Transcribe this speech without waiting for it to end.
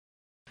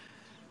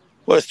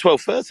Well, it's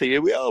 12:30.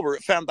 Here we are. We're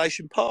at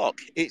Foundation Park.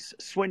 It's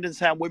Swindon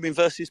Town Women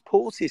versus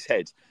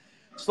Portishead.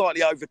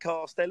 Slightly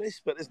overcast, Ellis,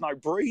 but there's no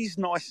breeze.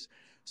 Nice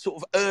sort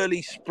of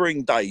early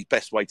spring day,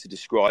 best way to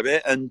describe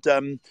it.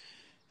 And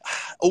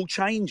all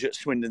change at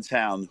Swindon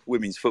Town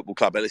Women's Football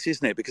Club, Ellis,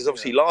 isn't it? Because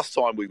obviously last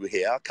time we were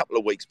here, a couple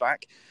of weeks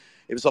back,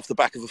 it was off the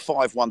back of a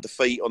 5-1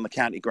 defeat on the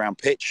county ground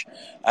pitch.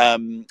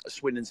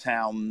 Swindon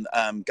Town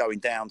going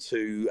down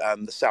to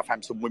the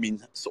Southampton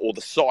Women, or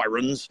the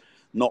Sirens,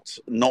 not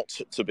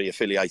to be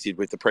affiliated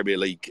with the Premier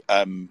League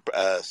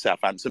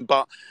Southampton,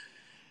 but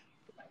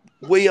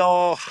we're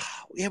all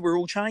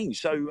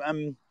changed.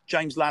 So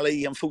James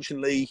Lally,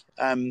 unfortunately,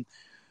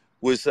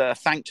 was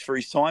thanked for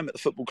his time at the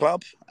football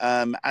club,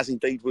 as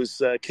indeed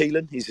was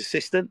Keelan, his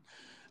assistant,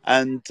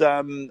 and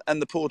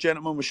the poor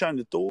gentleman was shown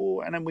the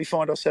door, and then we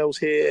find ourselves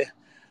here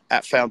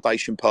at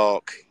Foundation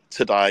Park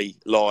today,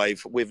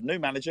 live with new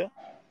manager,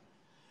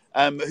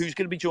 who's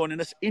going to be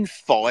joining us in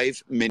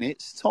 5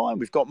 minutes' time.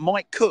 We've got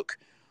Mike Cook,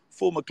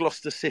 former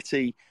Gloucester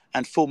City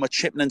and former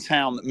Chippenham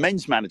Town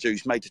men's manager,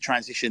 who's made the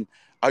transition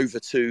over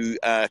to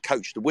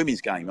coach the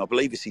women's game. I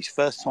believe it's his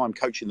first time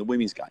coaching the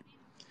women's game.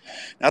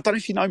 Now, I don't know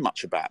if you know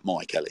much about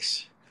Mike,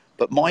 Ellis,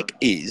 but Mike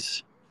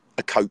is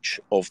a coach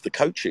of the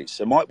coaches.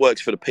 So Mike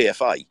works for the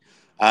PFA,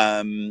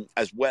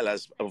 as well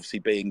as obviously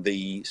being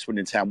the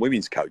Swindon Town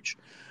women's coach.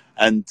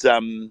 And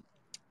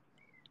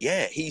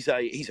he's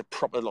a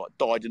proper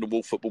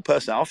dyed-in-the-wool football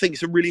person. I think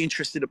it's a really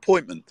interesting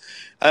appointment.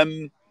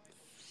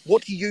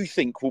 What do you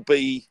think will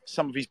be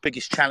some of his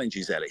biggest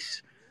challenges,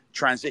 Ellis,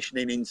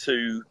 transitioning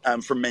into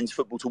from men's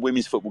football to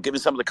women's football, given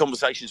some of the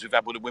conversations we've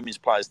had with the women's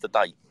players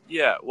today?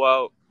 Yeah,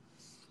 well,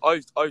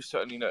 I've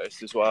certainly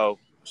noticed as well,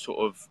 sort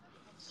of,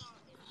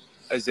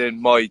 as in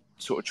my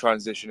sort of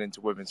transition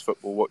into women's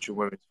football, watching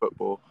women's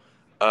football,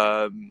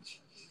 the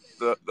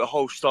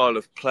whole style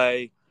of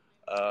play,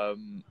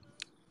 and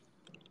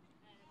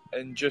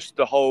just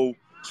the whole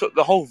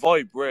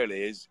vibe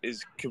really is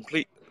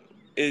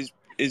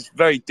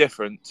very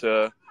different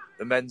to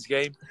the men's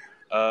game,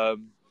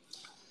 and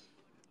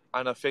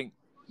I think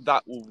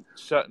that will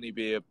certainly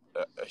be a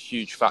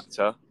huge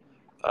factor.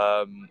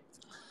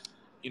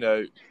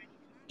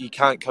 You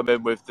can't come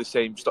in with the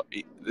same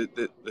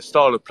the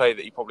style of play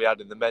that you probably had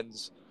in the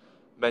men's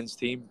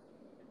team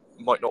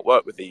might not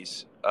work with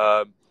these.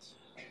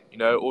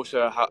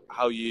 Also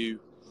how you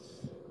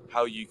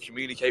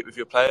communicate with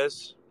your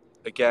players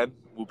again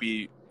will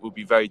be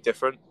very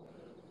different.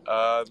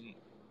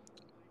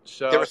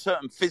 So there are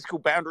certain physical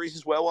boundaries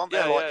as well, aren't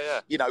there?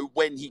 Yeah.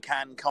 When he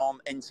can't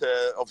enter,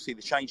 obviously,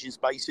 the changing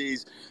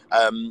spaces.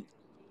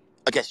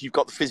 I guess you've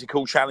got the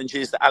physical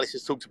challenges that Alice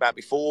has talked about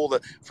before.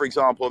 For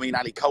example,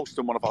 Annie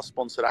Colston, one of our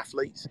sponsored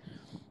athletes,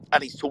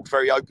 Annie's talked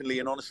very openly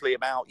and honestly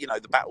about,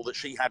 the battle that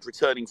she had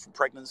returning from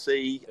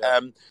pregnancy.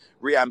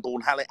 Rhiannon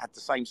Bourne-Hallett had the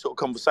same sort of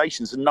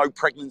conversations, and no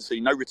pregnancy,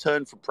 no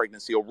return from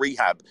pregnancy or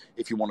rehab,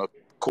 if you want to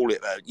call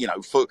it,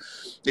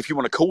 if you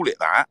want to call it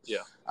that.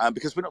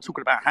 Because we're not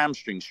talking about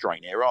hamstring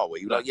strain here, are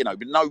we? But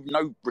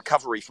no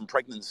recovery from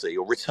pregnancy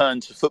or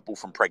return to football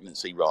from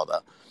pregnancy,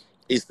 rather,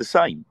 is the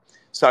same.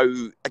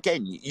 So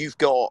again, you've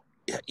got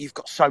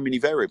so many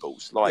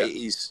variables. It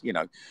is,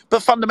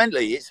 but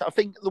fundamentally, I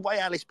think the way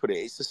Alice put it,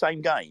 it's the same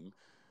game,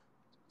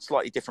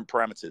 slightly different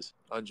parameters.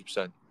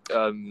 100%.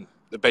 The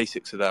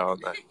basics are there,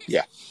 aren't they?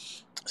 Yeah.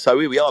 So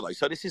here we are, though.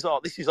 So this is our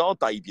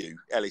debut,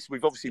 Ellis.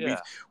 We've obviously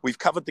we've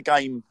covered the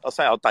game. I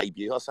say our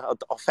debut. I say our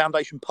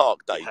Foundation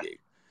Park debut.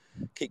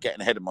 Keep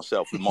getting ahead of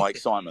myself with my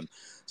excitement.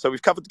 So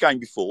we've covered the game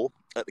before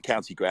at the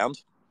county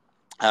ground.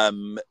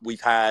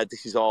 We've had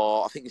this is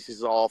our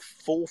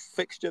fourth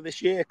fixture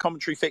this year,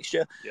 commentary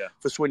fixture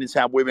for Swindon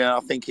Town Women. I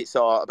think it's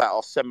about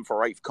our 7th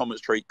or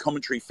 8th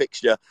commentary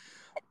fixture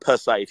per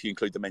se, if you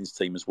include the men's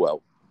team as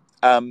well.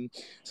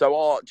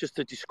 Just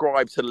to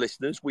describe to the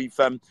listeners, we've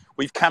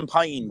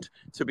campaigned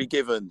to be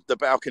given the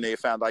balcony of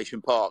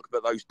Foundation Park,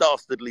 but those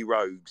dastardly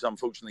rogues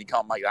unfortunately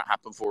can't make that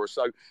happen for us.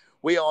 So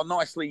we are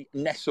nicely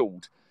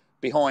nestled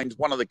behind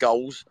one of the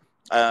goals.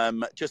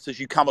 Just as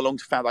you come along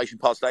to Foundation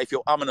Park today, if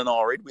you're and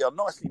ahhing, we are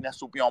nicely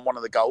nestled behind one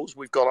of the goals.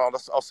 We've got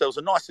ourselves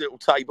a nice little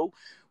table.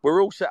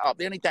 We're all set up.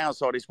 The only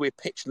downside is we're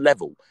pitch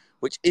level,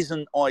 which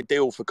isn't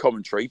ideal for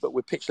commentary, but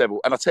we're pitch level.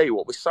 And I tell you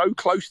what, we're so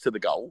close to the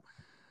goal,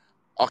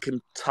 I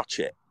can touch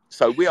it.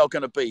 So we are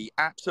going to be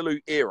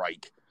absolute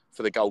earache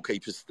for the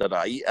goalkeepers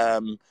today.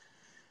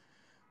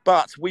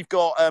 But we've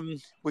got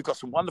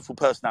some wonderful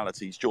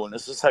personalities joining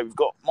us. As I say, we've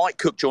got Mike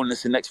Cook joining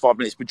us in the next 5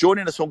 minutes, but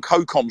joining us on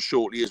CoCom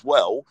shortly as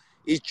well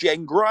is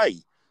Jen Gray.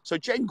 So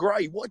Jen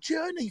Gray, what a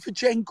journey for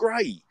Jen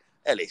Gray,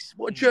 Ellis.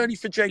 What a journey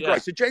for Jen Gray.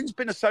 So Jen's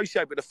been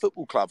associated with a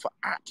football club for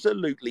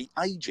absolutely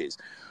ages.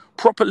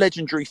 Proper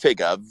legendary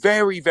figure,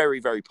 very,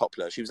 very, very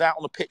popular. She was out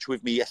on the pitch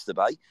with me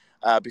yesterday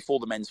before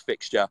the men's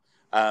fixture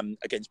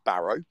against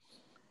Barrow.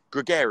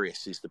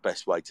 Gregarious is the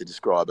best way to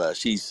describe her.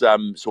 She's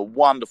sort of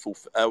wonderful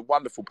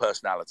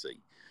personality.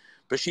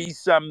 But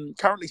she's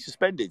currently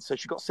suspended. So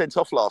she got sent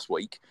off last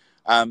week.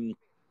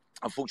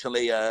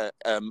 Unfortunately, a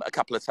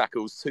couple of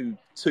tackles, two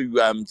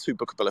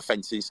bookable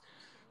offences,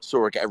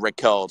 saw her get a red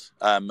card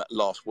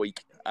last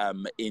week.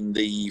 in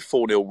the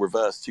 4-0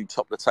 reverse to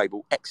top of the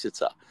table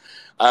Exeter.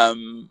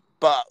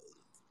 But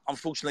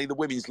unfortunately, the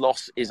women's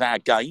loss is our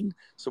gain.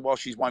 So while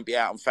she won't be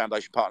out on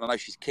Foundation Park, I know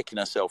she's kicking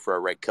herself for a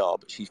red card,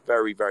 but she's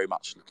very, very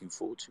much looking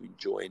forward to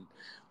enjoying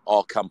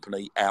our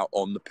company out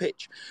on the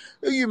pitch.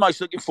 Who are you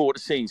most looking forward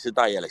to seeing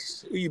today,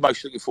 Ellis? Who are you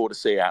most looking forward to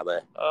see out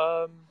there?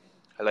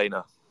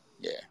 Helena.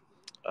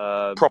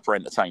 Yeah. Proper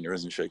entertainer,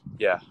 isn't she?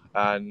 Yeah.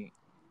 And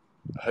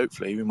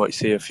hopefully we might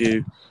see a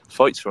few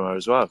fights from her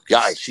as well.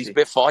 Yeah, she's a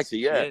bit fighty,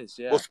 yeah. She is,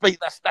 yeah. Well,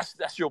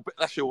 that's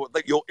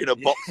your inner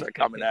boxer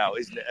coming out,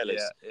 isn't it,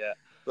 Ellis? Yeah.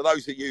 For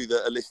those of you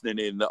that are listening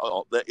in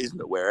that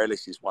isn't aware,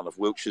 Ellis is one of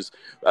Wiltshire's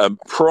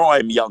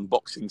prime young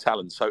boxing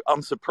talents. So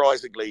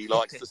unsurprisingly, he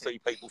likes to see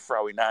people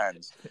throwing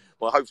hands.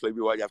 Well, hopefully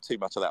we won't have too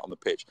much of that on the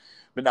pitch.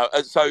 But no,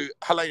 so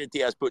Helena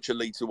Diaz-Butcher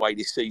leads the way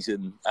this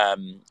season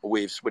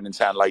with Swindon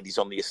Town ladies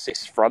on the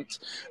assist front.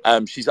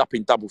 She's up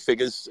in double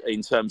figures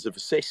in terms of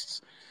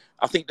assists.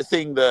 I think the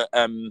thing that,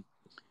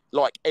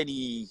 like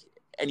any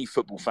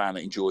football fan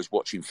that enjoys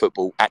watching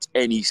football at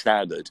any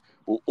standard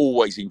will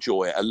always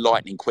enjoy a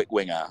lightning quick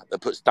winger that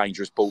puts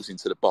dangerous balls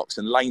into the box.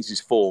 And Lanes'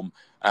 form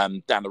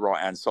down the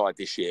right-hand side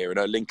this year and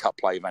her link-up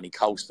play with Annie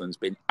Colston's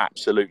been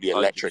absolutely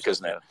electric,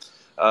 hasn't it?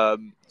 Yeah.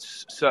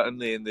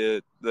 Certainly in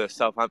the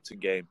Southampton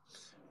game,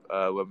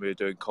 when we were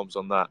doing comms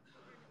on that,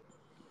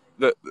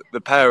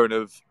 the pairing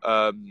of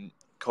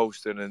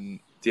Colston and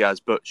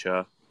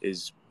Diaz-Butcher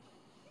is...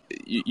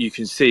 You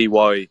can see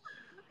why,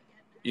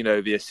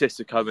 the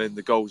assists are coming,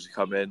 the goals are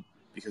coming,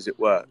 because it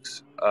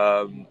works.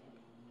 And,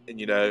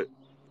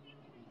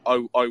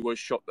 I was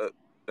shocked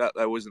that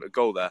there wasn't a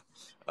goal there.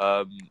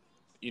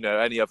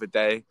 Any other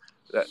day,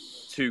 that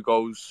 2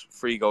 goals,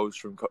 3 goals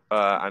from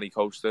Annie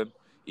Colston,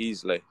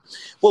 easily.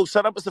 Well,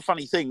 so that was the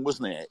funny thing,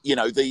 wasn't it?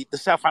 The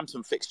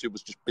Southampton fixture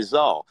was just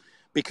bizarre,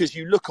 because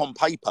you look on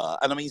paper,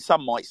 and I mean,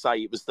 some might say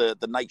it was the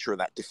nature of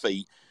that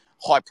defeat,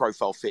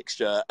 high-profile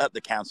fixture at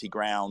the county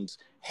ground,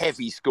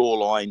 heavy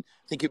scoreline.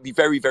 I think it'd be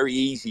very, very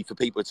easy for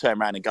people to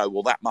turn around and go,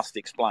 well, that must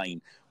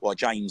explain why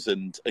James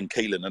and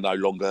Keelan are no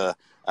longer,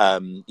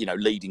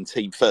 leading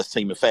first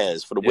team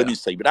affairs for the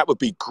women's team. But that would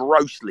be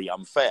grossly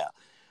unfair.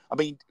 I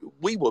mean,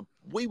 we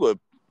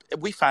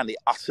found it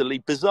utterly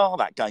bizarre,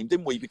 that game,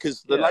 didn't we?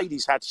 Because the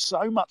ladies had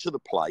so much of the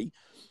play,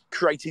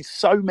 created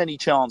so many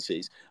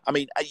chances. I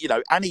mean,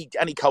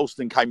 Annie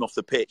Colston came off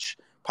the pitch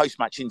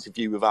post-match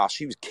interview with us.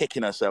 She was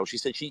kicking herself. She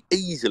said she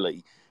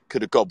easily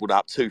could have gobbled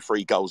up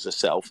 2-3 goals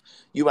herself.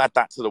 You add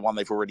that to the one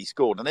they've already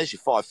scored, and there's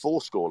your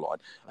 5-4 scoreline.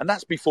 And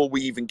that's before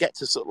we even get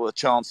to sort of the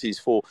chances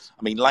for...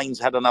 I mean,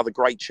 Lane's had another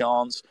great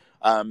chance.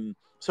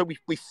 So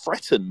we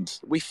threatened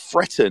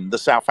the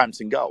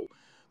Southampton goal.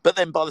 But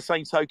then by the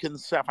same token,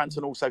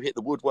 Southampton also hit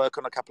the woodwork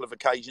on a couple of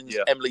occasions.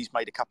 Yeah. Emily's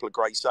made a couple of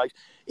great saves.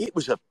 It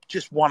was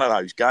just one of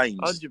those games.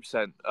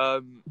 100%.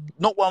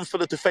 Not one for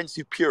the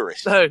defensive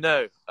purists.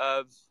 No.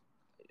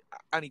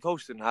 Annie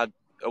Colston had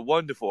a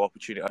wonderful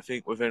opportunity, I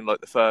think, within like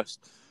the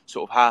first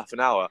sort of half an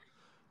hour.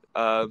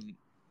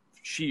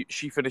 She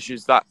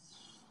finishes that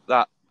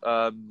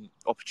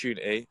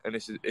opportunity, and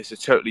it's a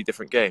totally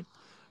different game.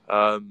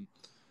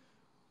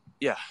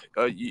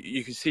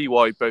 You can see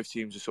why both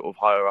teams are sort of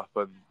higher up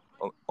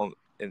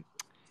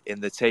in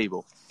the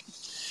table.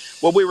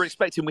 Well, we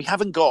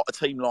haven't got a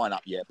team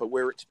lineup yet, but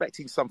we're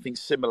expecting something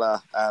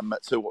similar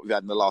to what we've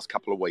had in the last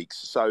couple of weeks.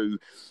 So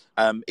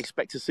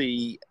expect to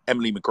see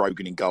Emily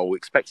McGrogan in goal.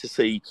 Expect to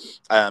see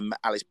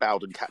Alice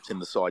Bowden captain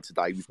the side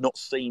today. We've not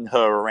seen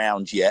her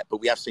around yet,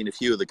 but we have seen a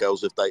few of the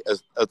girls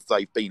as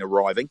they've been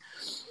arriving.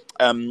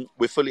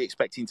 We're fully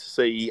expecting to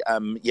see,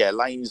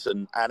 Lanes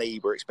and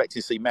Annie. We're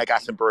expecting to see Meg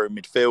Attenborough in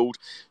midfield.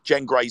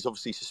 Jen Gray's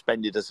obviously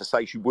suspended, as I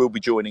say. She will be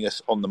joining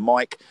us on the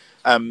mic.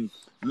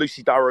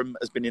 Lucy Durham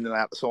has been in and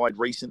out the side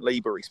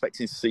recently, but we're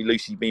expecting to see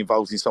Lucy be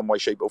involved in some way,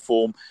 shape or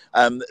form.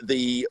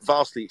 The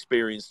vastly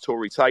experienced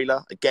Tori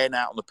Taylor, again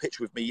out on the pitch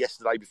with me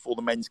yesterday before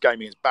the men's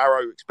game against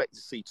Barrow. Expect to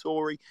see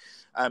Tori.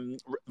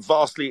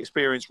 Vastly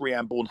experienced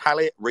Rhiann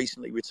Bourne-Hallett,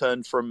 recently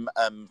returned from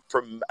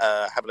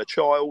having a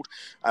child,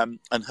 and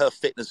her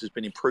fitness has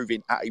been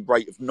improving at a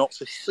rate of not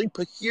so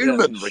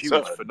superhuman. She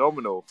was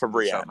phenomenal from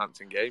the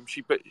Southampton game.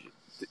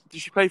 Did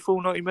she play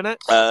full 90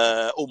 minutes?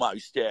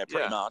 Almost, yeah,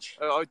 pretty much.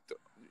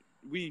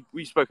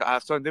 We spoke at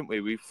half-time, didn't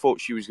we? We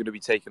thought she was going to be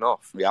taken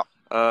off. Yeah.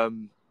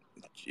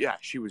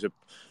 She was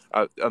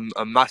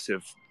a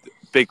massive,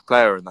 big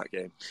player in that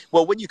game.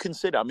 Well, when you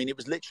consider, I mean, it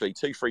was literally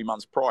 2-3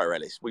 months prior,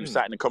 Ellis. We were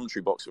sat in the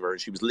commentary box with her and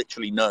she was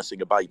literally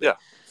nursing a baby. Yeah.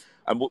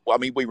 And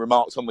we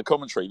remarked on the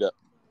commentary that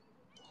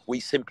we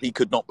simply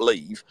could not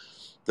believe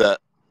that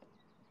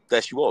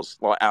there she was,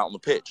 like out on the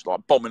pitch,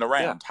 like bombing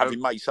around,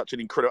 having made such an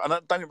incredible...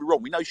 And don't get me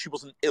wrong, we know she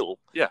wasn't ill.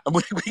 Yeah. And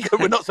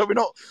we're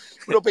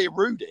not being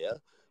rude here,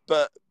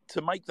 but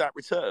to make that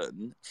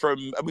return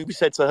from... I mean, we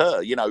said to her,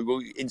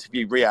 we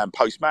interviewed Rhiann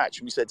post-match,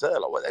 and we said to her,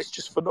 like, well, that's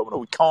just phenomenal.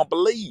 We can't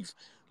believe,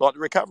 like, the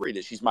recovery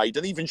that she's made.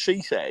 And even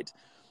she said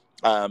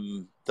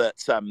that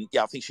that,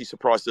 I think she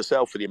surprised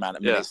herself for the amount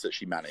of minutes that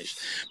she managed.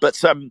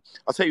 But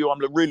I'll tell you, I'm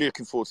really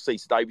looking forward to see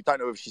today. We don't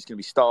know if she's going to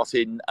be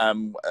starting,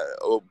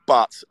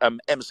 but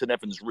Emerson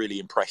Evans really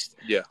impressed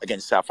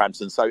against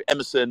Southampton. So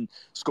Emerson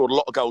scored a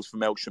lot of goals for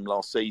Melksham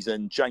last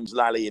season. James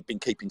Lally had been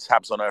keeping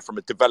tabs on her from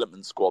a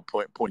development squad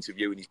point of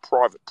view in his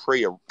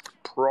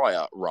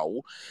prior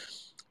role.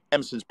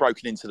 Emerson's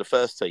broken into the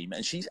first team,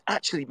 and she's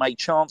actually made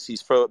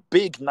chances for a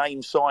big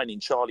name signing,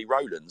 Charlie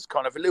Rowlands,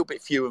 kind of a little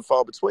bit few and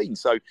far between.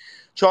 So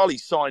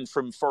Charlie's signed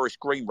from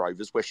Forest Green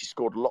Rovers, where she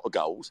scored a lot of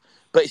goals,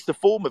 but it's the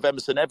form of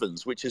Emerson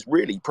Evans, which has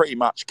really pretty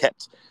much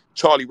kept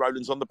Charlie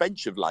Rowlands on the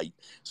bench of late.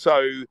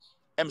 So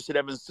Emerson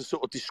Evans, to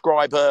sort of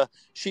describe her,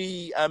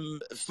 she,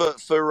 for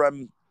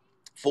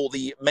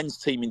the men's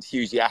team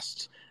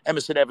enthusiasts,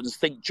 Emerson Evans,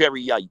 think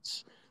Jerry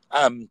Yates,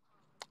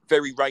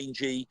 very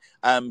rangy,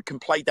 can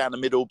play down the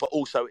middle, but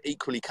also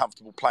equally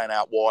comfortable playing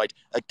out wide.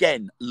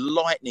 Again,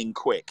 lightning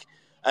quick.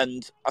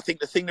 And I think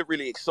the thing that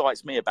really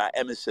excites me about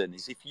Emerson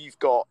is if you've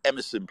got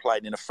Emerson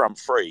playing in a front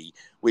three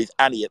with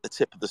Annie at the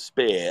tip of the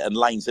spear and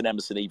Lanes and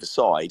Emerson either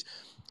side,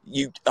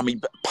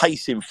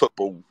 pace in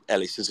football,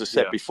 Ellis, as I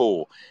said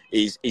before,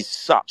 is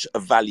such a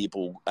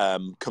valuable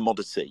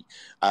commodity.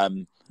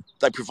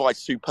 They provide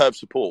superb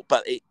support,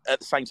 but at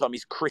the same time,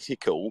 it's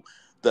critical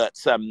that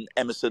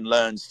Emerson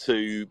learns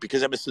to,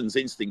 because Emerson's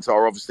instincts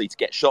are obviously to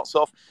get shots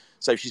off.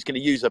 So if she's going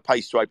to use her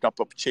pace to open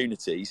up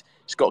opportunities,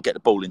 she's got to get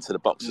the ball into the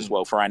box as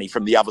well for Annie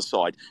from the other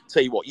side.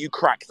 Tell you what, you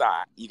crack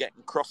that, you get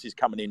crosses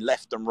coming in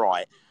left and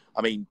right.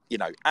 I mean,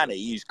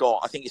 Annie, who's got,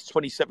 I think it's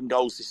 27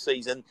 goals this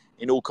season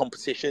in all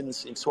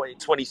competitions, in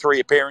 23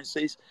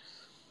 appearances.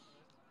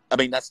 I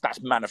mean, that's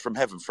manna from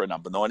heaven for a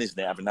number 9, isn't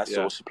it? Having that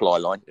sort of supply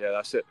line. Yeah,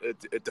 that's it.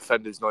 A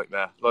defender's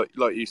nightmare.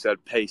 Like you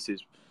said, pace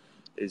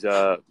is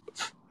a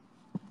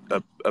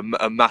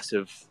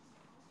massive,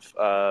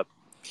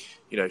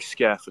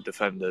 scare for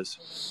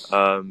defenders.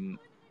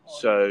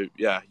 So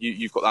yeah,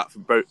 you've got that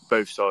from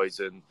both sides,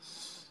 and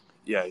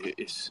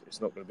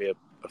it's not going to be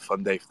a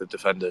fun day for the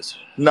defenders.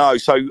 No,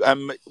 so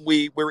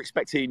we're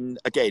expecting,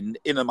 again,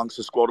 in amongst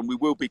the squad, and we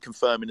will be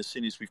confirming as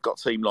soon as we've got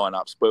team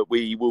lineups, but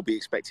we will be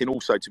expecting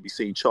also to be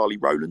seeing Charlie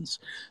Rowlands,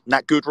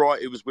 Nat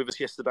Goodright, who was with us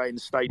yesterday in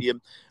the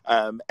stadium,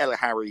 Ella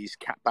Harries,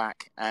 Cat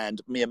Back, and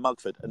Mia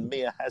Mugford. And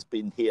Mia has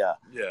been here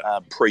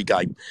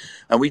pre-game.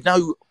 And we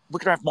know we're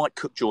going to have Mike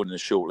Cook joining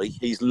us shortly.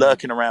 He's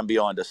lurking around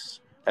behind us.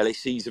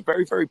 Ellis, he's a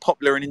very, very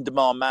popular and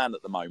in-demand man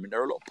at the moment. There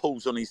are a lot of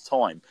pulls on his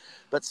time.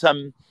 But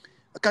I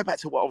go back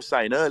to what I was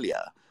saying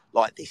earlier.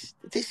 Like this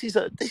is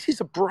a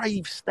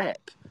brave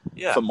step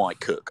for Mike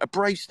Cook, a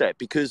brave step,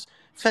 because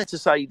fair to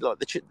say, like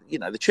the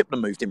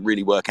Chippenham move didn't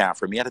really work out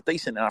for him. He had a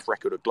decent enough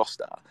record at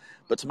Gloucester,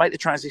 but to make the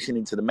transition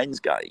into the men's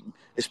game,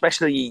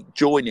 especially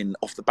joining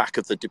off the back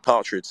of the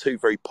departure of two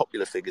very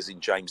popular figures in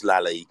James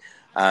Lally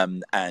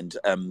and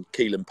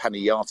Keelan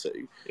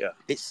Panayatu,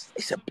 it's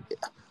I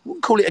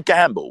wouldn't call it a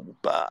gamble,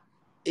 but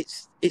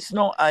it's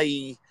not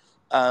a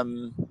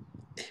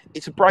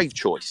it's a brave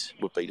choice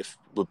would be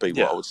what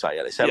I would say,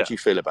 Alice. How would you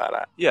feel about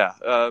that? Yeah,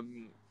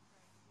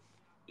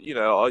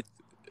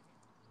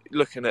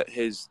 looking at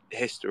his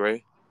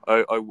history,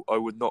 I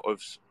would not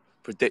have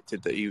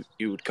predicted that he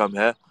would come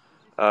here.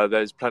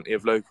 There's plenty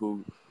of local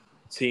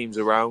teams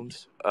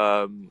around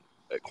at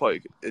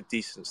quite a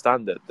decent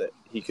standard that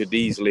he could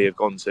easily have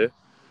gone to,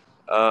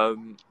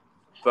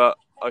 but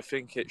I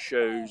think it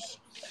shows.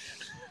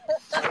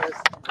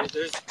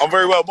 I'm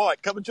very well,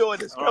 Mike. Come and join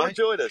us. And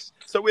join us.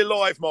 So we're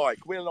live, Mike.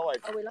 We're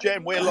live.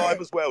 Jen, we're live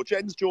as well.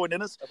 Jen's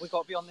joining us. Have we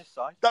got to be on this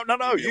side?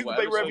 No. You can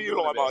be wherever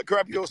you like, Mike.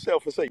 Grab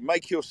yourself a seat.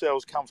 Make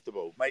yourselves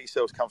comfortable.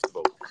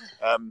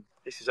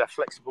 This is how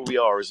flexible we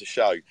are as a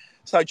show.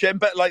 So, Jen,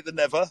 better late than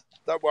never.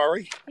 Don't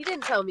worry. You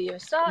didn't tell me you were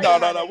starting.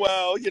 No.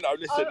 Well,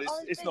 listen,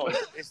 it's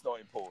not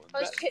important. I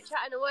was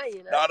chit-chatting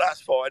away, No,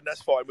 that's fine.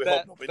 We're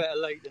hobnobbing. Better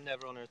late than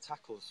never on her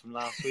tackles from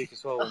last week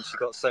as well when she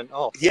got sent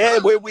off. Yeah,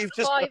 we've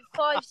just...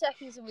 5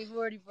 seconds and we've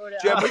already brought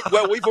it up.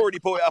 Jen, we've already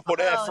brought it up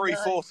on air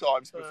 4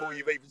 times before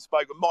you've even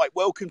spoken. Mike,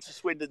 welcome to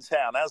Swindon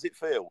Town. How's it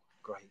feel?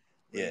 Great.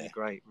 Really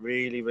great.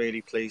 Really,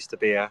 really pleased to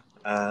be here.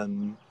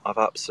 I've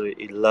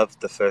absolutely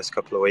loved the first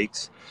couple of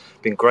weeks.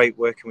 Been great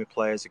working with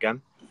players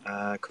again,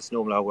 because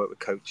normally I work with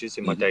coaches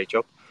in my day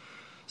job.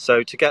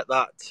 So to get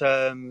that,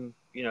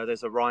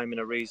 there's a rhyme and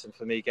a reason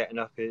for me getting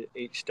up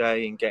each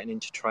day and getting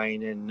into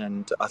training.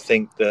 And I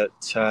think that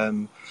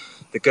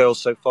the girls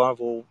so far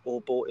have all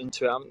bought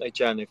into it, haven't they,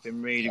 Jen? They've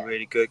been really,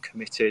 really good,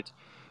 committed.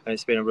 And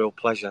it's been a real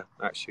pleasure,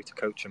 actually, to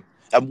coach them.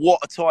 And what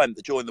a time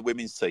to join the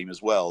women's team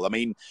as well. I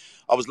mean,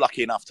 I was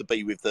lucky enough to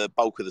be with the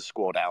bulk of the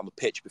squad out on the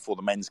pitch before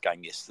the men's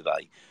game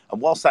yesterday. And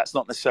whilst that's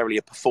not necessarily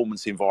a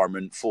performance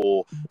environment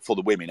for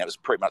the women, it was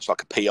pretty much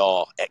like a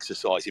PR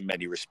exercise in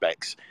many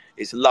respects.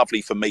 It's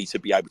lovely for me to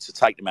be able to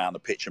take them out on the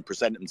pitch and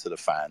present them to the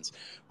fans.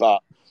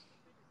 But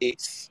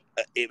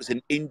it was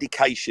an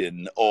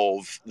indication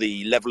of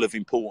the level of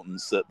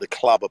importance that the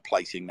club are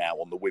placing now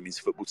on the women's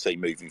football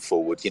team moving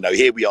forward.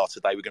 Here we are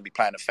today. We're going to be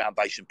playing at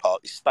Foundation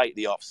Park, this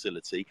state-of-the-art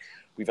facility.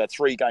 We've had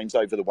 3 games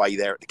over the way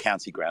there at the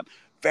county ground.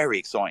 very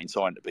exciting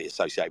time to be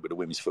associated with a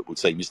women's football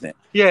team, isn't it?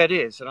 Yeah, it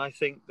is. And I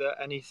think that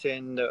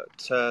anything that,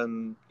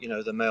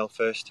 the male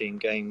first team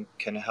game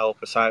can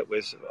help us out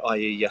with,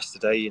 i.e.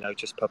 yesterday,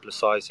 just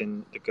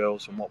publicising the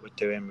girls and what we're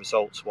doing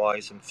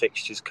results-wise and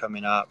fixtures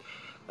coming up,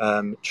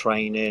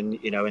 training,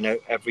 and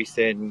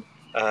everything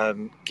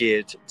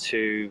geared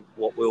to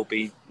what will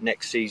be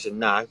next season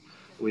now.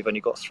 We've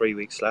only got 3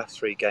 weeks left,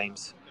 3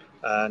 games.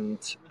 And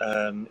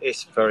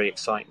it's very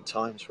exciting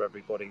times for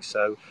everybody.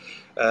 So,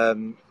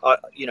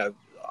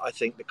 I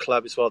think the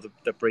club as well,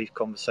 the brief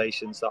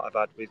conversations that I've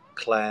had with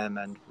Clem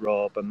and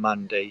Rob and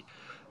Mandy,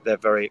 they're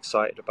very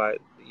excited about,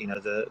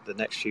 the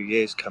next few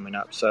years coming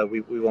up. So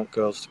we want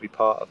girls to be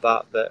part of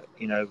that,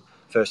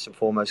 first and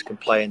foremost can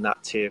play in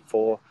that tier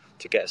 4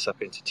 to get us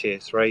up into tier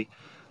 3.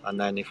 And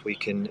then if we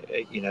can,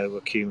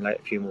 accumulate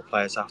a few more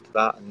players after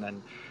that, and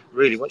then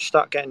really once you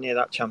start getting near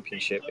that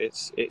championship,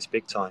 it's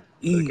big time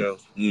for the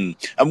girls.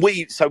 And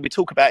we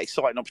talk about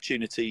exciting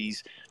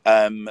opportunities,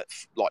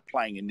 like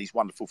playing in these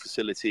wonderful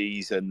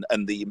facilities and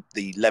the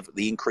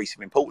increase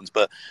of importance.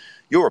 But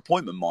your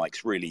appointment,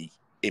 Mike's really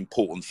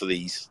important for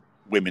these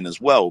women as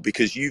well,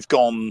 because we've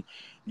gone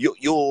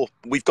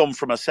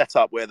from a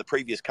setup where the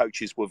previous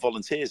coaches were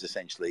volunteers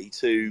essentially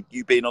to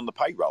you being on the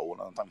payroll.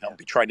 And I don't think I'll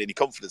betraying any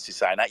confidence in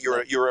saying that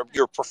you're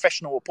a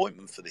professional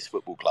appointment for this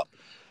football club.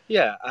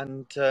 Yeah,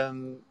 and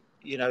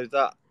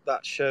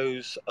that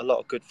shows a lot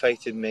of good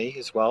faith in me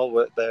as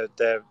well.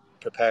 They're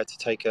prepared to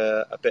take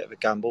a bit of a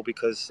gamble,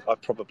 because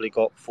I've probably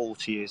got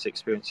 40 years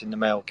experience in the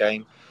male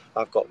game.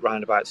 I've got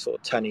round about sort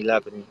of 10,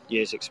 11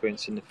 years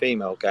experience in the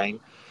female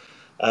game.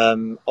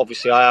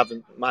 Obviously, I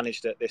haven't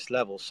managed at this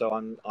level, so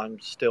I'm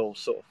still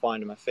sort of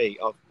finding my feet.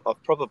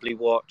 I've probably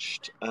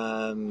watched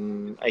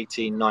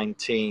 18,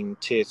 19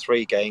 Tier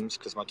 3 games,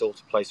 because my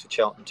daughter plays for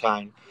Cheltenham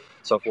Town,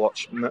 so I've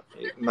watched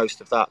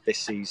most of that this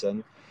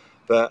season.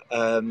 But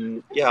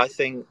I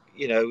think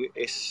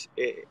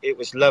it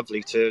was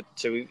lovely to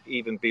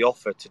even be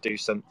offered to do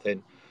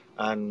something,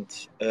 and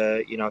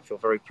I feel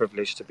very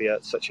privileged to be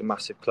at such a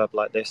massive club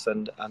like this,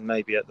 and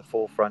maybe at the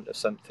forefront of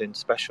something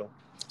special.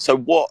 So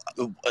what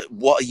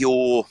are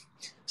your?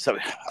 So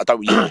I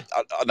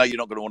know you're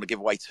not going to want to give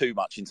away too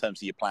much in terms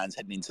of your plans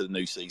heading into the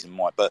new season,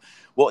 Mike. But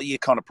what are your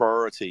kind of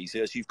priorities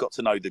as you've got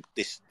to know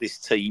this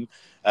team,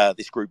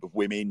 this group of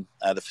women,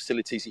 the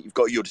facilities that you've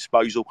got at your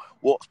disposal?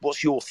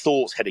 What's your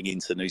thoughts heading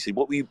into the new season?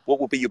 What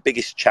will be your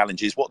biggest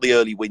challenges? What are the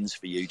early wins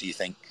for you, do you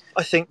think?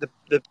 I think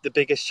the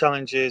biggest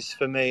challenges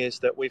for me is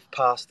that we've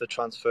passed the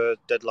transfer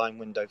deadline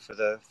window for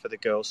the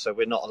girls, so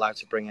we're not allowed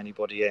to bring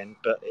anybody in.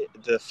 But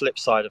the flip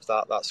side of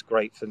that's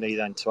great for me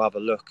then to have a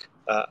look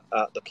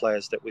at the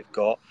players that we've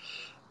got.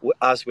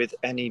 As with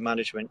any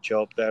management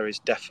job, there is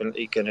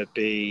definitely going to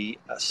be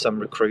some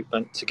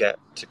recruitment to get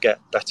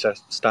better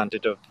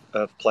standard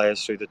of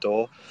players through the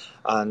door,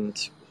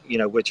 and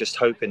we're just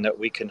hoping that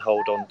we can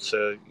hold on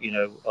to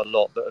a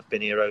lot that have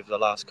been here over the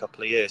last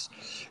couple of years.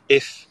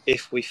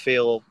 If we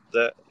feel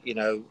that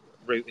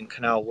root and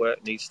canal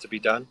work needs to be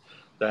done,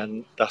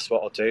 then that's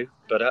what I'll do.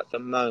 But at the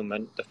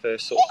moment, the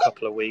first sort of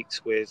couple of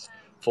weeks with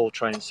 4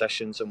 training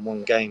sessions and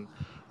 1 game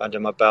under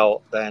my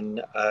belt,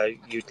 then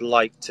you'd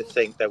like to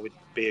think there would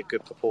be a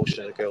good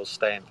proportion of the girls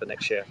staying for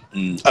next year.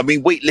 I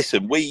mean,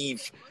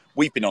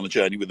 we've been on a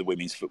journey with the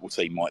women's football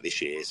team, Mike,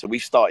 this year. So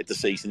we've started the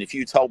season. If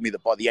you told me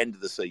that by the end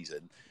of the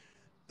season,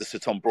 the Sir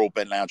Tom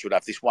Broadbent Lounge would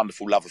have this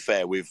wonderful love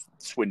affair with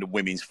Swindon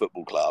Women's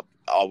Football Club,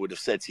 I would have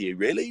said to you,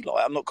 really?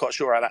 Like, I'm not quite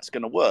sure how that's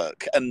going to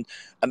work. And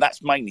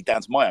that's mainly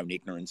down to my own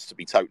ignorance, to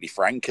be totally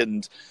frank.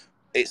 And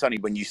it's only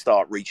when you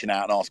start reaching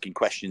out and asking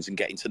questions and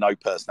getting to know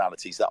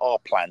personalities that our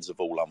plans have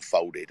all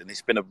unfolded. And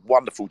it's been a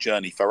wonderful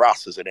journey for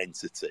us as an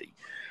entity.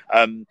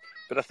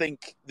 But I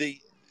think the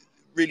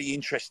really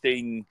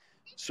interesting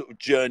sort of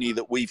journey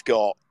that we've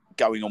got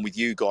going on with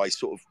you guys,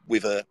 sort of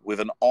with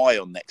an eye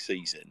on next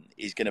season,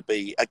 is going to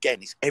be, again,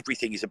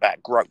 everything is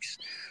about growth.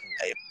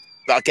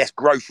 But I guess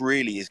growth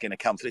really is going to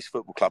come for this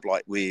football club,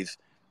 like with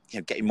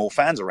getting more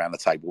fans around the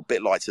table, a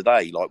bit like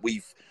today. Like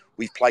we've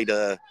played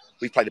a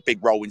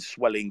big role in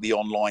swelling the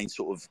online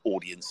sort of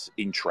audience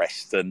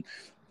interest, and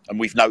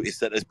we've noticed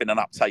that there's been an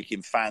uptake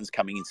in fans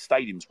coming into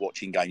stadiums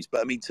watching games.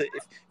 But I mean,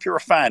 if you're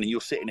a fan and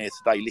you're sitting here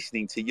today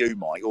listening to you,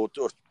 Mike, or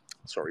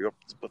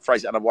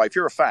phrase it another way, if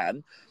you're a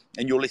fan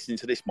and you're listening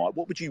to this, Mike,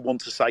 what would you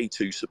want to say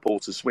to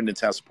supporters, Swindon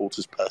Town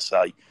supporters per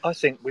se? I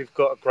think we've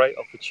got a great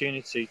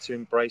opportunity to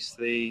embrace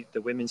the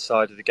women's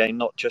side of the game,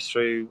 not just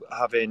through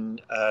having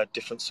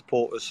different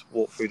supporters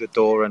walk through the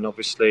door, and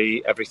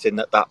obviously everything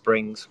that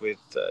brings with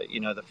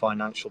the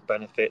financial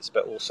benefits,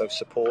 but also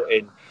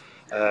supporting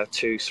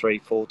 2, 3,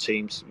 4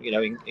 teams,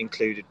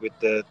 included with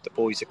the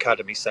boys'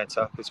 academy set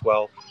up as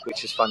well,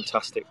 which is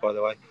fantastic, by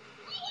the way.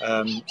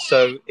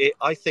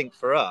 I think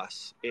for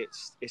us,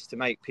 it's to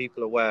make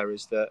people aware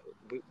is that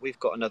we've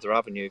got another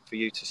avenue for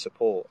you to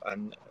support,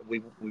 and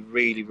we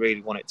really,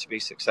 really want it to be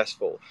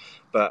successful,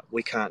 but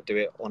we can't do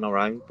it on our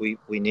own. We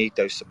need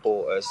those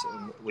supporters,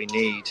 and we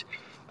need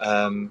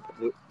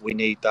We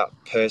need that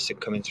person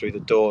coming through the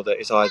door that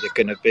is either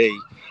going to be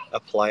a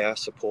player,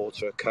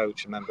 supporter, a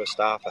coach, a member of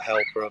staff, a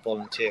helper, a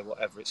volunteer,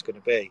 whatever it's going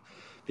to be.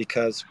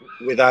 Because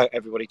without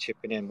everybody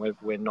chipping in,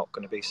 we're not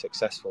going to be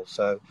successful.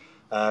 So,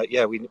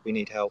 we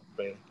need help,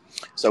 really.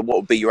 So what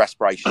would be your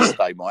aspirations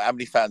today, Mike? How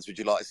many fans would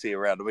you like to see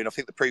around? I mean, I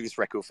think the previous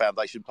record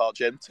Foundation Park,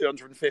 Jen,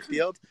 250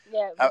 odd.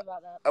 Yeah, what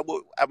about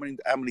that?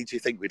 How many do you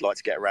think we'd like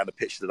to get around the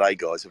pitch today,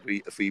 guys?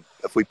 If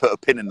we put a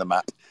pin in the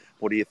map,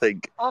 what do you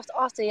think?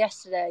 After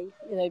yesterday,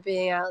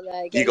 being out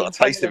there, you got a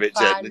taste of it,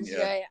 Jen, didn't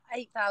you?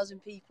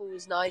 8,000 people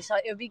was nice.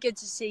 It would be good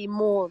to see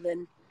more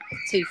than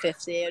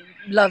 250. It'd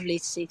be lovely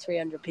to see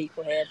 300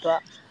 people here,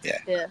 but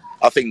yeah.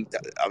 I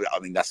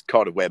mean that's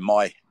kind of where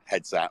my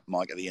head's at,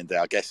 Mike. At the end of the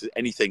day, I guess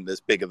anything that's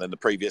bigger than the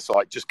previous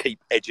site, just keep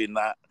edging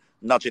that,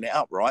 nudging it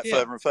up, right,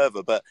 further and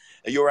further. But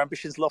are your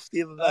ambitions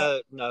loftier than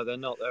that? No, they're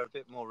not. They're a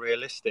bit more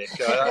realistic.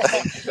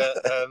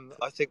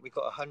 I think we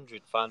got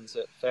 100 fans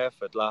at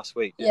Fairford last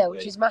week.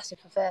 Which is massive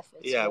for Fairford.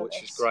 Yeah,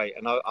 which is great.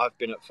 And I've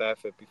been at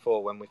Fairford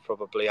before when we've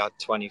probably had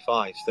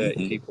 25,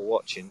 30 people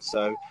watching.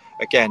 So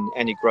again,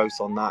 any growth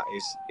on that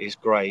is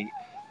great.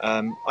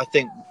 I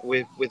think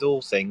with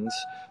all things,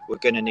 we're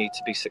going to need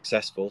to be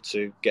successful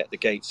to get the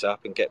gates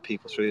up and get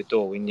people through the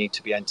door. We need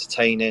to be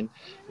entertaining.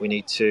 We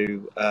need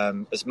to,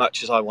 as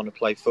much as I want to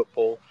play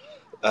football,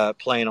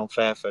 playing on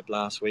Fairford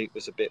last week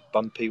was a bit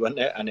bumpy, wasn't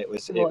it? And it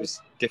was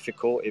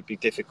difficult. It'd be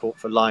difficult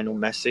for Lionel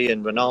Messi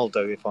and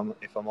Ronaldo,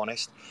 if I'm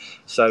honest.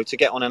 So to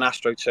get on an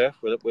AstroTurf,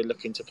 we're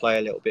looking to play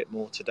a little bit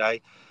more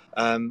today.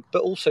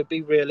 But also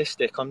be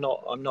realistic. I'm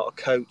not a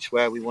coach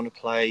where we want to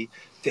play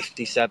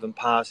 57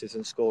 passes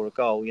and score a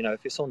goal.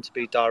 If it's on to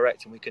be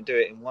direct and we can do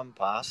it in one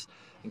pass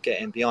and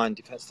get in behind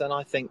defence, then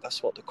I think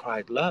that's what the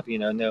crowd love.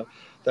 And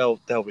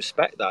they'll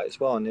respect that as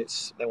well. And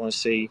they want to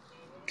see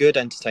good,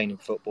 entertaining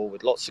football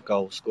with lots of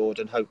goals scored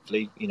and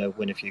hopefully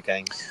win a few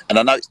games. And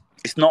I know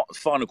it's not a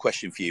final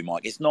question for you,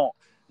 Mike.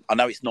 I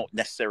know it's not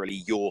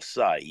necessarily your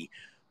say,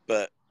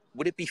 but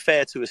would it be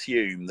fair to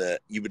assume that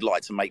you would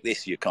like to make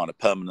this your kind of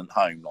permanent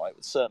home? Like,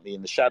 certainly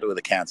in the shadow of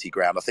the county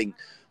ground. I think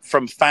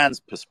from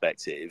fans'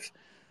 perspective,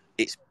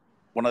 it's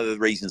one of the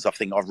reasons I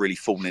think I've really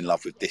fallen in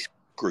love with this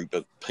group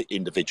of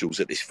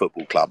individuals at this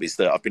football club is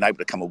that I've been able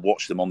to come and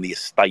watch them on the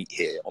estate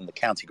here, on the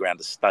county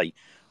ground estate.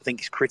 I think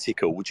it's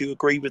critical. Would you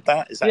agree with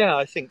that? Yeah,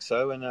 I think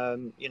so.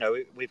 And,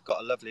 we've got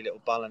a lovely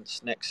little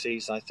balance next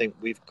season. I think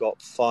we've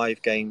got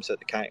 5 games at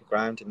the county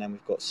ground and then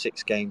we've got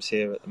 6 games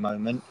here at the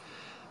moment.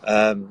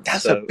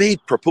 That's a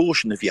big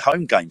proportion of your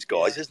home games,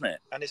 guys, isn't it?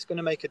 And it's going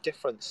to make a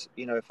difference,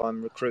 if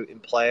I'm recruiting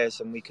players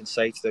and we can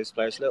say to those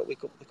players, look, we've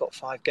got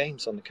 5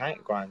 games on the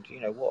county ground.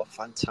 What a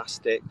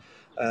fantastic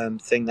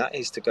thing that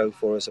is to go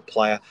for as a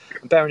player.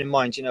 And bearing in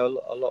mind, a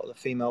lot of the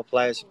female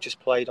players have just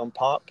played on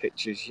park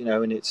pitches,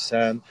 and it's,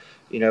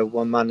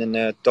 one man and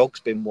their dog's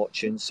been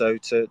watching. So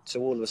to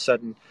all of a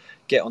sudden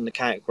get on the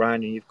county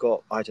ground and you've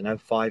got,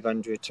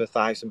 500 to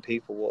 1,000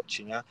 people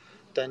watching you,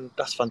 then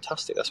that's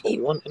fantastic. That's what we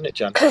want, isn't it,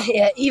 Jan?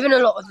 Yeah, even a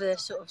lot of the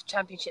sort of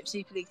Championship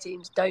Super League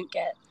teams don't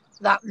get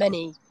that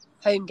many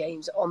home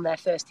games on their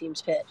first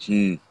team's pitch.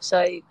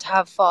 So to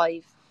have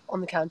 5 on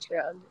the county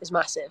ground is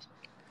massive.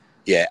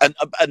 Yeah,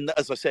 and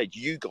as I said,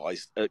 you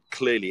guys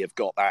clearly have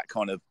got that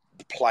kind of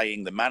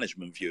playing the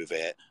management view of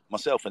it.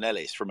 Myself and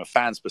Ellis, from a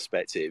fan's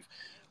perspective,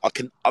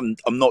 I'm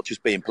not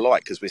just being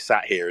polite because we're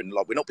sat here and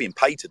we're not being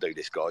paid to do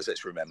this, guys.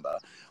 Let's remember.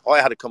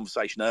 I had a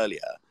conversation earlier.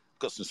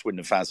 Got some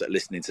Swindon fans that are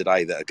listening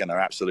today that are going to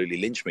absolutely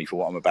lynch me for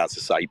what I'm about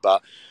to say,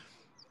 but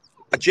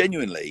I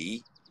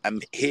genuinely am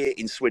here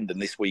in Swindon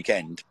this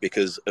weekend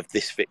because of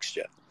this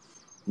fixture,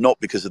 not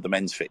because of the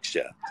men's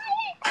fixture.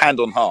 Hand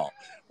on heart,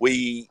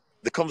 the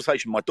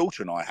conversation my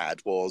daughter and I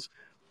had was,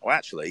 well,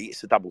 actually,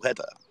 it's a double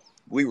header.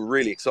 We were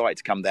really excited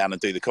to come down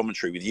and do the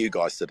commentary with you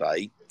guys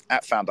today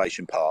at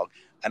Foundation Park.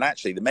 And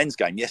actually, the men's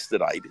game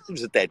yesterday, it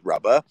was a dead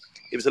rubber.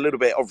 It was a little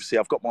bit, obviously,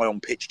 I've got my on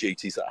pitch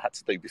duties that I had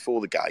to do before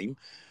the game.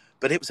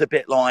 But it was a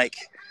bit like,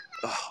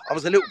 I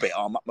was a little bit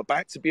arm up my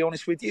back, to be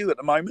honest with you, at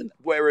the moment.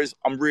 Whereas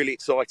I'm really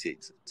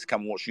excited to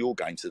come and watch your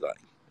game today.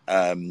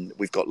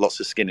 We've got lots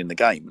of skin in the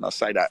game, and I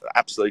say that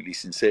absolutely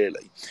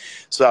sincerely.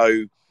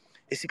 So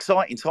it's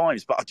exciting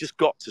times, but I just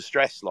got to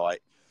stress,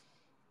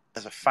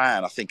 as a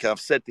fan, I think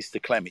I've said this to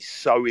Clem, it's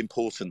so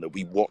important that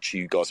we watch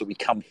you guys, that we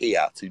come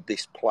here to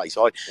this place.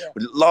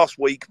 Last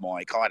week,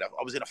 Mike, I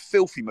was in a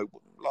filthy mood.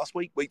 Last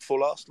week I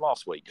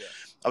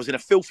was in a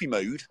filthy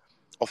mood.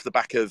 Off the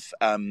back of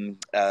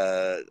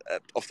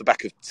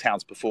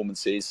Town's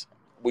performances,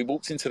 we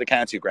walked into the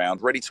county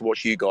ground ready to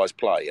watch you guys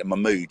play, and my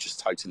mood just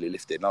totally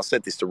lifted. And I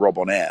said this to Rob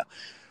on air.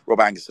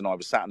 Rob Angus and I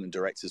were sat in the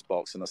director's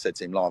box, and I said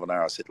to him live on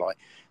air, I said,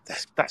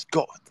 that's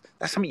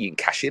something you can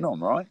cash in on,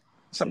 right?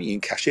 Something you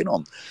can cash in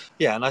on.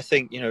 Yeah, and I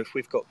think if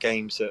we've got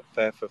games at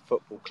Fairford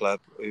Football Club,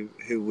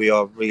 who we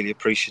are really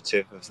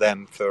appreciative of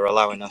them for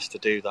allowing us to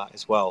do that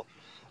as well.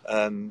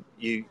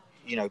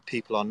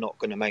 People are not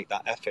going to make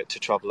that effort to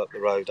travel up the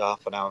road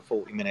half an hour,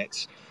 40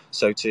 minutes.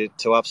 So to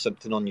have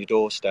something on your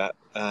doorstep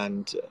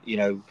and,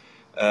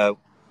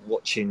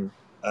 watching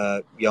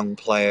young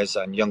players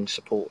and young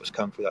supporters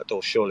come through that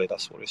door. Surely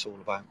that's what it's all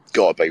about.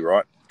 Got to be,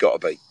 right?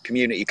 Got to be.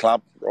 Community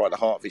club, right at the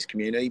heart of his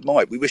community.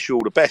 Mike, we wish you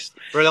all the best.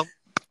 Brilliant.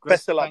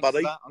 Best of luck,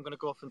 buddy. I'm going to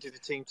go off and do the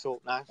team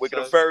talk now. We're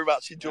going to very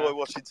much enjoy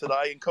watching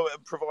today and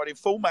providing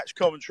full match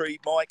commentary,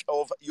 Mike,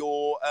 of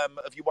your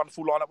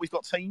wonderful lineup. We've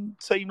got team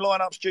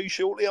lineups due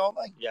shortly, aren't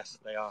they? Yes,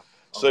 they are.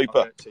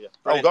 Super.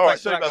 All right,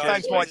 super.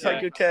 Thanks, Mike.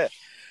 Take good care.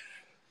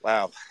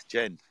 Wow,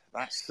 Jen,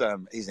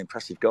 he's an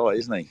impressive guy,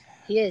 isn't he?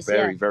 He is.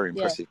 Very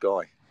impressive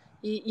guy.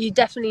 You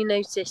definitely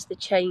notice the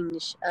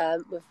change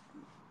with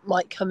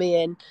Mike coming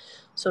in.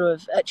 Sort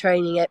of at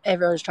training,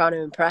 everyone's trying to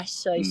impress,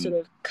 so sort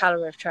of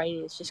calibre of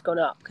training has just gone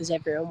up because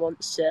everyone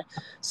wants to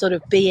sort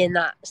of be in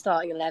that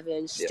starting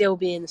 11, still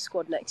be in the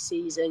squad next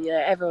season. You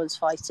know, everyone's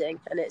fighting,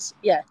 and it's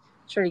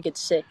really good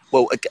to see.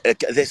 Well,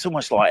 there's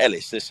almost like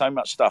Ellis. There's so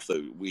much stuff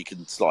that we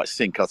can like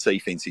sink our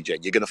teeth into,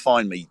 Jen. You're going to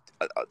find me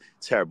a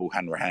terrible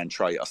hand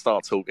trait. I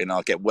start talking,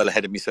 I get well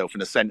ahead of myself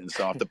in a sentence,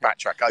 so I have to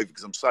backtrack over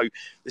because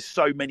there's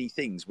so many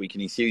things we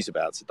can enthuse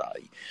about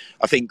today.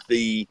 I think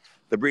the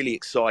really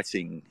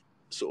exciting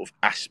sort of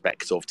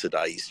aspect of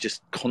today is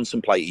just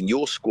contemplating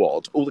your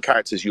squad, all the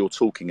characters you're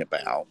talking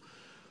about,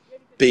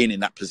 being in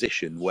that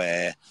position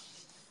where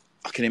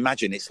I can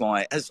imagine it's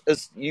like, as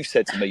you've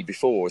said to me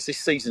before, as this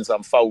season's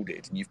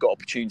unfolded and you've got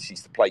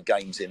opportunities to play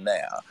games in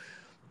there,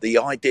 the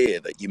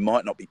idea that you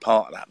might not be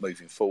part of that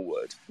moving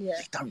forward, you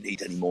don't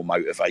need any more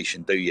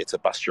motivation, do you, to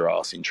bust your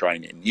ass in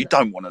training? You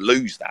don't want to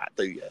lose that,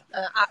 do you?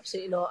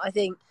 Absolutely not. I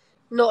think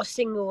not a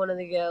single one of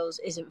the girls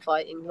isn't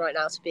fighting right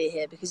now to be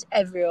here because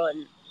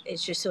everyone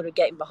is just sort of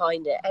getting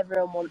behind it.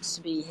 Everyone wants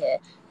to be here.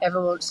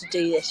 Everyone wants to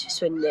do this for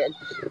Swindon.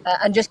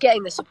 And just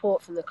getting the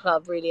support from the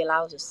club really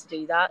allows us to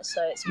do that. So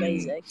it's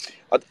amazing.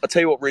 I'll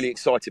tell you what really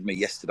excited me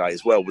yesterday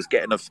as well was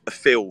getting a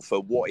feel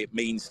for what it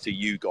means to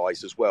you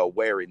guys as well,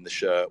 wearing the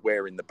shirt,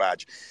 wearing the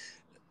badge.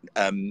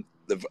 The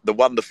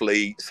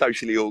wonderfully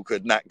socially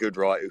awkward Nat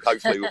Goodright, who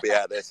hopefully will be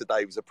out there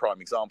today, was a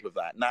prime example of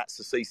that. Nat's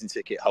a season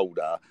ticket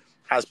holder,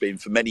 has been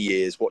for many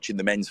years watching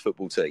the men's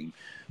football team,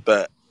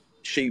 but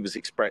she was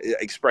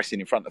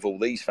expressing in front of all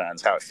these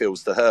fans how it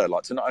feels to her,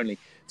 like to not only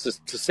to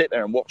sit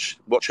there and watch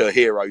her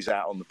heroes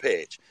out on the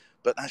pitch,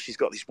 but now she's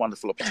got this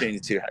wonderful opportunity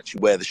to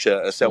actually wear the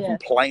shirt herself and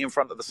play in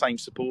front of the same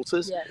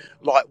supporters.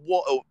 Like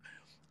what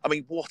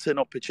an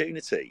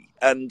opportunity.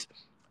 And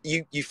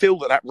you feel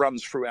that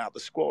runs throughout the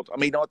squad. I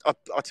mean,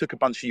 I took a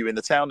bunch of you in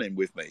the town in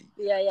with me,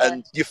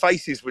 and your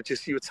faces were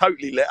you were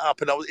totally lit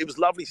up, and it was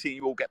lovely seeing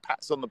you all get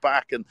pats on the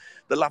back and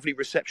the lovely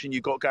reception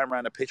you got going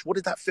around the pitch. What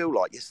did that feel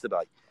like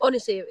yesterday?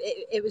 Honestly,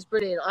 it was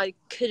brilliant. I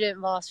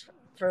couldn't ask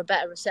for a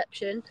better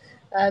reception.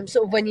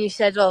 Sort of when you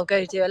said, "Oh,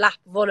 go do a lap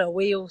of honour,"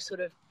 we all sort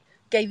of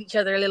gave each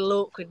other a little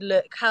awkward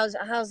look. How's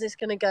this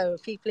going to go? Are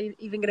people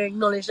even going to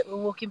acknowledge that we're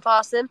walking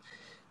past them?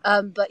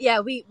 But yeah,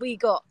 we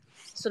got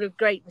sort of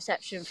great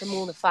reception from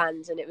all the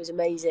fans, and it was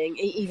amazing.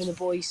 Even the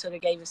boys sort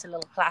of gave us a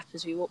little clap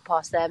as we walked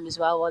past them as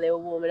well while they were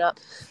warming up.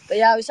 But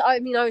yeah, I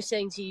was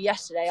saying to you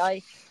yesterday,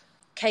 I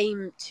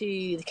came to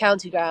the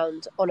county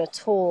ground on a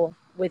tour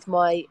with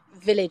my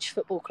village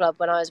football club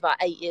when I was about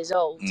 8 years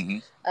old,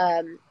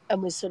 and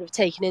was sort of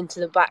taken into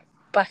the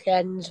back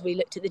end. We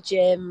looked at the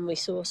gym, we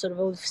saw sort of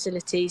all the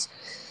facilities,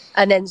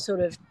 and then sort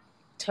of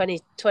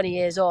 20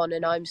 years on,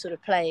 and I'm sort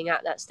of playing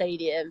at that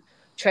stadium,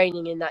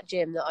 training in that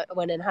gym that I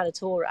went and had a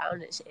tour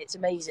around. It's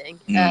amazing.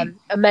 And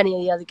many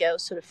of the other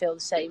girls sort of feel the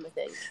same, I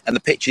think. And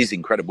the pitch is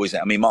incredible, isn't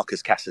it? I mean,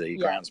 Marcus Cassidy,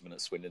 groundsman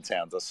at Swindon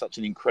Town, does such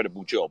an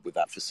incredible job with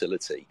that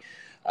facility.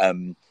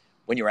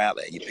 When you're out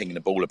there, you're pinging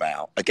the ball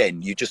about.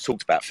 Again, you just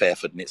talked about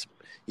Fairford, and it's,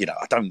 you know,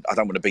 I don't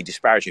want to be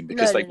disparaging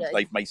because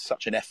they've made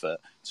such an effort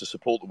to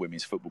support the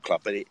women's football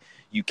club, but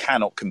you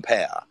cannot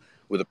compare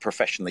with a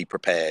professionally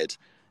prepared,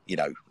 you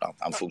know,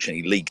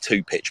 unfortunately League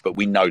Two pitch, but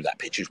we know that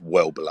pitch is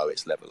well below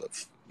its level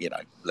of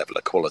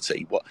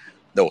quality.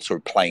 Sort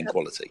of playing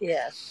quality.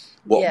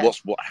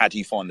 How do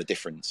you find the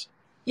difference?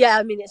 Yeah,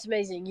 I mean, it's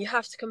amazing. You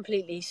have to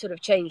completely sort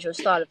of change your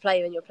style of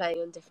play when you're playing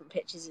on different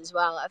pitches as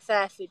well. At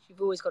Fairford, you've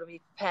always got to be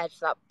prepared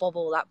for that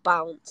bobble, that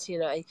bounce, you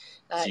know.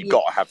 So you've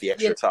got to have the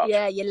extra touch.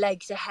 Yeah, your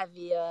legs are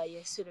heavier,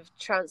 you're sort of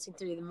trouncing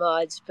through the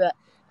muds. But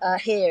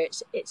here,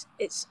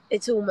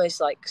 it's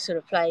almost like sort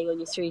of playing on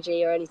your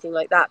 3G or anything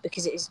like that,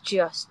 because it is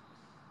just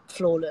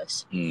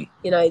flawless. You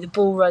know, the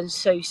ball runs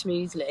so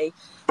smoothly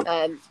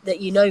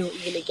that you know what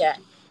you're going to get.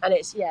 And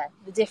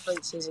the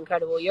difference is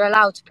incredible. You're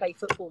allowed to play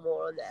football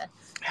more on there.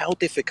 How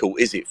difficult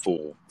is it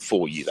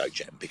for you though,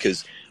 Jen?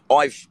 Because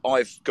I've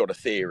got a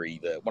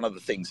theory that one of the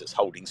things that's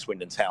holding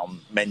Swindon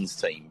Town men's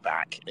team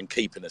back and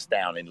keeping us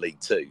down in League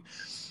Two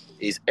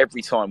is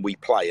every time we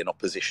play an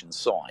opposition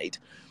side,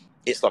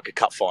 it's like a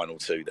cup final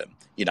to them.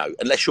 You know,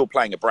 unless you're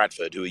playing a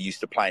Bradford who are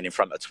used to playing in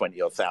front of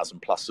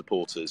 20,000 plus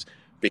supporters,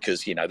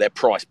 because, you know, their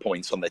price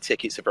points on their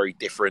tickets are very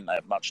different. They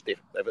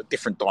have a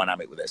different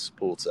dynamic with their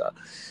supporter.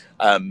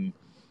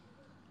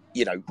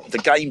 You know, the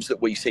games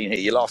that we've seen here,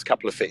 your last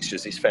couple of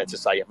fixtures, it's fair to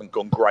say, haven't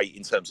gone great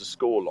in terms of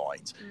score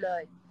lines. No.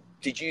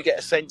 Did you get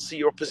a sense of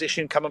your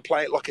opposition come and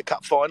play it like a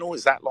cup final?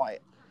 Is that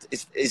like...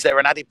 is there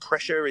an added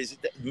pressure? Is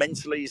it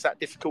mentally, is that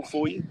difficult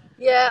for you?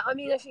 Yeah, I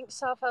mean, I think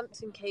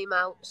Southampton came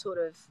out sort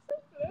of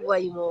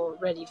way more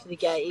ready for the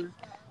game.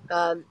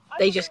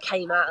 They just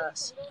came at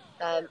us.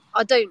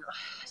 I don't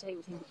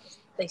think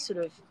they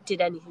sort of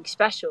did anything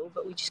special,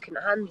 but we just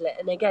couldn't handle it.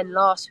 And again,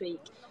 last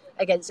week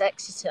against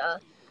Exeter,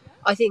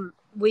 I think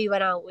we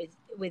went out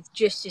with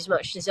just as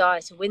much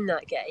desire to win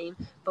that game,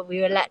 but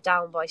we were let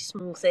down by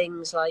small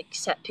things like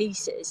set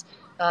pieces.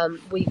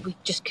 We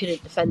just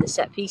couldn't defend the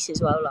set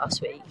pieces well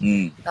last week,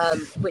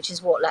 which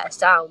is what let us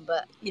down.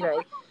 But, you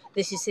know,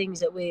 this is things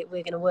that we're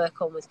going to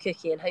work on with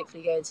Cookie and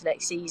hopefully go into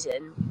next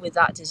season with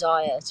that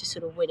desire to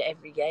sort of win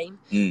every game.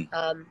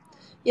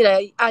 You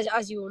know,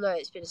 as you all know,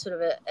 it's been sort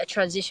of a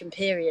transition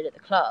period at the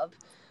club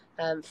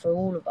for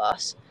all of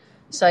us.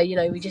 So, you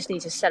know, we just need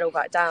to settle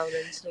back down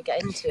and sort of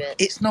get into it.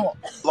 It's not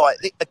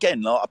like,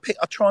 again, like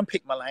I try and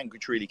pick my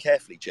language really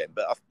carefully, Jen,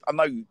 but I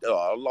know,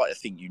 I like to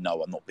think I'm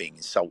not being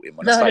insulting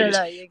when I say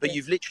this, but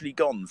you've literally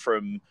gone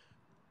from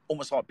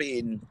almost like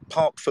being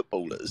park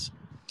footballers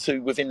to,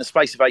 within the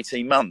space of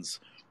 18 months,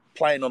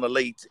 playing in a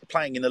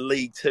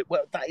League 2.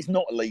 Well, that is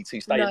not a League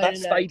 2 stadium.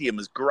 Stadium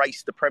has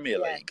graced the Premier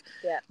League.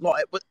 Yeah.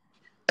 Like, but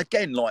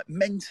again, like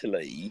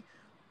mentally,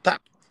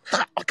 that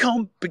I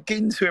can't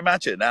begin to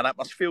imagine how that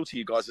must feel to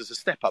you guys as a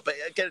step up. But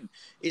again,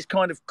 it's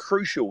kind of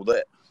crucial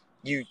that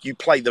you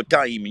play the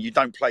game and you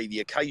don't play the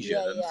occasion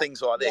and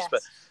things like this. Yes.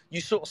 But you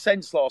sort of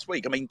sensed last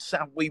week, I mean,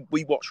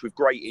 we watched with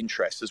great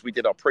interest as we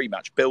did our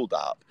pre-match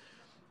build-up.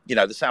 You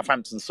know, the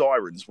Southampton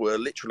Sirens were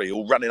literally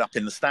all running up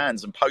in the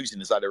stands and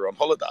posing as though they were on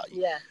holiday.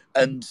 Yeah.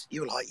 And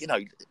you were like, you know,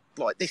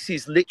 like this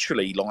is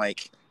literally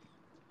like,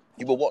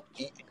 you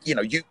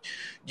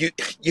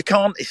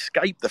can't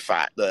escape the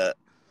fact that,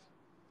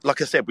 like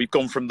I said, we've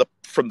gone from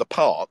the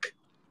park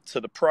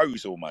to the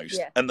pros almost,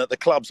 and that the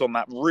club's on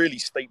that really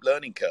steep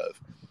learning curve.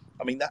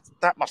 I mean,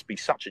 that must be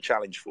such a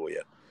challenge for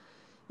you.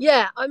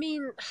 Yeah, I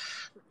mean,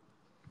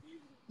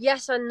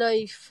 yes and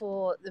no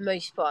for the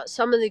most part.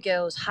 Some of the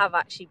girls have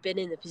actually been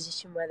in the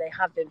position where they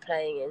have been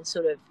playing in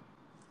sort of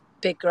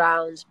big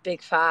grounds, big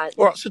fans.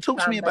 All right, so talk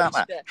to me about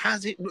that.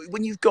 Has it,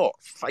 when you've got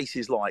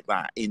faces like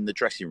that in the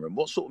dressing room,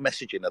 what sort of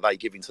messaging are they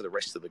giving to the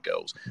rest of the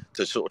girls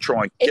to sort of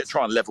try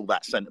and level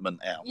that sentiment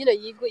out? You know,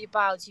 you've got your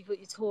Bowden, you've got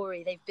your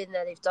Tory, they've been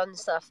there, they've done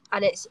stuff,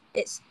 and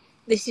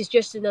this is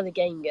just another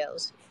game,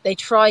 girls. They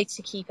try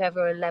to keep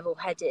everyone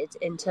level-headed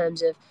in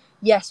terms of,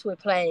 yes, we're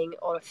playing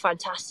on a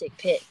fantastic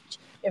pitch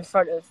in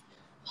front of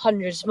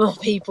hundreds more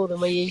people than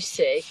we're used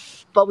to,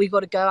 but we've got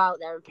to go out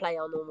there and play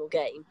our normal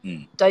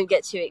game. Don't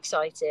get too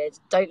excited.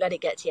 Don't let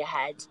it get to your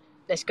head.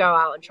 Let's go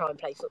out and try and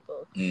play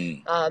football.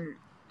 And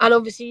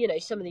obviously, you know,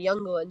 some of the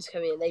younger ones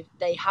come in,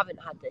 they haven't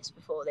had this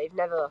before. They've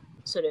never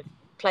sort of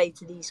played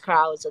to these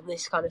crowds and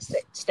this kind of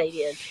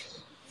stadium.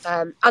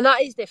 And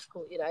that is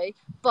difficult, you know,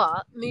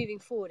 but moving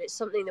forward, it's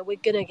something that we're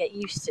going to get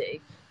used to,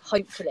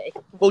 hopefully.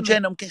 Well,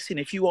 Jen, I'm guessing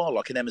if you are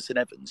like an Emerson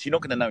Evans, you're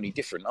not going to know any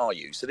different, are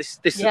you? So this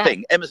is the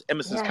thing.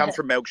 Emerson's come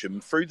from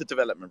Melksham through the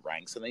development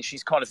ranks, and then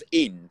she's kind of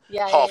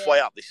halfway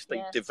up this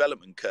steep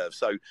development curve.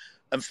 So,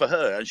 and for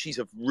her, and she's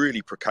a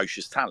really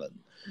precocious talent.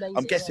 Amazing,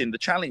 I'm guessing the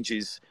challenge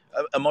is,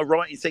 am I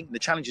right in thinking the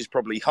challenge is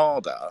probably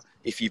harder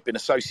if you've been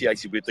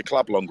associated with the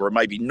club longer and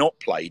maybe not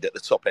played at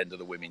the top end of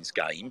the women's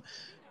game,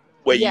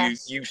 where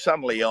you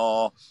suddenly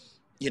are,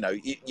 you know,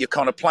 you're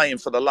kind of playing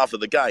for the love of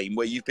the game,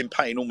 where you've been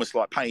paying almost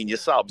like paying your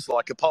subs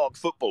like a park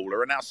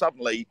footballer, and now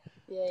suddenly,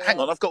 hang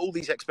on, I've got all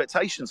these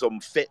expectations on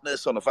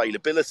fitness, on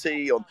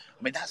availability, I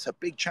mean, that's a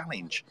big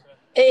challenge.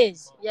 It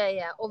is,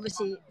 yeah.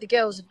 Obviously, the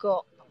girls have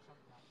got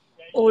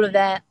all of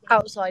their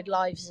outside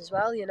lives as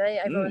well, you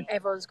know,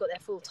 everyone's got their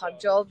full-time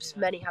jobs,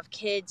 many have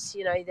kids,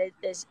 you know,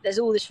 there's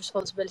all this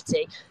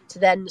responsibility to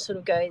then sort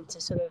of go into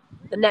sort of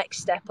the next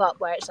step up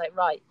where it's like,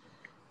 right,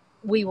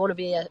 we want to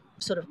be a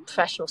sort of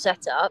professional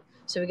setup,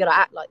 so we've got to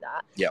act like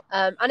that.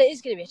 And it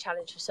is going to be a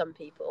challenge for some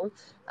people,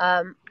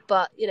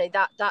 but you know,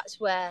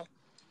 that's where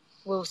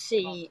we'll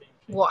see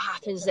what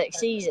happens next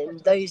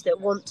season, those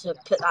that want to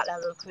put that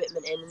level of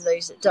commitment in and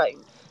those that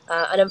don't.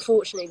 And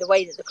unfortunately, the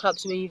way that the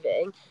club's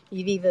moving,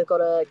 you've either got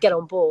to get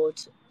on board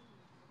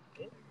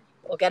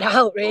or get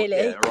out,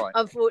 really.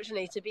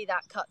 Unfortunately, to be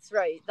that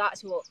cutthroat,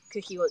 that's what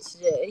Cookie wants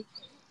to do.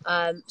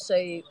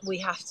 So we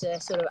have to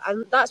sort of,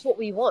 and that's what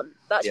we want.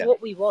 That's what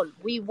we want.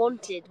 We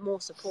wanted more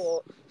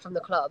support from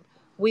the club.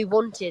 We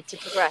wanted to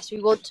progress. We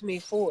want to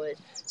move forward.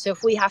 So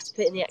if we have to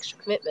put in the extra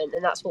commitment,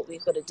 then that's what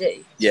we've got to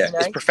do. Yeah, you know?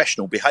 It's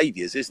professional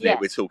behaviours, isn't it,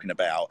 we're talking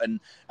about?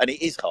 And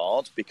it is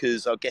hard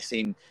because I'm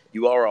guessing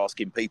you are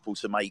asking people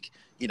to make,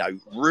 you know,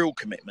 real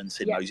commitments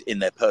in those in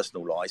their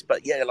personal lives.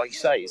 But yeah, like you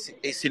say,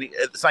 it's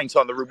at the same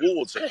time, the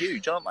rewards are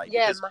huge, aren't they?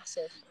 Yeah, because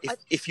massive.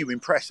 If you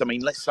impress, I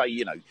mean, let's say,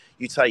 you know,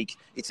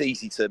 it's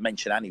easy to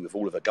mention Annie with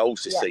all of her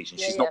goals this season.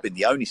 She's not been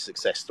the only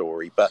success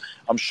story, but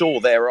I'm sure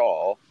there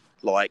are,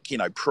 like, you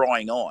know,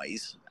 prying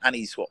eyes.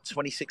 Annie's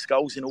 26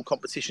 goals in all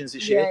competitions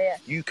this year.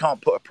 You can't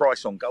put a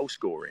price on goal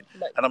scoring,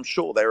 and I'm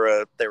sure there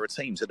are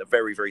teams at the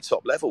very, very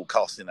top level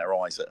casting their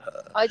eyes at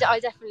her. I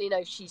definitely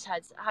know she's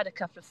had a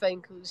couple of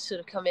phone calls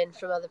sort of come in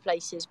from other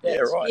places, but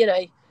you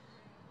know,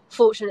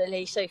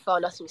 fortunately, so far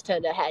nothing's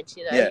turned her head.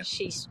 You know, Yeah.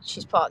 she's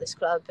part of this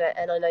club,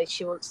 and I know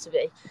she wants to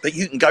be. But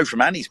you can go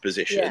from Annie's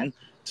position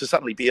to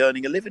suddenly be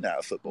earning a living out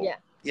of football. Yeah.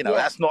 You know,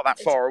 that's not that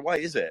far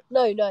away, is it?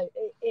 No,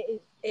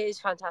 it is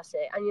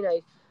fantastic. And you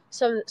know,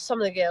 some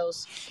of the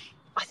girls,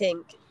 I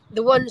think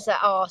the ones that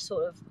are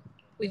sort of,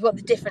 we've got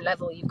the different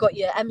level. You've got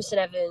your Emerson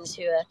Evans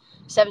who are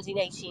 17,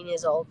 18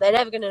 years old. They're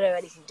never going to know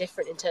anything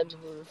different in terms of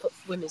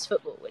women's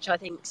football, which I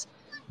think's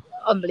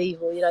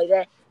unbelievable. You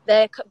know,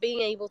 they're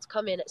being able to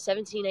come in at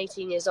 17,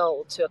 18 years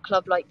old to a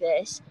club like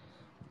this,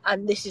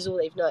 and this is all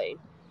they've known.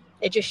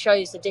 It just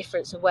shows the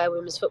difference of where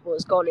women's football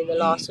has gone in the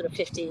last sort of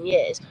 15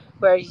 years.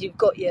 Whereas you've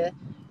got your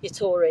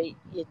Tory,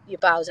 your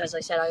Bows, as I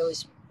said,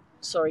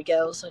 sorry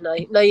girls, I know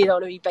you don't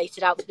want to be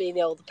baited out for being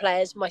the older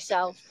players,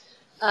 myself,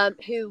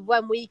 who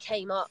when we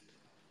came up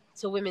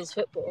to women's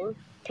football,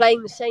 we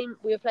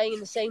were playing in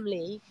the same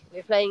league, we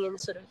were playing in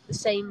sort of the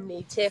same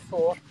league, Tier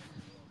 4,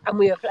 and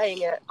we were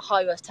playing at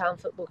Highworth Town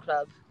Football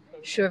Club,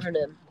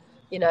 Shrivenham,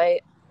 you know,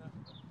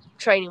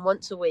 training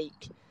once a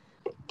week,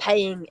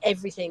 paying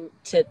everything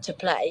to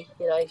play,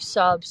 you know,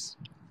 subs,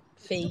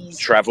 fees,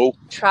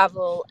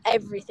 travel,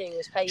 everything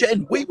was paid.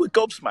 Jen, we were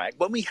gobsmacked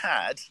when we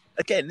had,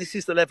 again, this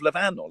is the level of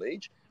our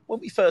knowledge, when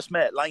we first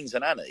met Lanes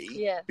and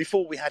Annie,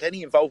 before we had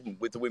any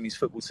involvement with the women's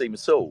football team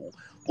at all,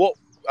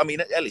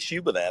 Ellis,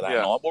 you were there that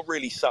night, what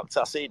really sucked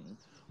us in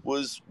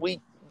was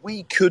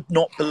we could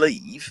not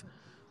believe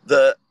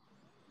that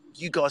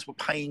you guys were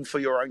paying for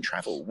your own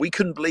travel. We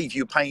couldn't believe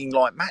you were paying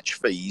like match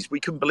fees. We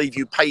couldn't believe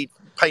you paying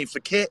for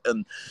kit,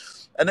 and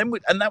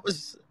that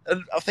was.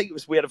 And I think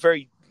we had a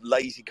very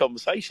lazy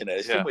conversation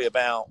there, didn't we,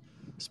 about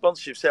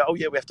sponsorship. So,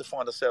 we have to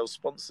find ourselves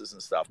sponsors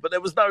and stuff. But there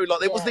was no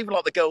it wasn't even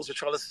like the girls were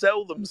trying to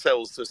sell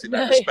themselves to us in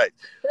that respect.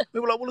 We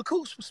were like, well, of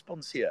course we'll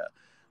sponsor you.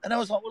 And I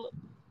was like, well, look,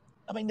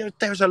 I mean,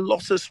 there's a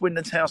lot of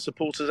Swindon Town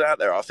supporters out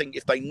there. I think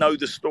if they know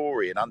the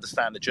story and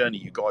understand the journey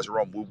you guys are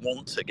on, will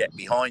want to get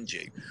behind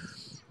you.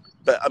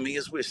 But, I mean,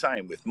 as we're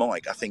saying with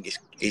Mike, I think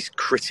it's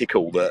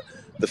critical that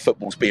the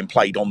football's being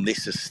played on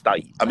this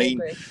estate. I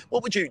mean,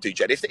 what would you do,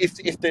 Jed?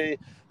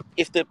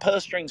 If the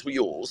purse strings were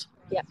yours,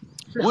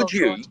 would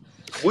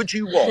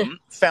you want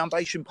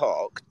Foundation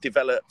Park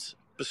developed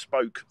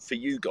bespoke for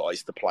you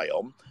guys to play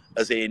on?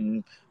 As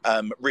in,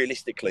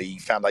 realistically,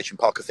 Foundation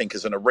Park, I think,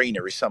 as an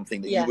arena is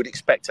something that you would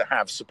expect to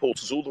have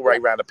supporters all the way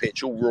around the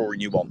pitch, all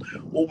roaring you on.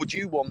 Or would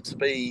you want to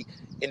be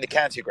in the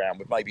county ground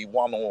with maybe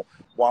one or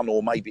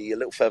maybe a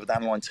little further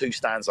down the line, 2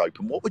 stands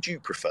open? What would you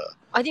prefer?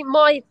 I think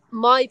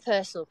my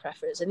personal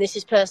preference, and this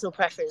is personal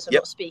preference, I'm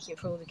not speaking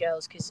for all the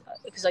girls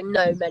because I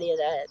know many of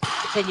their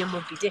opinion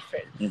would be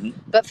different. Mm-hmm.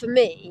 But for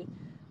me,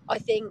 I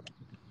think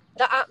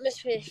the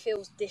atmosphere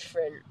feels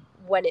different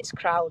when it's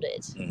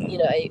crowded, you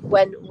know,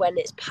 when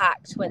it's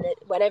packed,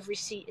 when every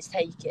seat is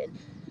taken,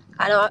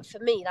 and for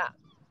me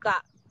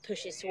that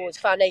pushes towards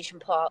Foundation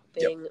Park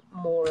being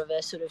more of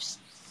a sort of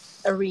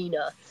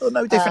arena. Well,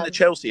 no different to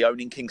Chelsea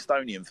owning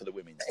Kingstonian for the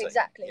women's team.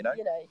 Exactly, you know,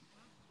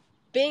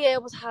 being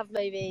able to have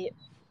maybe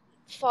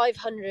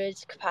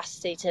 500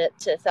 capacity to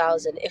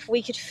 1,000. If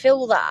we could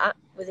fill that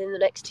within the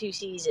next 2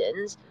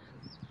 seasons,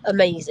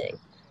 amazing.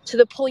 To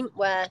the point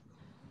where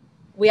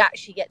we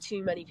actually get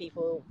too many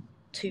people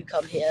to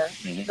come here,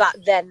 that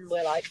then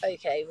we're like,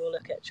 okay, we'll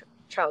look at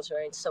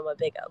transferring somewhere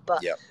bigger.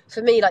 But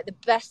for me, like, the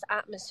best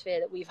atmosphere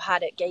that we've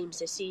had at games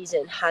this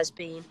season has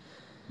been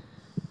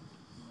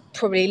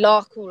probably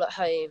Larkhall at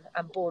home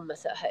and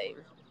Bournemouth at home,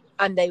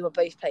 and they were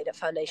both played at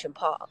Foundation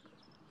Park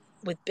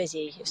with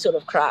busy sort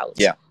of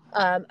crowds.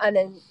 And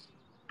then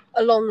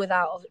along with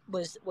that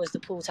was the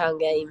Poole Town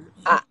game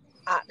at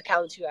the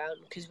county ground,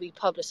 because we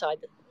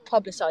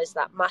publicised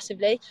that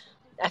massively.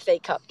 FA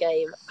Cup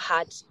game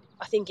had,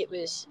 I think it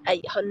was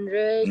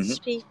 800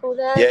 people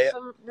there, if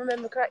I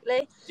remember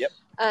correctly.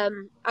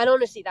 And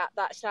honestly,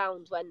 that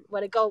sound when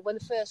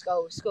the first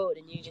goal was scored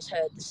and you just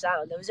heard the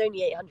sound, there was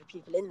only 800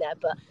 people in there,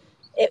 but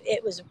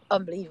it was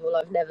unbelievable.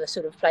 I've never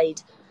sort of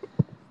played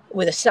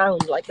with a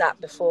sound like that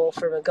before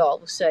from a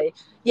goal. So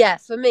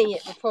for me,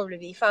 it would probably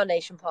be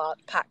Foundation Park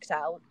packed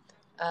out,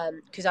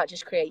 because that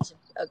just creates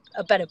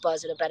a better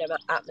buzz and a better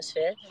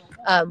atmosphere.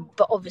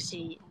 But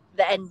obviously,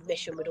 the end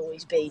mission would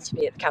always be to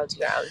be at the county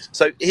ground.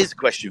 So here's a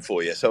question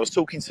for you. So I was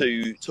talking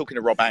to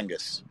Rob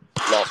Angus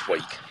last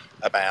week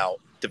about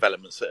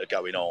developments that are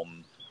going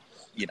on.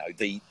 You know,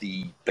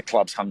 the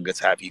club's hunger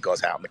to have you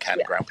guys out on the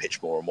county ground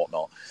pitch more and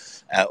whatnot.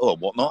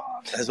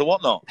 Whatnot? There's a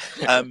whatnot.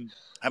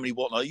 How many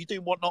whatnot? Are you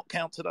doing whatnot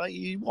count today? Are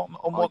you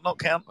on whatnot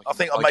count? I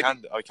think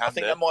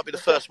that might be the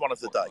first one of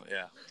the day.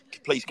 Yeah.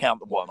 Please count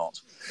the whatnot.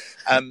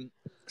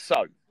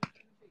 So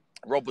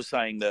Rob was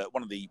saying that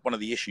one of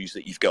the issues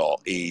that you've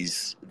got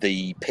is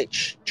the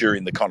pitch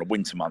during the kind of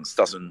winter months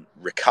doesn't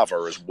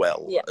recover as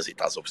well as it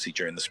does obviously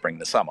during the spring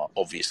and the summer,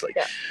 obviously.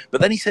 Yeah.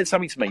 But then he said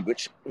something to me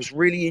which was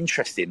really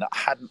interesting that I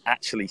hadn't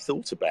actually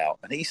thought about.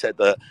 And he said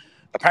that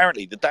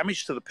apparently the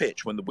damage to the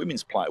pitch when the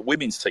women's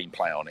team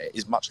play on it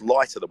is much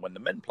lighter than when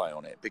the men play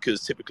on it,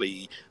 because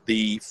typically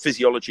the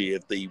physiology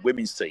of the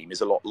women's team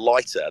is a lot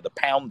lighter. The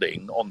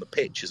pounding on the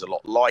pitch is a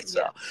lot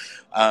lighter.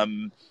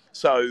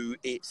 So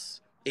it's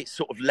it's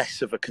sort of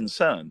less of a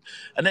concern.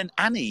 And then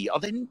Annie, I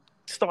then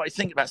started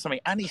thinking about something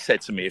Annie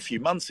said to me a few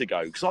months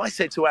ago, because I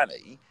said to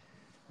Annie,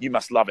 you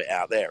must love it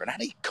out there. And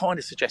Annie kind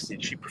of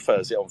suggested she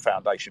prefers it on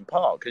Foundation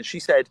Park. And she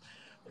said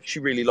she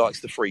really likes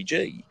the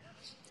 3G.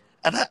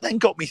 And that then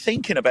got me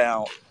thinking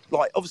about,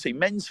 like, obviously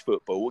men's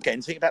football,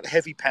 again, thinking about the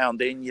heavy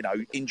pounding, you know,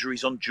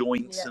 injuries on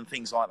joints and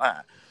things like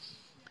that.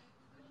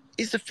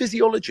 Is the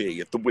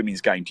physiology of the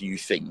women's game, do you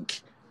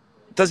think,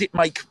 does it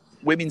make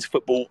women's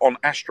football on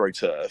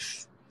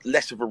AstroTurf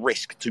less of a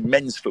risk to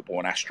men's football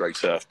on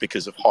AstroTurf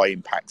because of high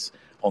impacts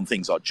on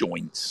things like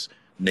joints,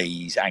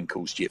 knees,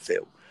 ankles, do you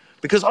feel?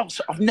 Because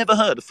I've never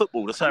heard a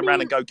footballer turn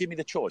around and go, give me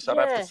the choice, I'd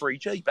have the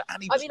 3G. But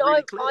Annie was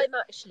really clear. I'm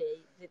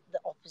actually the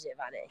opposite of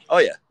Annie. Oh,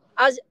 yeah.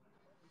 As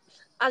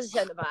a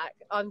centre-back,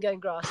 I'm going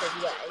grass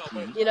every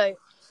day. You know,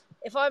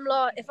 if I'm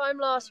a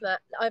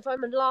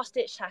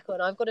last-ditch tackle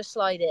and I've got to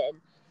slide in,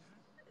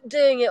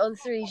 doing it on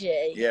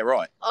 3G, yeah,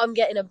 right, I'm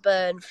getting a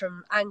burn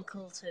from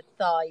ankle to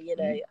thigh, you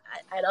know,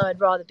 and I'd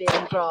rather be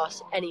on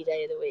grass any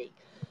day of the week.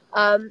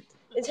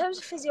 In terms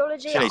of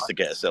physiology, she needs to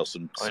get herself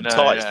some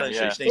ties, doesn't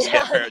she? She needs to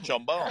get a pair of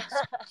John Barnes.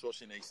 That's what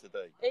she needs to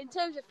do. In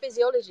terms of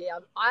physiology,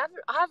 I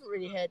haven't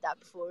really heard that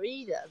before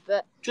either.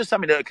 But just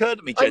something that occurred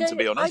to me, Jen. To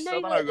be honest, I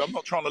don't know. I'm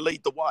not trying to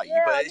lead the way,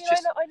 but it's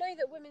just. I know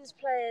that women's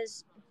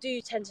players do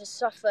tend to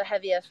suffer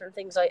heavier from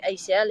things like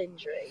ACL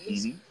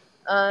injuries.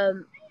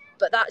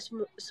 But that's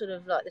sort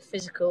of like the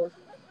physical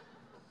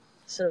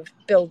sort of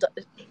build up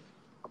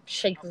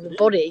shape of the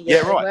body,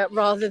 you know, right.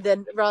 rather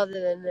than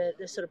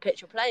the sort of pitch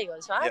you're playing on.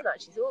 So I haven't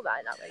actually thought about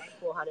it that way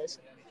before, Hannah's.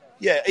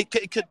 Yeah, it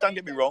could. Don't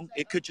get me wrong.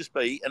 It could just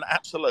be an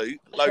absolute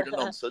load of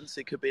nonsense.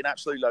 It could be an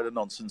absolute load of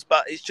nonsense.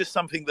 But it's just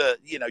something that,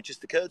 you know,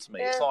 just occurred to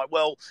me. It's like,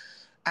 well,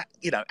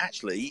 you know,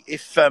 actually,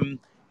 if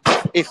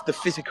the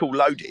physical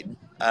loading,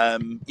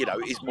 you know,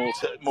 is more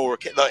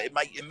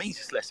like it means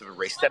it's less of a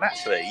risk, then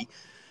actually,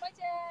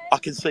 I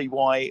can see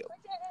why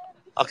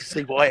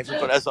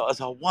everybody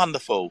has a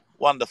wonderful,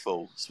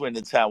 wonderful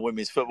Swindon Town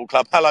Women's Football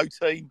Club. Hello,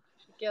 team.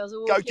 Girls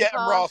are go get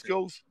them,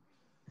 rascals.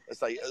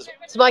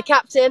 It's my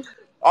captain.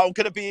 I'm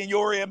going to be in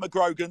your ear,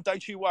 McGrogan.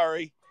 Don't you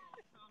worry.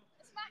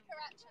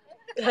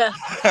 So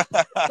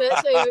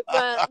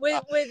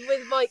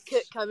with Mike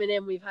Cook coming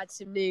in, we've had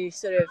some new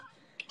sort of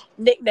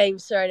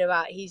nicknames thrown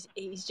about. He's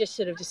just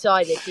sort of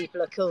decided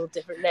people are called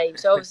different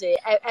names. So obviously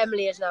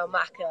Emily is now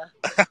Macca.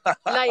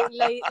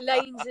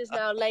 Lanes is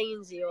now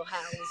Lanesy or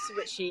Hells,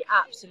 which she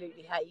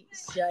absolutely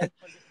hates. So.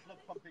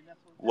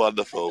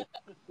 Wonderful.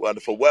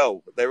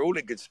 Well, they're all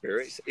in good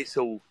spirits. It's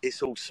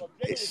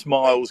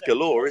smiles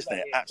galore, isn't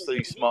it?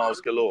 Absolute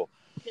smiles galore.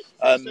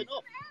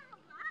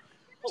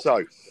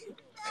 So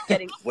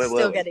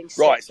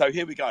right. So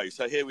here we go.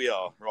 So here we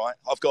are. Right.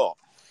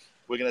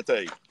 We're going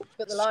to do.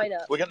 Got the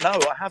lineup. No,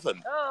 I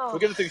haven't. Oh. We're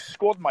going to do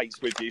squad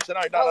mates with you. So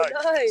no.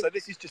 So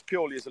this is just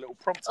purely as a little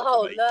prompter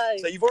for me. No.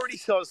 So you've already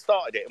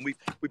started it, and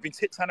we've been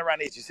tiptoeing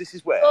around edges. This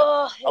is where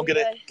I'm going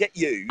to get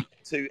you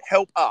to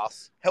help our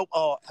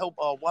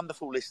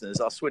wonderful listeners,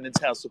 our Swindon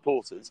Town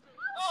supporters,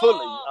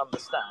 fully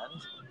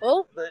understand.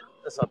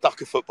 That's our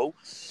duck of football.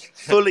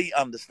 Fully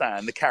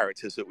understand the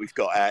characters that we've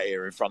got out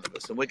here in front of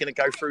us, and we're going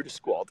to go through the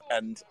squad.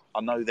 And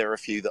I know there are a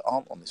few that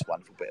aren't on this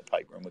wonderful bit of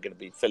paper, and we're going to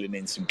be filling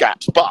in some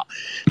gaps. But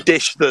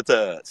dish the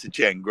dirt,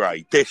 Jen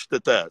Gray. Dish the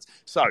dirt.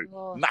 So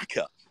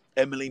Macca,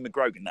 Emily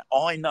McGrogan. Now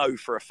I know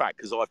for a fact,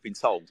 because I've been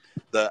told,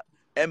 that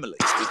Emily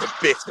is a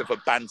bit of a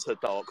banter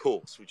dark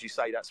horse. Would you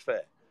say that's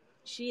fair?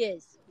 She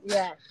is.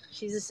 Yeah,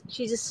 she's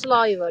a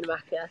sly one,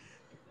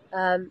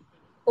 Macca.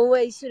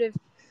 Always sort of.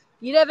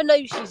 You never know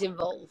she's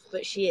involved,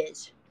 but she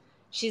is.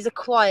 She's a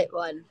quiet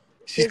one.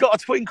 She's got a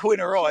twinkle in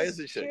her eye,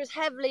 hasn't she? She was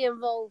heavily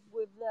involved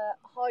with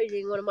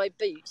hiding one of my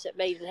boots at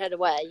Maidenhead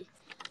away.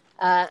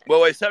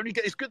 Well, it's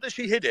good that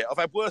she hid it. I've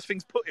had worse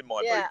things put in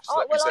my boots.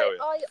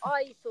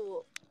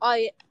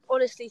 I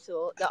honestly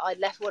thought that I'd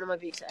left one of my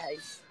boots at home,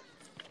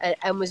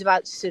 and was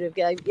about to sort of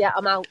go, yeah,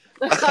 I'm out.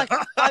 I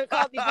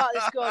can't be part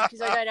of the squad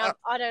because I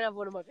don't have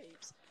one of my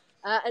boots.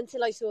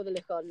 Until I saw the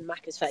look on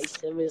Macca's face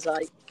and was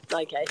like,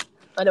 okay.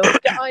 I know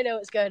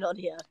what's going on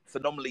here.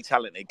 Phenomenally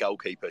talented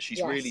goalkeeper. She's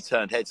really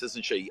turned heads,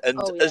 hasn't she? And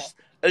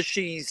as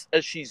she's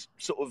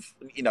sort of,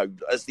 you know,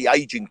 as the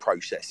ageing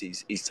process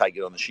is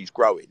taking on, as she's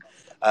growing,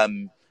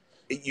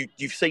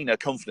 you've seen her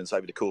confidence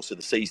over the course of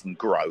the season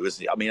grow,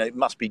 isn't it? I mean, it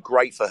must be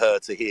great for her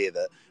to hear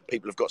that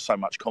people have got so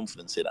much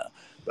confidence in her.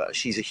 But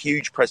she's a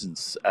huge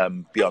presence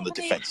beyond the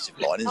defensive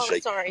line, isn't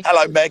she? Sorry.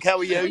 Hello, Meg. How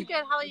are you? I'm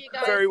good. How are you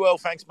guys? Very well,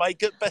 thanks, mate.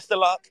 Good. Best of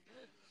luck.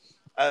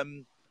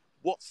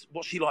 What's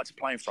she like to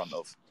play in front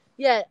of?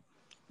 Yeah,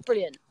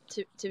 brilliant,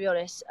 to be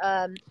honest.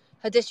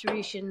 Her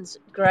distribution's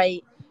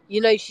great. You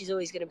know she's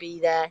always going to be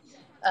there,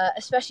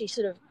 especially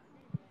sort of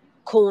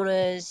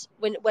corners.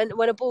 When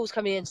a ball's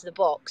coming into the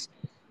box,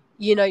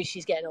 you know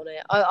she's getting on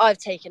it. I've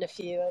taken a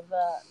few of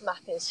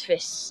Macca's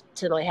fists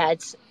to my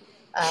head.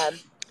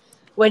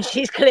 When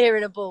she's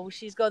clearing a ball,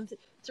 she's gone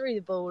through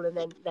the ball and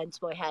then to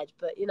my head.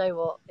 But you know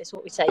what? It's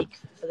what we take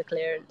for the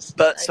clearance.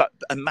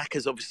 And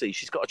Macca's obviously,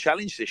 she's got a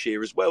challenge this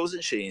year as well,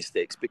 isn't she, in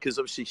sticks? Because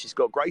obviously she's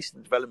got Grace in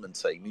the development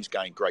team who's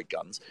going great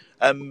guns.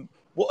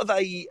 What are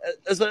they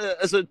as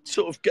a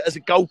sort of as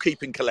a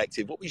goalkeeping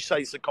collective? What would you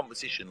say is the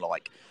competition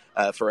like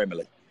for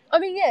Emily? I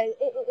mean, yeah,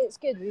 it's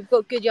good. We've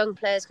got good young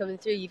players coming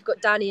through. You've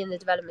got Danny in the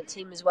development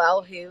team as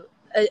well, who,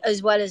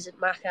 as well as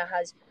Maka,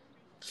 has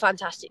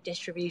fantastic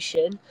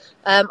distribution.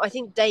 I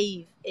think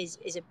Dave is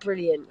a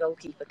brilliant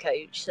goalkeeper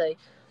coach. So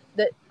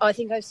that I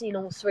think I've seen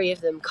all three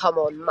of them come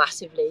on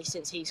massively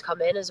since he's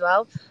come in as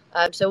well.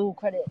 So all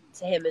credit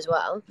to him as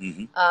well.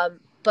 Mm-hmm.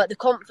 But the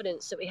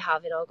confidence that we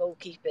have in our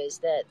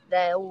goalkeepers,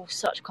 they're all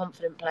such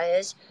confident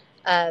players.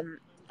 And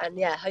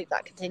yeah, I hope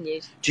that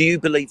continues. Do you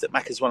believe that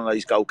Macca's one of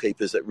those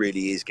goalkeepers that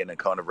really is going to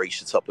kind of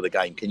reach the top of the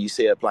game? Can you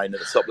see her playing at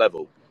the top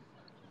level?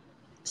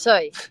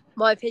 So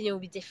my opinion will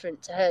be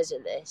different to hers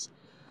in this.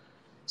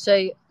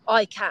 So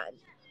I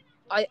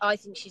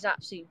think she's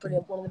absolutely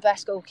brilliant. One of the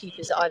best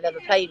goalkeepers that I've ever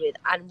played with,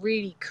 and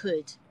really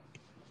could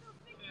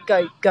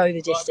go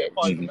the distance.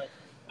 Mm-hmm.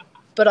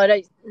 But I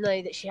don't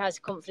know that she has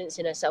confidence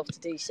in herself to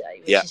do so,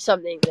 which is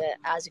something that,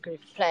 as a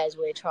group of players,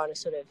 we're trying to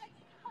sort of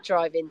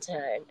drive into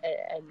her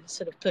and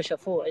sort of push her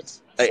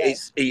forwards. So.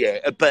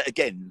 But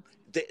again,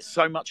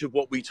 so much of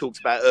what we talked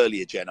about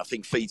earlier, Jen, I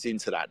think feeds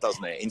into that,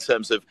 doesn't it? In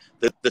terms of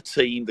the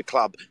team, the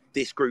club,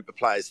 this group of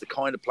players, the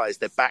kind of players,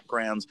 their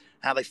backgrounds,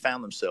 how they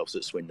found themselves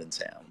at Swindon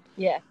Town.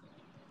 Yeah.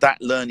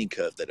 That learning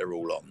curve that they're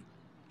all on.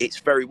 It's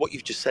very, what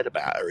you've just said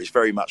about her is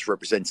very much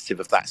representative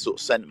of that sort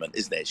of sentiment,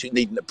 isn't it? She's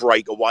needing to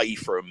break away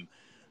from,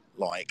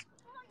 like,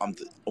 I'm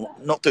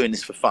not doing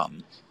this for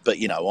fun, but,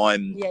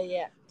 I'm,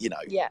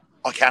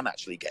 I can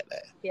actually get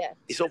there. Yeah.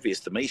 It's obvious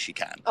to me she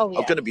can. Oh, yeah.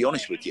 I'm going to be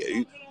honest with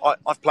you.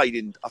 I've played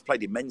in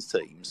men's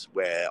teams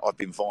where I've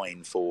been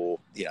vying for,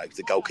 the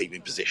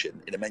goalkeeping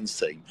position in a men's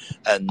team.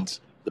 And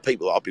the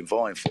people that I've been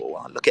vying for,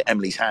 I look at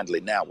Emily's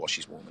handling now while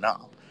she's warming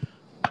up.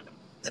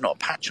 They're not a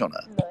patch on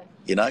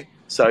her,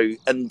 So,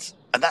 and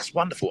that's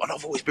wonderful. And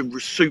I've always been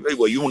super,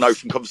 well, you all know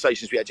from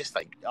conversations we had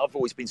yesterday, I've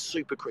always been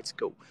super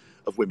critical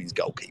of women's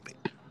goalkeeping.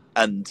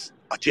 And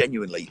I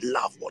genuinely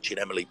love watching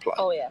Emily play.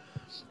 Oh, yeah.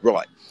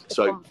 Right. The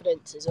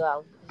confidence as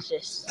well. It's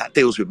just... That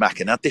deals with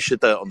Macca. Now, dish of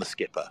dirt on the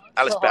skipper.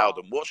 Alice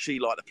Bowden, what's she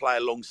like to play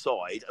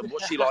alongside and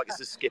what's she like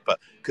as a skipper?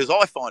 Because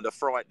I find her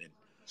frightening.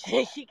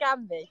 She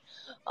can be.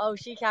 Oh,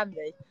 she can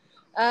be.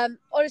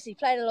 Honestly,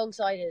 playing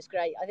alongside her is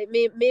great. I think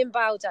me and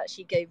Bowden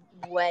actually go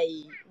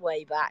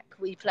way back.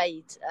 We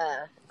played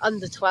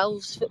under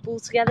 12s football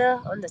together,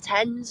 under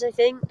 10s, I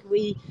think.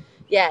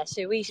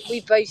 So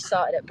we both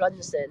started at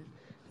Blunsdon.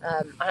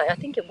 I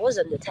think it was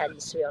under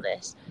 10s, to be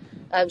honest.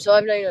 So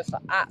I've known her for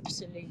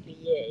absolutely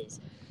years.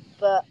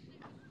 But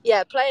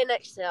yeah, playing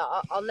next to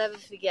her, I'll never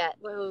forget.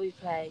 Where were we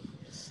playing?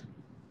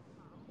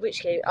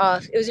 Which game?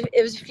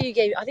 It was a few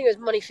games. I think it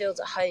was Moneyfields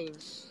at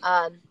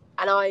home.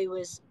 And I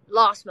was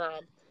last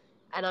man,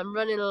 and I'm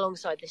running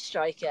alongside this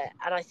striker,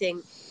 and I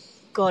think,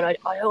 God, I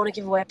don't want to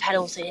give away a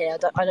penalty here.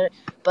 I don't.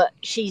 But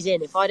she's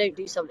in. If I don't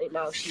do something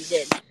now, she's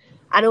in.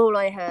 And all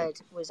I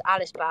heard was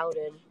Alice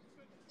Bowden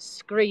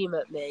scream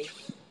at me,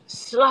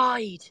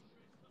 "Slide!"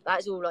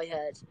 That's all I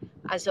heard.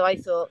 And so I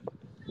thought,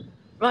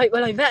 right,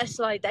 well, I better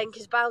slide then,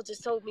 because Bowden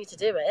just told me to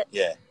do it.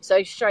 Yeah.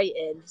 So straight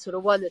in, sort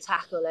of won the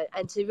tackle.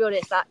 And to be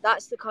honest,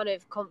 that's the kind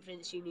of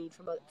confidence you need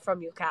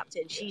from your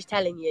captain. She's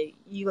telling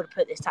you got to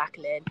put this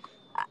tackle in.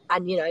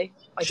 And,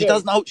 she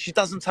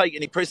doesn't take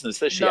any prisoners,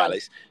 does she,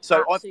 Alice?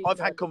 So I've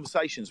had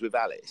conversations with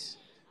Alice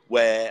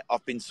where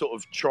I've been sort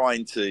of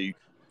trying to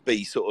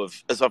be sort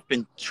of, as I've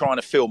been trying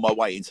to feel my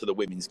way into the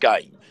women's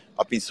game,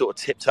 I've been sort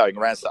of tiptoeing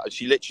around stuff.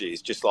 She literally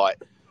is just like,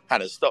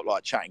 Hannah, stop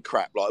like chatting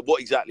crap. Like,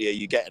 what exactly are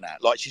you getting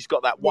at? Like, she's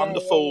got that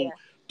wonderful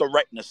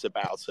directness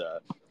about her.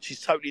 She's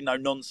totally no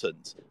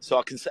nonsense. So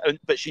I can say,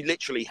 but she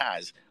literally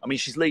has. I mean,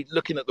 she's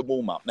looking at the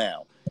warm up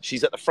now.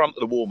 She's at the front of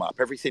the warm up,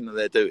 everything that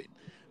they're doing.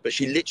 But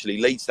she literally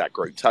leads that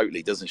group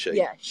totally, doesn't she?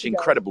 Yeah, she's an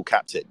incredible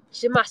captain.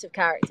 She's a massive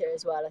character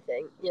as well, I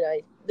think.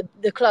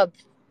 The club,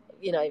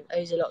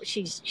 owes a lot.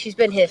 She's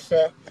been here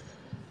for.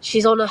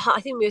 She's on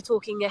I think we were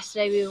talking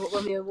yesterday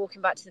when we were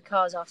walking back to the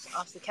cars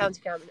after the county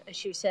ground, and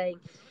she was saying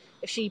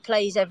if she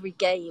plays every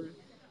game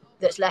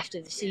that's left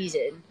of the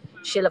season,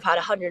 she'll have had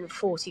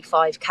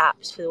 145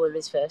 caps for the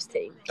women's first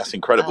team. That's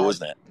incredible,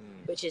 isn't it?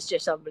 Which is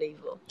just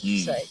unbelievable.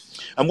 So.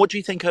 And what do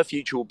you think her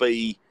future will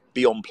be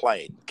beyond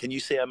playing? Can you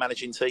see her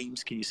managing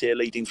teams? Can you see her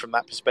leading from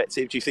that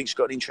perspective? Do you think she's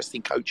got an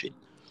interesting coaching?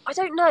 I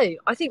don't know.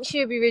 I think she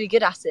would be really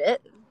good at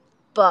it,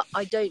 but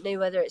I don't know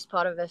whether it's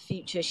part of her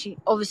future. She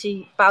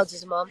obviously,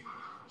 Bowden's a mum.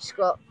 She's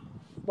got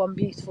one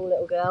beautiful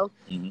little girl.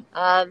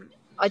 Mm-hmm.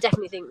 I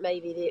definitely think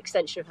maybe the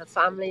extension of her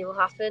family will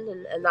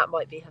happen, and that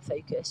might be her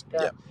focus.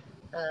 But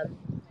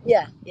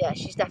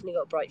she's definitely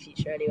got a bright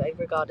future anyway,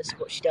 regardless of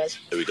what she does.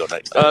 Who we got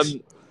next?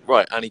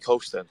 Right, Annie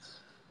Colston.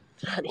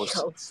 Annie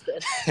Colston.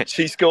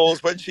 She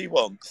scores when she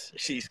wants.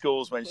 She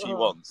scores when she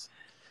wants.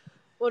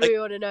 What do we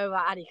want to know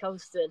about Annie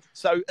Colston?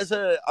 So,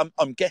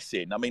 I'm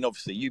guessing, I mean,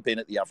 obviously, you've been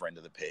at the other end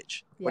of the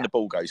pitch. When the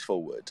ball goes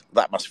forward,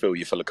 that must fill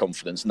you full of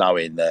confidence,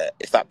 knowing that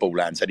if that ball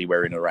lands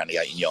anywhere in around the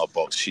 18-yard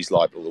box, she's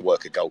liable to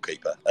work a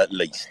goalkeeper, at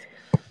least.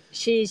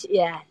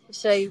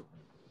 So,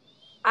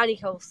 Annie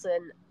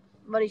Colston,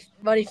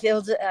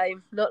 Moneyfields at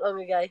home, not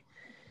long ago.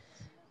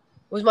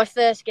 was my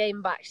first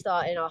game back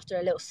starting after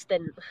a little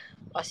stint.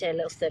 I say a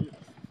little stint,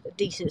 a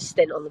decent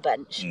stint on the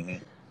bench.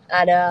 Mm-hmm.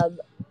 And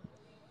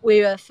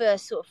we were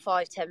first sort of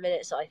 5-10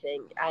 minutes, I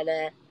think,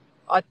 and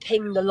I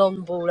pinged the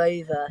long ball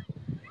over,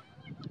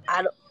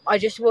 and I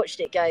just watched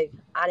it go,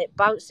 and it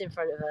bounced in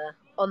front of her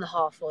on the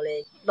half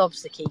volley,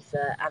 lobs the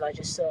keeper, and I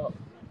just thought,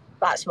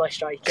 that's my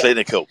striker.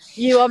 Clinical.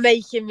 You are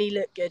making me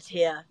look good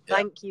here.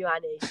 Thank you,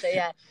 Annie. So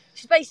yeah,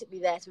 she's basically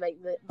there to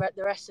make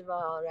the rest of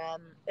our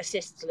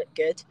assists look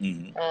good.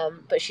 Mm-hmm.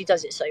 But she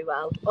does it so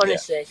well,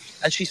 honestly.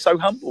 Yeah. And she's so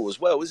humble as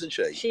well, isn't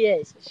she? She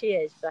is,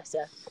 bless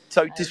her.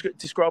 So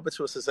describe her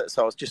to us as that.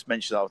 So I was just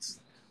mentioning, I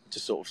was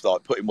just sort of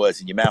like putting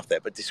words in your mouth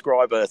there, but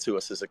describe her to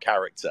us as a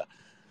character.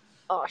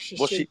 Oh, she's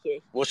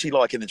cheeky. What's she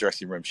like in the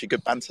dressing room? She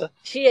good banter?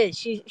 She is.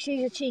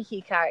 She's a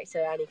cheeky character,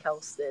 Annie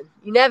Colston.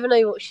 You never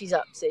know what she's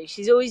up to.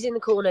 She's always in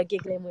the corner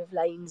giggling with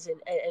Lanes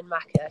and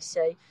Macca.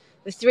 So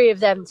the three of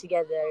them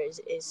together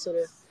is sort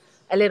of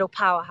a little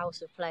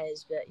powerhouse of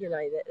players. But, you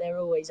know, they're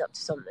always up to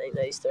something,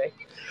 those three.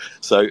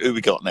 So who we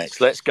got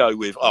next? Let's go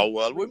with,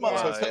 we might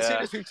as well, seeing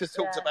as we've just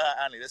talked about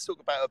Annie, let's talk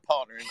about her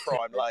partner in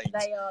crime, Lanes.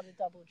 They are the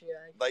double duo.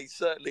 They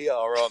certainly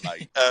are, aren't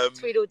they?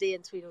 Tweedledee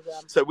and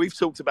Tweedledum. So we've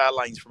talked about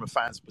Lanes from a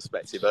fan's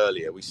perspective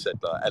earlier. We said,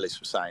 Ellis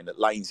was saying that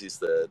Lanes is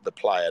the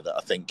player that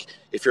I think,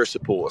 if you're a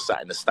supporter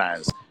sat in the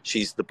stands,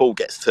 the ball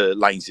gets to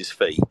Lanes'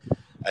 feet,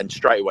 and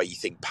straight away you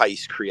think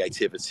pace,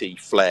 creativity,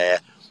 flair.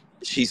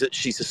 She's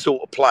a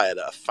sort of player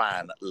that a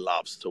fan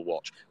loves to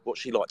watch.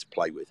 What's she like to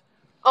play with?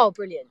 Oh,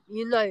 brilliant.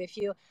 You know, if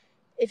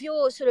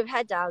you're sort of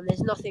head down,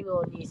 there's nothing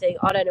on, you think,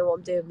 I don't know what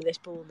I'm doing with this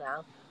ball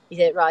now. You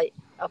think, right,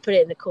 I'll put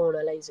it in the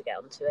corner, Lanes will get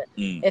onto it.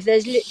 If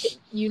there's,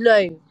 you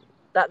know,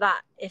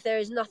 that if there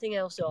is nothing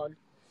else on,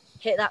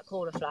 hit that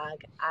corner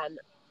flag, and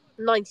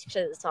 90%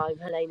 of the time,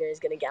 Helena is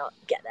going to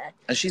get there.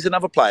 And she's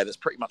another player that's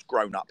pretty much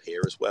grown up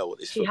here as well at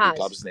this football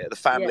club, isn't it?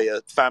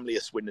 The family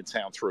of Swindon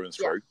Town through and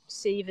through.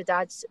 Steve, her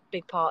dad's a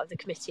big part of the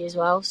committee as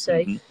well.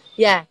 So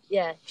yeah,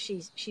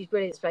 she's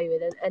brilliant to play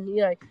with, and you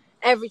know,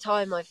 every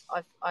time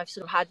I've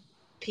sort of had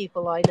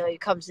people I know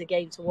come to the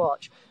game to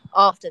watch,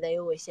 after they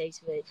always say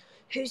to me,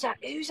 "Who's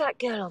that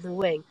girl on the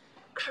wing?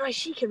 Christ,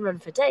 she can run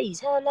for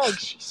days. Her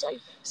legs, she's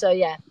so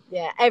yeah.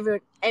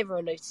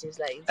 Everyone notices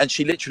Lanes. And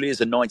she literally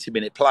is a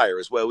 90-minute player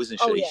as well, isn't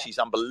she? Oh, yeah. She's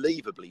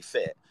unbelievably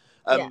fit.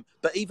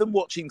 But even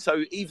watching,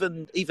 so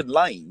even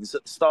Lanes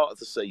at the start of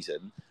the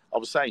season, I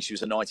was saying she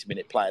was a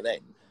 90-minute player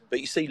then,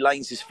 but you see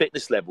Lanes'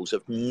 fitness levels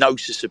have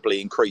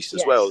noticeably increased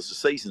as well as the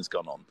season's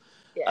gone on.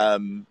 Yeah.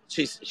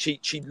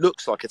 She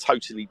looks like a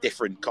totally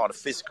different kind of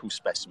physical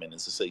specimen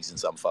as the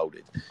season's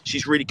unfolded.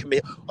 She's really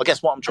committed. I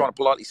guess what I'm trying to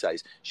politely say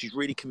is she's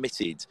really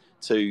committed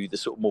to the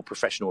sort of more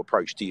professional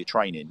approach to your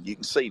training. You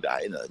can see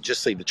that in her.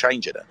 Just see the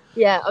change in her.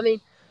 Yeah, I mean,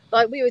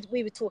 like we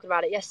were talking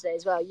about it yesterday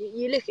as well.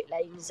 You look at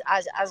Lanes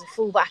as a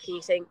fullback and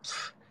you think,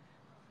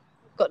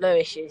 got no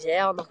issues here.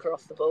 I'll knock her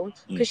off the ball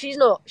because she's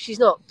not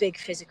a big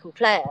physical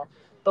player.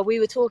 But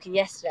we were talking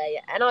yesterday,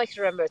 and I can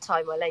remember a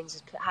time where Lanes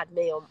has had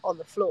me on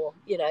the floor.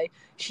 You know,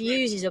 she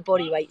uses her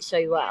body weight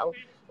so well.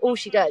 All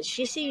she does,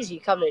 she sees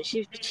you coming.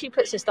 She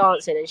puts her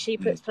stance in, and she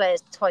puts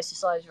players twice the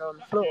size of her on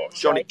the floor.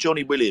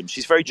 Johnny Williams.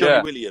 She's very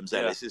Johnny Williams,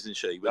 Ellis, isn't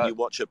she? When you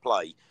watch her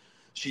play,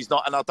 she's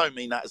not. And I don't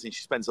mean that as in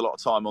she spends a lot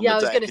of time on the deck. I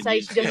was going to say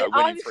she doesn't.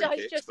 I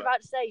was just but...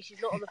 about to say she's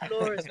not on the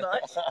floor as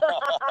much.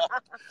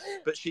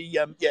 But she,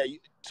 you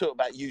talk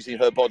about using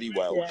her body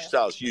well. Yeah. She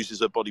does,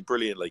 uses her body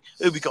brilliantly.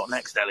 Who we got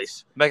next,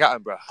 Ellis? Meg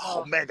Attenborough.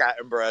 Oh, Meg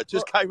Attenborough.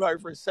 Just came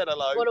over and said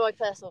hello. One of my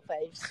personal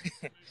faves.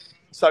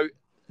 So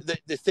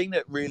the thing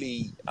that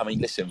really, I mean,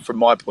 listen, from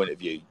my point of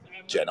view,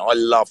 Jen, I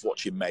love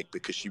watching Meg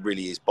because she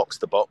really is box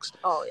to box.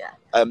 Oh,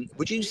 yeah.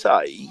 Would you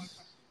say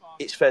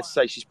it's fair to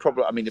say she's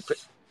probably, I mean,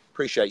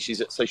 appreciate she's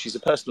a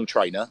personal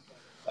trainer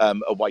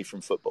away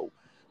from football,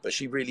 but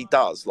she really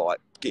does like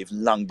give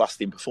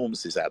lung-busting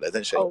performances out there,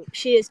 doesn't she? Oh,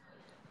 she is.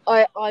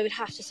 I would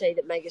have to say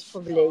that Meg is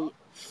probably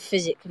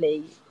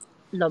physically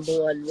number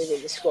one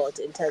within the squad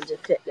in terms of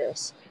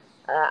fitness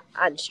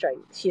and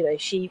strength. You know,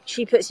 she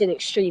puts in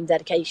extreme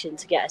dedication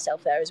to get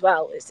herself there as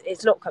well.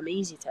 It's not come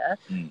easy to her.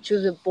 She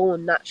wasn't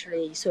born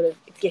naturally sort of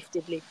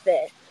giftedly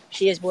fit.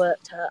 She has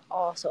worked her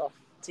arse off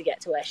to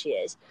get to where she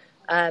is.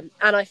 And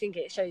I think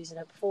it shows in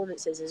her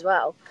performances as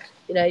well.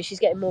 You know, she's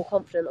getting more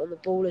confident on the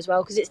ball as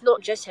well, because it's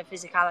not just her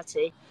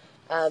physicality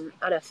and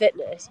her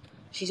fitness.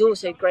 She's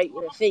also great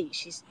with her feet.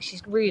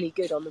 She's really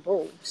good on the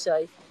ball.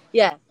 So,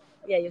 yeah,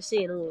 you're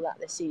seeing all of that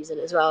this season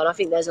as well. And I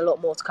think there's a lot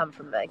more to come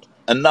from Meg.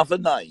 Another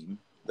name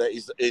that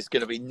is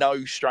going to be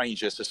no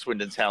stranger to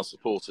Swindon Town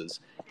supporters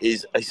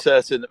is a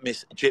certain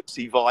Miss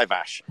Gypsy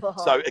Vivash.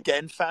 So,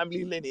 again,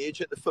 family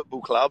lineage at the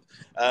football club.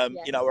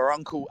 You know, her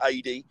uncle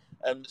Adi,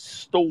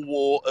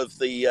 stalwart of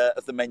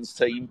the men's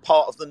team,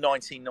 part of the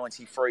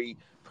 1993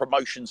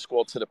 promotion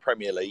squad to the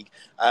Premier League.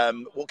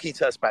 What can you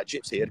tell us about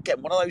Gypsy?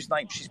 Again, one of those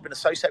names, she's been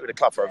associated with the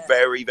club for a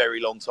very, very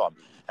long time.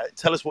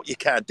 Tell us what you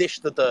can. Dish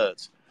the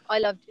dirt.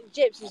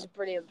 Gypsy's a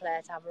brilliant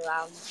player to have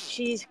around.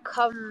 She's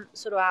come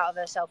sort of out of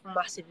herself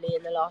massively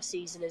in the last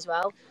season as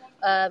well.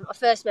 I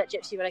first met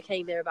Gypsy when I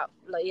came here about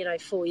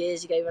 4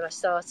 years ago when I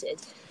started,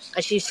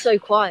 and she's so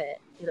quiet.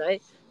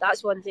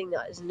 That's one thing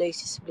that has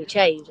noticeably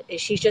changed.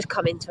 Is she's just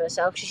come into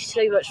herself. She's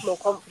so much more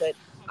confident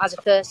as a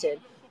person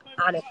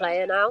and a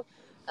player now.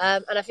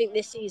 And I think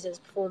this season's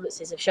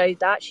performances have showed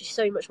that. She's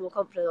so much more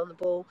confident on the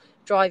ball,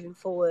 driving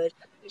forward.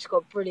 She's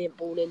got a brilliant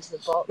ball into the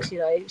box.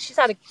 She's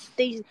had a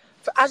decent.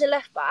 As a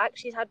left back,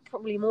 she's had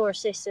probably more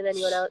assists than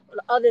anyone else,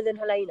 other than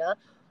Helena,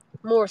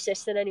 more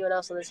assists than anyone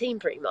else on the team,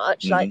 pretty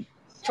much. Mm-hmm.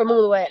 From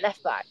all the way at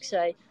left back.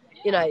 So,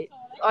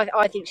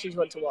 I think she's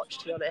one to watch,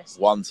 to be honest.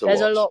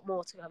 There's a lot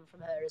more to come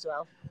from her as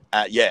well.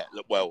 Yeah,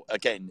 well,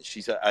 again,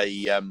 she's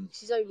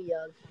she's only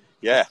young.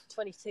 Yeah.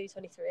 22,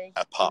 23.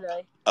 A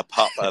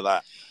pup of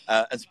that.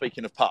 And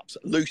speaking of pups,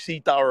 Lucy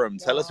Durham.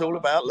 Tell us all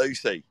about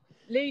Lucy.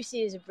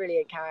 Lucy is a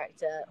brilliant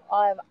character.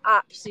 I have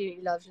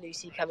absolutely loved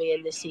Lucy coming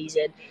in this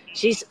season.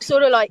 She's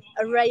sort of like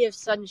a ray of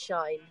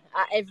sunshine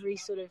at every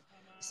sort of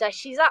session.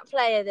 She's that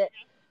player that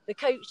the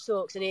coach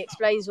talks and he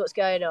explains what's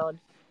going on,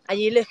 and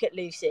you look at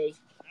Lucy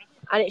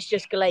and it's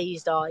just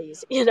glazed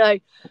eyes,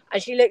 and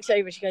she looks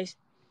over and she goes,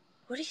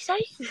 "What did he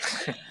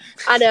say?"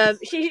 And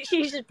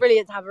she's just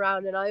brilliant to have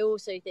around. And I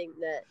also think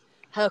that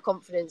her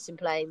confidence in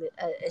playing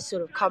has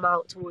sort of come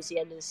out towards the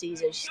end of the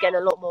season. She's getting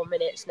a lot more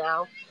minutes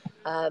now.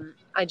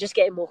 And just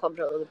getting more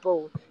confident on the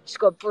ball. She's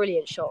got a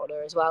brilliant shot on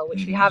her as well,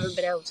 which we haven't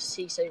been able to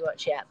see so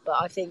much yet.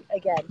 But I think,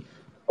 again,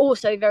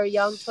 also very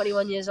young,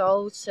 21 years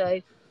old,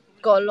 so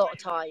got a lot of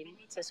time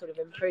to sort of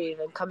improve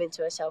and come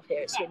into herself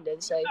here at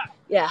Swindon. So,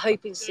 yeah,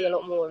 hoping to see a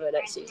lot more of her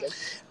next season.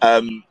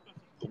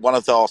 One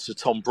of the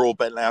Tom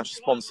Broadbent Lounge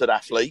sponsored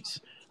athletes,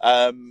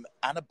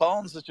 Anna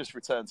Barnes has just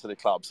returned to the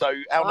club. So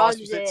how nice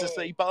was it to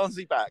see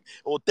Barnesy back,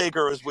 or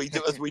Digger as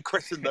we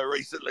christened her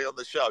recently on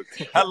the show?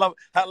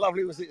 How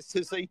lovely was it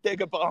to see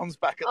Digger Barnes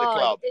back at the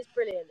club? It's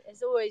brilliant.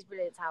 It's always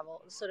brilliant to have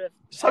sort of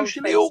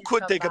socially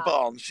awkward Digger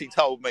Barnes. She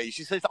told me.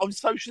 She says, "I'm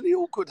socially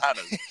awkward,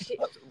 Hannah."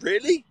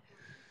 Really?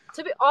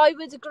 I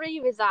would agree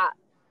with that.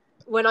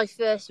 When I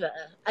first met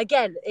her,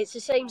 again, it's the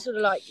same sort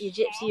of like your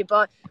Gypsy, your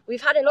bar.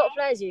 We've had a lot of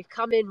players who've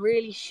come in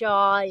really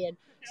shy and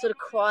sort of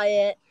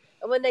quiet,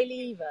 and when they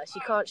leave her, she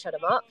can't shut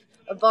them up.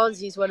 And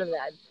Barnsley's one of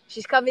them.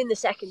 She's come in the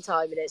second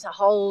time, and it's a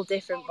whole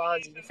different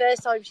Barnsley. The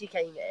first time she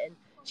came in,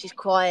 she's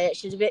quiet,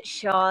 she's a bit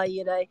shy,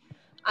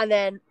 and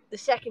then the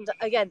second,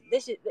 again,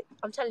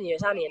 I'm telling you,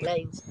 it's Annie and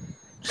Lanes.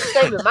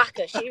 Same with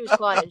Macca, she was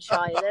quiet and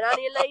shy, and then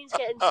Annie and Lane's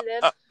get into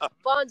them.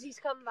 Barnsley's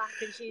come back,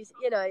 and she's,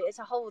 it's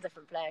a whole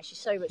different player. She's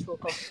so much more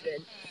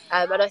confident,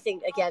 and I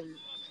think, again,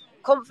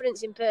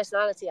 confidence in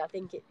personality, I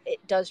think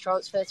it does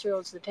transfer through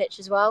onto the pitch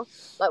as well.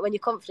 Like when you're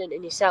confident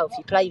in yourself,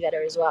 you play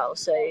better as well.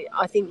 So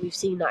I think we've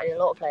seen that in a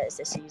lot of players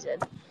this season.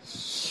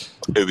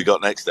 Who we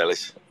got next,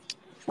 Ellis?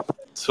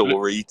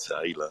 Tori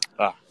Taylor.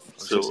 I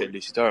was going to say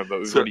Lucy Durham, but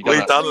we've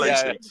already done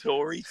Lucy. Yeah.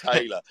 Tori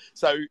Taylor.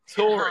 So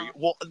Tori,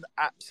 what an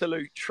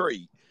absolute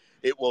treat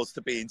it was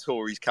to be in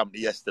Tori's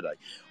company yesterday.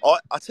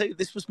 I tell you,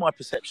 this was my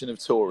perception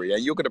of Tori,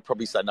 and you're going to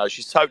probably say, no,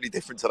 she's totally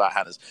different to that,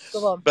 Hannah's.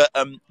 Come on. But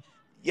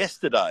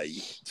yesterday,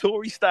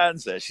 Tori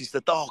stands there. She's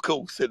the dark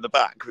horse in the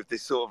back with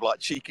this sort of like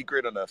cheeky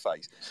grin on her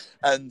face.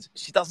 And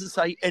she doesn't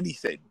say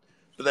anything.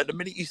 But then the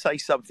minute you say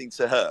something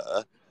to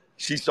her,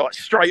 she's like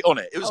straight on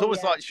it. It was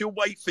almost like she'll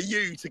wait for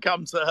you to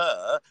come to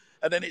her,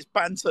 and then it's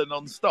banter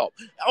non-stop.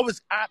 I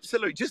was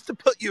absolutely, just to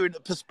put you into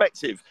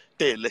perspective,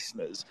 dear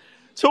listeners,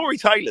 Tori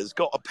Taylor's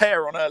got a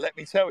pair on her, let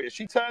me tell you.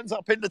 She turns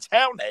up in the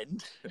town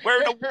end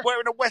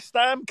wearing a West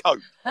Ham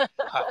coat.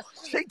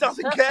 She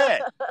doesn't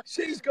care.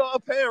 She's got a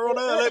pair on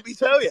her, let me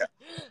tell you.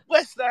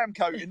 West Ham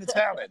coat in the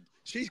town end.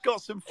 She's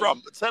got some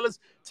front. But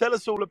tell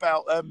us all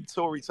about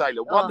Tori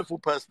Taylor. Wonderful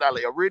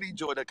personality. I really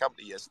enjoyed her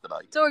company yesterday.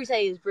 Tori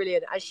Taylor's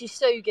brilliant, and she's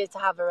so good to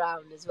have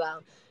around as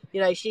well.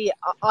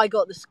 I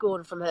got the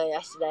scorn from her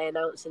yesterday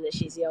announcing that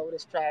she's the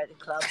oldest player at the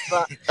club.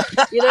 But,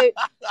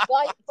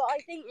 but I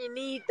think you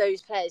need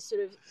those players sort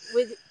of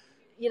with,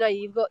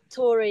 you've got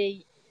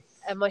Tori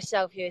and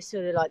myself who are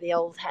sort of like the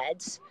old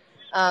heads.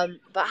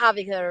 But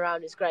having her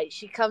around is great.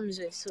 She comes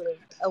with sort of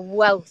a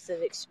wealth of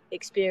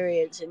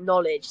experience and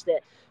knowledge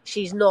that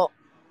she's not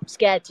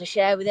scared to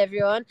share with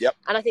everyone. Yep.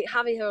 And I think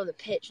having her on the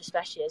pitch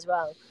especially as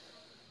well,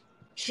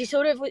 she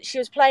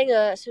was playing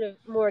a sort of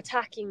more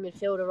attacking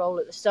midfielder role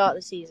at the start of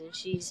the season.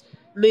 She's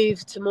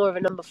moved to more of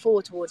a number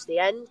 4 towards the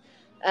end,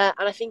 and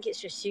I think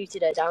it's just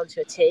suited her down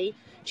to a T.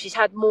 She's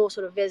had more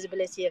sort of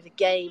visibility of the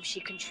game.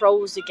 She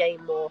controls the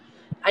game more,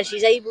 and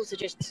she's able to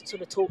just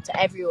sort of talk to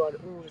everyone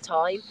all the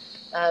time.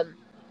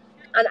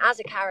 And as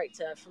a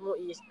character, from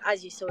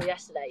as you saw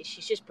yesterday,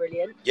 she's just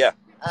brilliant. Yeah.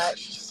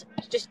 She's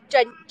just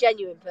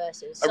genuine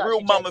person. A real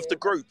mum of the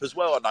group as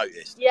well, I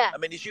noticed. Yeah. I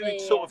mean, as you would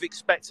sort of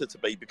expect her to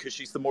be because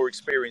she's the more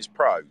experienced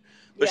pro.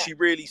 But she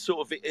really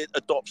sort of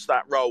adopts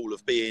that role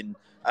of being,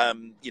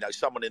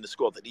 someone in the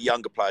squad that the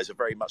younger players are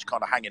very much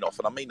kind of hanging off.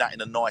 And I mean that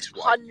in a nice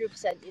way.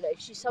 100%.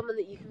 She's someone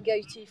that you can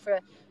go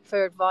to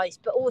for advice.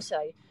 But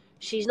also,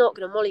 she's not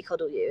going to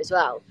mollycoddle you as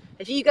well.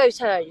 If you go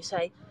to her and you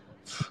say,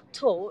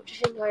 talk. Do you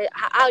think, like,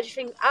 how do you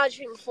think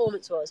the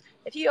performance was?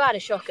 If you had a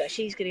shocker,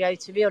 she's going to go,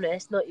 to be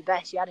honest, not your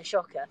best, you had a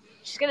shocker.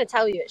 She's going to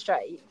tell you it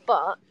straight,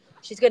 but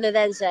she's going to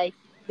then say,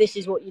 this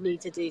is what you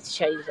need to do to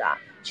change that.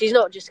 She's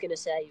not just going to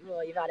say,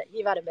 well, you've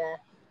had a mare,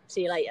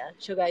 see you later.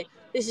 She'll go,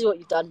 this is what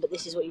you've done, but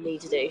this is what you need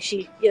to do.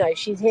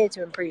 She's here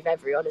to improve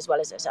everyone as well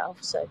as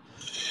herself. So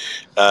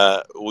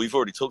we've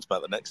already talked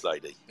about the next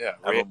lady,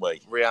 haven't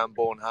we? Rianne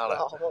Bourne-Haller.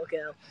 Oh, what a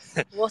girl.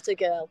 What a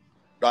girl.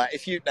 Right,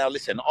 now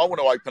listen, I want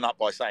to open up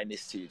by saying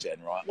this to you,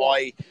 Jen.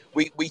 Right,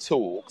 Yeah. We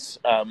talked.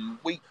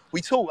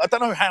 We talked. I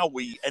don't know how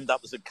we end up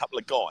as a couple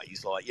of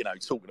guys,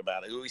 talking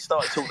about it. We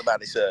started talking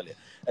about this earlier,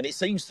 and it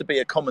seems to be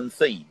a common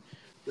theme.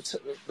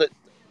 That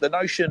the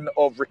notion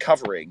of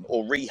recovering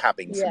or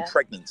rehabbing from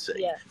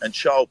pregnancy and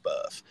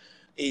childbirth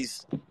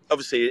is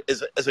obviously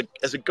as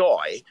a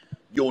guy,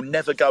 you're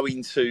never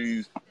going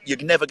to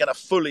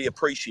fully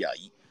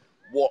appreciate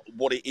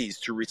what it is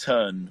to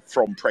return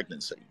from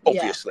pregnancy,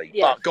 obviously.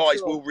 But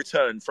guys will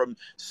return from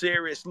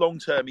serious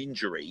long-term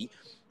injury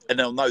and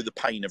they'll know the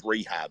pain of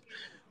rehab.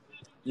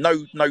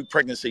 No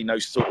pregnancy, no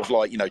sort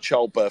of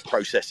childbirth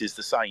process is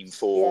the same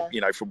for,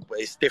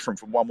 it's different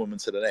from one woman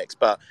to the next.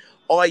 But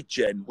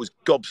Jen, was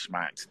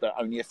gobsmacked that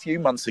only a few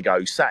months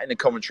ago sat in the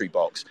commentary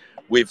box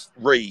with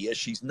Ree as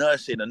she's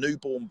nursing a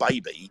newborn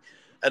baby.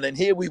 And then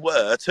here we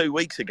were 2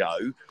 weeks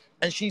ago,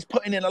 and she's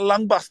putting in a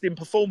lung-busting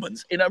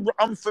performance in an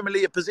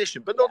unfamiliar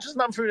position, but not just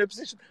an unfamiliar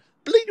position,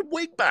 bleeding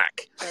wing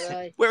back,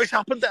 where it's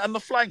happened down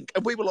the flank.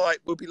 And we were like,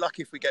 we'll be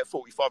lucky if we get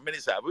 45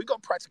 minutes out of her. We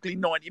got practically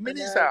 90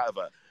 minutes out of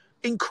her.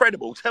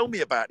 Incredible. Tell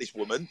me about this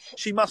woman.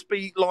 She must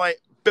be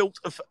built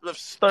of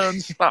stern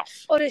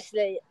stuff.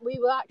 Honestly,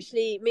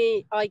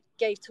 I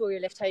gave Tori a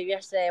lift home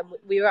yesterday, and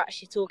we were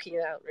actually talking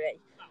about Ree.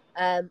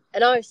 And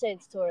I was saying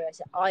to Tori, I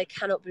said, I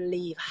cannot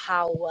believe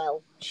how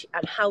well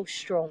and how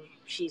strong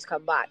she's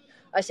come back.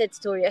 I said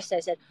to Tori yesterday,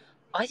 I said,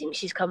 I think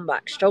she's come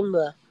back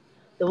stronger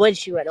than when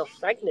she went off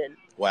pregnant.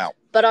 Wow.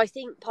 But I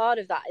think part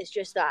of that is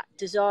just that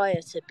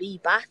desire to be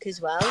back as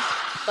well.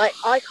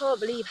 I can't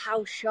believe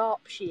how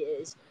sharp she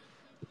is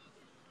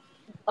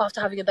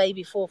after having a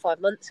baby 4 or 5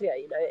 months ago.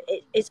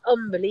 It's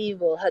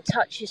unbelievable. Her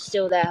touch is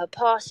still there. Her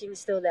passing is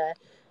still there.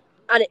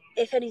 And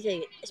if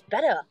anything, it's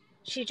better.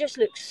 She just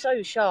looks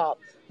so sharp.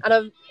 And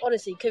I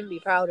honestly couldn't be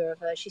prouder of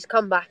her. She's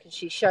come back and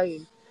she's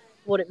shown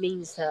what it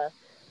means to her.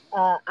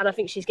 And I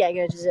think she's getting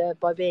her deserved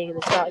by being in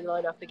the starting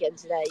lineup again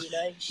today.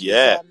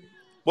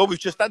 Well, we've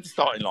just had the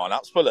starting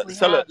lineups. But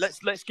look,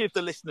 let's give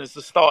the listeners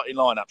the starting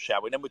lineup,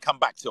 shall we? And then we'll come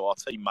back to our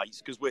teammates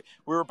because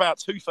we're about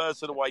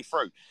 2/3 of the way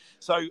through.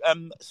 So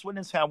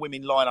Swindon Town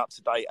women line up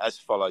today as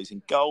follows.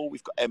 In goal,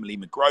 we've got Emily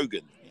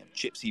McGrogan.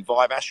 Gypsy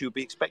Vivash, who'll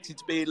be expected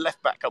to be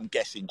left back, I'm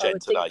guessing, Jen,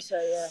 today. I think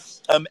so,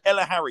 yes.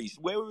 Ella Harries,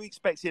 where were we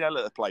expecting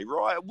Ella to play?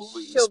 Right?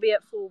 She'll be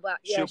at full-back.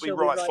 She'll be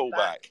right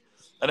full-back.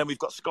 And then we've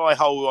got Sky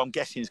Hull, who I'm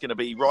guessing is going to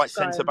be right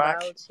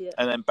centre-back.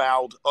 And then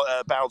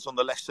Bowd's on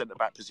the left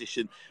centre-back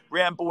position.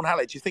 Rianne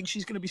Bourne-Haller, do you think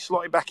she's going to be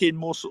slotting back in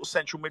more sort of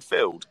central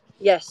midfield?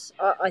 Yes,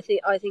 I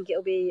think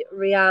it'll be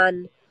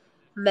Rianne,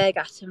 Meg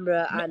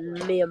Attenborough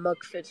and Mia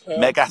Mugford here.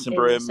 Meg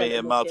Attenborough and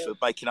Mia Mugford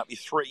making up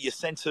your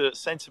centre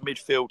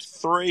midfield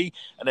three,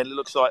 and then it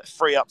looks like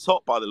three up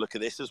top by the look of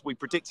this, as we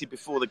predicted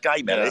before the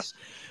game, Ellis.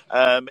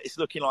 It's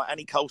looking like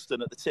Annie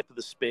Colston at the tip of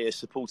the spear,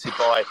 supported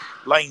by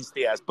Lanes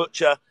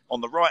Diaz-Butcher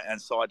on the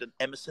right-hand side and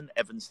Emerson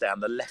Evans down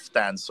the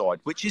left-hand side,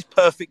 which is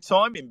perfect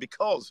timing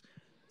because,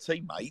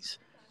 teammates,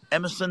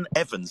 Emerson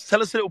Evans.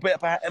 Tell us a little bit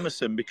about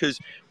Emerson, because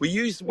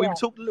we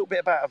talked a little bit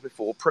about her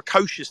before.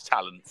 Precocious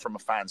talent from a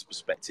fan's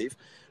perspective.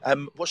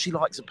 What's she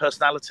like as a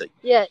personality?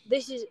 Yeah,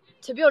 this is,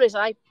 to be honest,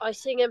 I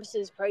sing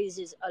Emerson's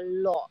praises a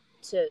lot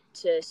to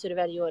sort of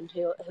anyone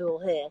who will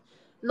hear.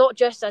 Not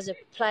just as a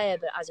player,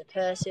 but as a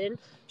person.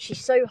 She's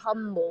so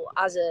humble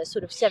as a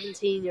sort of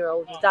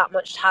 17-year-old with that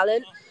much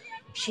talent.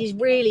 She's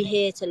really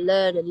here to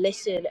learn and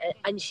listen,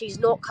 and she's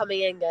not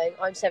coming in going,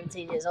 I'm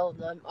 17 years old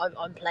and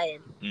I'm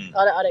playing.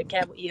 I don't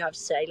care what you have to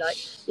say.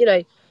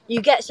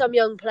 You get some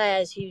young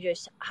players who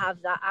just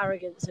have that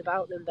arrogance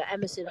about them, but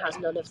Emerson has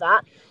none of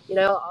that.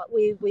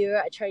 We were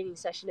at a training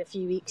session a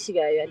few weeks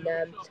ago,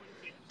 and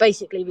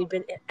basically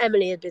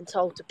Emily had been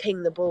told to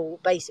ping the ball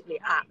basically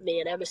at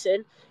me and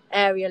Emerson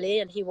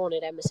aerially, and he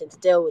wanted Emerson to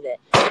deal with it.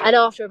 And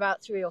after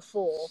about 3 or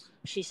 4,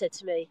 she said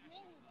to me,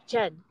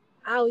 Jen,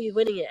 how are you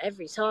winning it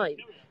every time?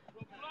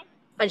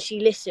 And she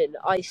listened.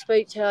 I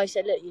spoke to her. I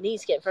said, look, you need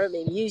to get in front of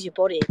me, use your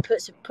body,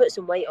 put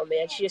some weight on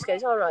me. And she just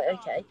goes, all right,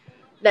 okay.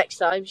 Next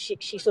time,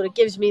 she sort of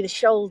gives me the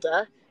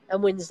shoulder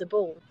and wins the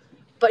ball.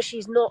 But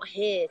she's not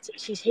here.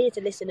 She's here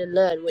to listen and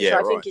learn, which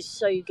I think is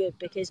so good,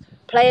 because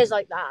players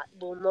like that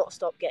will not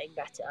stop getting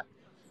better.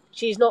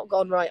 She's not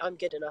gone, right, I'm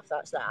good enough,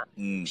 that's that.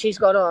 She's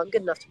gone, I'm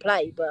good enough to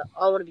play, but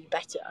I want to be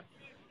better.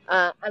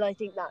 And I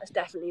think that's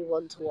definitely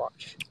one to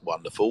watch.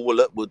 Wonderful. Well,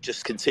 look, we'll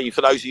just continue.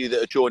 For those of you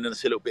that are joining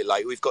us a little bit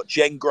late, we've got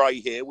Jen Gray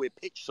here. We're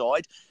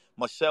pitchside.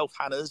 Myself,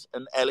 Hannah's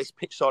and Ellis,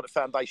 pitchside at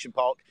Foundation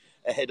Park,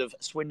 ahead of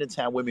Swindon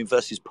Town Women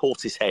versus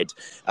Portishead.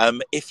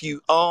 If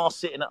you are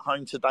sitting at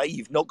home today,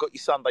 you've not got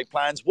your Sunday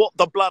plans, what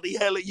the bloody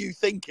hell are you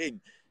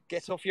thinking?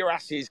 Get off your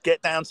asses,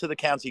 get down to the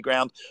county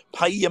ground,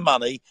 pay your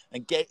money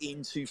and get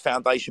into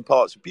Foundation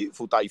Park. It's a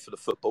beautiful day for the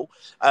football.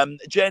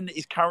 Jen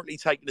is currently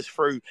taking us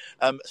through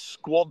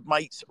Squad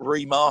Mates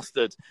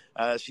Remastered.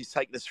 She's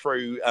taken us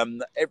through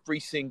every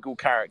single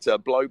character,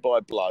 blow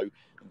by blow,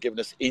 and giving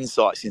us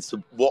insights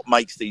into what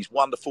makes these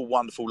wonderful,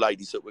 wonderful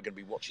ladies that we're going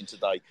to be watching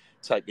today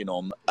taking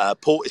on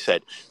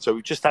Portishead. So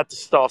we've just had the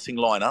starting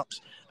lineups,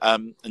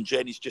 and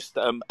Jen is just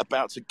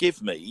about to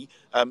give me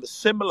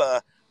similar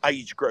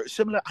age group,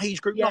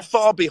 Yes. not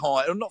far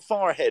behind, or not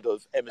far ahead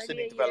of Emerson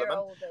Only in a development. year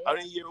older, yeah.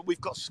 Only a year.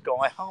 We've got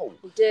Sky Hull.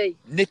 We do.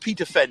 Nippy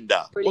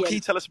defender. Brilliant. What can you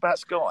tell us about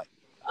Sky?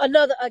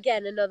 Another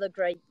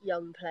great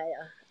young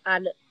player,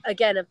 and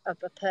again a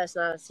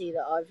personality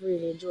that I've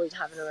really enjoyed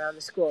having around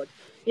the squad.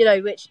 You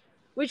know, which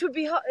would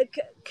be hard,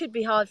 could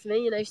be hard for me.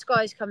 You know,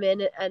 Sky's come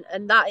in,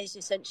 and that is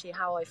essentially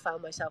how I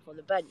found myself on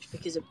the bench,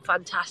 because a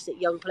fantastic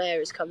young player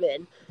has come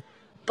in.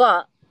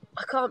 But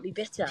I can't be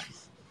bitter,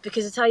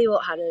 because I tell you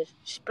what, Hannah,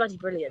 she's bloody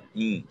brilliant.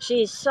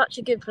 She is such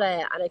a good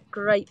player and a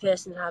great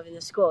person to have in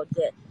the squad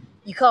that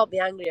you can't be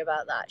angry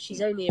about that. She's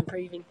only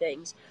improving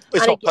things.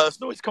 It's and not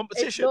personal, it's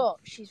competition. It's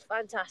not. She's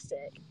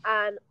fantastic.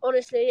 And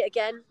honestly,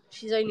 again,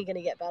 she's only going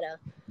to get better.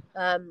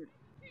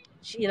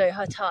 You know,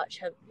 her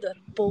touch, the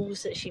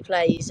balls that she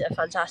plays are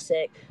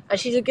fantastic. And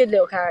she's a good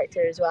little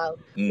character as well.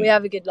 We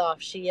have a good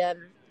laugh. She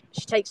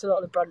takes a lot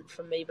of the brunt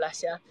from me,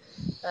 bless her.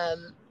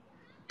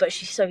 But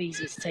she's so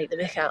easy to take the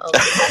mick out of.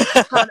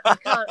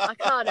 I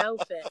can't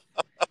help it.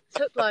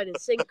 Hook, line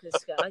and sinker,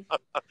 Sky.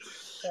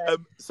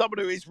 Someone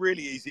who is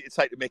really easy to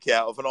take the mickey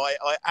out of, and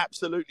I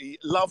absolutely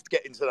loved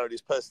getting to know this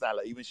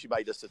personality when she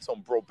made us a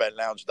Tom Broadbent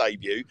Lounge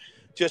debut.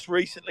 Just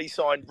recently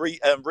signed,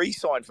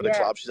 re-signed for the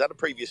club. She's had a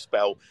previous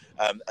spell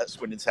at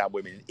Swindon Town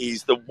Women.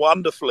 Is the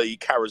wonderfully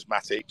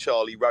charismatic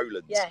Charlie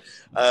Rowlands. Yes.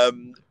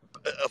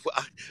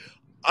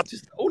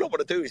 All I want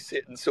to do is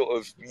sit and sort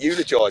of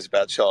eulogise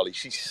about Charlie.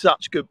 She's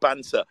such good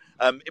banter.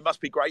 It must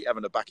be great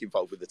having her back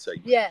involved with the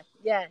team. Yeah.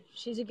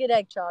 She's a good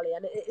egg, Charlie,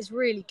 and it's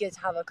really good to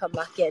have her come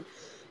back in.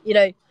 You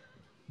know,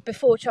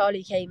 before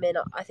Charlie came in,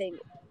 I think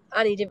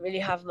Annie didn't really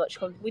have much.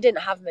 We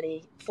didn't have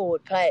many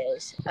forward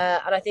players,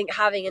 and I think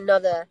having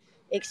another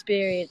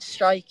experienced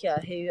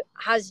striker who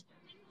has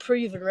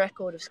proven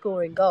record of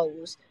scoring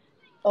goals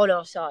on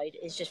our side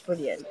is just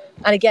brilliant.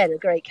 And again, a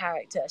great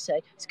character. So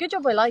it's a good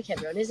job I like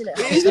everyone, isn't it?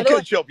 It is a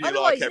good job you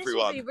like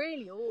everyone. This would be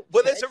really awkward.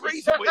 Well, there's a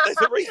reason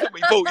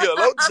we brought you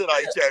along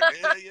today, Jen.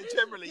 You're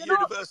generally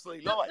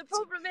universally liked. The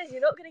problem is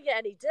you're not going to get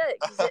any dirt,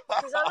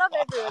 because I love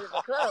everyone at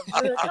the club.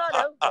 I can't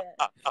help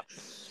it.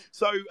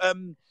 So,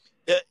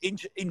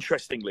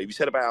 interestingly, we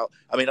said about,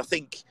 I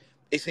think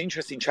it's an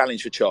interesting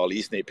challenge for Charlie,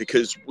 isn't it?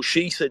 Because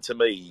she said to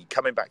me,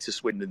 coming back to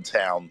Swindon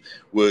Town,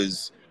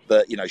 was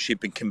that, you know, she'd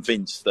been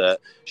convinced that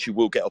she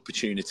will get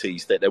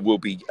opportunities, that there will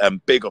be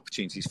big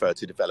opportunities for her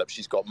to develop.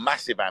 She's got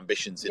massive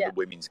ambitions in the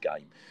women's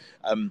game.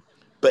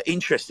 But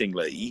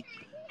interestingly,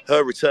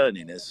 her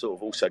returning has sort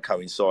of also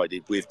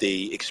coincided with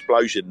the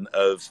explosion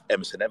of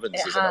Emerson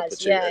Evans as an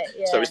opportunity.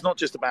 Yeah. So it's not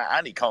just about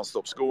Annie can't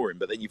stop scoring,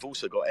 but then you've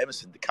also got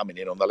Emerson coming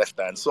in on the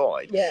left-hand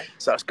side. Yeah.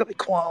 So it's got to be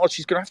quite hard.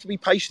 She's going to have to be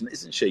patient,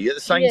 isn't she? At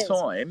the same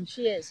time.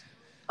 She is.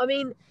 I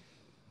mean,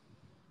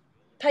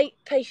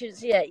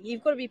 patience,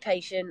 you've got to be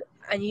patient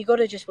and you've got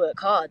to just work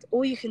hard.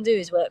 All you can do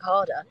is work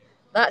harder.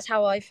 That's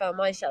how I found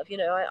myself. You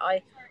know,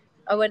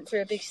 I went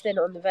through a big stint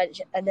on the bench,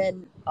 and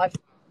then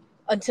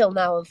until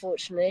now,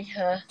 unfortunately.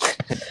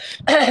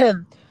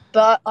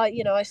 But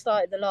I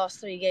started the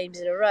last 3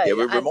 games in a row. Yeah,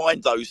 we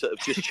remind those that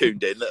have just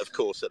tuned in that, of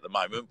course, at the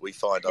moment we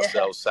find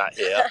ourselves sat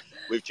here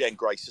with Jen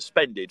Gray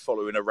suspended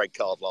following a red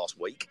card last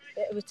week.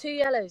 It was 2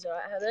 yellows, all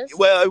right, Hannah?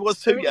 Well, it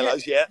was 2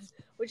 yellows, yeah.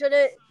 Which I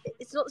know,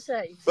 it's not the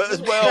same. But as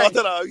well, I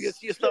don't know, you're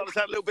starting to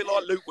sound a little bit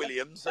like Luke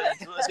Williams.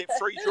 As if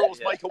 3 draws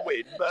make a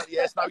win. But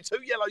yes, no, 2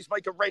 yellows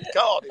make a red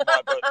card in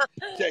my book,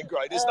 Jen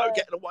Gray. There's no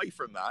getting away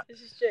from that.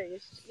 This is true.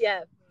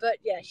 But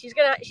she is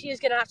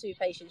going to have to be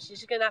patient.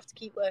 She's going to have to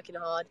keep working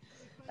hard.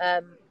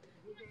 And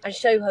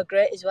show her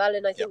grit as well.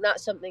 And I think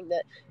that's something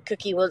that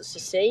Cookie wants to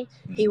see.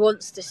 He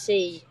wants to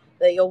see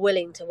that you're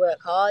willing to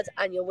work hard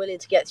and you're willing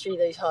to get through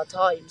those hard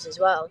times as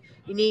well.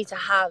 You need to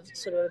have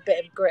sort of a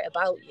bit of grit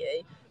about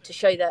you to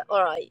show that,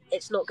 all right,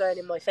 it's not going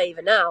in my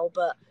favour now,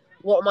 but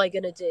what am I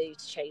going to do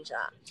to change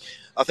that?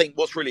 I think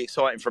what's really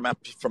exciting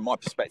from my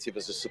perspective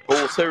as a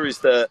supporter is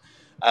that,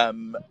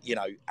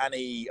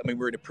 Annie,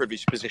 we're in a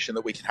privileged position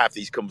that we can have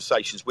these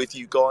conversations with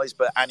you guys,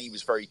 but Annie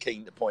was very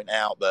keen to point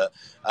out that,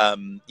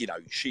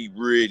 she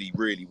really,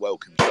 really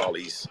welcomed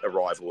Charlie's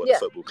arrival at the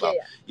football club.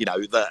 Yeah. You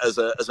know, that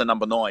as a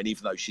number 9,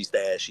 even though she's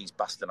there, she's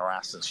busting her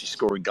ass and she's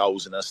scoring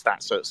goals and her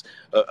stats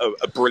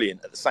are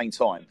brilliant. At the same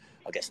time,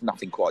 I guess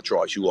nothing quite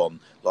drives you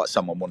on like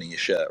someone wanting your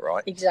shirt,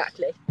 right?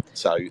 Exactly.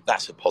 So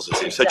that's a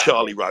positive. Exactly. So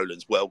Charlie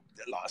Rowlands, well,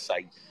 like I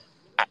say,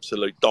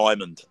 absolute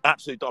diamond. And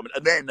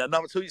then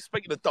another 2,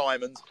 speaking of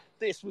diamonds,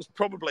 this was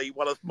probably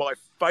one of my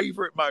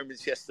favourite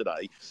moments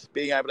yesterday,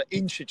 being able to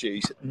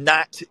introduce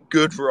Nat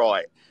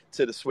Goodright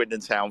to the Swindon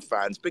Town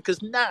fans,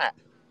 because Nat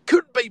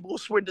couldn't be more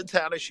Swindon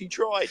Town as she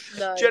tried.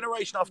 No,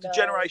 generation after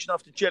generation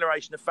after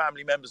generation of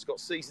family members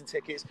got season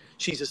tickets.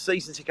 She's a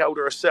season ticket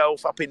holder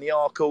herself up in the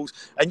Arkles.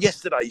 And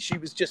yesterday she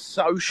was just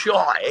so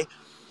shy.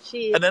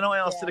 And then I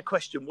asked her the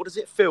question, what does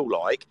it feel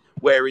like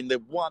wearing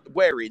the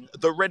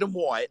red and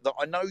white that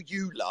I know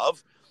you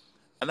love,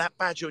 and that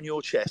badge on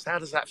your chest? How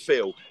does that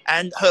feel?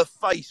 And her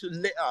face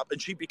lit up and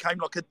she became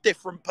like a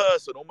different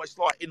person, almost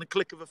like in the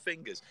click of her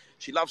fingers.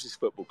 She loves this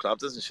football club,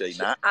 doesn't she,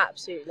 Nat?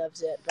 Absolutely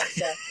loves it. But,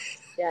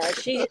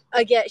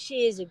 yeah,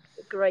 she is a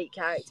great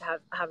character to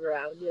have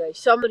around. You know,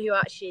 someone who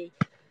actually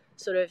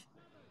sort of,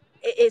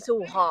 it's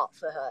all heart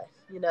for her.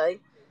 You know,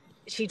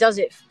 she does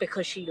it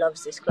because she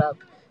loves this club.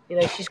 You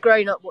know, she's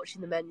grown up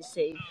watching the men's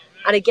team,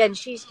 and again,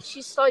 she's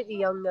slightly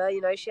younger. You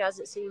know, she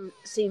hasn't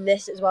seen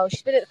this as well.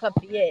 She's been at the club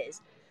for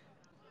years,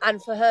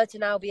 and for her to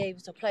now be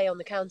able to play on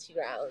the county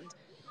ground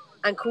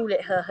and call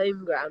it her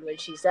home ground when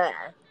she's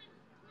there,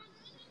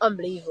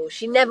 unbelievable.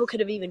 She never could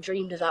have even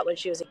dreamed of that when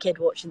she was a kid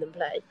watching them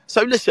play.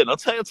 So listen, I'll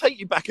take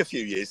you back a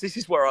few years. This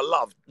is where I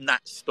love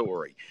Nat's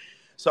story.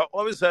 So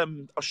I was a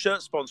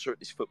shirt sponsor at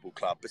this football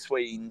club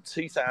between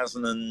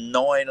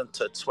 2009 and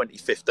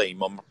 2015.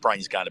 My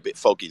brain's going a bit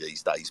foggy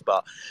these days,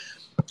 but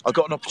I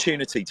got an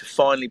opportunity to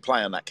finally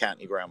play on that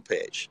county ground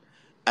pitch,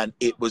 and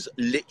it was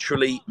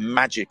literally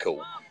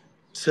magical.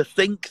 To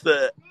think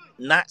that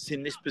Nat's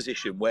in this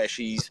position where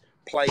she's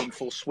playing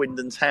for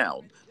Swindon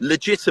Town,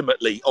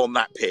 legitimately on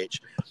that pitch,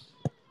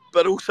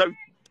 but also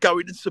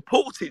going and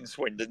supporting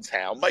Swindon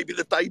Town maybe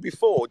the day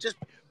before, just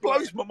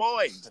blows my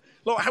mind.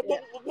 Like,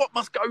 what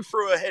must go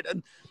through her head?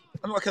 And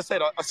like I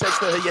said, I said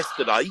to her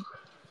yesterday,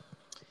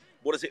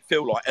 what does it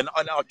feel like? And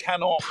I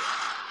cannot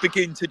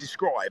begin to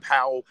describe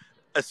how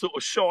a sort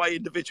of shy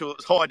individual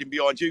that's hiding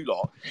behind you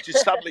lot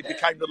just suddenly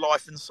became the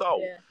life and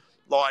soul. Yeah.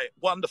 Like,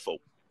 wonderful.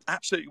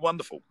 Absolutely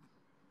wonderful.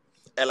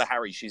 Ella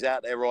Harry, she's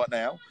out there right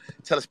now.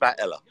 Tell us about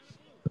Ella.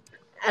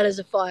 Ella's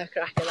a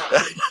firecracker.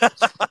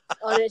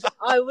 Honestly,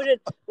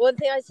 one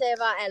thing I say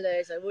about Ella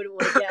is I wouldn't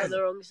want to get on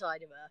the wrong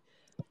side of her.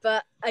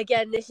 But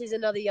again, this is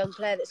another young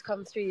player that's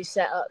come through the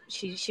setup.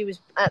 She was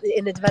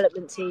in the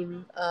development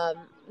team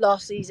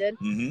last season.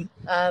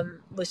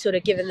 Mm-hmm. Was sort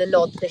of given the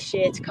nod this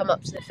year to come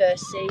up to the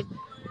first team,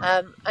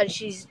 and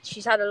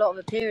she's had a lot of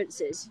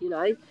appearances, you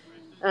know,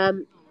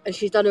 and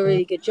she's done a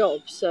really good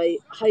job. So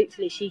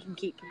hopefully she can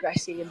keep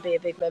progressing and be a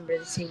big member of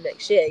the team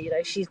next year. You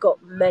know, she's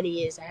got many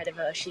years ahead of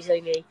her. She's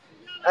only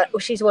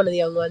she's one of the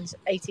young ones,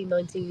 18,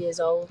 19 years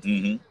old.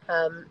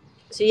 Mm-hmm.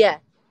 So yeah,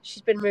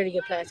 she's been a really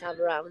good player to have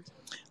around.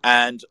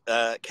 And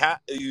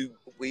Kat,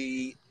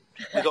 we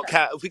got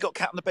Kat. Have we got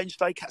Kat on the bench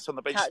today? Kat's on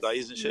the bench today,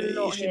 isn't she?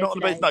 Is she not on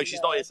the bench? No,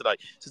 she's not here today.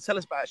 So tell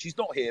us about. She's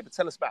not here, but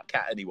tell us about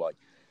Kat anyway.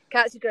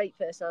 Kat's a great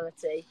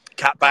personality.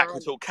 Kat back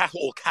or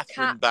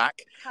Catherine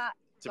back,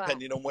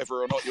 depending on whether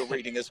or not you're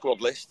reading a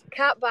squad list.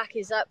 Kat back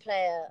is that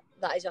player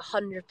that is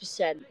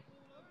 100%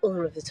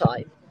 all of the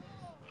time.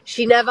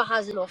 She never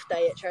has an off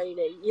day at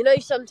training. You know,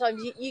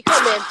 sometimes you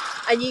come in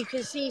and you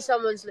can see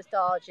someone's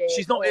lethargic.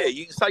 She's not here.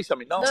 You can say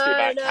something nasty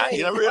about Kat.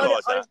 You don't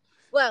realise that.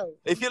 Well,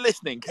 if you're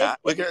listening, Kat,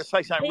 we're going to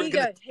say something. We're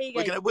going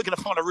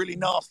to find a really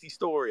nasty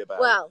story about.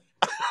 Well,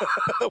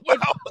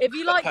 if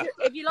you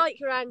like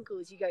your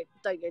ankles,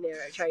 don't go near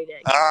her at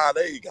training. Ah,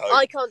 there you go.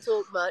 I can't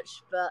talk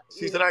much, but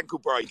she's an ankle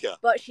breaker.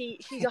 But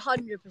she's 100%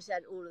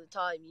 all of the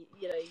time.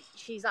 You know,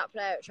 she's that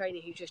player at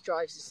training who just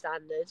drives the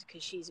standard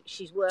because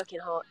she's working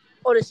hard.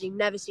 Honestly,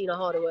 never seen a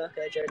harder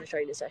worker during a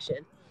training session.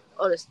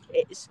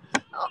 Honestly,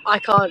 I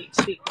can't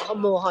speak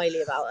more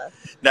highly about her.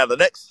 Now, the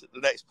next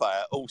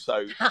player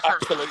also,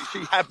 absolutely,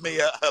 she had me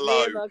at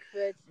hello.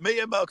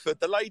 Mia Mugford,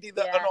 the lady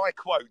that, and I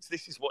quote,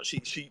 this is what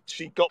she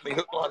got me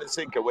hook, line and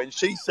sinker when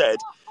she said,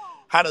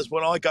 Hannah's,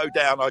 when I go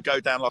down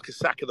like a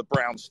sack of the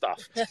brown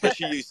stuff. But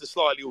she used a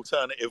slightly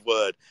alternative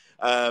word.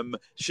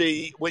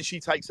 When she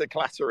takes her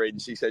clatter in,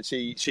 she said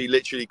she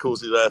literally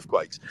causes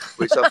earthquakes,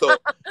 which I thought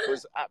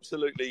was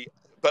absolutely...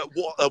 But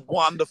what a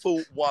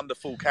wonderful,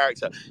 wonderful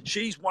character.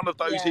 She's one of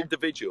those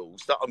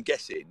individuals that I'm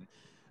guessing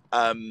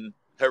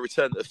her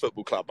return to the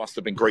football club must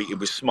have been greeted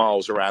with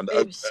smiles around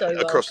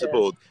across the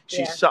board.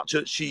 She's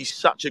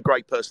such a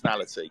great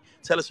personality.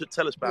 Tell us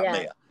about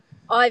Mia.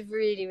 I've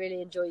really,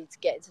 really enjoyed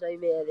getting to know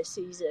Mia this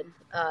season.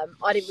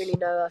 I didn't really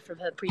know her from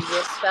her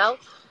previous spell,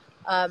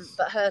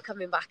 but her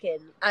coming back in,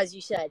 as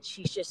you said,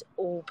 she's just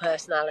all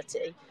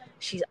personality.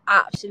 She's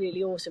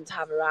absolutely awesome to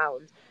have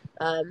around.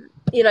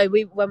 You know,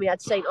 when we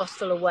had St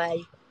Austell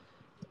away,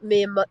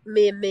 me and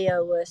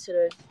Mia were sort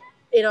of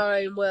in our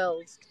own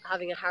world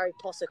having a Harry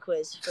Potter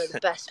quiz for the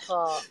best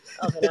part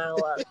of an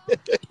hour,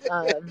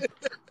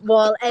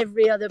 while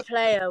every other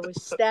player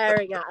was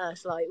staring at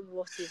us like,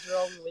 what is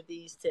wrong with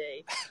these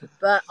two?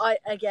 But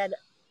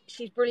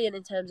she's brilliant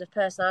in terms of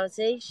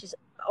personality. She's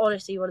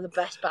honestly one of the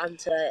best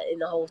banter in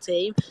the whole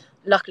team.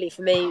 Luckily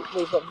for me,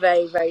 we've got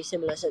very, very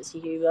similar sense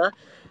of humour,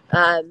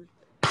 and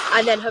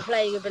then her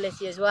playing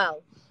ability as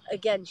well.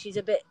 Again, she's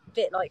a bit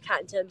like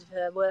Kat in terms of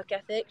her work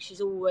ethic.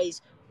 She's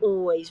always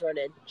always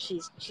running.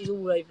 She's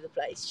all over the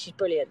place. She's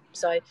brilliant.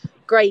 So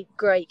great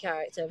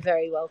character.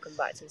 Very welcome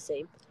back to the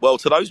team. Well,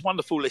 to those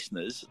wonderful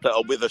listeners that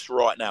are with us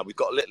right now, we've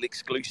got a little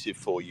exclusive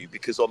for you,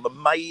 because on the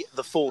May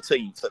the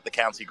 14th at the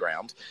County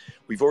Ground,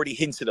 we've already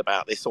hinted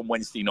about this on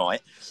Wednesday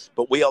night,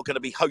 but we are going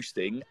to be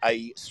hosting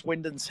a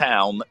Swindon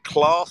Town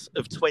class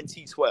of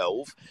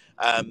 2012,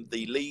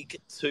 the League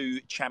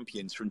 2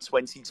 champions from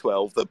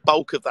 2012. The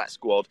bulk of that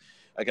squad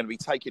are going to be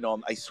taking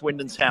on a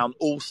Swindon Town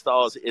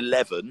All-Stars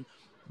 11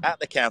 at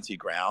the County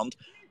Ground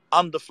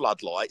under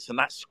floodlights. And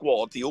that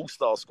squad, the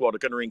All-Star squad, are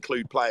going to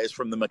include players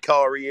from the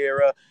Macari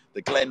era,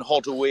 the Glenn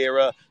Hoddle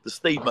era, the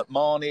Steve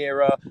McMahon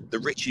era, the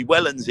Richie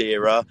Wellens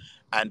era,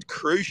 and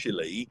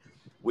crucially,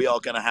 we are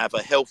going to have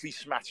a healthy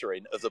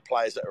smattering of the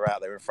players that are out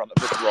there in front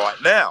of us right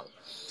now.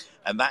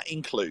 And that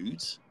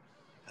includes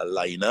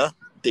Helena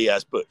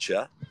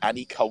Diaz-Butcher,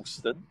 Annie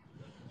Colston.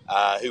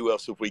 Who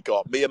else have we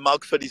got? Mia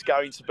Mugford is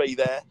going to be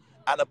there.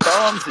 Anna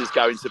Barnes is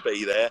going to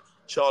be there.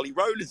 Charlie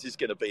Rowlands is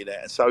going to be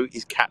there, and so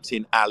is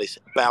Captain Alice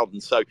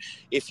Bowden. So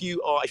if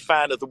you are a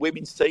fan of the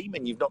women's team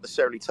and you've not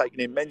necessarily taken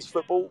in men's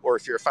football, or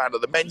if you're a fan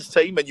of the men's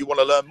team and you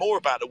want to learn more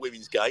about the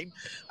women's game,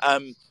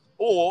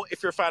 or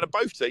if you're a fan of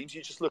both teams,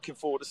 you're just looking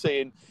forward to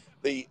seeing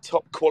the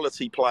top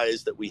quality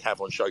players that we have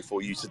on show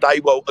for you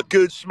today. Well, a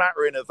good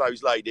smattering of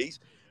those ladies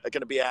are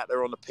going to be out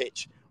there on the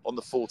pitch on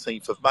the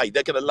 14th of May.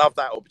 They're going to love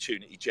that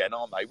opportunity, Jen,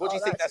 aren't they? What do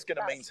you think that's going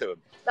to mean to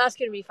them? That's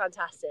going to be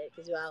fantastic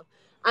as well.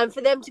 And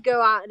for them to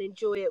go out and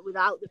enjoy it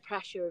without the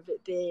pressure of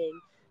it being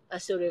a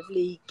sort of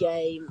league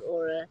game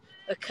or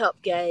a cup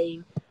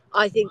game,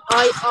 I think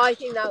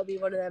that would be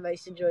one of their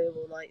most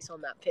enjoyable nights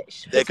on that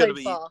pitch. They're going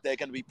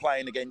to be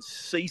playing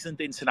against seasoned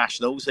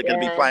internationals. They're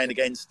going to be playing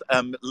against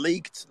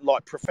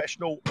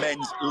professional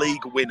men's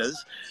league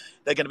winners.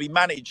 They're going to be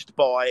managed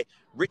by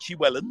Richie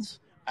Wellens.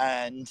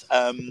 And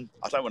I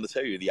don't want to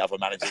tell you who the other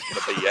manager's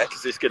going to be yet,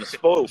 because it's going to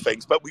spoil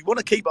things. But we want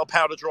to keep our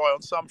powder dry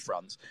on some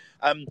fronts.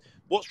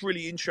 What's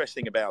really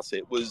interesting about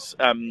it was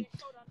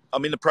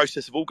I'm in the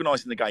process of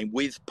organising the game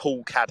with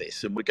Paul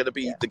Caddis, and we're going to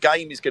be the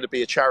game is going to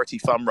be a charity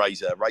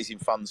fundraiser, raising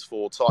funds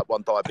for type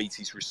 1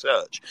 diabetes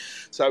research.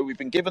 So we've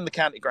been given the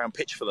County Ground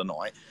pitch for the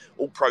night.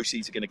 All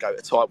proceeds are going to go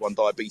to type 1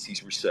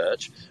 diabetes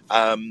research.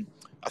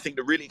 I think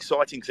the really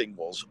exciting thing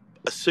was,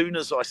 as soon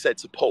as I said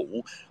to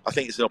Paul, I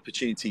think it's an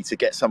opportunity to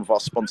get some of our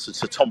sponsors,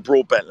 to Tom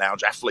Broadbent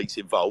Lounge, athletes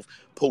involved.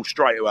 Paul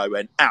straight away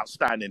went,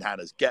 outstanding,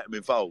 Hannahs, get them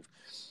involved.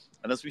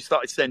 And as we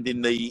started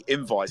sending the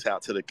invites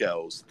out to the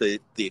girls, the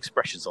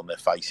expressions on their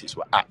faces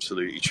were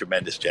absolutely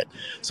tremendous, Jen.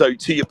 So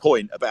to your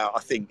point about, I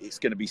think it's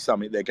going to be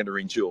something they're going to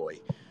enjoy,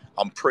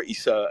 I'm pretty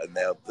certain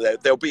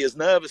they'll be as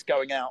nervous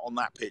going out on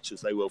that pitch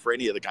as they will for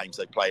any of the games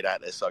they've played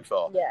out there so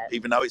far,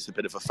 even though it's a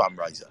bit of a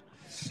fundraiser.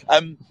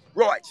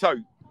 Right, so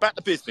back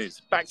to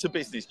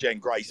business, Jen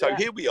Gray. So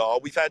here we are.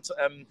 We've had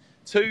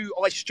two,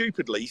 I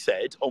stupidly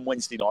said on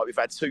Wednesday night, we've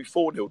had two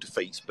 4-0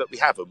 defeats, but we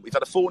haven't. We've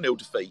had a 4-0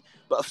 defeat,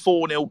 but a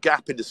 4-0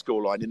 gap in the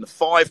scoreline in the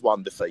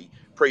 5-1 defeat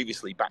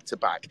previously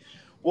back-to-back.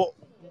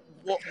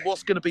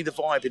 What's going to be the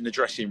vibe in the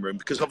dressing room?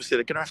 Because obviously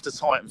they're going to have to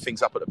tighten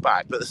things up at the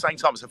back, but at the same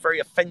time, it's a very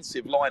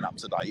offensive lineup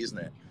today, isn't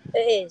it?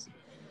 It is.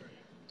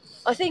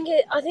 I think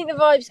the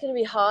vibe's going to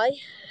be high.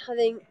 I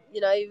think,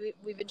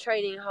 we've been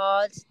training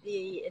hard.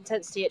 The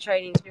intensity at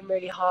training has been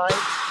really high.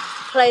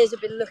 Players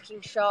have been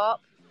looking sharp.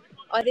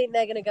 I think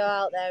they're going to go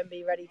out there and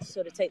be ready to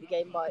sort of take the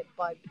game with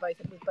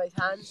both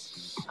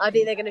hands. I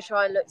think they're going to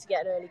try and look to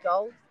get an early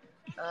goal.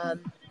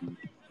 And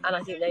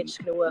I think they're just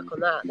going to work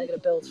on that. They're going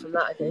to build from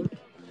that, I think.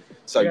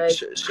 So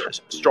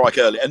strike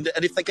early, and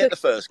if they get the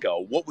first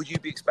goal, what would you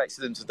be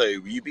expecting them to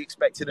do? Will you be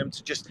expecting them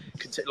to just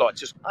continue,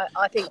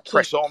 I think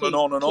press on and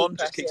on,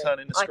 just keep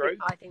turning the screw?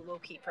 I think we'll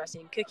keep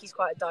pressing. Cookie's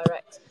quite a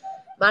direct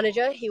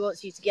manager. He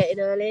wants you to get in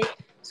early,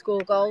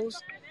 score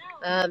goals.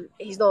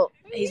 He's not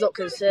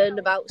concerned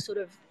about sort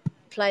of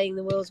playing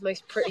the world's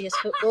most prettiest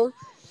football.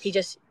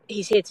 He's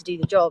here to do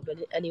the job,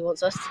 and he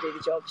wants us to do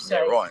the job.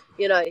 So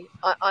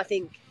I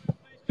think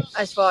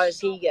as far as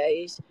he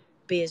goes,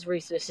 be as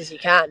ruthless as you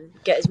can,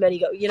 get as many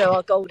goals.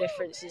 Our goal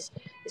difference is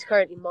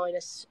currently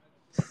minus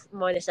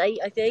 8,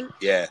 I think.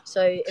 Yeah.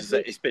 So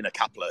it's been a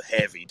couple of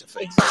heavy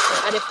defeats.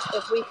 Exactly. And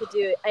if we could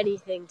do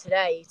anything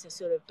today to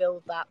sort of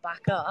build that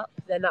back up,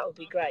 then that would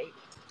be great.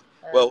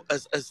 Well,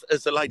 as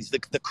the ladies,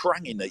 the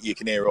cranging that you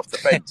can hear off the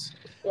fence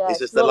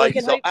is as the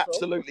ladies are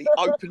absolutely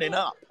opening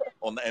up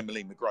on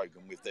Emily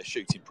McGrogan with their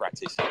shooting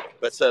practice.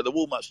 But the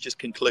warm-up's just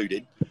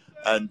concluded.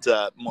 And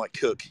Mike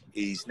Cook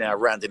is now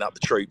rounding up the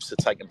troops to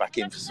take them back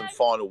in for some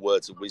final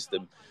words of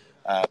wisdom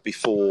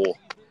before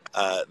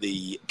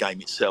the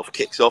game itself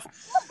kicks off.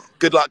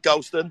 Good luck,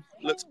 Golston.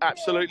 Looks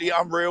absolutely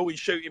unreal in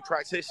shooting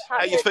practice. How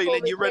are you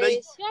feeling? You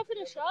ready? Yeah,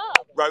 finish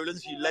up.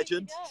 Rowlands, you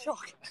legend.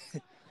 Shock.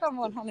 Come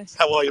on, Hannes.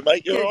 How are you,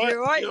 mate? You all right?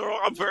 You're right. You're all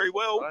right? I'm very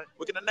well. Right.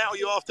 We're going to nail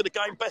you after the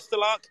game. Best of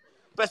luck.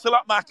 Best of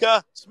luck,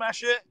 Macca.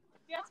 Smash it.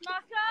 Yes,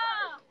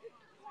 Macca.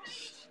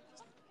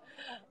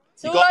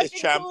 You got this,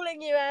 champ.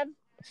 Calling you, Em.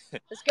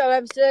 Let's go,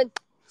 Emson.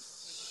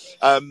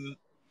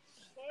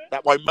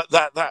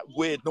 That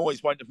weird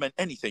noise won't have meant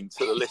anything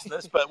to the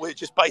listeners, but we're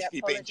just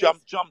basically being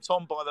jumped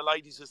on by the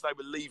ladies as they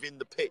were leaving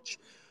the pitch.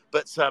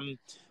 But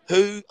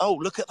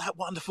look at that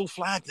wonderful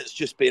flag that's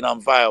just been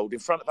unveiled in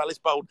front of Alice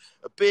Bowden.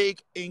 A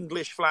big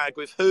English flag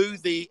with who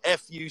the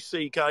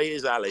F-U-C-K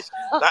is, Alice.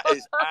 That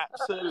is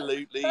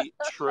absolutely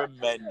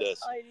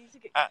tremendous.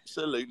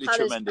 Absolutely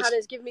tremendous.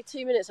 Hannah's given me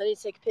 2 minutes. I need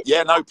to take a picture.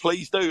 Yeah, no,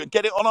 please do. And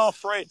get it on our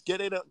thread.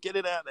 Get it out there.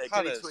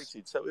 Get it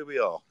tweeted. So here we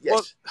are.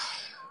 Yes.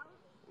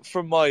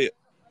 From my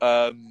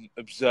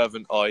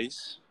observant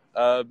eyes,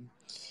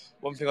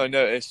 one thing I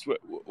noticed,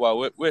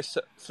 we're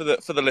for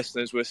the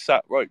listeners, we're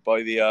sat right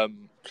by the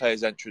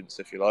players' entrance,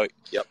 if you like.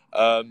 Yep.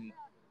 And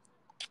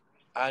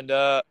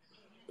the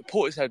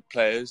Portishead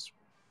players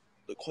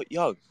look quite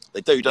young.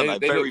 They do, don't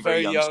they? Very,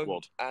 very young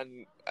squad.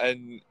 And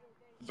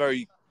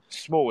very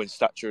small in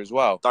stature as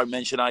well. Don't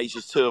mention age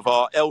as two of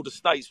our elder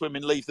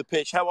stateswomen leave the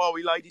pitch. How are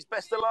we, ladies?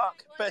 Best of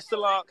luck. Best of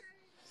luck.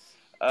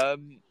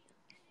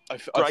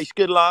 Grace,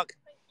 good luck.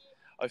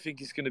 I think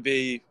it's going to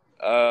be...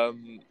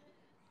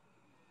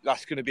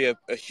 that's going to be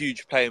a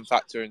huge playing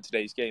factor in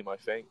today's game, I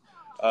think.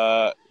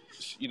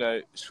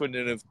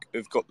 Swindon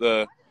have got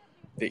the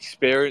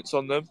experience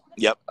on them.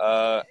 Yep.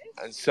 And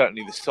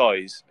certainly the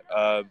size.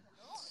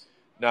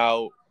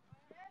 Now,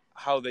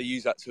 how they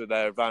use that to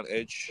their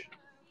advantage,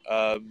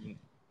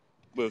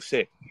 we'll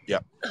see. Yeah,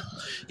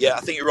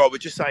 I think you're right. We're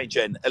just saying,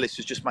 Jen, Ellis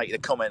was just making a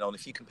comment on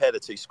if you compare the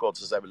two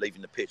squads as they were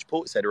leaving the pitch,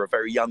 Portishead are a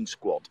very young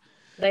squad.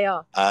 They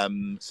are.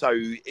 So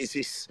is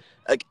this,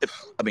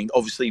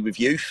 obviously with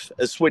youth,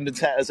 as Swindon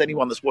Town, as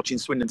anyone that's watching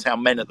Swindon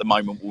Town men at the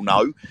moment will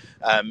know,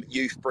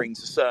 youth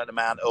brings a certain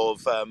amount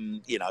of, I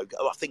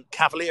think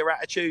cavalier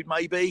attitude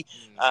maybe,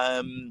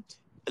 a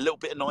little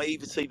bit of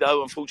naivety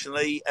though,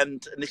 unfortunately.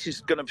 And this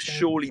is going to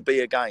surely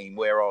be a game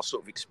where our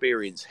sort of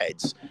experienced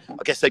heads,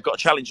 I guess they've got a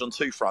challenge on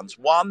two fronts.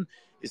 One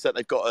is that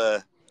they've got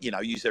to,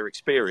 use their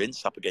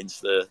experience up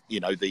against the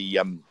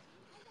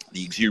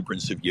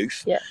exuberance of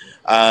youth. Yeah.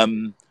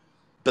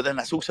 But then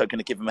that's also going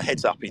to give them a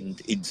heads up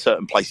in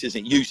certain places,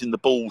 and using the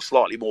ball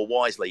slightly more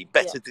wisely,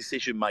 better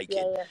decision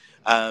making. Yeah.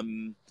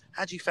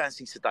 How do you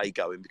fancy today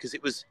going? Because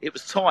it was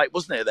tight,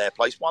 wasn't it, at their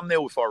place?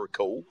 1-0 if I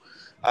recall.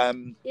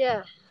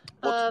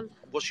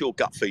 What's your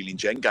gut feeling,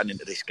 Jen, going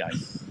into this game?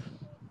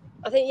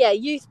 I think,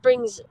 youth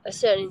brings a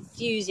certain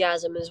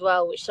enthusiasm as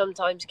well, which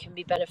sometimes can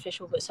be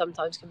beneficial, but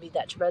sometimes can be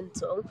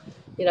detrimental.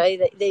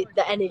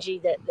 The energy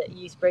that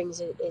youth brings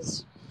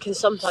can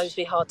sometimes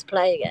be hard to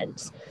play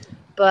against.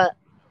 But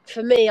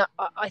for me,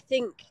 I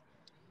think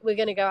we're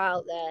going to go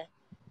out there,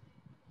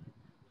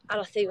 and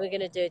I think we're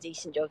going to do a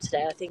decent job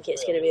today. I think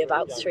it's going to be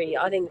about 3-0.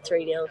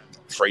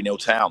 3-0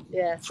 Town.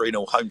 Yeah.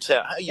 3-0 home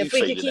town. How are you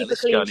feeling? If we could keep a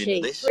clean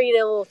sheet,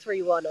 3-0 or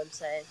 3-1, I'm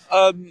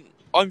saying.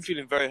 I'm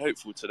feeling very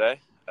hopeful today.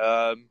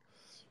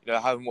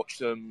 Having watched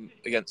them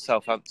against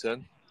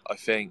Southampton, I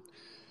think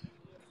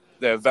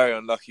they're very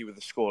unlucky with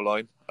the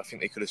scoreline. I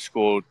think they could have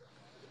scored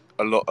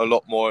a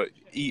lot more.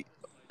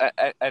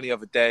 Any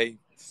other day,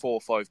 4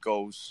 or 5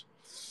 goals.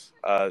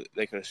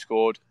 They could have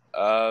scored,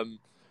 and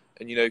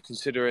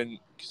considering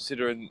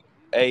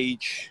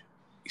age,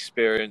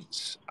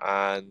 experience,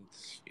 and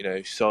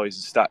size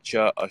and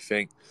stature, I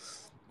think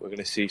we're going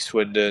to see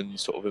Swindon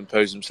sort of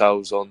impose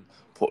themselves on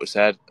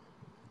Portishead,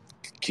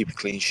 keep a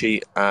clean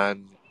sheet,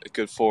 and a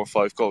good 4 or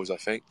 5 goals. I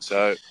think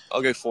so.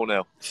 I'll go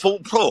 4-0.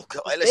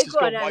 Let's just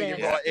go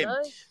wading right in.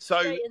 No,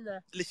 so,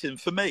 listen,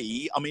 for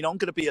me, I'm going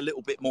to be a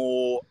little bit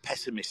more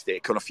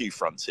pessimistic on a few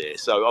fronts here.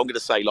 So I'm going to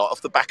say, off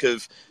the back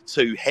of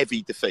 2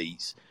 heavy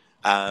defeats,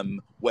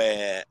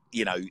 where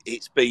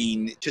it's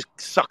been just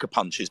sucker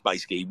punches,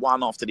 basically,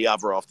 one after the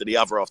other.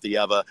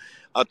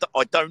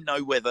 I don't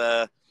know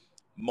whether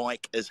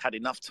Mike has had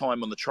enough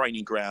time on the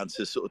training ground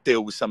to sort of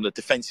deal with some of the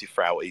defensive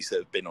frailties that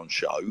have been on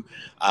show.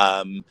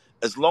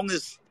 As long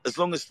as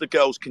the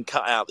girls can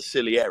cut out the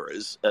silly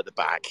errors at the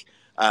back,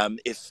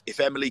 if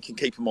Emily can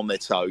keep them on their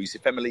toes,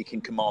 if Emily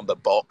can command the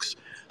box,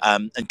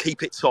 and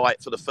keep it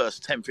tight for the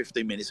first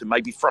 10-15 minutes, and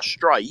maybe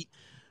frustrate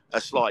a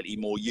slightly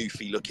more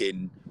youthy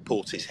looking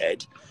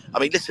Portishead.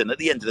 Listen, at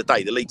the end of the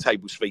day, the league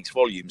table speaks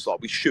volumes.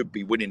 We should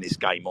be winning this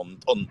game on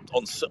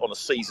a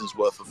season's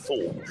worth of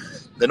form.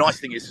 The nice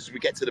thing is, as we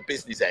get to the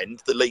business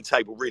end, the league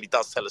table really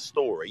does tell a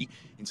story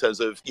in terms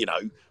of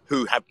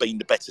who have been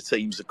the better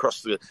teams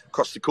across the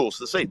course of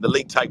the season. The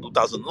league table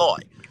doesn't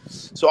lie.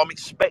 So I'm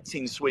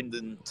expecting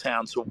Swindon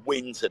Town to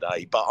win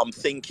today, but I'm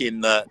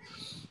thinking that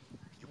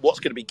what's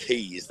going to be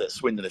key is that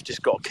Swindon have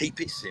just got to keep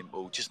it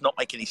simple, just not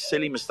make any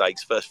silly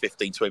mistakes first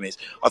 15, 20 minutes.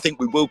 I think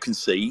we will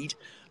concede,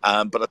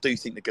 but I do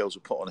think the girls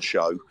will put on a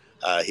show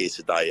here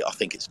today. I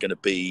think it's going to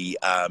be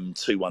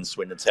 2-1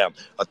 Swindon Town.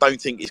 I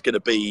don't think it's going to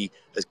be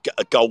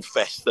a goal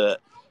fest that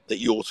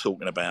you're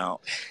talking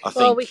about.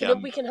 We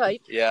can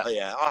hope. Yeah,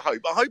 I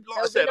hope. Like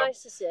I said,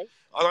 nice to see.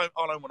 I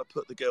don't want to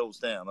put the girls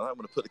down.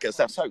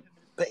 So,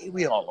 but here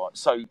we are.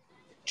 So,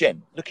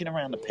 Jen, looking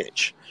around the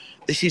pitch,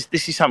 this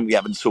is something we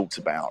haven't talked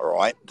about, all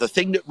right? The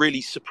thing that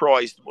really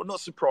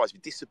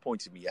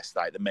disappointed me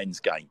yesterday at the men's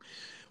game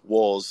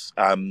was,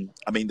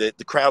 the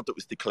crowd that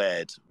was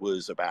declared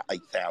was about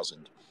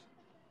 8,000.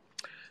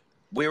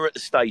 we're at the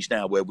stage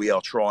now where we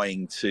are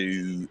trying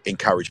to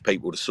encourage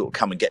people to sort of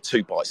come and get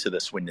 2 bites of the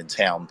Swindon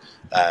Town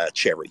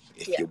cherry,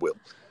 if you will.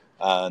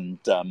 And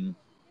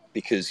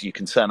because you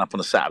can turn up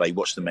on a Saturday,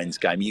 watch the men's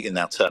game. You can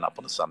now turn up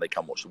on a Sunday,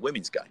 come watch the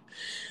women's game.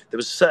 There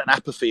was a certain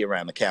apathy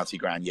around the county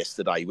ground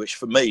yesterday, which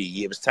for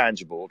me, it was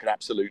tangible. I could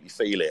absolutely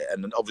feel it.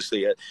 And then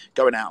obviously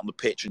going out on the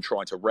pitch and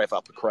trying to rev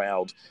up a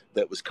crowd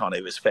that was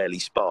fairly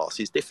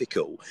sparse is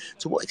difficult.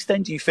 To what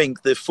extent do you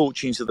think the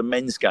fortunes of the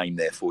men's game,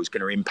 therefore, is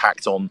going to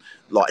impact on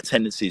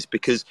attendances?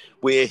 Because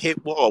we're here,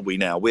 what are we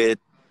now? We're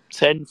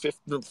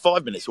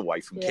 5 minutes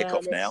away from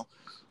kickoff now.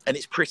 And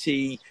it's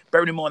pretty,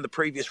 bearing in mind the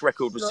previous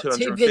record was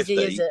 250. Too busy,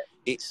 is it?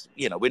 It's,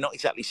 we're not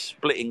exactly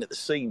splitting at the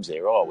seams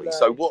here, are we? No.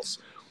 So what's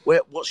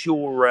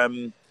your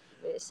do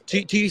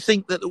you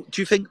think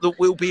that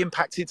we'll be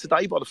impacted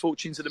today by the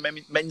fortunes of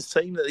the men's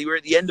team, that they were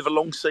at the end of a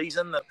long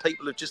season, that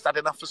people have just had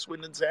enough of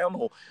Swindon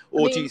Town,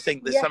 or do you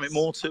think there's something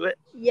more to it?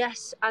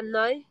 Yes and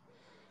no.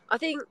 I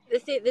think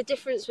the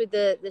difference with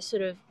the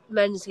sort of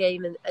men's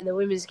game and the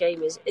women's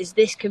game is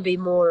this can be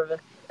more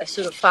of a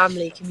sort of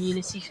family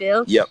community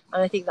feel. Yep.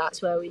 And I think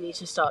that's where we need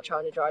to start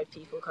trying to drive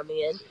people coming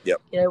in.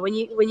 Yep. When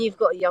you've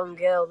got a young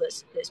girl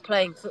that's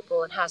playing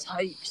football and has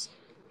hopes,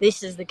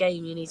 this is the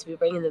game you need to be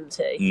bringing them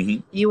to.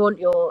 Mm-hmm. You want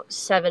your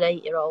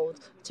 7-8-year-old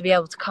to be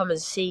able to come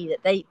and see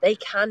that they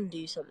can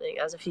do something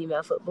as a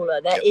female footballer.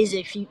 There is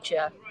a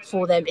future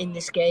for them in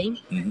this game.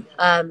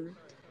 Mm-hmm.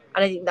 And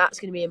I think that's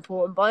going to be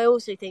important. But I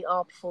also think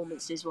our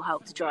performances will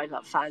help to drive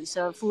up fans.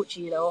 So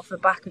unfortunately, off the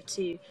back of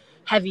 2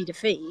 heavy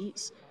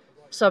defeats,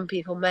 some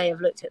people may have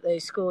looked at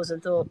those scores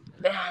and thought,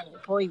 man, no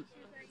point.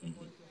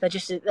 They're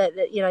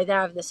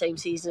having the same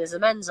season as the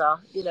men's are.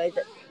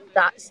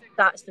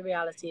 That's the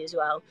reality as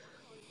well.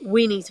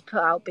 We need to put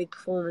out big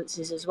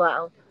performances as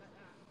well,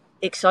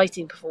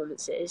 exciting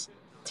performances,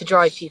 to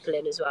drive people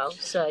in as well.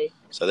 So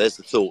there's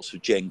the thoughts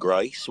of Jen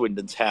Gray,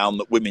 Swindon Town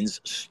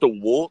women's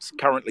stalwart,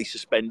 currently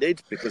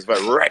suspended because of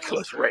a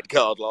reckless red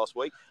card last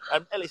week.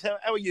 Ellis, how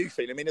are you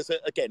feeling? I mean, as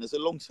a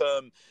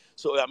long-term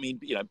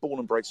born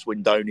and bred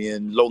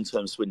Swindonian,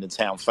 long-term Swindon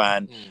Town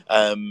fan,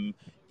 can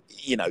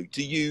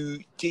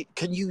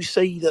you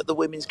see that the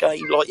women's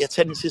game, your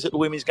attendances at the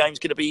women's game, is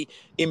going to be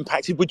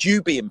impacted? Would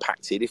you be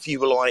impacted if you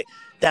were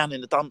down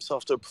in the dumps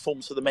after a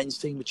performance of the men's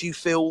team? Would you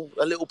feel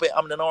a little bit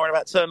and ahhing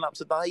about turning up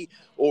today,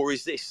 or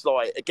is this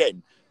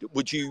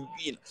would you?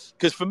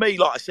 Because for me,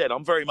 like I said,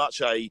 I'm very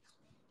much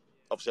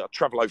obviously I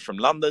travel over from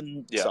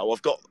London, so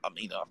I've got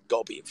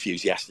to be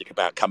enthusiastic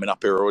about coming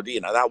up here already.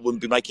 That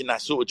wouldn't be making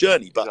that sort of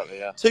journey. But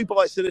exactly, 2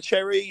 bites of the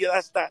cherry,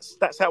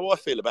 that's how I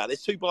feel about it.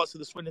 There's 2 bites of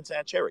the Swindon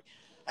Town cherry.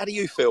 How do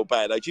you feel,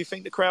 Bado? Do you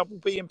think the crowd will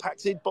be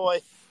impacted by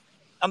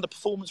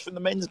underperformance from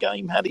the men's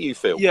game? How do you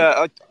feel?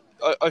 Yeah,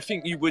 I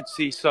think you would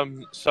see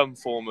some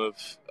form of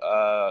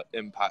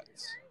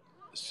impact.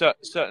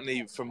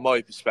 Certainly from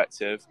my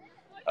perspective,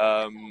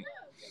 the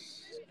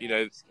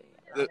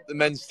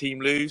men's team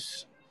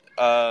lose.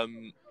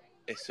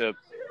 It's a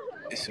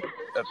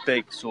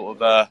big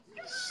sort of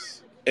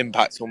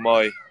impact on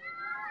my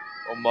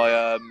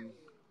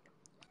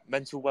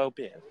mental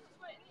well-being.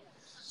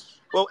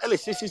 Well,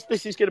 Ellis, this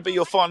is going to be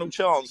your final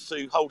chance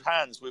to hold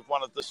hands with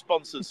one of the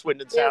sponsored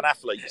Swindon Town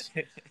athletes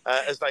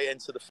as they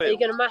enter the field. Are you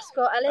going to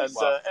mascot, Ellis?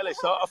 And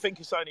Ellis, I think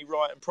it's only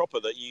right and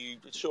proper that you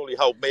surely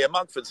hold Mia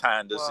Mugford's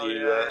hand as they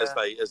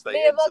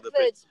enter the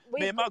field.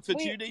 Mia Mugford,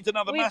 do you need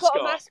another mascot?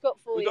 We've got a mascot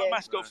for you. We've got a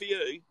mascot for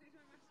you.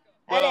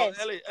 Well,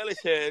 Ellis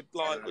here,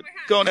 go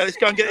on, Ellis,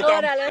 go and get it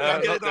done. Go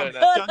and get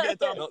it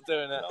done. Not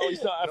doing it. Oh,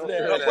 he's not having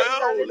it.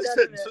 Well,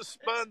 listen, it's a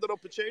splendid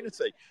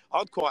opportunity.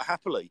 I'd quite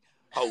happily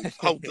hold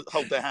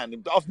their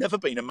hand. I've never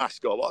been a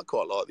mascot. I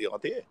quite like the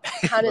idea.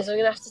 Hannes, I'm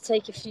going to have to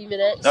take a few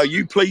minutes. No,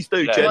 you please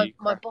do, Jen.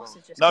 My boss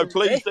has just No,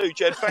 please do,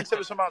 Jen. Thanks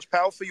ever so much,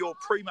 pal, for your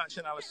pre-match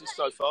analysis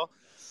so far.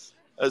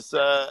 As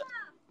the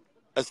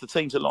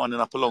teams are lining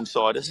up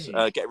alongside us,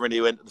 getting ready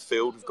to enter the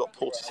field, we've got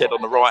Portishead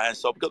on the right-hand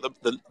side. We've got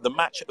the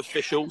match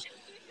officials,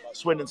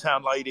 Swindon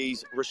Town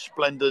ladies,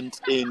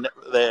 resplendent in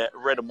their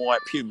red and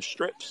white Puma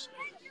strips.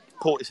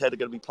 Portishead are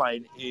going to be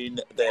playing in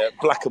their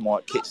black and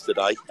white kits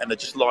today, and they're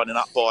just lining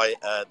up by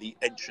the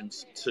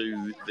entrance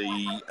to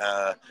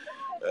the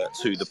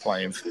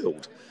playing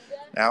field.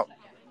 Now,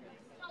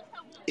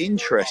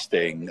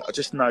 interesting. I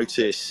just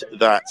noticed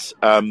that.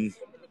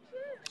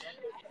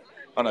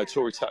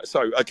 Tory.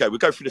 So, okay, we'll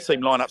go through the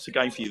team lineups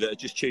again for you that are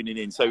just tuning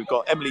in. So we've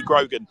got Emily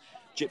Grogan,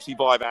 Gypsy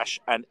Vivash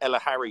and Ella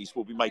Harries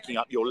will be making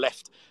up your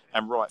left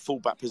and right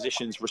fullback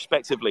positions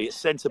respectively. At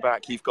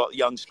centre-back, you've got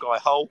young Sky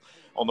Hull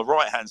on the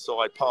right-hand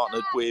side,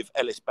 partnered with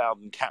Ellis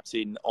Bowden,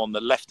 captain, on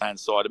the left-hand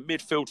side. A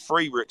midfield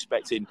 3 we're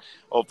expecting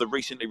of the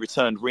recently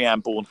returned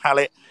Rianne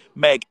Bourne-Hallett,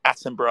 Meg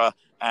Attenborough,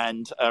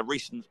 and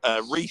recent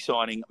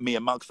re-signing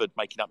Mia Mugford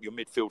making up your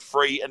midfield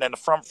 3. And then the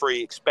front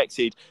 3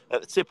 expected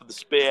at the tip of the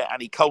spear,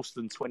 Annie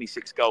Colston,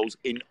 26 goals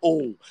in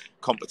all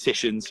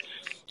competitions.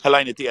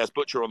 Helena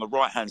Diaz-Butcher on the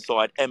right-hand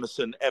side,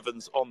 Emerson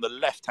Evans on the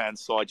left-hand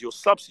side. Your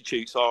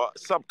substitutes are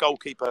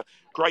sub-goalkeeper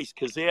Grace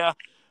Kazir,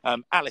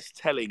 Alice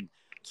Telling,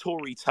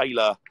 Tori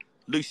Taylor,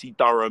 Lucy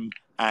Durham,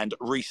 and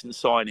recent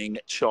signing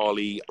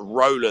Charlie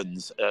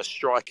Rowlands,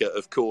 striker,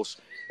 of course,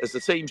 as the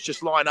teams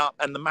just line up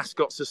and the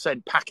mascots are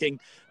sent packing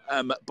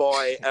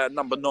by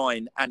number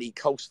 9, Annie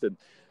Colston.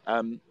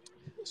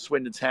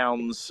 Swindon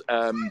Town's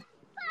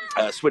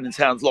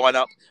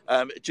lineup,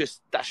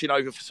 just dashing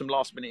over for some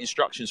last-minute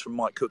instructions from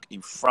Mike Cook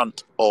in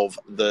front of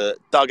the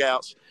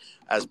dugouts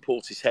as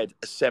Portishead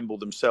assemble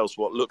themselves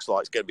what looks like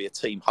it's going to be a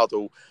team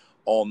huddle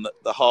on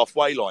the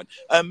halfway line.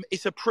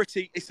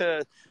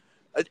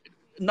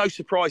 No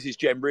surprises,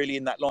 Jem, really,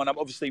 in that lineup.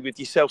 Obviously, with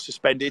yourself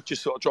suspended,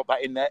 just sort of drop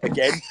that in there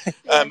again.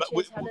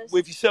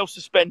 With yourself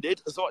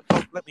suspended,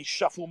 let me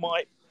shuffle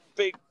my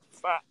big,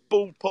 fat,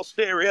 bald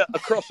posterior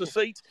across the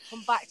seat.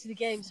 I'm back to the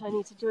game, so I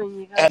need to join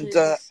you guys. And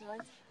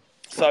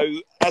so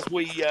as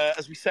we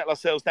settle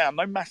ourselves down,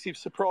 no massive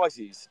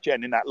surprises,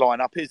 Jen, in that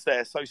lineup, is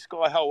there? So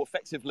Sky Hull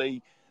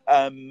effectively.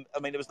 I mean,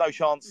 there was no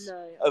chance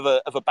of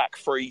a back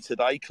three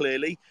today,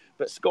 clearly.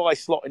 But Sky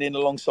slotting in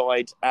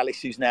alongside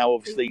Alice, who's now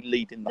obviously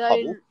leading the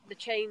huddle. I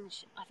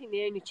think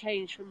the only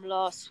change from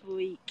last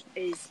week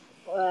is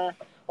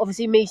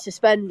obviously me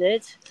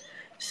suspended.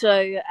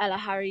 So Ella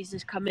Harries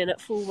has come in at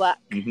fullback.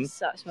 So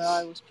that's where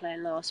I was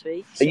playing last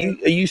week. So.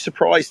 Are you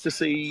surprised to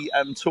see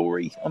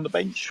Tori on the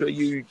bench?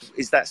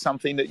 Is that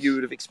something that you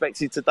would have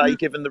expected today,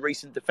 given the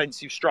recent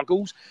defensive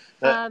struggles?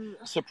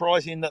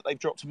 Surprising that they've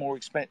dropped a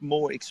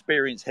more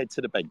experienced head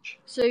to the bench.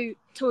 So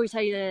Tori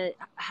Taylor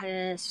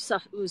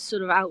was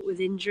sort of out with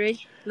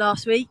injury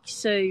last week.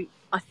 So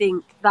I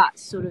think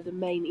that's sort of the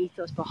main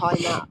ethos behind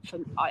that.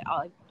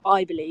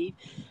 I believe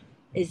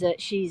is that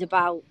she's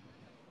about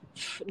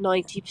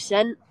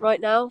 90%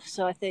 right now,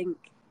 so I think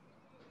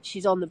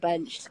she's on the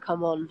bench to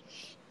come on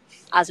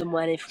as and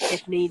when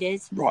if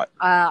needed. Right.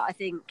 I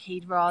think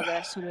he'd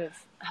rather sort of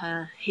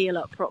heal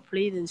up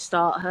properly than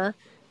start her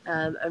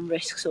and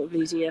risk sort of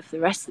losing her for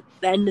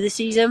the end of the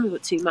season. We've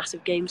got 2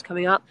 massive games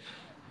coming up,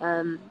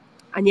 and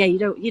yeah, you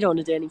don't want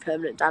to do any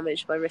permanent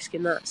damage by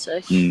risking that.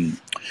 So,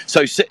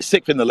 So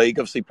 6th in the league,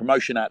 obviously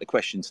promotion out of the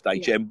question today,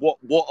 Jem.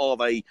 What are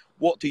they?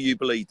 What do you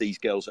believe these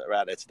girls that are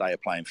out there today are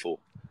playing for?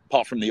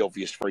 Apart from the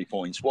obvious 3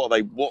 points, what are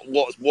they?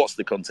 What's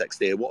the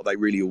context here? What are they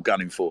really all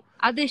gunning for?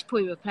 At this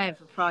point, we're playing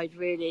for pride.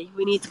 Really,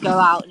 we need to go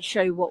out and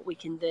show what we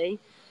can do.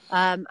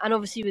 And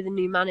obviously, with a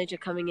new manager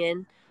coming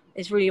in,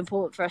 it's really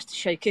important for us to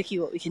show Cookie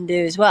what we can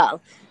do as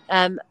well.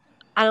 And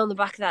on the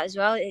back of that as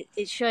well,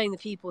 it's showing the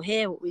people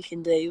here what we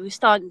can do. We're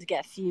starting to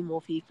get a few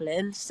more people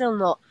in. Still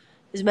not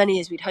as many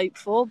as we'd hoped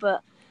for,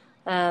 but.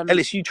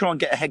 Ellis, you try and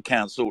get a head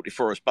count sorted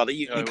for us, buddy.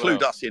 You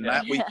include us in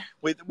that.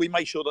 We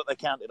made sure that they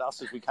counted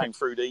us as we came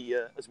through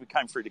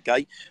the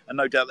gate, and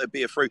no doubt there'd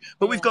be a through.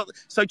 But we've got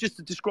just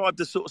to describe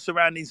the sort of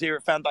surroundings here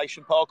at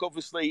Foundation Park.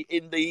 Obviously,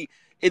 in the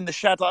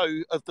shadow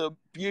of the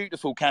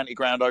beautiful county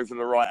ground over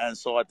the right hand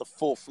side, the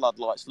 4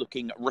 floodlights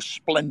looking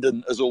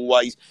resplendent as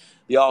always.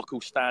 The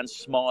Arkle stand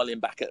smiling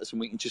back at us, and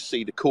we can just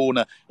see the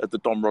corner of the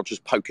Don Rogers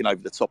poking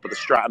over the top of the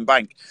Stratton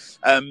Bank.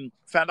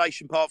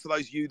 Foundation Park, for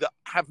those of you that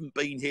haven't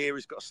been here,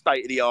 has got a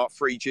state-of-the-art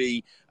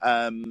 3G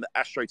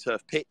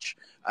AstroTurf pitch,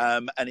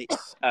 and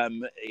it's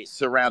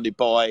surrounded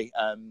by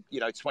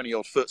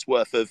 20-odd foot's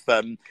worth of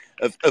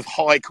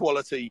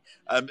high-quality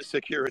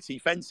security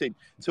fencing.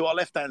 To our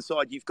left-hand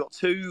side, you've got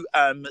 2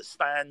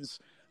 stands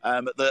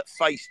that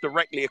face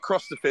directly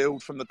across the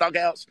field from the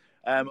dugouts,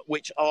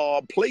 which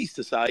are, pleased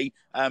to say,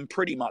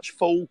 pretty much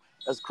full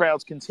as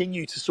crowds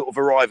continue to sort of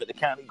arrive at the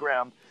county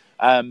ground.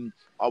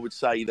 I would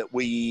say that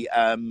we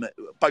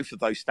both of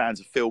those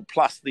stands are filled,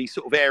 plus the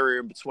sort of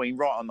area in between,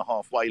 right on the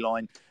halfway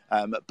line,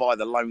 by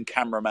the lone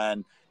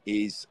cameraman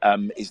is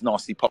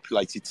nicely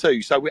populated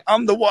too. So we're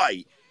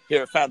underway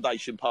here at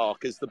Foundation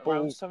Park as the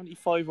ball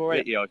 75 or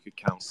 80, I could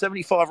count.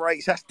 75 or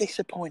 80. That's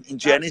disappointing,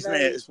 Jen, isn't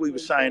it? As we were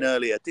saying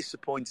earlier,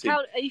 disappointing.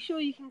 Are you sure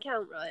you can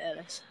count right,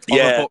 Ellis? I'm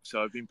a boxer.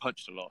 I've been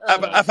punched a lot.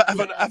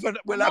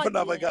 We'll have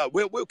another go.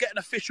 We'll get an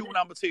official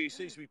number to you as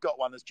soon as we've got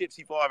one. As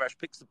Gypsy Vivash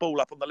picks the ball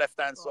up on the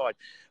left-hand side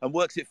and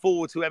works it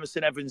forward to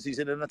Emerson Evans, who's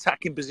in an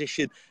attacking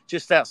position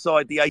just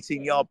outside the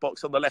 18-yard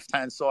box on the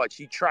left-hand side.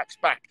 She tracks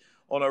back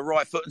on her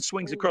right foot and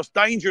swings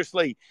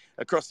dangerously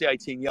across the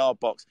 18-yard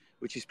box,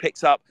 which is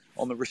picked up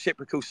on the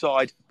reciprocal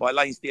side by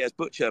Lanes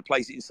Diaz-Butcher,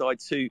 plays it inside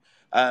to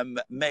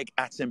Meg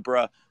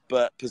Attenborough,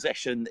 but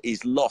possession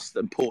is lost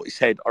and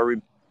Portishead are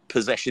in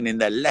possession in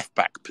their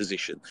left-back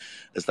position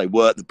as they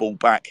work the ball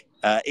back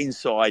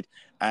inside,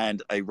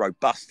 and a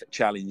robust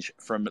challenge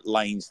from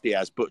Lanes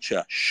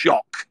Diaz-Butcher.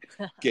 Shock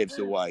gives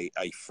away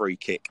a free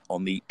kick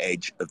on the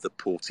edge of the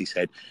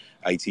Portishead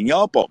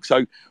 18-yard box.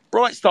 So,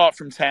 bright start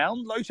from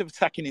town, loads of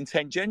attacking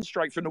intent, Jen,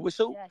 straight from the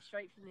whistle. Yeah,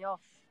 straight from the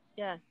off.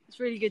 Yeah, it's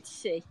really good to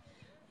see.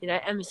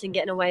 Emerson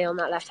getting away on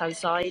that left-hand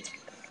side.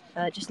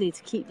 Just need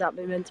to keep that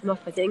momentum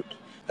up, I think.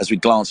 As we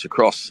glance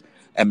across,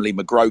 Emily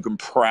McGrogan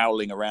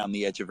prowling around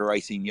the edge of her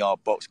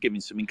 18-yard box, giving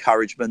some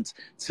encouragement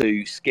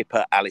to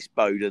skipper Alice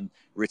Bowden,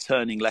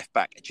 returning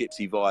left-back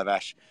Gypsy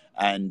Vivash,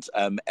 and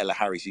Ella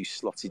Harries, who's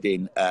slotted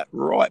in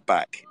right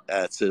back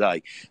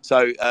today.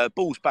 So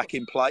ball's back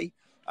in play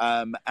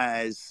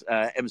as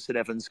Emerson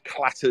Evans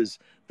clatters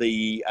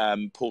the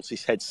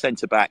Portishead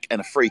centre-back, and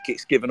a free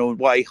kick's given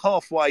away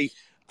halfway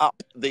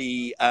up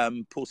the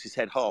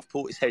Portishead half.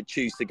 Portishead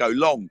choose to go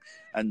long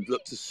and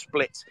look to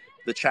split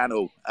the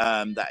channel.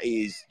 That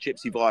is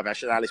Gypsy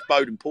Vivash and Alice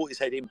Bowden.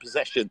 Portishead in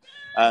possession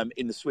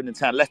in the Swindon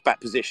Town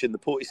left-back position. The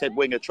Portishead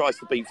winger tries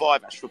to beat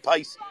Vivash for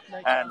pace,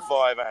 and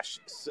Vivash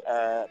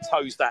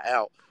toes that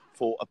out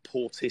for a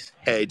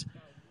Portishead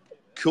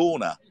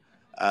corner.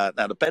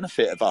 Now, the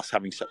benefit of us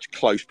having such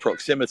close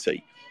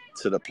proximity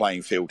to the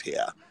playing field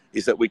here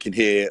is that we can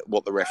hear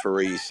what the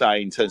referee is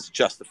saying in terms of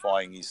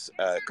justifying his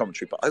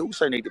commentary. But I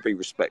also need to be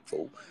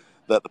respectful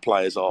that the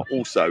players are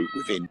also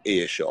within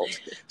earshot.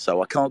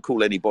 So I can't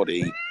call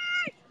anybody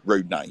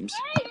rude names.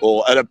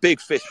 And a big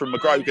fist from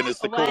McGrogan as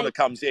the corner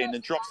comes in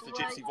and drops to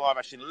Gypsy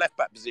Vivash in the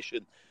left-back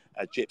position.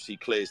 Gypsy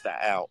clears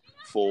that out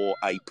for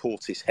a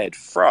Portishead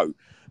throw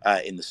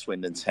in the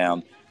Swindon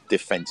Town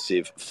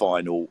defensive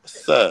final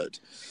third.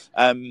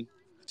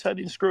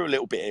 Turning screw a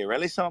little bit here,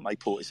 Ellis, aren't they,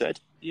 Portishead?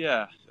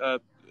 Yeah, a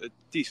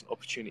decent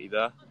opportunity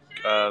there.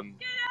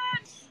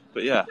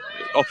 But yeah,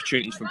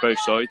 opportunities from both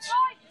sides.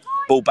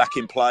 Ball back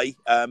in play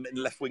in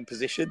the left wing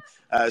position.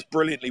 It's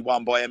brilliantly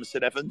won by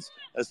Emerson Evans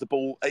as the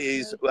ball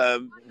is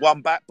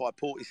won back by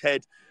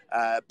Portishead.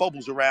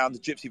 Bobbles around.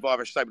 Gypsy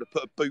Vivash is able to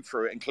put a boot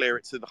through it and clear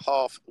it to the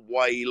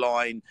halfway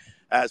line.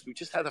 As we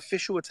just had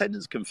official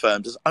attendance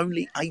confirmed as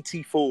only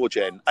 84,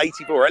 Jen.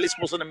 84. Ellis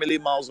wasn't a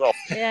million miles off.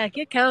 Yeah,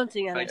 good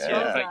counting, Ellis.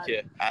 Thank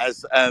you.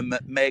 As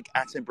Meg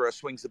Attenborough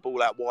swings the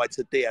ball out wide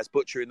to Diaz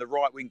Butcher in the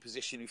right wing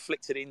position, who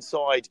flicked it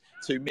inside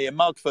to Mia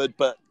Mugford,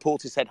 but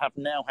Portishead have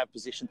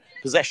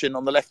possession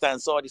on the left-hand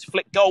side. It's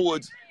flicked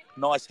goalwards.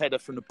 Nice header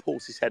from the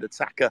Portishead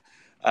attacker.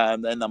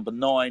 Their number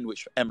 9,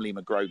 which Emily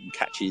McGrogan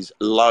catches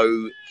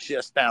low,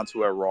 just down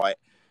to her right,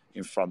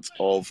 in front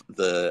of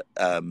her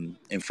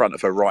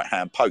right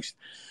hand post.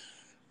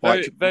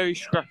 Very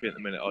scrappy at the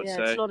minute, I'd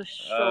say. It's not a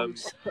strong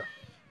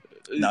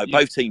no,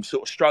 both teams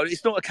sort of struggle.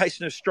 It's not a case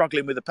of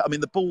struggling with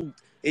the ball.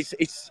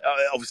 It's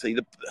obviously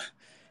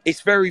it's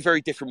very,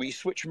 very different when you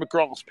switch from a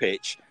grass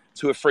pitch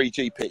to a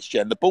 3G pitch,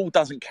 Jen. The ball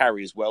doesn't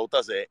carry as well,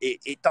 does it?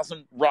 It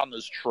doesn't run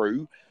as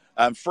true.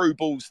 Through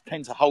balls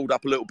tend to hold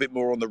up a little bit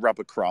more on the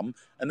rubber crumb,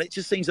 and it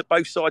just seems that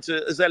both sides,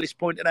 as Ellis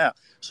pointed out,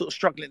 sort of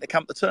struggling to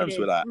come to terms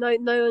with that.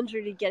 No one's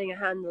really getting a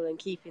handle and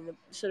keeping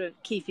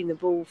the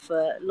ball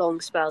for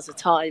long spells of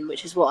time,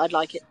 which is what I'd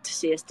like it to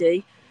see us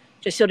do.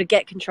 Just sort of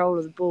get control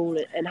of the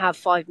ball and have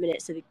 5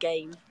 minutes of the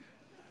game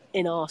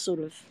in our sort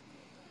of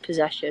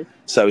possession.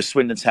 So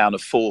Swindon Town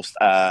have forced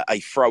a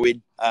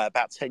throw-in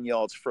about 10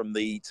 yards from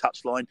the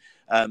touchline.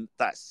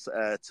 That's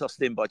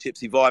tossed in by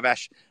Gypsy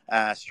Vivash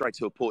straight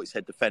to a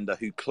Portishead defender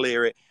who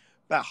clear it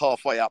about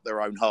halfway up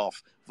their own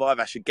half.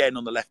 Vivash again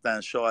on the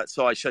left-hand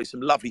side shows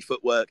some lovely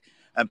footwork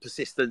and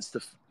persistence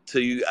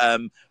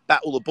to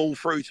battle the ball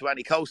through to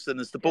Annie Colston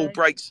as the ball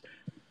breaks,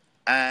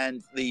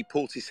 and the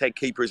Portishead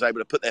keeper is able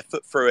to put their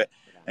foot through it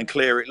and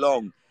clear it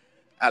long.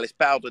 Alice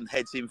Bowden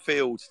heads in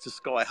field to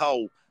Sky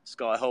Hull.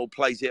 Sky Hull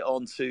plays it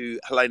on to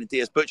Helena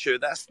Diaz-Butcher.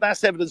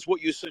 That's evidence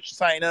what you were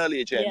saying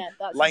earlier, Jen. Yeah,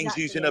 Lane's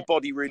exactly using her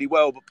body really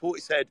well, but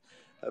Portishead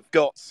have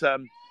got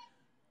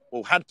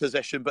had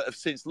possession, but have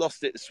since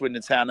lost it to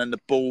Swindon Town, and the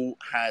ball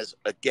has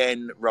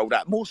again rolled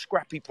out. More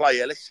scrappy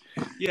play, Ellis.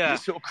 Yeah. You're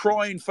sort of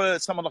crying for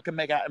someone like a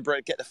Meg Attenborough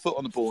to get the foot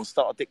on the ball and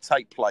start a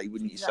dictate play,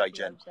 wouldn't you say,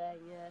 Jen? What I'm saying,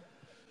 yeah.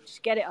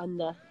 Just get it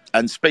under.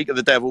 And speak of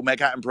the devil, Meg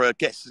Attenborough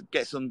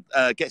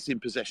gets in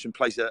possession,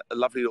 plays a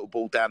lovely little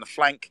ball down the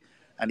flank.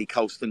 Annie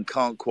Colston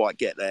can't quite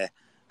get there,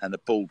 and the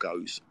ball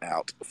goes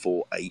out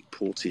for a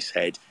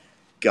Portishead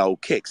goal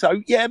kick.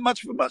 So, yeah,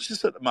 much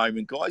just at the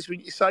moment, guys.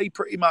 Wouldn't you say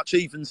pretty much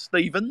even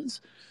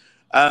Stevens?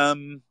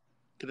 Going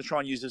to try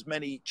and use as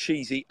many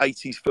cheesy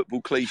 80s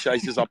football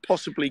cliches as I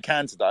possibly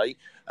can today.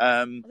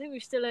 I think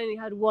we've still only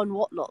had one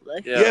whatnot,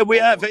 though. Yeah, we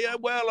have. Yeah,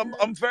 well,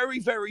 I'm very,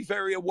 very,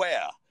 very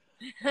aware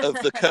of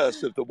the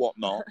curse of the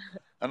whatnot,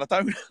 and I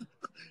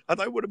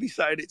don't want to be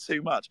saying it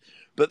too much,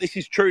 but this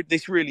is true.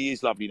 This really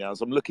is lovely now.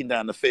 As I'm looking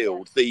down the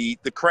field, the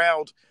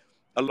crowd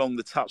along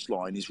the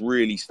touchline is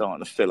really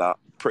starting to fill up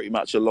pretty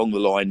much along the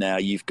line now.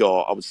 You've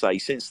got, I would say,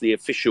 since the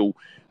official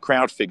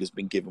crowd figure's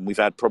been given, we've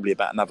had probably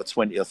about another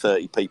 20 or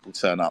 30 people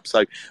turn up.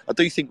 So I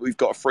do think we've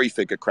got a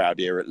 3-figure crowd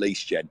here at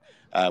least, Jen,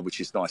 which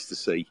is nice to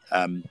see.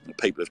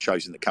 People have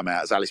chosen to come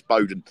out as Alice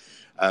Bowden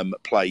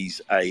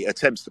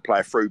attempts to play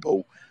a through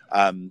ball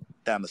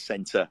down the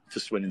centre for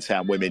Swindon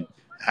Town women.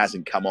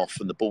 Hasn't come off,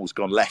 and the ball's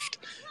gone left,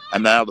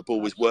 and now the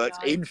ball was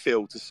worked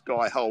infield to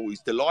Sky Hull, whose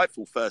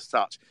delightful first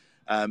touch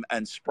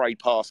and sprayed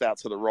pass out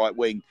to the right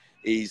wing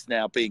is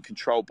now being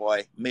controlled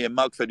by Mia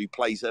Mugford, who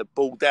plays a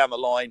ball down the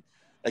line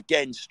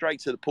again straight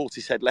to the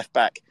Portishead left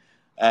back,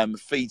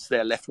 feeds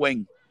their left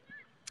wing,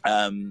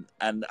 and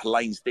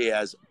Helene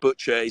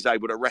Diaz-Butcher is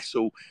able to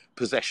wrestle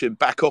possession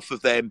back off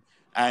of them.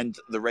 And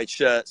the red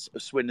shirts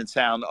of Swindon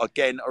Town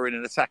again are in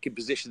an attacking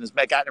position as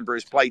Meg Attenborough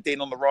is played in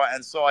on the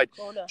right-hand side.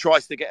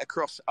 Tries to get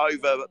across over,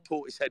 but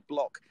Portishead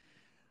block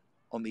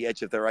on the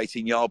edge of their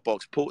 18-yard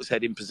box.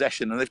 Portishead in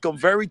possession, and they've gone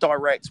very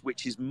direct,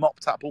 which is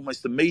mopped up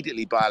almost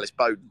immediately by Alice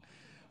Bowden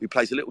who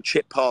plays a little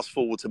chip pass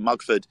forward to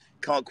Mugford,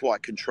 can't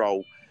quite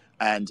control,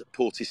 and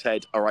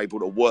Portishead are able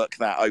to work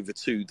that over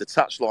to the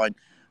touchline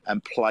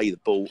and play the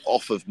ball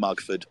off of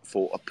Mugford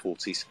for a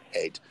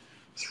Portishead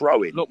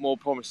throw-in. A lot more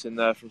promising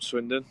there from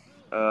Swindon.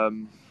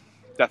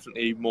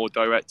 Definitely more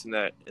direct in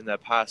their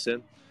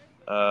passing,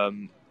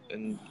 and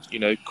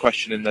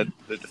questioning the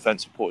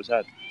defence of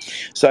Portishead.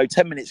 So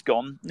 10 minutes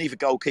gone. Neither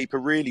goalkeeper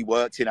really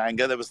worked in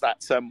anger. There was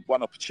that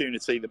one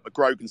opportunity that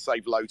McGrogan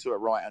saved low to her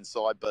right-hand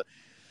side, but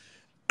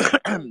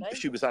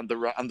she was under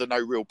no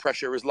real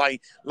pressure as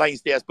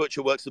Lane's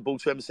Diaz-Butcher works the ball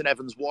to Emerson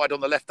Evans wide on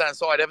the left-hand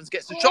side. Evans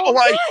gets the shot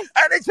away,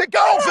 and it's a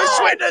goal for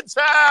Swindon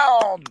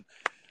Town!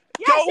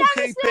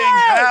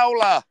 Goalkeeping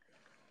howler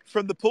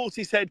from the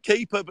Portishead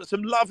keeper, but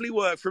some lovely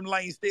work from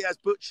Lane's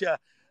Diaz-Butcher.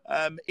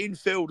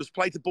 Infield has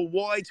played the ball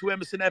wide to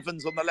Emerson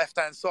Evans on the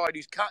left-hand side,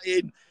 who's cut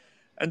in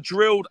and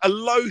drilled a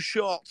low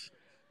shot,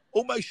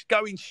 almost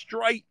going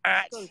straight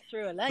at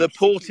the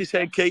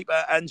Portishead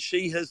keeper, and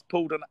she has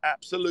pulled an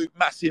absolute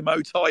Massimo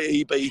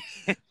Taibbi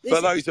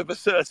for those of a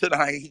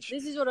certain age.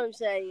 This is what I'm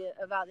saying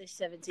about this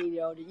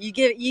 17-year-old. You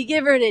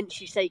give her an inch,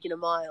 she's taking a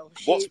mile.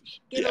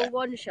 Give her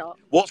one shot.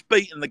 What's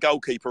beaten the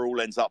goalkeeper all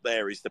ends up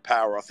there is the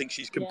power. I think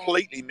she's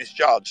completely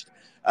misjudged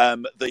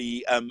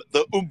the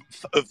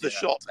oomph of the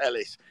shot,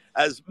 Ellis,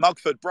 as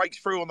Mugford breaks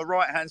through on the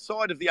right-hand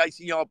side of the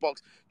 18-yard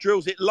box,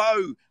 drills it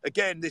low.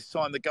 Again, this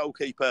time the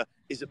goalkeeper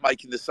isn't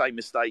making the same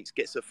mistakes,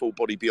 gets her full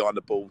body behind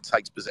the ball,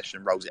 takes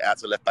possession, rolls it out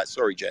to left back.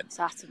 Sorry, Jen. It's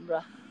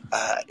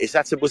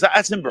Attenborough. Was that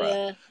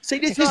Attenborough? Yeah. See,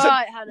 this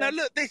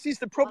is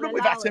the problem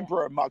with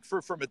Attenborough and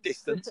Mugford from a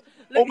distance.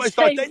 Almost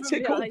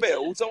identical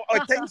builds,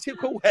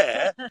 identical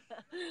hair.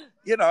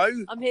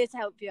 I'm here to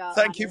help you out.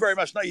 Thank you very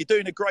much. No, you're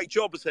doing a great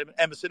job as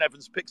Emerson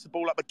Evans picks the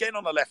ball up again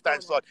on the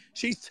left-hand side.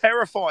 She's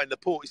terrifying the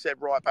Portishead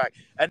right back,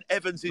 and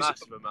Evans is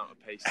massive amount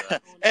of pace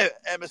there.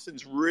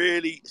 Emerson's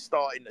really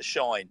starting to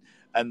shine.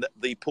 And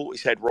the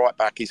Portishead right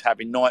back is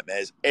having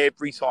nightmares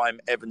every time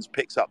Evans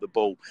picks up the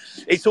ball.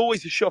 It's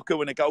always a shocker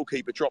when a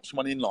goalkeeper drops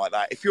one in like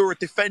that. If you're a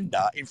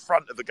defender in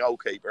front of a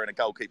goalkeeper and a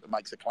goalkeeper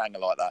makes a clanger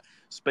like that,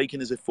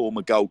 speaking as a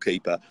former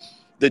goalkeeper,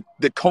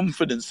 the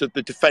confidence of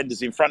the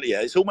defenders in front of you,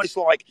 it's almost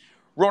like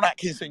Ron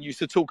Atkinson used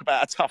to talk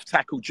about a tough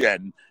tackle,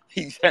 Jen.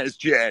 He says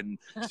Jen,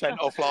 sent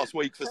off last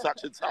week for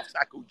such a tough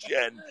tackle,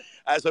 Jen,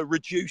 as a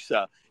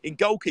reducer. In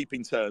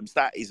goalkeeping terms,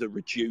 that is a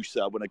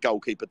reducer when a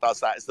goalkeeper does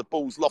that, as the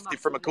ball's lofted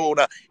from a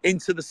corner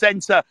into the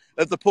centre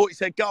of the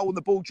Portishead goal, and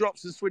the ball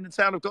drops, and Swindon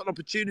Town have got an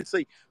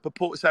opportunity, but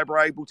Portishead were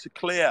able to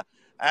clear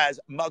as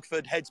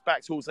Mugford heads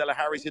back towards Ella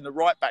Harris in the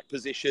right-back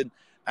position.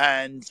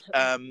 And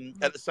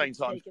at the same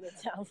time,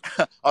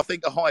 I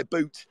think a high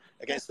boot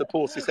against the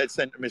Portishead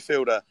centre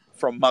midfielder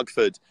from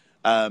Mugford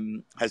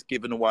has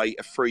given away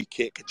a free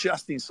kick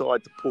just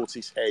inside the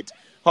Portishead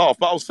half.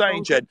 But I was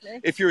saying, Jen,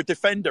 if you're a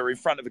defender in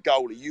front of a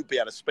goalie, you'd be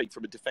able to speak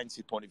from a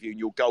defensive point of view, and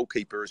your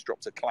goalkeeper has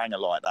dropped a clanger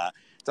like that.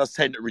 It does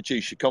tend to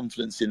reduce your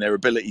confidence in their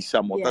ability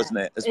somewhat, doesn't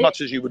it? As much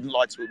as you wouldn't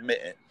like to admit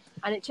it.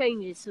 And it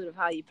changes sort of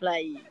how you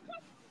play,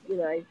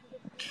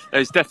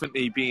 There's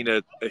definitely been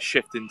a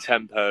shift in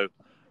tempo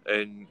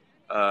and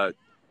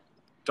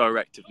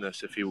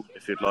directiveness, if you'd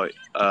like,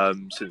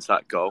 since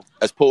that goal.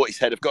 As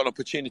Portishead have got an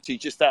opportunity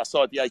just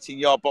outside the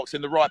 18-yard box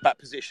in the right-back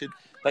position.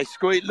 They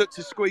look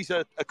to squeeze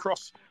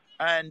across,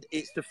 and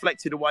it's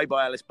deflected away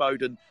by Alice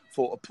Bowden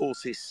for a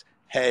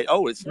Portishead.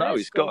 Oh, it's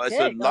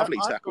a lovely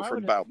tackle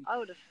from Bowden.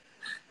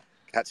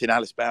 Captain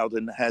Alice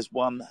Bowden has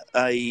won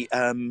a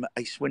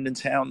Swindon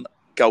Town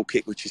goal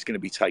kick, which is going to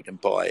be taken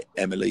by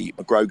Emily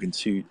McGrogan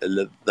to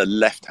the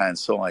left-hand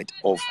side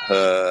of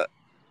her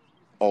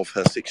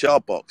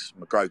 6-yard box.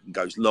 McGrogan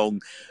goes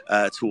long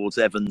towards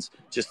Evans,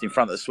 just in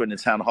front of the Swindon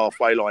Town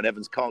halfway line.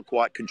 Evans can't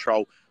quite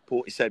control.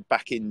 Portishead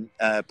back in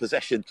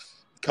possession,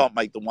 can't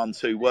make the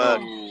 1-2 work,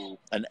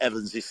 and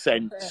Evans is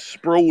sent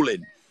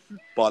sprawling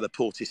by the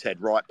Portishead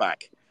right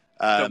back.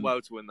 Done well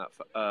to win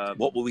that.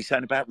 What were we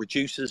saying about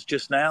reducers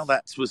just now?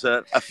 That was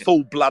a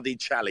full-blooded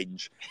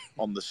challenge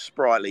on the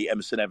sprightly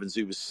Emerson Evans,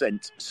 who was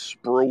sent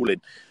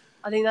sprawling.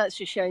 I think that's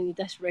just showing the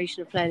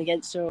desperation of playing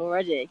against her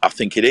already. I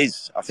think it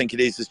is. As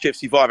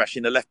Gypsy Vivash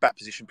in the left-back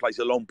position plays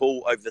a long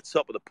ball over the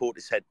top of the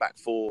Portishead back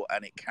four,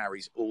 and it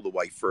carries all the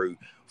way through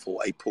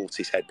for a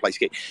Portishead place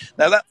kick.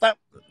 Now, that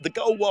the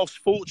goal, whilst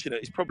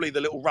fortunate, is probably the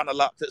little run of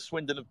luck that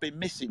Swindon have been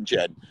missing,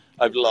 Jen,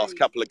 over the last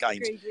couple of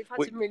games. We've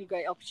had some really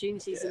great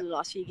opportunities in the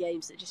last few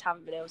games that just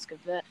haven't been able to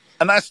convert.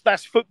 And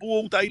that's football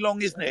all day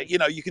long, isn't it?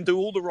 You can do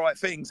all the right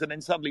things, and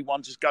then suddenly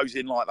one just goes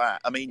in like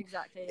that. I mean,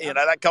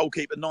 that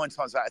goalkeeper 9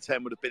 times out of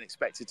 10 would have been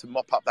expected to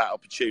mop up that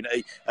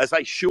opportunity, as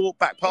a short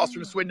back pass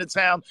from Swindon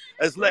Town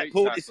has let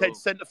Portishead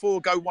centre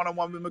forward go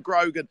one-on-one with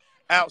McGrogan.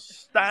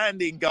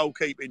 Outstanding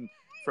goalkeeping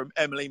from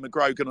Emily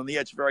McGrogan on the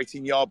edge of her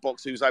 18-yard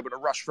box, who was able to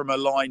rush from her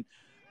line,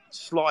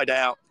 slide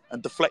out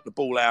and deflect the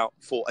ball out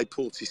for a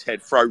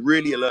Portishead throw.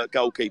 Really alert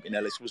goalkeeping,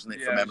 Ellis, wasn't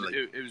it, from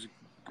Emily? It was a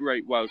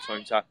great,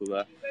 well-timed tackle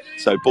there.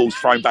 So ball's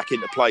thrown back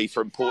into play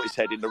from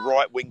Portishead in the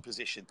right wing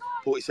position.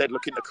 Portishead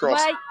looking to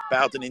cross.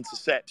 Bowden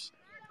intercepts.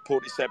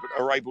 Portishead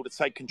are able to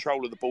take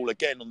control of the ball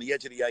again on the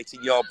edge of the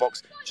 18-yard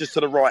box, just to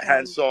the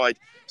right-hand side.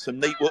 Some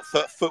neat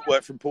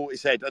footwork from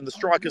Portishead, and the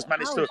strikers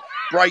managed to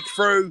break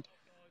through.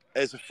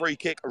 There's a free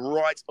kick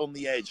right on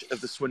the edge of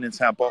the Swindon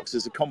Town box.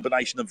 There's a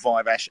combination of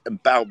Vivash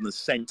and Bowden has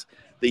sent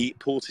the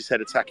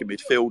Portishead attacking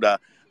midfielder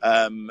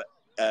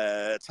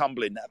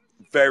tumbling.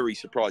 Very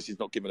surprised he's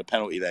not given a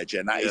penalty there,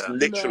 Jen. That is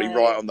literally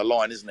right on the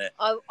line, isn't it?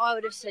 I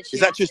would have said Is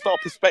that just our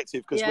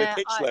perspective because we're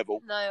pitch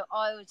level? No,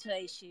 I would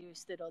say she was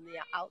stood on the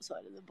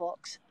outside of the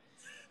box.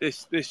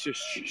 This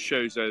just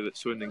shows though that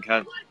Swindon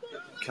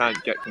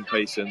can't get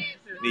complacent.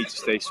 Need to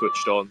stay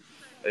switched on,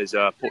 as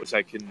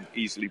Portishead can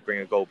easily bring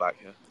a goal back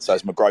here. So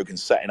as McGrogan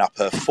setting up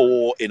her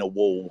 4 in a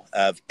wall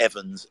of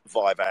Evans,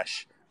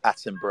 Vivash,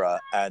 Attenborough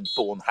and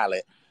Bourne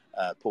Hallett.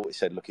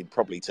 Portishead looking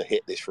probably to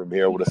hit this from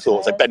here, I would have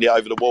thought. They bend it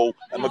over the wall,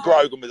 and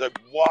McGrogan with a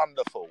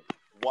wonderful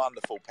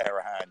pair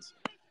of hands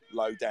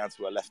low down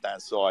to her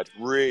left-hand side.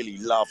 Really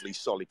lovely,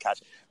 solid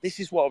catch. This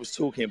is what I was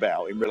talking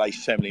about in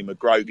relation to Emily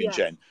McGrogan,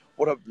 Jen.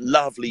 What a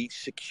lovely,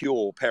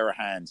 secure pair of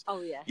hands.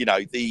 Oh, yeah. You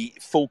know, the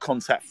full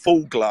contact,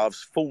 full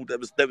gloves,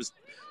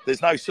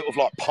 there's no sort of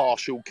like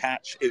partial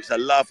catch. It was a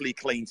lovely,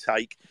 clean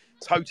take,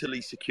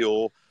 totally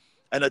secure.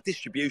 And a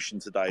distribution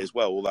today as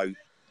well, although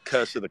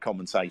curse of the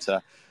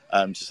commentator,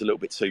 just a little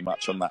bit too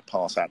much on that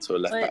pass out to a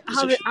left back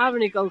position.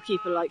 Having a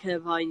goalkeeper like her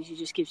behind you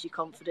just gives you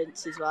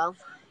confidence as well.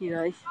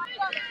 You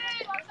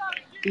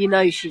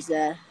know she's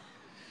there.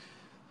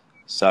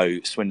 So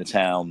Swindon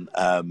Town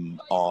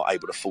are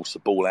able to force the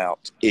ball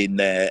out in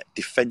their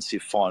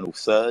defensive final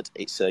third.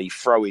 It's a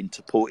throw in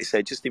to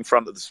Portishead just in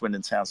front of the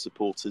Swindon Town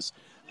supporters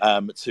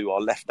to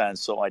our left-hand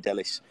side,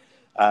 Ellis.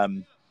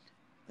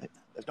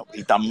 They've not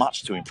really done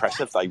much to impress,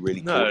 have they,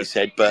 really,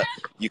 Portishead? But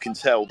you can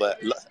tell that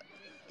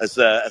as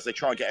they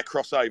try and get a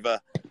crossover,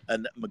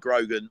 and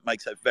McGrogan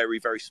makes a very,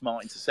 very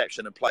smart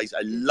interception and plays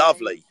a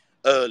lovely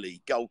early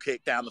goal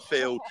kick down the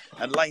field,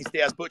 and Lanes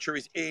Diaz-Butcher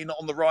is in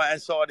on the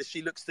right-hand side as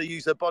she looks to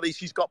use her body.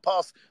 She's got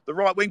past the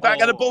right wing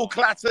back, and the ball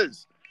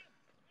clatters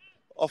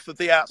off of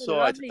the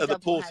outside of the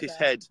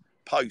Portishead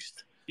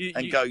post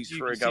and goes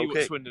for a goal kick. You see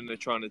what Swindon are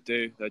trying to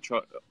do. They're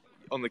trying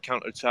on the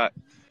counter-attack.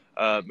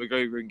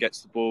 McGrogan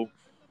gets the ball,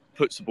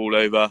 puts the ball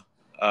over.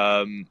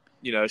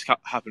 It's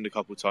happened a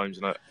couple of times,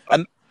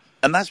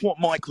 and that's what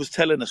Mike was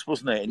telling us,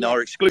 wasn't it, in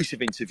our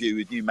exclusive interview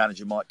with new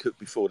manager Mike Cook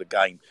before the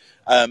game.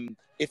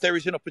 If there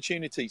is an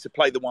opportunity to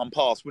play the one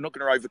pass, we're not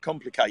going to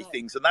overcomplicate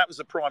things. And that was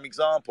a prime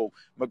example.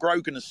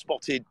 McGrogan has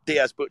spotted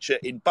Diaz-Butcher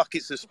in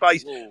buckets of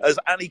space as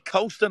Annie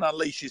Colston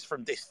unleashes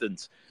from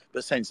distance,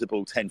 but sends the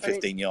ball 10,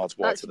 15 yards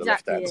wide to the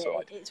left-hand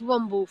side. It's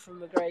one ball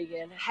from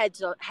McGrogan,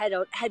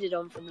 headed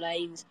on from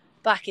Lanes,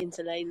 back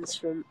into Lanes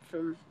from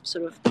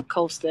sort of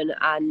Colston,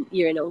 and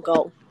you're in on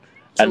goal.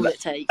 And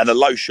a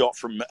low shot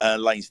from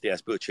Lanes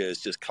Diaz-Butcher has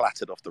just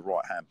clattered off the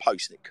right-hand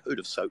post. It could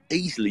have so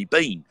easily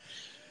been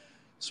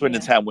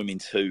Swindon Town women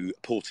 2,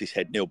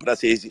 Portishead 0. But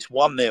as it is, it's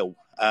 1-0.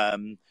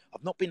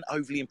 I've not been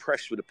overly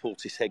impressed with the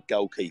Portishead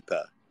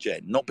goalkeeper,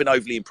 Jen. Not been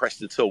overly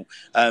impressed at all.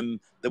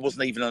 There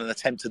wasn't even an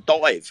attempt to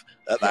dive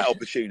at that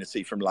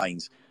opportunity from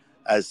Lanes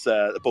as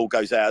the ball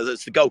goes out.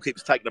 As the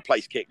goalkeeper's taken a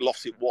place kick,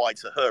 lofts it wide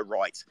to her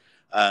right,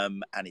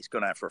 and it's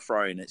gone out for a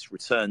throw, and it's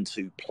returned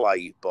to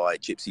play by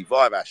Gypsy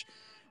Vivash.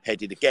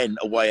 Headed again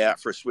away out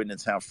for a Swindon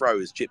Town throw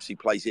as Gypsy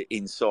plays it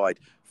inside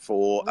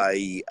for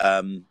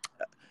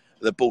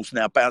the ball's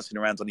now bouncing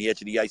around on the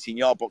edge of the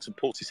 18-yard box, and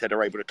Portishead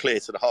are able to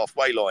clear to the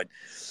halfway line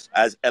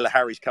as Ella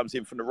Harris comes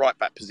in from the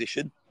right-back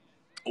position.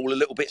 All a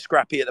little bit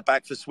scrappy at the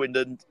back for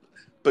Swindon.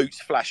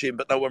 Boots flashing,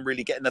 but no one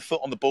really getting their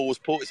foot on the ball as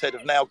Portishead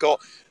have now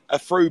got a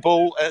through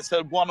ball. It's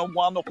a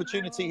one-on-one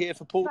opportunity here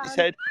for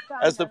Portishead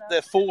as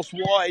they're forced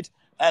wide,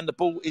 and the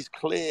ball is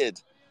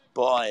cleared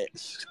by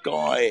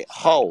Sky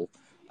Hull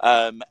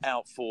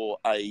out for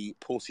a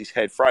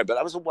Portishead throw. But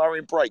that was a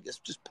worrying break. It's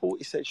just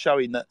Portishead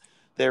showing that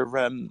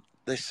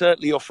they're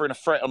certainly offering a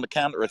threat on the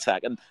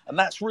counter-attack. And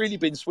that's really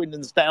been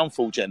Swindon's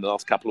downfall, Jen, the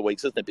last couple of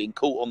weeks, hasn't it? Being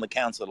caught on the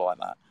counter like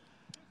that.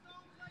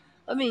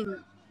 I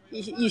mean,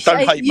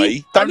 don't hate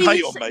me. Don't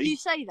hate on me. You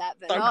say that,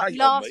 but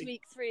last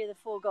week 3 of the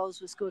 4 goals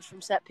were scored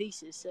from set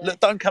pieces. So. Look,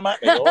 don't come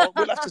at me. Or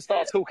we'll have to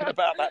start talking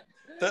about that.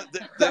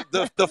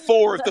 The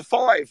 4 of the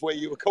 5 where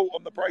you were caught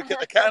on the break at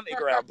the county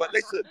ground. But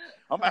listen,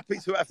 I'm happy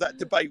to have that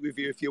debate with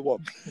you if you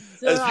want.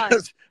 That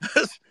was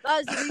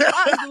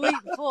the week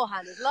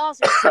beforehand.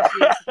 Last week's issue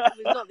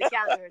was not the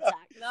counter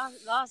attack.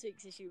 Last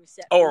week's issue was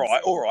set. All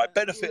right.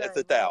 Benefit of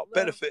the doubt.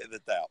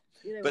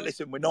 But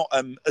listen, we're not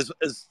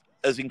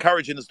as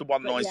encouraging as the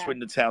 1-9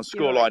 Swindon Town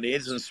scoreline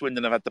is, and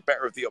Swindon have had the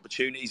better of the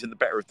opportunities and the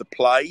better of the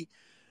play.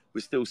 We're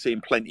still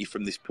seeing plenty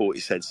from this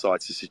Portishead side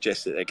to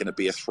suggest that they're going to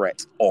be a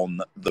threat on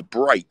the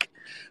break.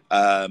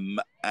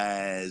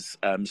 As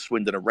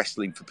Swindon are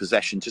wrestling for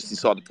possession just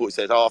inside the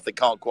Portishead half. They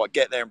can't quite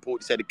get there, and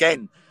Portishead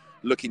again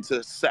looking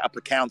to set up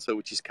a counter,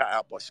 which is cut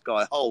out by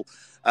Sky Hull.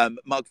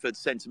 Mugford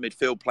centre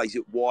midfield plays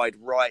it wide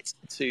right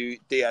to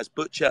Diaz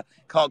Butcher.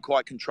 Can't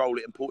quite control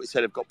it, and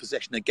Portishead have got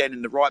possession again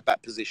in the right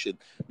back position.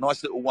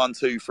 Nice little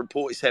 1-2 from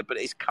Portishead, but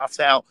it's cut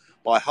out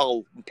by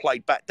Hull and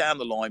played back down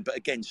the line, but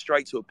again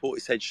straight to a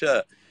Portishead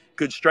shirt.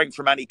 Good strength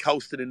from Annie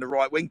Colston in the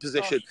right wing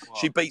position. Wow.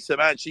 She beats her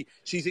man.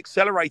 She's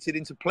accelerated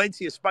into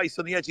plenty of space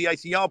on the edge of the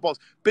 80-yard box.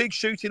 Big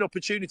shooting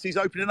opportunities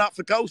opening up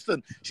for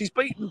Colston. She's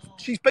beaten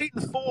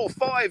 4 or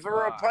 5 of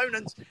her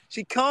opponents.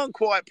 She can't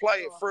quite play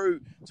it through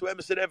to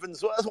Emerson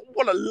Evans.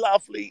 What a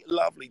lovely,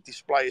 lovely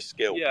display of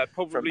skill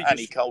from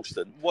Annie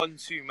Colston. One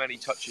too many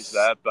touches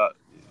there, but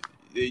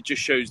it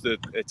just shows the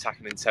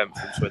attacking intent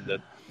from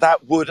Swindon.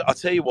 That would, I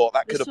tell you what,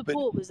 that The could have been.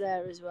 support was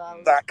there as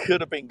well. That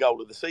could have been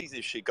goal of the season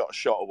if she got a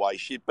shot away.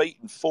 She'd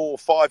beaten 4 or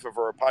 5 of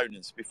her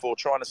opponents before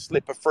trying to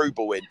slip a through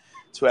ball in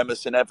to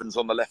Emerson Evans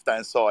on the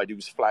left-hand side, who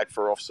was flagged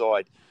for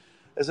offside.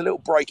 There's a little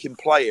break in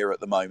play here at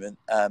the moment,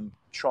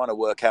 trying to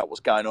work out what's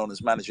going on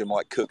as manager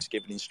Mike Cook's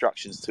giving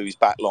instructions to his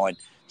back line,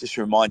 just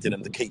reminding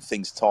them to keep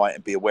things tight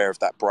and be aware of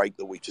that break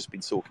that we've just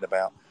been talking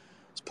about.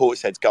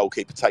 Portishead's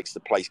goalkeeper takes the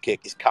place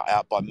kick, is cut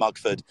out by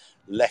Mugford,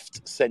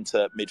 left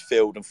centre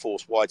midfield and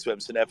forced wide to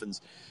Emerson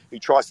Evans, who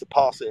tries to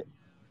pass it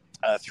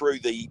through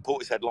the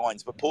Portishead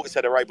lines, but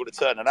Portishead are able to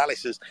turn, and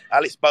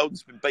Alice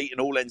Bowden's been beaten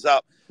all ends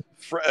up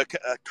for a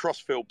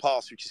crossfield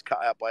pass, which is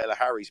cut out by Ella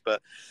Harries.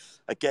 But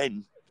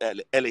again,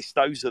 Ellis,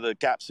 those are the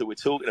gaps that we're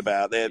talking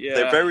about. They're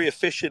very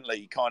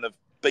efficiently kind of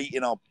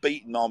beating our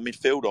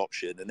midfield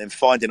option and then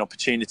finding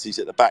opportunities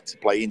at the back to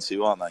play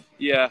into, aren't they?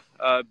 Yeah.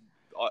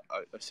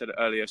 I said it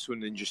earlier,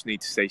 Swindon just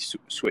need to stay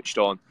switched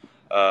on.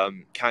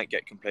 Can't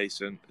get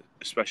complacent,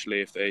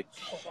 especially if they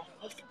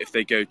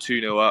go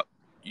 2-0 up.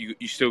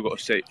 You still got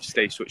to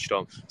stay switched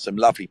on. Some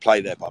lovely play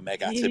there by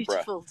Meg Attenborough.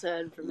 Beautiful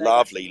turn from Meg.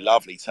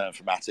 Lovely turn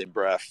from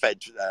Attenborough.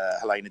 Fed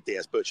Helena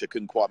Diaz-Butcher,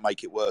 couldn't quite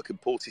make it work, and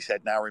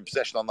Portishead now are in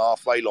possession on the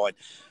halfway line.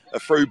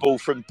 A through ball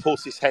from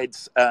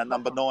Portishead's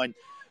number 9.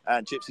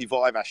 And Gypsy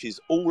Vivash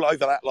is all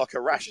over that like a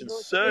rash and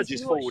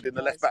surges forward in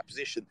the left-back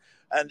position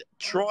and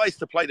tries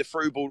to play the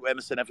through ball to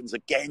Emerson Evans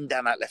again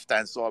down that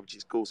left-hand side, which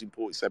is causing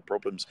Portishead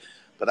problems.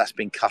 But that's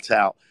been cut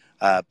out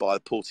by the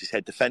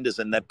Portishead defenders,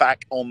 and they're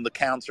back on the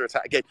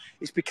counter-attack again.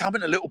 It's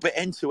becoming a little bit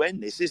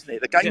end-to-end, this, isn't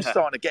it? The game's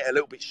starting to get a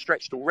little bit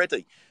stretched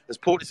already. As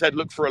Portishead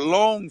look for a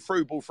long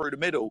through ball through the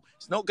middle,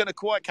 it's not going to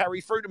quite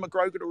carry through to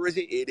McGrogan, or is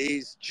it? It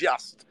is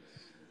just.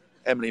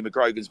 Emily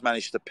McGrogan's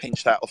managed to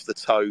pinch that off the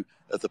toe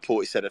of the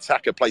Portishead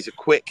attacker. Plays a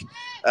quick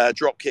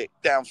drop kick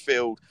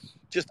downfield,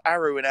 just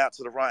arrowing out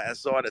to the right-hand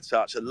side a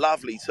touch. A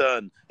lovely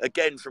turn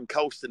again from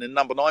Colston in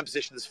number 9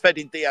 position. Has fed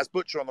in Diaz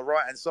Butcher on the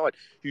right-hand side,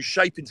 who's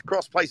shaping to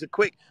cross. Plays a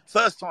quick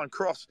first-time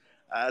cross,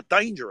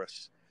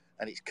 dangerous,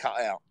 and it's cut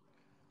out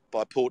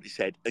by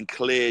Portishead and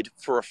cleared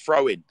for a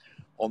throw-in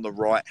on the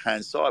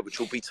right-hand side,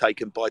 which will be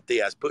taken by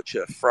Diaz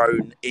Butcher.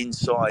 Thrown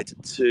inside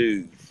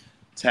to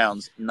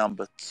Town's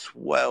number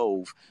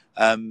 12.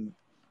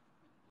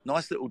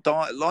 Nice little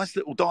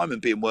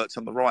diamond being worked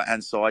on the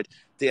right-hand side.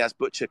 Diaz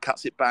Butcher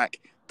cuts it back.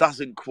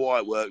 Doesn't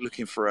quite work.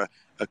 Looking for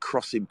a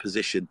crossing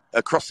position,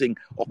 a crossing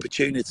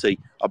opportunity.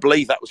 I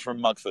believe that was from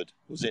Mugford,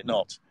 was it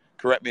not?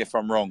 Correct me if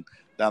I'm wrong.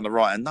 Down the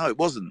right hand. No, it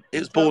wasn't. It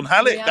was Bourne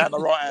Hallett down the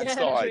right-hand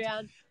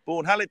side.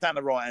 Bourne Hallett down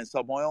the right-hand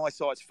side. My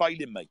eyesight's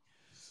failing me.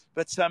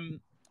 But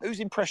who's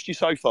impressed you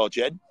so far,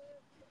 Jen?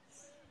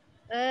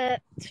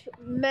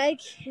 Meg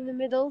in the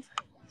middle.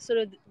 Sort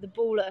of the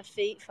ball at her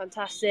feet,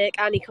 fantastic.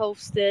 Annie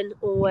Colston,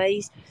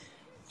 always.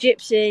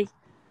 Gypsy.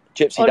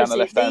 Honestly, down the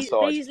left-hand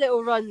side. These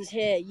little runs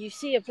here, you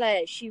see a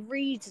player, she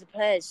reads the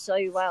players so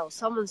well.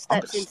 Someone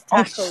steps into tackle.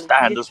 I'm going to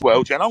stand as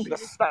well, Jen. I'm going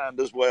to stand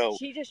as well.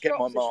 She just get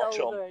drops my march the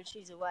shoulder on. and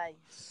she's away.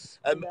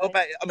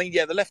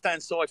 The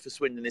left-hand side for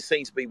Swindon, it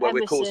seems to be where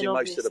we're causing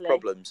most of the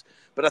problems.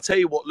 But I tell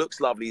you what looks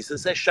lovely is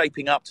as they're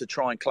shaping up to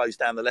try and close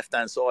down the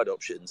left-hand side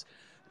options,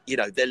 you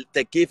know,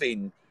 they're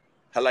giving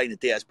Helena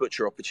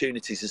Diaz-Butcher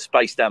opportunities and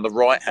space down the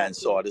right-hand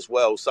side as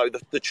well. So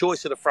the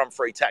choice of the front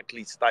three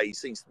tactically today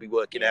seems to be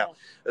working out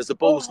as the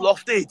ball's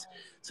lofted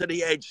to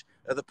the edge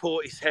of the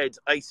Portishead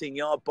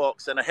 18-yard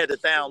box and a header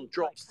down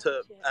drops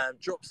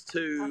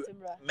to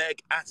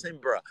Meg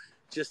Attenborough,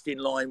 just in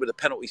line with a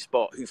penalty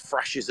spot, who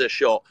thrashes her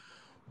shot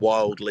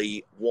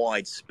wildly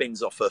wide,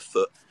 spins off her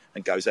foot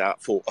and goes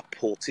out for a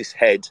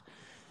Portishead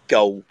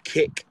goal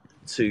kick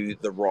to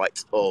the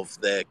right of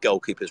their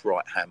goalkeeper's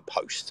right-hand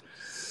post.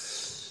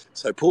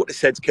 So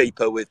Portishead's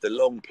keeper with the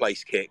long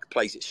place kick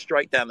plays it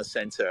straight down the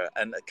centre,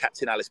 and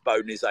Captain Alice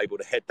Bowden is able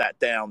to head that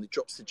down. It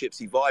drops to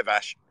Gypsy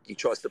Vivash. He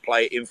tries to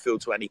play it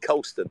infield to Annie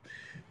Colston.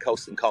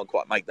 Colston can't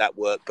quite make that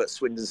work, but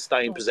Swindon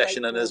stay in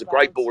possession, and there's a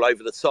great ball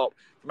over the top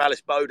from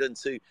Alice Bowden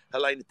to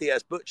Helena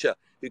Diaz-Butcher,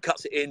 who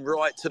cuts it in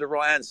right to the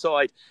right-hand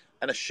side,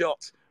 and a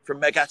shot from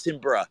Meg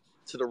Attenborough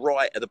to the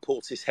right of the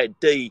Portishead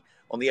D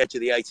on the edge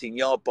of the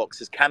 18-yard box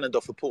has cannoned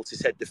off a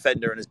Portishead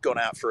defender and has gone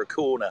out for a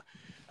corner.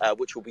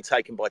 Which will be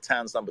taken by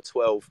Town's number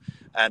 12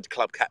 and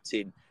club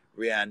captain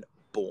Rhiann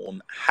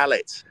Bourne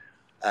Hallett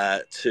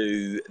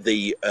to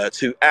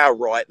our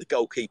right, the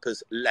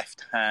goalkeeper's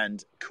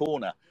left-hand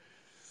corner.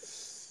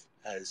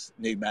 as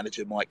new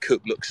manager Mike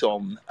Cook looks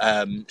on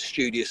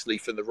studiously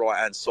from the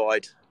right-hand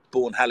side.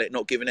 Bourne Hallett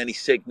not giving any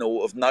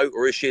signal of note,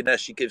 or is she? Now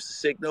she gives the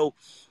signal.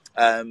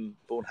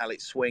 Bourne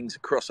Hallett swings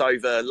across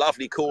over,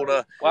 lovely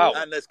corner. Wow.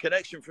 And there's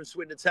connection from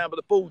Swindon Town, but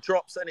the ball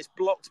drops and it's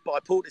blocked by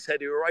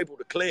Portishead, who are able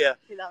to clear.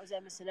 I think that was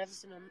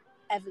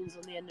Evans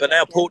on the end. But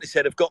now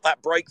Portishead have got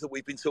that break that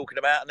we've been talking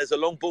about, and there's a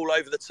long ball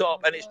over the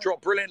top, and it's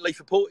dropped brilliantly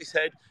for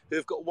Portishead, who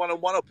have got a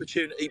one-on-one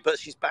opportunity, but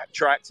she's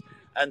backtracked,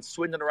 and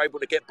Swindon are able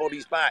to get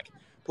bodies back.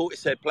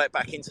 Portishead play it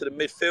back into the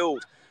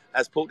midfield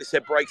as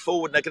Portishead break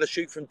forward, and they're going to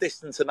shoot from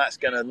distance, and that's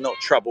going to not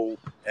trouble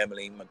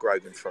Emily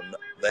McGrogan from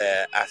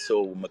there at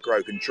all.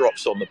 McGrogan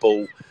drops on the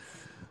ball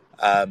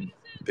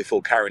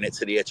before carrying it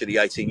to the edge of the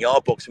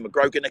 18-yard box, and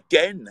McGrogan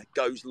again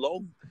goes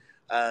long.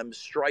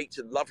 Straight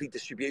and lovely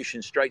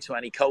distribution straight to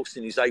Annie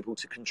Colston, who's able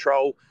to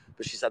control,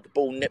 but she's had the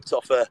ball nipped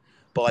off her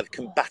by the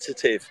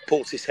combative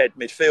Portishead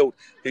midfield,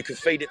 who can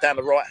feed it down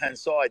the right-hand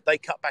side. They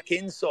cut back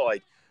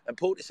inside, and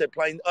Portishead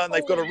playing, and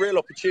they've got a real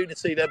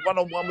opportunity. They're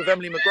one-on-one with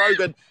Emily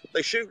McGrogan.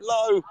 They shoot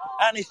low,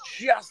 and it's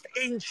just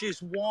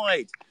inches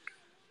wide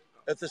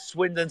of the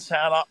Swindon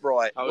Town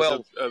upright. That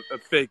was a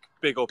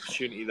big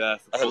opportunity there.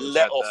 For a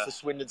let-off for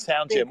Swindon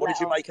Town, Jim. What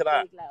did you make of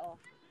that?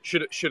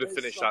 Should have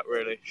finished that,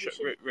 really.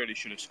 Really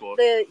should have scored.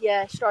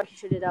 Striker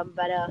should have done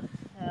better.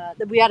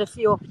 We had a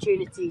few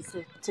opportunities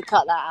to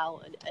cut that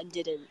out and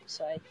didn't.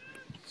 So.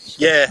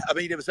 Yeah, I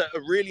mean, it was a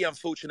really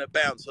unfortunate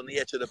bounce on the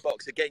edge of the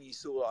box. Again, you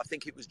saw, I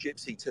think it was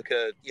Gypsy took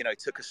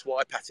a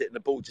swipe at it, and the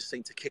ball just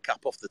seemed to kick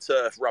up off the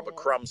turf, rubber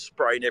crumbs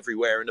spraying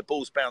everywhere, and the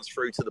ball's bounced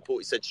through to the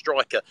Portishead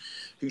striker,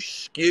 who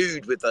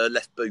skewed with the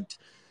left boot,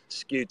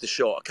 skewed the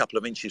shot a couple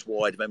of inches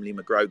wide of Emily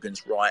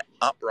McGrogan's right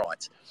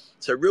upright.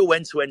 So real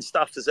end-to-end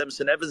stuff as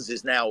Emerson Evans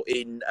is now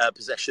in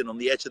possession on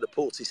the edge of the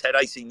Portishead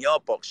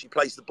 18-yard box. She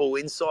plays the ball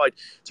inside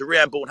to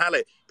Rhiannon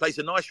Bourne-Hallett, plays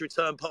a nice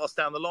return pass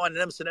down the line, and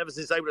Emerson Evans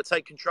is able to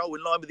take control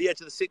in line with the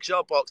edge of the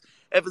 6-yard box.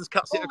 Evans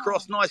cuts it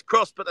across, nice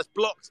cross, but that's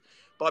blocked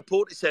by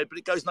Portishead, but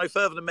it goes no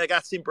further than Meg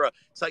Attenborough.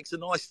 Takes a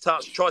nice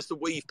touch, tries to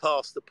weave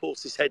past the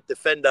Portishead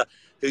defender,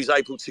 who's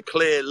able to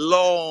clear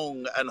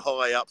long and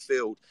high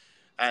upfield.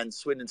 And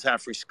Swindon Town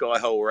through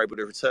Skyhole were able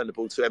to return the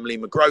ball to Emily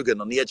McGrogan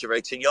on the edge of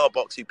 18-yard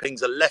box, who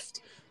pings a left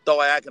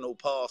diagonal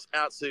pass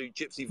out to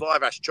Gypsy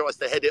Vivash, tries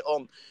to head it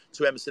on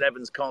to Emerson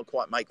Evans, can't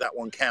quite make that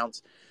one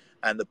count,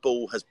 and the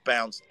ball has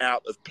bounced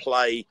out of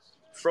play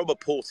from a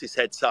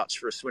Portishead touch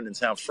for a Swindon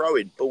Town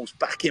throw-in. Ball's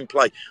back in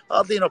play.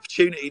 Hardly an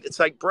opportunity to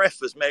take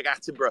breath as Meg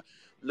Attenborough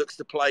looks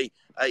to play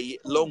a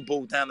long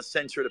ball down the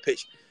centre of the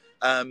pitch,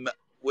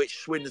 which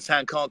Swindon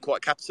Town can't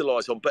quite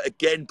capitalise on. But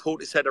again,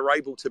 Portishead are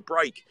able to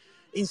break.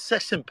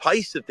 Incessant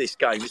pace of this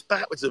game. It's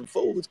backwards and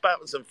forwards,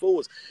 backwards and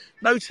forwards.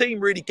 No team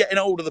really getting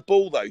hold of the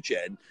ball though,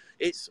 Jen.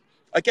 It's,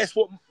 I guess,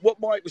 what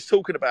Mike was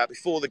talking about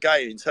before the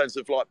game in terms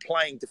of like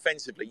playing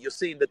defensively. You're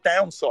seeing the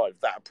downside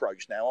of that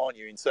approach now, aren't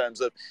you? In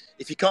terms of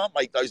if you can't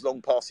make those long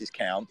passes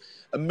count,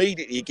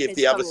 immediately you give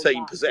the other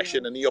team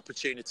possession and the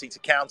opportunity to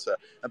counter.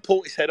 And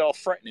Portishead are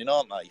threatening,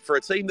 aren't they? For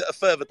a team that are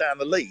further down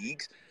the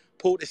leagues,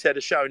 Portishead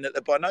has shown that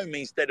they're by no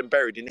means dead and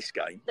buried in this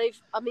game. They've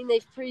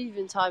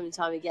proven time and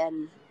time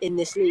again in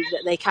this league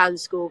that they can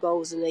score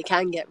goals and they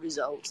can get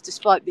results,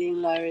 despite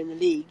being lower in the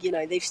league. You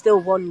know, they've still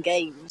won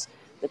games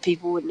that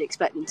people wouldn't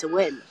expect them to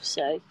win.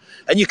 So,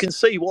 and you can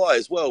see why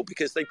as well,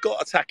 because they've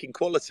got attacking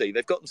quality.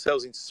 They've got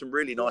themselves into some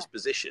really nice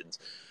positions,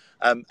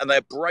 and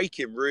they're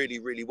breaking really,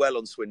 really well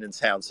on Swindon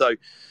Town. So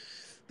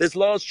there's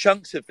large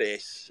chunks of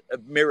this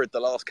have mirrored the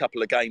last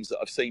couple of games that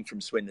I've seen from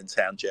Swindon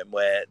Town, Jem,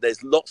 where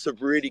there's lots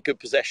of really good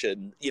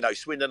possession. You know,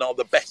 Swindon are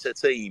the better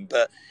team,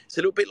 but it's a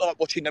little bit like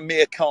watching a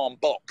Mere Khan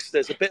box.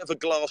 There's a bit of a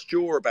glass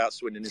jaw about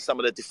Swindon in some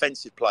of their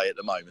defensive play at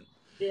the moment.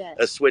 Yeah.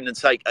 As Swindon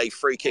take a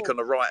free kick on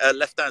the right,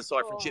 left-hand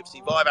side from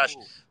Gypsy Vivash.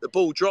 The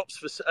ball drops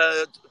for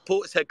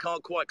Portishead,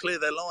 can't quite clear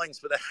their lines,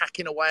 but they're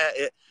hacking away at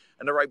it,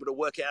 and they're able to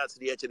work it out to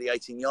the edge of the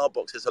 18-yard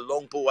box. There's a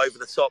long ball over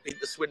the top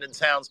into Swindon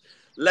Town's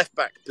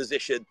left-back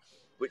position,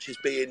 which is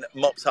being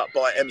mopped up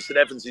by Emerson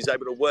Evans, who's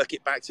able to work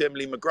it back to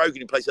Emily McGrogan,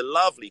 who plays a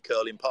lovely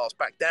curling pass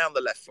back down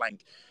the left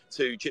flank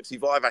to Gypsy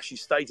Vivash, who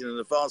stayed in an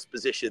advanced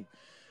position,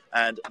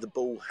 and the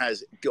ball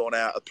has gone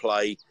out of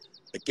play.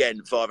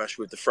 Again, Vivash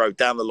with the throw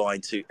down the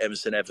line to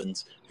Emerson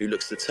Evans, who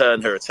looks to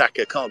turn her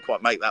attacker, can't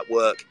quite make that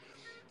work,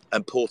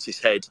 and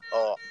Portishead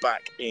are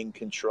back in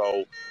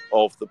control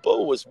of the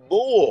ball as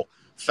more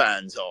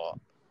fans are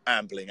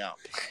ambling up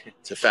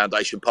to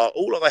Foundation Park.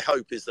 All I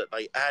hope is that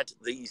they add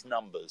these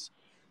numbers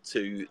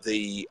to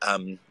the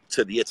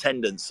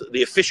attendance,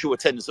 the official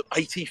attendance of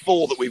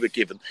 84 that we were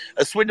given.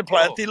 A Swindon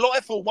player,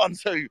 delightful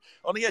 1-2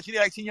 on the edge of the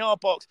 18-yard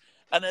box,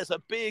 and there's a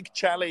big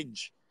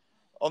challenge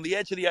on the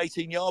edge of the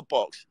 18-yard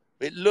box.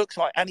 It looks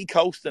like Annie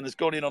Colston has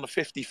gone in on a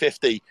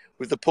 50-50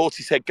 with the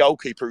Portishead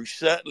goalkeeper, who's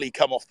certainly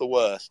come off the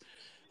worst,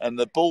 and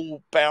the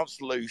ball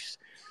bounced loose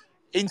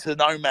into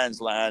no man's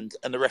land,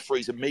 and the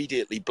referee's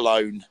immediately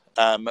blown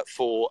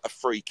for a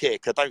free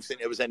kick. I don't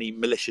think there was any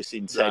malicious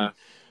intent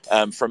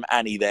from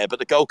Annie there, but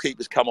the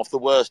goalkeeper's come off the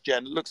worst,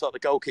 Jen. It looks like the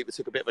goalkeeper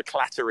took a bit of a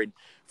clattering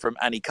from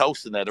Annie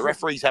Colston there. The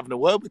referee's having a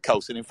word with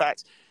Colston. In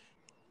fact,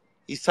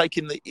 He's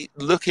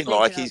looking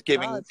like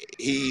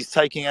he's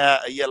taking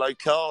out a yellow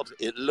card.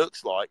 It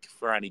looks like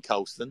for Annie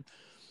Colston.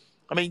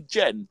 I mean,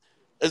 Jen,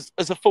 as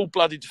a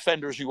full-blooded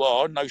defender as you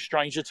are, no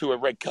stranger to a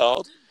red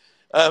card.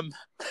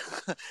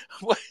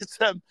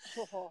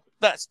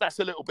 That's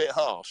a little bit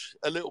harsh.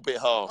 I'll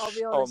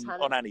be honest,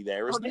 on Annie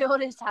there, isn't it? I'll be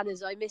honest,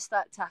 Hannahs, I missed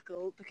that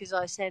tackle because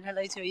I was saying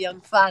hello to a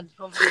young fan,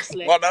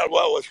 obviously.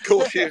 Well, of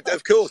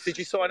course. Did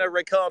you sign her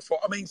red card for?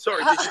 Did you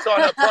sign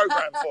her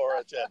programme for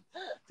her, Jen?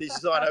 Did you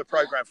sign her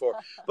programme for her?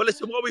 But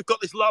listen, while we've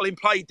got this lull in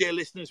play, dear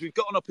listeners, we've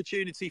got an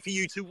opportunity for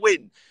you to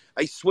win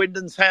a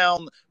Swindon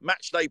Town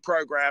Matchday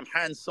programme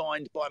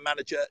hand-signed by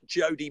manager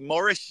Jodie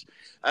Morris.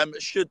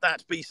 Should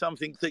that be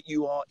something that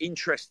you are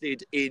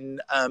interested in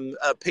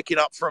picking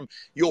up from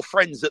your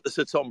friends at the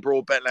Sir Tom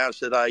Broadbent Lounge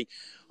today,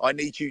 I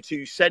need you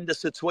to send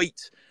us a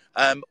tweet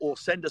or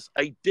send us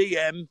a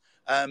DM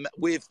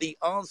with the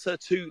answer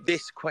to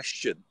this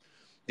question.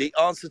 The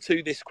answer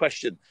to this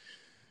question.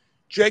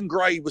 Jen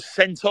Gray was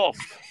sent off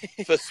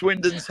for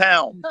Swindon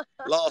Town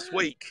last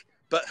week,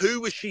 but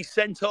who was she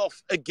sent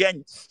off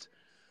against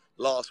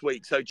last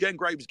week? So Jen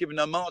Gray was given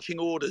her marching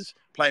orders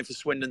playing for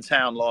Swindon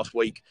Town last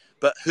week,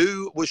 but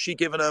who was she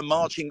given her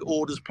marching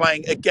orders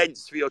playing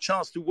against for your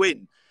chance to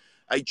win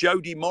a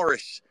Jodie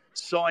Morris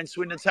signed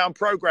Swindon Town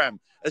programme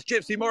as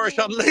Gypsy Morris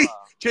unleashes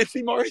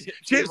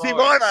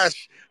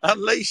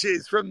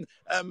from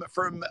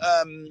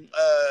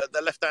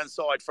the left-hand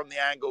side from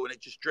the angle, and it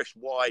just drifts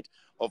wide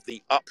of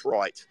the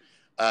upright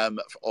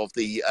of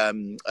the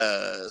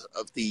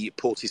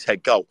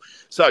Portishead goal.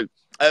 So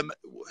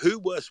who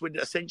were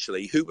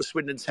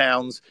Swindon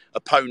Town's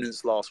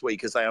opponents last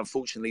week, as they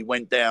unfortunately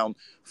went down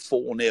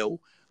 4-0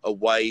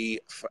 away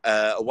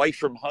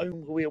from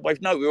home? We were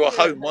at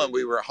home, weren't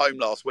we? We were at home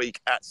last week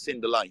at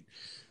Cinder Lane.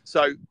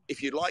 So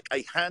if you'd like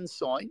a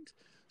hand-signed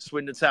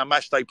Swindon Town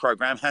Matchday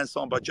programme,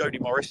 hand-signed by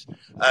Jodie Morris,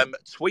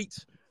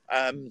 tweet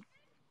and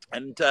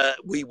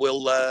we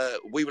will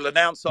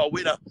announce our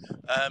winner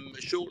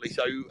shortly.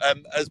 So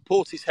as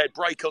Portishead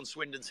break on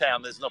Swindon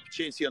Town, there's an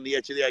opportunity on the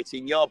edge of the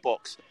 18-yard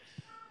box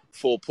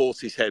for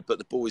Portishead, but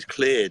the ball is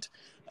cleared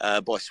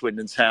by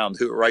Swindon Town,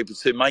 who are able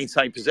to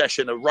maintain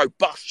possession. A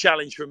robust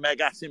challenge from Meg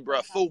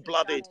Attenborough,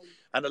 full-blooded,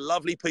 and a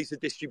lovely piece of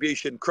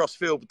distribution.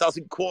 Crossfield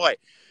doesn't quite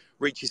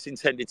reach its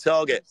intended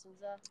target.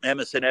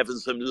 Emerson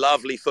Evans, some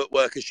lovely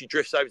footwork as she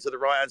drifts over to the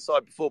right-hand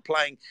side before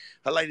playing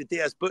Helena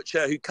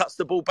Diaz-Butcher, who cuts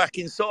the ball back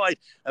inside,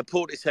 and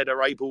Portishead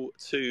are able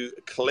to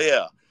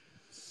clear.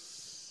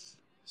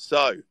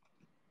 So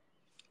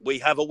we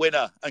have a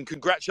winner, and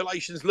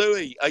congratulations,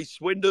 Louis, a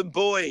Swindon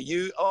boy.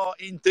 You are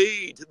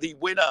indeed the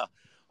winner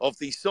of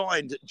the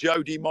signed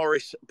Jodie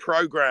Morris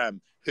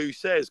programme, who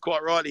says,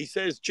 quite rightly,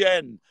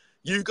 Jen,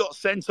 you got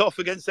sent off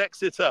against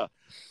Exeter.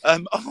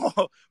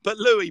 But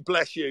Louis,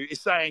 bless you, is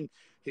saying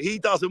he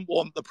doesn't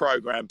want the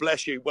programme.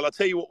 Bless you. Well, I'll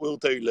tell you what we'll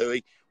do,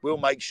 Louis. We'll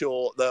make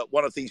sure that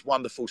one of these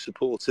wonderful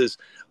supporters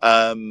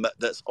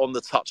that's on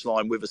the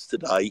touchline with us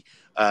today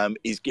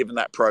is given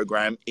that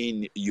programme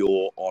in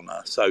your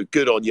honour. So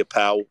good on you,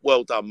 pal.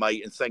 Well done,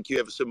 mate. And thank you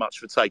ever so much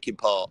for taking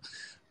part.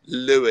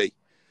 Louis.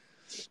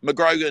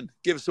 McGrogan,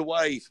 give us a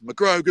wave.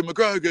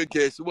 McGrogan,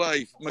 give us a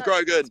wave.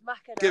 McGrogan,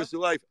 give us a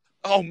wave.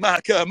 Oh,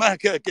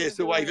 Macca, give us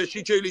a wave, as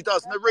she duly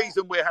does. And the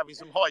reason we're having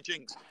some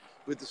hijinks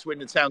with the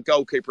Swindon Town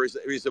goalkeeper is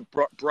that there is a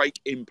break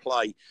in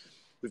play.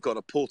 We've got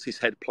a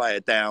Portishead player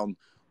down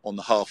on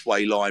the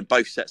halfway line.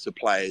 Both sets of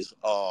players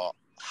are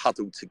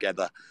huddled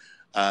together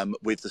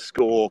with the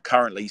score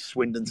currently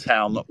Swindon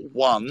Town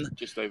 1.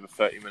 Just over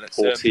 30 minutes.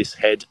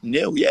 Portishead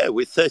 0, yeah,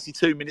 with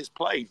 32 minutes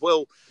played.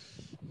 Well,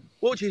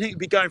 what do you think would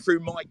be going through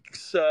Mike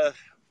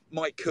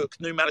Cook,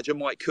 new manager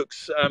Mike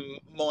Cook's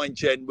mind,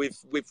 Jen,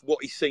 with what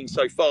he's seen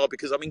so far?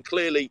 Because, I mean,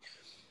 clearly,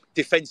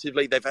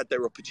 defensively, they've had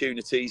their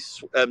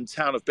opportunities.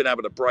 Town have been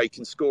able to break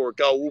and score a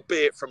goal,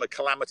 albeit from a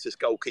calamitous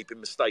goalkeeping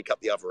mistake up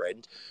the other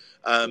end.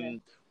 Do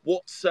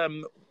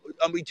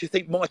you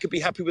think Mike could be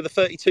happy with the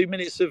 32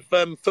 minutes of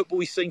football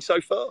he's seen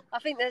so far? I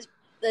think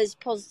there's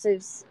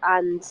positives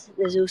and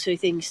there's also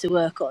things to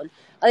work on.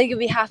 I think he'll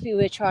be happy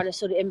we're trying to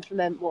sort of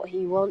implement what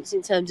he wants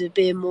in terms of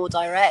being more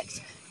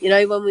direct. You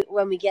know,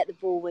 when we get the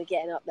ball, we're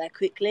getting up there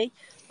quickly.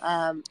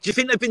 Do you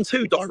think they've been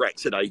too direct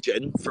today,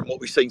 Jen, from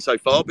what we've seen so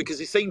far? Because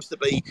it seems to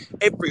be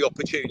every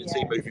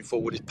opportunity moving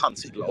forward is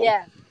punted long.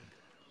 Yeah.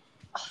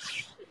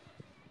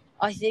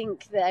 I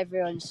think that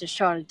everyone's just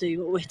trying to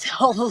do what we're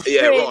told.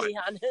 Yeah, really,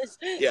 right. Hannes.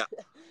 Yeah.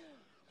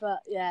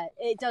 But yeah,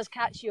 it does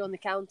catch you on the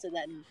counter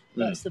then.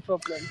 That's the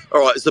problem. All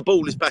right, as the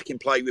ball is back in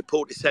play, with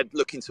Portishead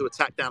looking to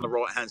attack down the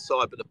right-hand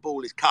side, but the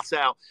ball is cut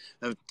out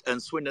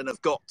and Swindon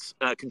have got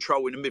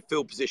control in the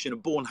midfield position,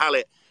 and Bourne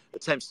Hallett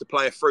attempts to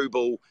play a through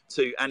ball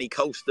to Annie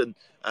Colston,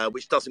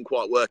 which doesn't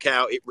quite work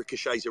out. It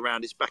ricochets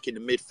around. It's back in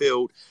the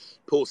midfield.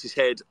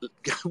 Portishead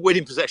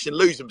winning possession,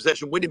 losing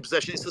possession, winning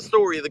possession. It's the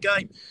story of the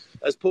game.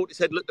 As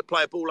Portishead look to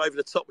play a ball over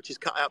the top, which is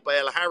cut out by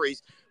Ella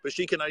Harries, but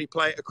she can only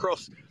play it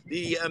across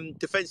the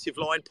defensive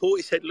line.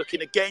 Portishead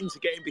looking again to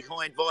get in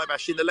behind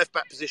Vibash in the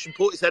left-back position.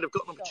 Portishead have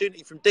got an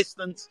opportunity from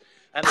distance,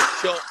 and a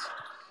shot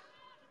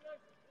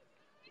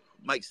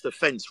makes the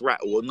fence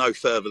rattle or no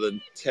further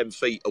than 10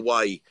 feet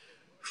away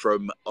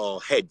from our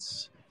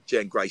heads,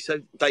 Jen Gray.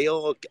 So they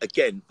are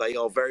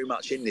very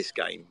much in this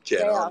game,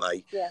 Jen, aren't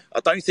they? Yeah. I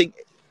don't think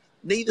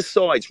neither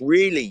side's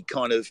really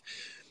kind of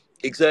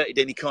exerted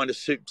any kind of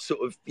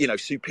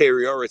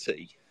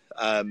superiority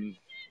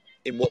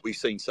in what we've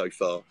seen so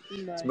far.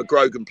 No. So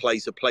McGrogan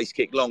plays a place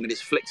kick long and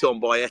it's flicked on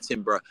by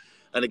Edinburgh.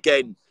 And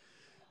again,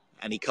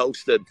 Annie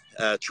Colston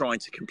trying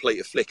to complete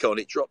a flick on.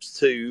 It drops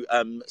to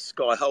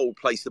Sky Hole,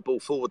 plays the ball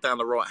forward down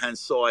the right-hand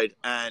side,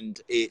 and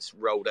it's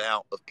rolled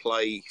out of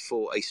play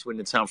for a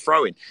Swindon Town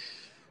throw-in.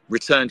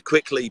 Returned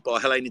quickly by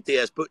Helena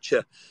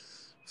Diaz-Butcher.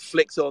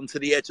 Flicked on to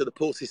the edge of the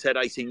Portishead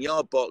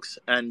 18-yard box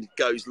and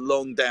goes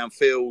long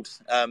downfield,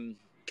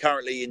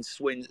 currently in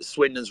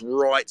Swindon's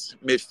right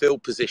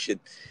midfield position.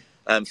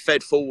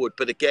 Fed forward,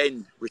 but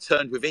again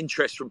returned with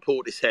interest from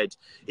Portishead.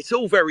 It's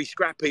all very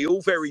scrappy,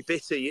 all very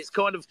bitty. It's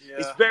kind of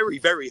it's very,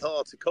 very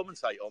hard to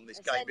commentate on this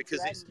game because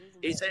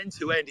it's end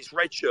to end. It's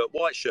red shirt,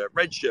 white shirt,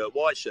 red shirt,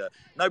 white shirt.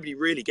 Nobody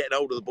really getting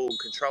hold of the ball and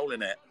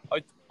controlling it.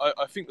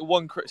 I think the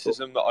one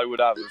criticism that I would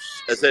have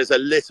is there's a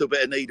little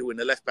bit of needle in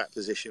the left back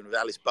position with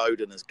Alice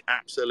Bowden has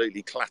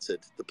absolutely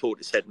clattered the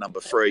Portishead number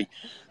 3,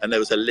 and there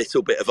was a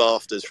little bit of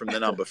afters from the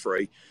number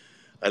 3,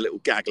 a little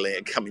gaggling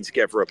and coming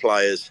together of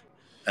players.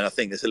 And I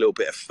think there's a little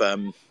bit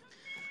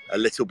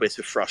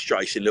of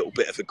frustration, a little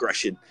bit of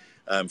aggression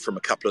from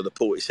a couple of the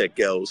Portishead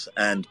girls,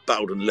 and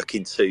Bowden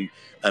looking to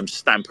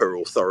stamp her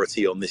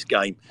authority on this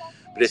game.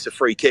 But it's a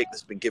free kick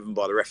that's been given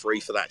by the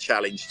referee for that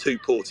challenge to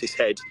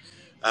Portishead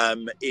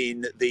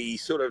in the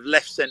sort of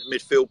left centre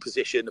midfield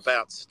position,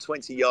 about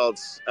 20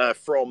 yards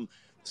from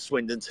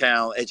Swindon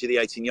Town, edge of the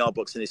 18-yard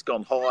box, and it's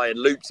gone high and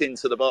looped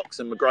into the box,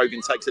 and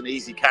McGrogan takes an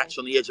easy catch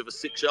on the edge of a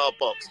 6-yard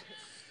box.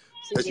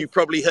 As you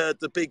probably heard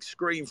the big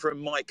scream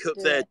from Mike Cook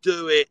there,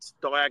 do it,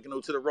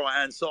 diagonal to the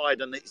right-hand side,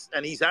 and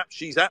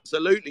she's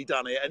absolutely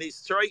done it, and it's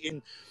straight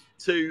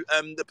into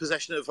the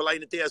possession of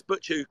Helena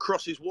Diaz-Butcher, who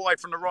crosses wide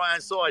from the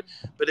right-hand side,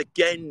 but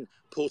again,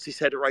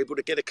 Portishead are able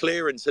to get a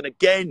clearance, and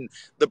again,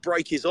 the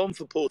break is on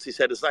for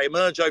Portishead as they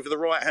emerge over the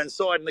right-hand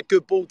side, and a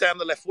good ball down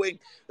the left wing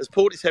as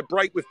Portishead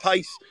break with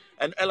pace,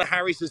 and Ella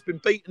Harris has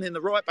been beaten in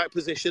the right-back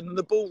position, and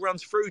the ball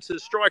runs through to the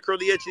striker on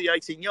the edge of the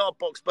 18-yard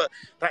box, but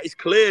that is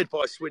cleared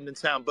by Swindon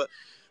Town, but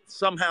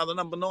somehow the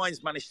number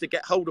 9's managed to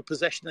get hold of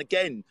possession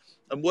again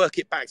and work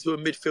it back to a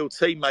midfield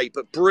teammate,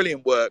 but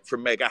brilliant work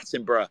from Meg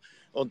Attenborough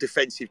on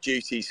defensive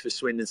duties for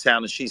Swindon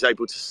Town, and she's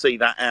able to see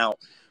that out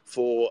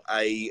for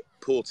a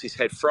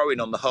Portishead throw-in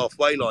on the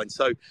halfway line.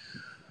 So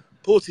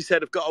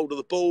Portishead have got hold of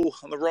the ball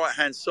on the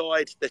right-hand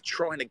side. They're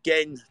trying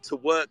again to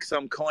work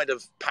some kind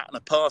of pattern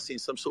of passing,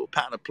 some sort of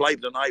pattern of play,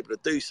 but they're not able to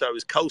do so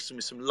as Colston,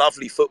 with some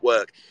lovely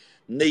footwork,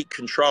 neat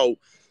control,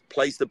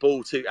 plays the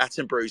ball to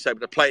Attenborough, who's able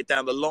to play it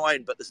down the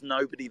line, but there's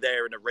nobody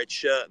there in a red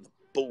shirt, and the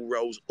ball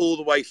rolls all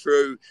the way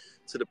through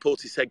to the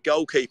Portishead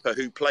goalkeeper,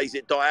 who plays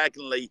it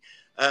diagonally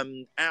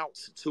out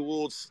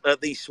towards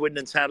the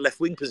Swindon Town left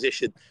wing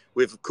position,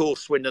 with, of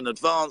course, Swindon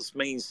advance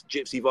means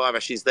Gypsy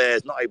Vivash is there,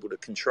 is not able to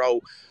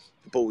control.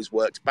 The ball is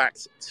worked back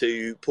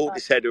to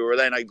Portishead, who are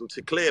then able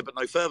to clear, but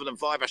no further than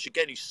Vivash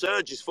again, who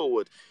surges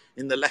forward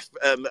in the left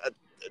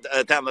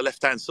down the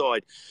left-hand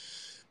side.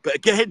 But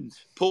again,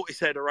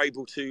 Portishead are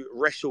able to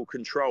wrestle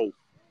control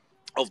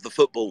of the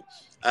football.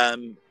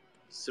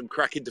 Some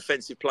cracking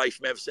defensive play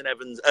from Everson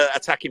Evans,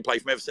 attacking play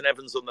from Everson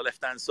Evans on the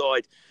left-hand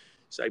side.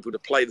 He's able to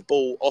play the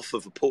ball off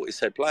of a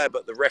Portishead player,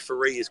 but the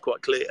referee is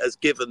quite clear, has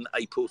given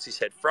a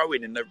Portishead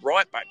throw-in the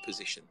right-back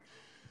position.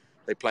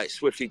 They play it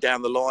swiftly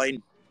down the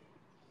line.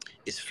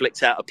 It's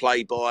flicked out of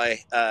play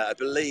by, I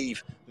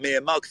believe, Mia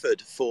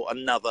Mugford for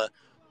another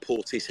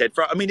Portishead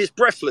throw. I mean, it's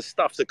breathless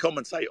stuff to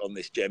commentate on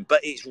this, Jem,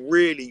 but it's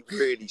really,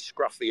 really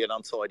scruffy and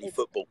untidy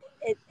football.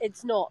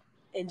 It's not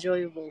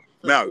enjoyable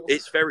football. No,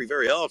 it's very,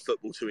 very hard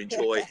football to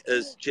enjoy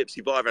as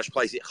Gypsy Vivash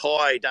plays it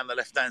high down the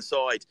left-hand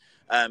side,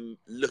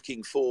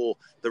 looking for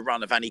the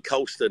run of Annie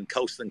Colston.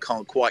 Colston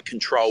can't quite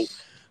control,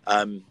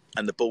 and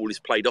the ball is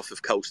played off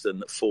of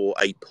Colston for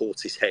a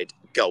Portishead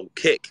goal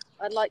kick.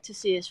 I'd like to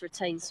see us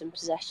retain some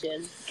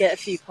possession, get a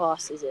few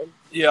passes in.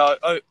 Yeah,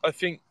 I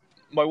think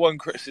my one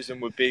criticism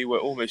would be we're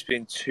almost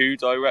being too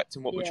direct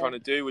in what we're trying to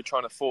do. We're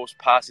trying to force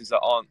passes that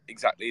aren't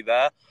exactly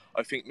there.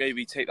 I think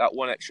maybe take that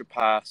one extra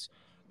pass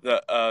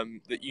that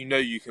that you know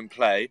you can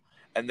play,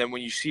 and then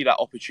when you see that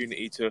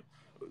opportunity to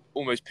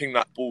almost ping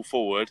that ball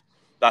forward,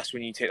 that's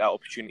when you take that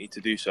opportunity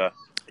to do so.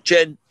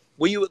 Jen,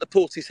 were you at the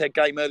Portishead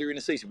game earlier in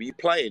the season? Were you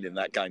playing in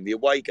that game, the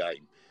away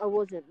game? I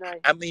wasn't, no.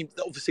 I mean,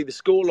 obviously the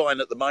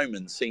scoreline at the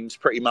moment seems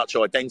pretty much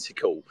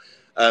identical.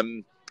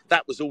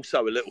 That was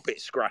also a little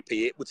bit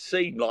scrappy. It would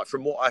seem like,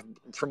 from what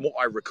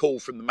I recall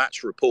from the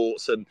match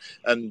reports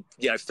and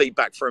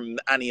feedback from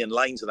Annie and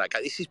Lanes of that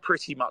game, this is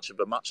pretty much of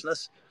a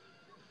muchness.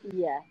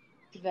 Yeah,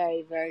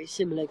 very, very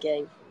similar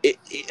game.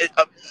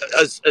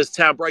 As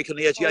Town break on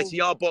the edge of the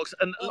 80-yard box,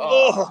 and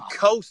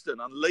Colston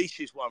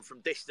unleashes one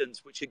from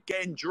distance, which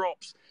again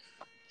drops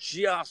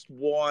just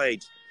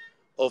wide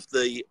of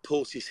the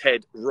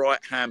Portishead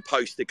right-hand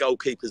post, the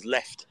goalkeeper's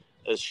left,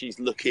 as she's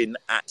looking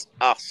at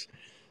us.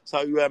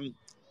 So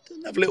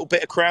have a little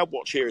bit of crowd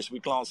watch here as we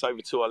glance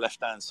over to our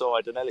left-hand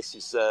side, and Ellis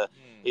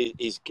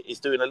is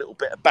doing a little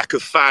bit of back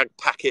of fag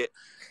packet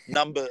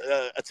number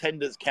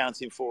attendance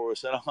counting for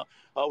us, and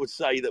I would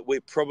say that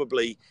we've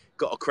probably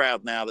got a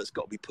crowd now that's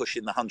got to be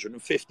pushing the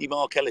 150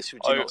 mark. Ellis,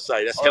 would you not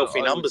say that's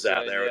healthy numbers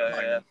out there at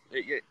the moment?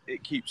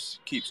 It keeps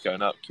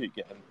going up, keep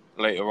getting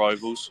late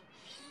arrivals.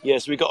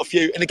 Yes, we've got a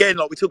few, and again,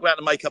 like we talk about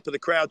the makeup of the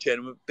crowd, Jen,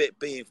 and a bit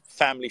being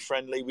family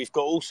friendly. We've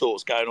got all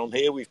sorts going on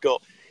here. We've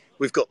got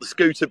the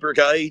scooter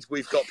brigade.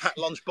 We've got packed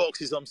lunch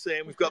boxes. I'm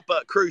seeing.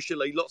 But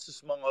crucially, lots of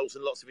smiles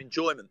and lots of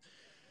enjoyment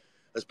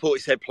as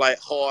Portishead play it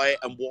high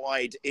and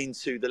wide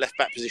into the left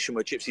back position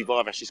where Gypsy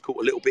Vivash is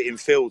caught a little bit in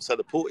field. So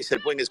the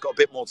Portishead winger's got a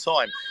bit more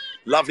time.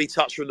 Lovely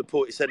touch from the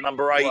Portishead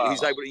number 8,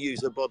 who's able to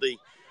use her body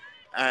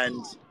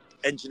and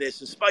engineer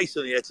some space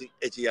on the edge of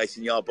the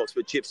 18-yard box.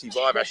 But Gypsy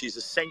Vivash is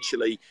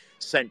essentially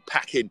sent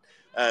packing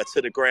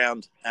to the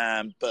ground,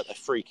 but a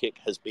free kick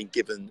has been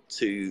given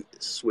to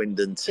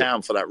Swindon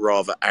Town for that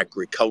rather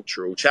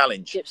agricultural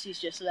challenge. Gypsy's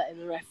just letting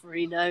the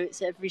referee know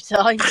it's every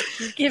time.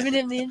 She's giving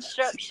him the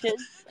instruction.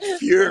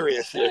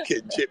 Furious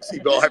looking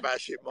Gypsy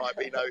Vivash, it might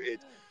be noted.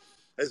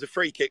 There's a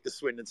free kick to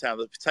Swindon Town,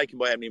 taken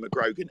by Emily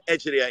McGrogan,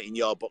 edge of the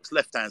 18-yard box,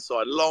 left-hand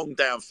side, long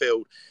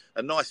downfield,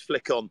 a nice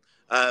flick on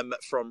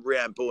from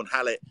Rhiannon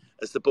Bourne-Hallett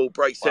as the ball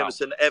breaks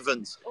Emerson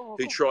Evans,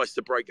 who tries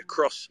to break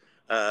across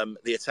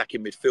the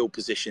attacking midfield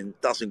position,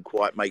 doesn't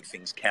quite make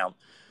things count,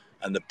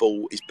 and the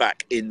ball is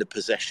back in the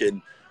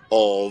possession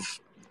of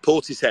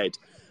Portishead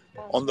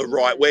on the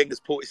right wing as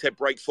Portishead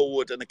break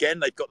forward, and again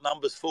they've got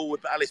numbers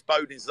forward, but Alice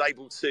Bowden is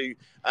able to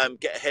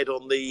get ahead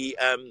on the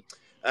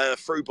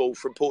through ball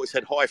from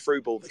Portishead, high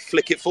through ball. They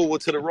flick it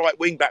forward to the right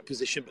wing back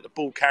position, but the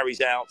ball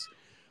carries out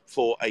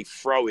for a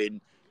throw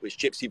in, which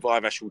Gypsy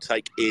Vivash will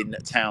take in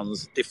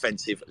Town's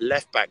defensive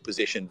left-back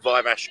position.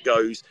 Vivash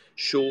goes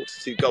short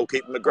to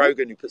goalkeeper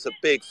McGrogan, who puts a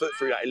big foot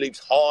through that. He leaps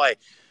high,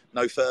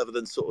 no further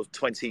than sort of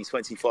 20,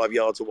 25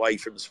 yards away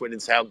from the Swindon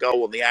Town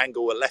goal on the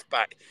angle at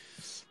left-back.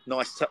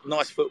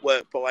 Nice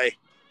footwork by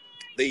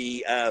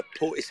the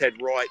Portishead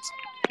right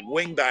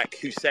wing-back,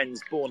 who sends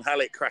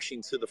Bourne-Hallett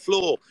crashing to the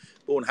floor.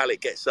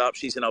 Bourne-Hallett gets up.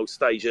 She's an old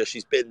stager.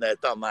 She's been there,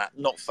 done that,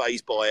 not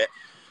fazed by it.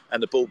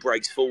 And the ball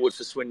breaks forward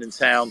for Swindon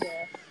Town.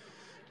 Yeah.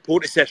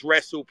 Portishead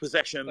wrestle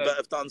possession, but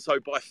have done so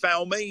by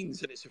foul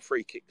means, and it's a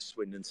free kick to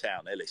Swindon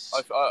Town. Ellis,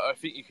 I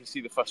think you can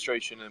see the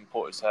frustration in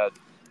Portishead.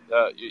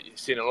 You're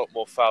seeing a lot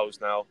more fouls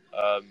now,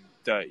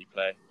 dirty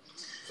play,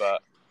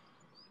 but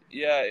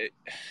yeah,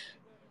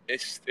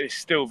 it's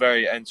still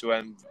very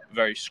end-to-end,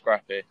 very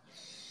scrappy.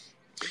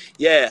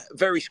 Yeah,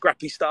 very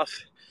scrappy stuff.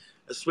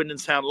 As Swindon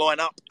Town line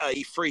up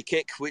a free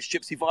kick, which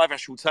Gypsy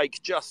Vivash will take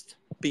just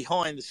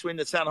behind the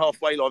Swindon Town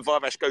halfway line.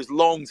 Vivash goes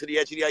long to the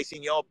edge of the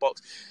 18-yard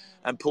box,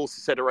 and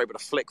Portishead are able to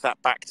flick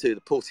that back to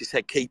the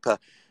Portishead keeper,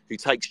 who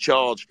takes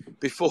charge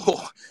before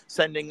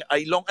sending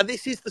a long... And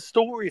this is the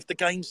story of the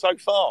game so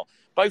far.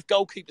 Both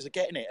goalkeepers are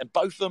getting it, and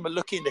both of them are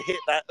looking to hit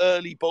that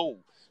early ball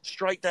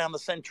straight down the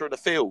centre of the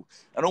field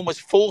and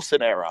almost force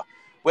an error,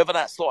 whether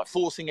that's like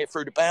forcing it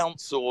through the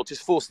bounce or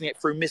just forcing it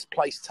through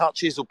misplaced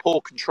touches or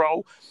poor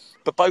control.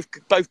 But both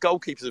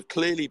goalkeepers have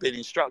clearly been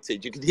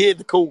instructed. You can hear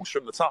the calls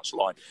from the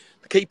touchline.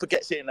 The keeper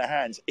gets it in their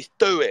hands. It's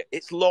do it.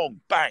 It's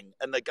long. Bang.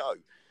 And they go.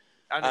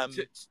 And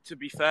to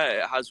be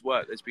fair, it has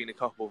worked. There's been a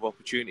couple of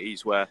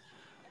opportunities where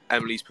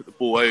Emily's put the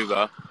ball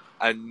over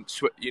and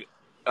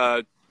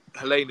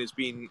Helena's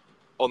been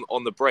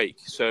on the break.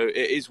 So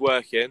it is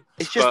working.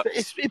 It's just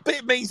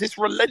it means it's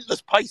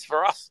relentless pace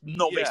for us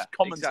novice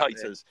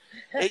commentators.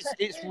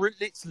 Exactly.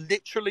 It's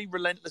literally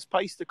relentless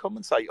pace to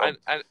commentate on.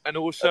 And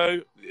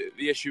also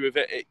the issue with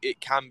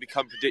it can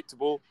become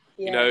predictable.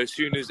 Yeah. You know, as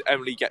soon as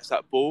Emily gets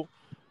that ball,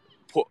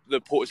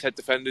 the Portishead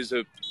defenders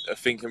are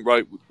thinking,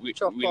 right, we need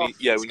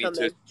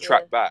to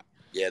track back.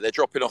 Yeah, they're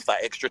dropping off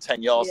that extra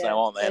 10 yards now,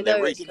 aren't they? And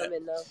they're reading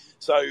it.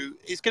 So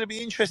it's going to be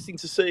interesting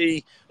to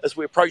see as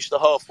we approach the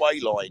halfway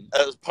line,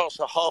 past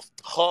the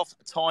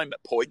half-time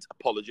point,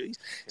 apologies.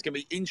 It's going to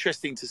be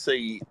interesting to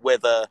see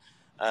whether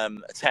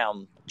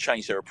Town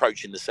change their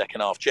approach in the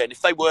second half. Jen,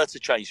 if they were to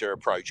change their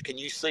approach, can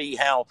you see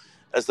how,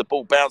 as the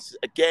ball bounces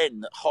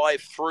again, high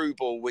through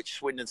ball, which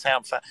Swindon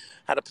Town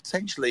had a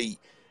potentially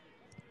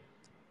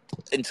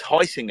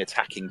enticing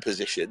attacking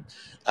position,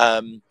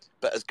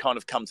 but has kind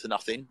of come to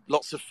nothing.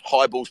 Lots of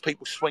high balls,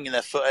 people swinging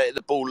their foot at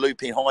the ball,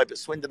 looping high, but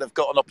Swindon have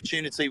got an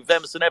opportunity with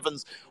Emerson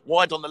Evans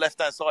wide on the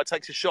left-hand side,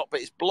 takes a shot, but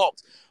it's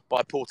blocked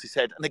by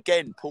Portishead. And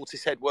again,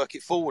 Portishead work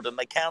it forward and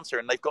they counter,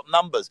 and they've got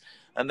numbers,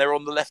 and they're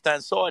on the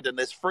left-hand side, and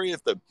there's 3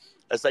 of them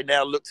as they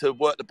now look to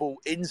work the ball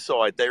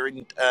inside. They're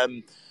in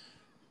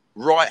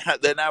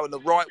they're now in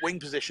the right wing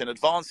position,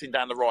 advancing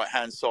down the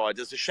right-hand side.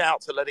 There's a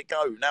shout to let it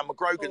go. Now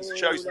McGrogan's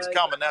chosen to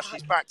come, and now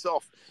she's backed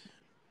off.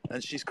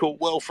 And she's caught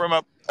well from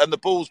her, and the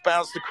ball's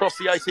bounced across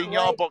the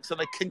 18-yard box, and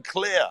they can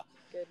clear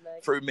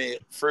through Meg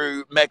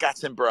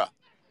Attenborough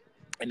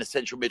in the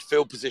central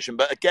midfield position.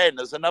 But again,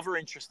 there's another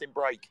interesting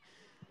break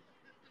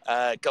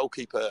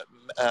Goalkeeper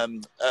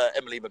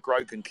Emily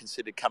McGrogan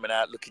considered coming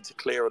out, looking to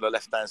clear on the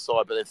left-hand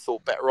side, but then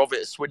thought better of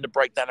it. Swindon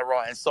break down the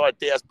right-hand side.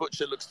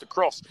 Diaz-Butcher looks to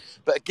cross,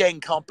 but again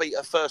can't beat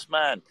her first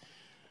man.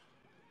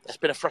 It's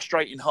been a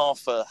frustrating half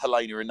for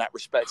Helena in that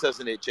respect,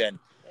 hasn't it, Jen?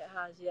 It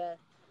has, yeah.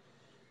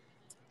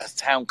 As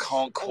Town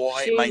can't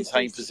quite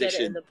maintain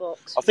position.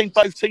 I think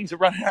both teams are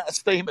running out of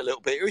steam a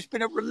little bit. It's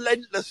been a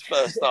relentless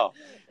first half.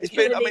 It's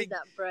been,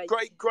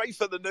 great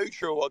for the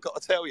neutral, I've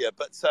got to tell you.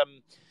 But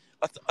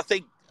I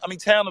think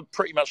Town have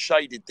pretty much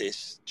shaded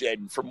this,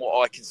 Jen, from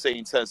what I can see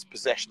in terms of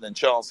possession and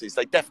chances.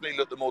 They definitely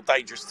look the more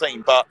dangerous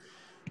team, but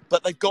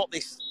they've got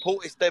this.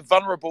 They're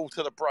vulnerable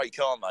to the break,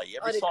 aren't they?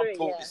 Every time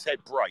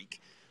Portishead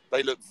break,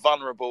 they look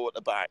vulnerable at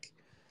the back.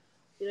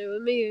 We're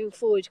moving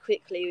forward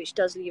quickly, which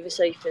does leave us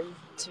open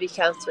to be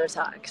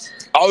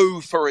counter-attacked.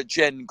 Oh, for a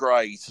Jen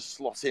Gray to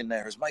slot in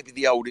there as maybe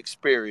the old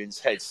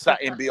experienced head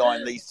sat in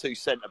behind these two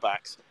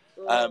centre-backs,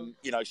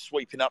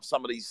 sweeping up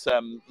some of these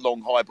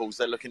long high balls.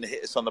 They're looking to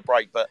hit us on the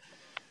break. But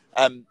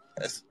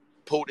as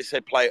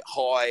Portishead play it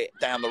high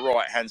down the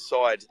right-hand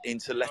side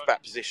into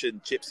left-back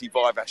position, Gypsy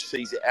Vivac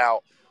sees it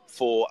out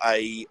for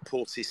a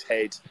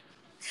Portishead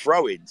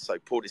throw-in. So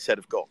Portishead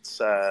have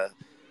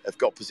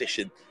got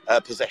possession.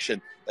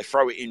 They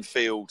throw it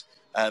infield.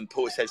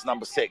 Portishead's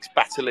number 6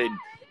 battling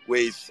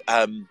with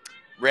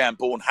Rhiannon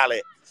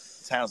Bourne-Hallett,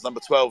 Town's number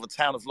 12. And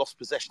Town have lost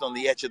possession on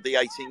the edge of the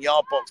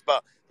 18-yard box,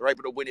 but they're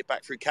able to win it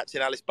back through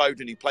captain Alice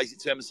Bowden, who plays it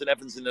to Emerson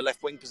Evans in the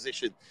left wing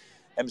position.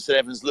 Emerson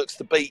Evans looks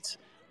to beat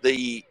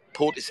the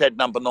Portishead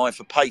number 9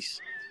 for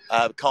pace.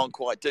 Can't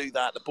quite do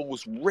that. The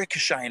ball's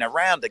ricocheting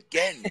around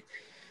again.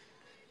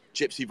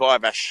 Gypsy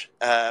Vivac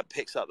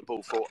picks up the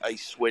ball for a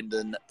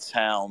Swindon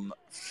Town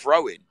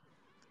throw-in.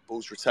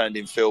 Ball's returned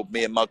in field.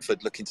 Mia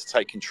Mugford looking to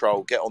take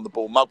control, get on the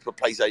ball. Mugford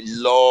plays a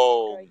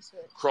long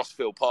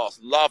crossfield pass.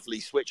 Lovely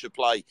switch of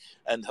play.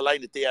 And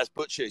Helena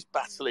Diaz-Butcher is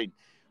battling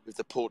with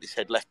the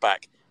Portishead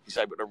left-back, who's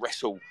able to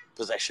wrestle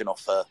possession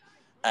off her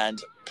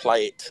and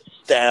play it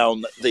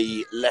down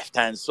the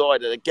left-hand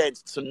side. And again,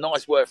 some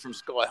nice work from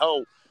Sky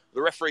Hull.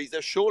 The referees,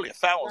 there's surely a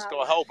foul on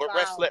Sky Hull, but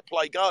refs let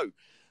play go.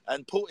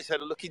 And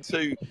Portishead are looking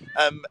to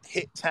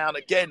hit Town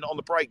again on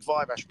the break.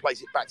 Vivac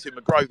plays it back to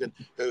McGrogan,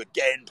 who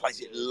again plays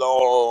it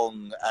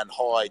long and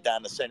high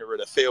down the centre of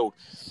the field.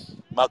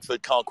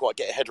 Mugford can't quite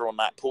get a header on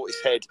that.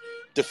 Portishead,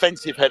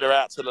 defensive header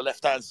out to the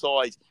left-hand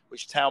side,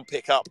 which Town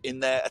pick up in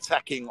their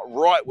attacking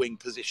right-wing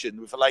position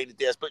with Helena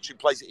Diaz-Butcher, who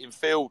plays it in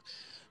field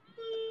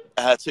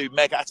to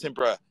Meg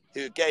Attenborough,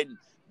 who again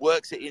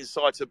works it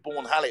inside to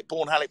Bourne-Hallett.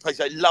 Bourne-Hallett plays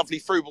a lovely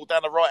through ball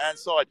down the right-hand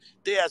side.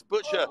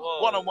 Diaz-Butcher,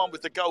 one-on-one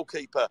with the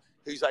goalkeeper,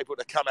 who's able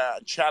to come out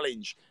and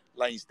challenge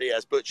Lanes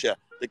Diaz-Butcher.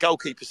 The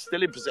goalkeeper's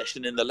still in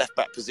possession in the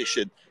left-back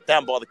position,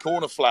 down by the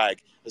corner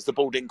flag, as the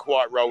ball didn't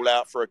quite roll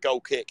out for a goal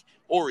kick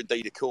or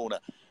indeed a corner.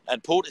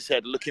 And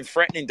Portishead looking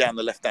threatening down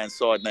the left-hand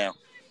side now.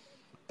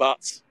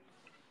 But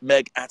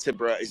Meg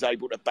Attenborough is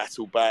able to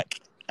battle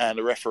back, and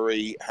the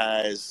referee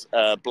has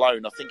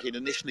blown. I think he'd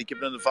initially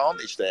given an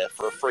advantage there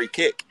for a free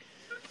kick,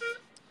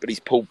 but he's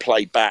pulled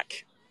play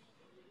back.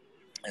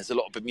 There's a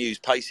lot of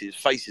bemused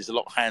faces, a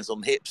lot of hands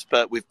on hips,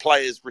 but with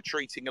players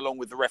retreating along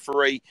with the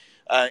referee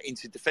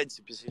into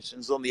defensive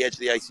positions on the edge of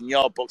the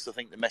 18-yard box, I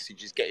think the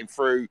message is getting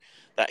through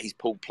that he's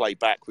pulled play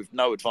back with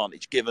no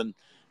advantage given,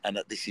 and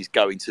that this is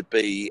going to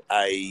be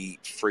a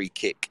free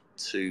kick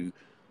to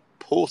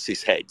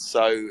Portishead.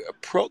 So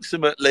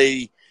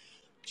approximately,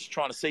 just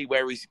trying to see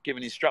where he's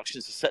giving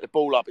instructions to set the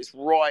ball up. It's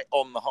right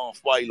on the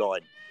halfway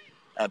line.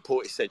 And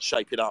Portishead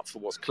shaping up for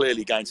what's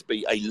clearly going to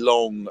be a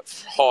long,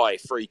 high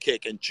free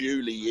kick. And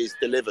duly is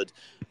delivered.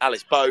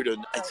 Alice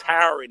Bowden, a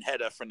towering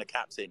header from the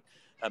captain.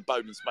 And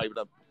Bowden's able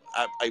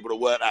to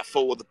work that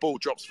forward. The ball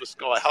drops for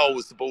Sky Hull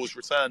as the ball's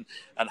returned.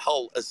 And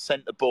Hull has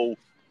sent the ball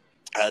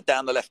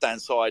down the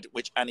left-hand side,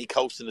 which Annie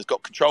Colston has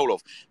got control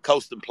of.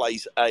 Colston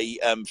plays a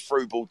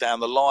through ball down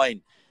the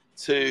line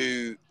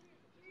to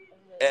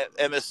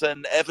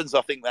Emerson Evans,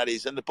 I think that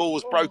is, and the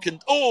ball's broken.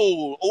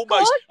 Oh,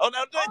 almost. Oh,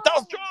 no, it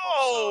does.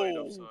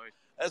 Oh,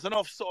 there's an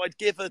offside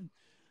given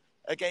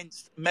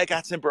against Meg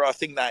Attenborough, I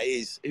think that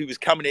is, who was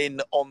coming in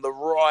on the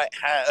right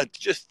hand,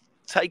 just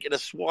taking a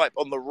swipe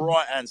on the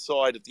right-hand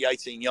side of the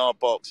 18-yard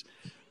box,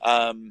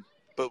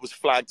 but was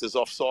flagged as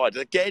offside.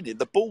 And again,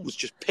 the ball was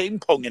just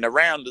ping-ponging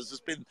around, as has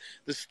been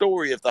the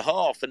story of the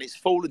half, and it's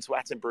fallen to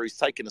Attenborough, who's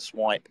taken a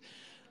swipe.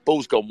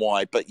 Ball's gone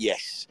wide, but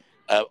yes,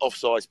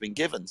 offside's been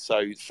given.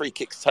 So free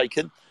kick's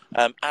taken.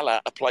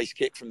 A place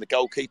kick from the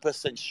goalkeeper,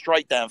 sent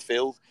straight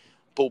downfield.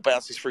 Ball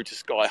bounces through to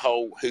Sky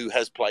Hull, who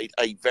has played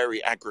a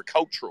very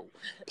agricultural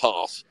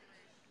pass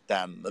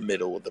down the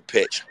middle of the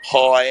pitch,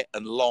 high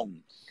and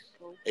long.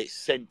 It's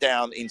sent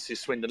down into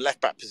Swindon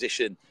left-back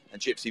position,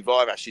 and Gypsy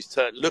Vivac is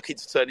looking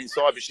to turn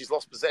inside, but she's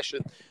lost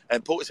possession,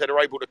 and Portishead are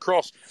able to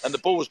cross, and the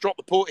ball has dropped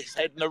the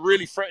Portishead in a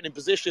really threatening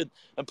position,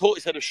 and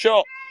Portishead have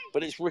shot,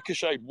 but it's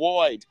ricocheted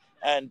wide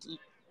and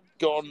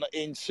gone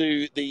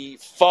into the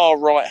far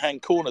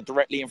right-hand corner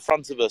directly in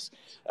front of us,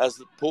 as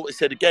the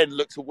Portishead again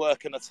look to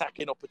work an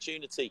attacking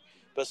opportunity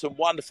but some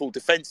wonderful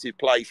defensive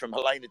play from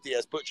Helena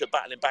Diaz-Butcher,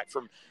 battling back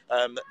from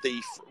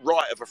the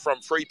right of a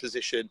front three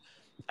position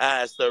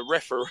as the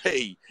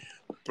referee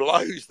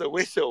blows the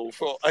whistle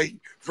for a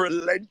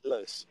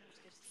relentless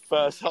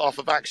first half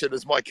of action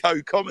as my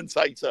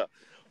co-commentator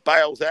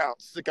bails out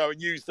to go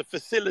and use the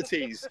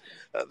facilities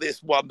at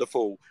this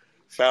wonderful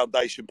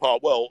Foundation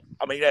Park. Well,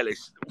 I mean,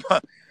 Ellis,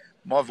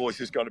 my voice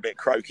has gone a bit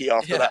croaky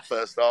after that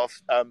first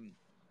half.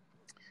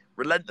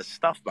 Relentless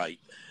stuff, mate.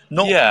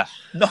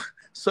 Not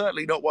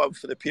certainly not one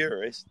for the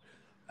purist.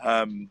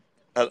 A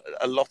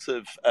lot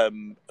of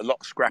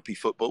scrappy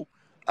football.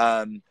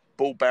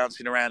 Ball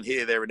bouncing around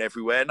here, there, and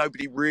everywhere.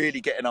 Nobody really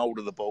getting hold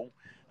of the ball.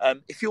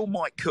 If you're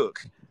Mike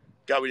Cook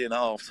going in at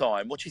half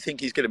time, what do you think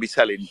he's going to be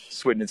telling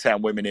Swindon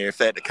Town women here if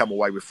they're to come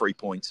away with 3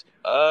 points?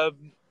 I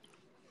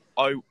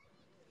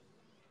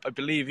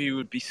believe he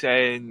would be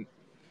saying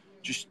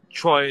just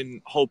try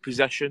and hold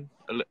possession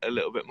a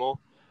little bit more,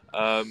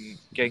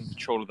 gain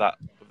control of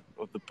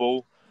the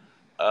ball,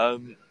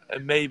 and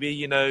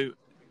maybe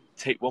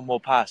take one more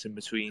pass in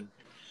between,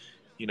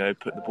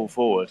 putting the ball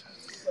forward.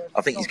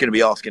 I think he's going to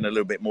be asking a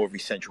little bit more of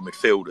his central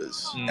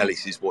midfielders.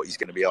 Ellis is what he's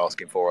going to be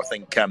asking for. I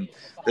think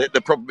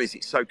the problem is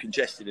it's so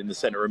congested in the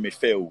centre of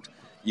midfield.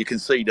 You can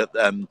see that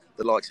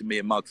the likes of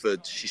Mia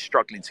Mugford, she's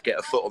struggling to get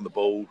her foot on the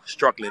ball,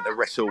 struggling to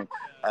wrestle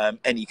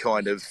any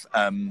kind of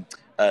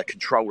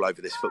control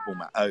over this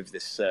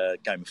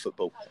game of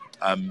football.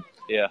 At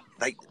the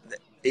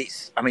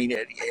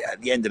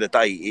end of the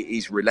day, it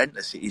is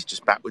relentless. It is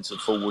just backwards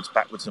and forwards.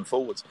 But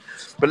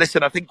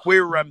listen, I think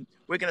we're going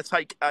to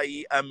take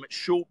a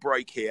short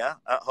break here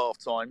at half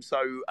time.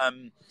 So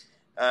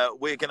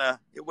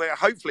we're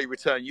hopefully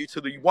return you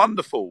to the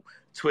wonderful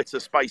Twitter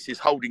Spaces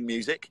holding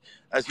music,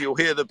 as you'll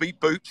hear the beep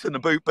boops and the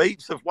boop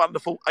beeps of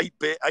wonderful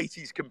 8-bit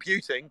 80s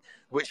computing,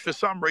 which for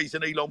some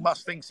reason Elon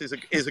Musk thinks is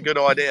a good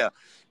idea.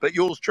 But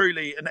yours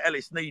truly and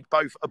Ellis need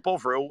both a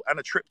Bovril and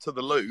a trip to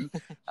the loo.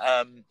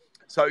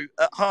 So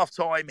at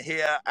half-time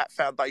here at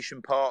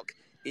Foundation Park,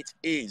 it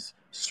is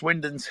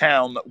Swindon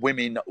Town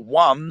women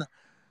 1,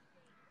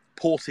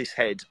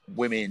 Portishead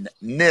women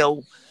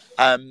 0.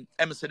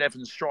 Emerson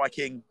Evans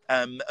striking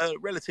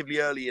relatively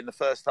early in the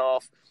first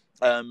half,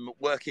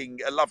 working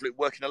a lovely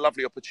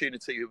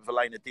opportunity with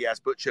Helena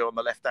Diaz-Butcher on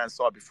the left-hand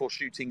side before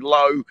shooting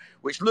low,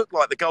 which looked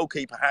like the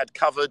goalkeeper had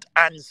covered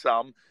and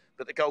some,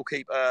 but the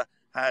goalkeeper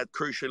had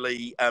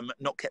crucially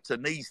not kept her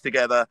knees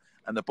together,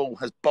 and the ball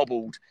has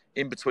bobbled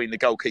in between the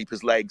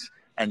goalkeeper's legs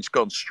and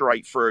gone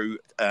straight through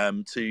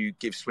to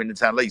give Swindon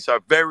Town lead. So a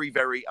very,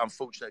 very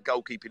unfortunate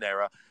goalkeeping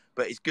error,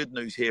 but it's good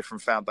news here from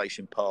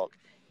Foundation Park.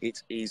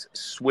 It is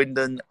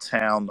Swindon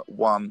Town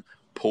 1,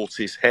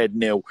 Portishead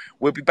 0.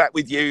 We'll be back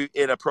with you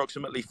in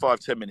approximately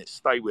 5-10 minutes.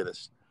 Stay with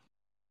us.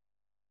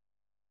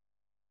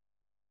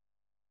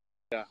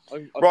 Yeah.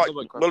 Right.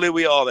 Well, here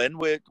we are then.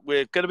 We're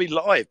going to be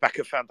live back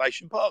at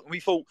Foundation Park. And we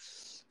thought,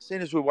 as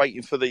soon as we're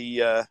waiting for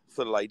the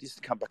ladies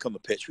to come back on the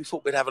pitch, we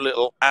thought we'd have a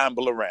little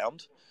amble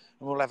around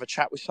and we'll have a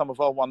chat with some of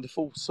our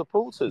wonderful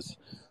supporters.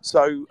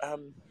 So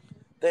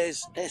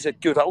there's a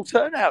good old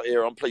turnout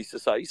here, I'm pleased to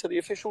say. So the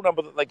official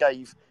number that they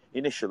gave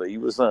initially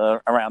was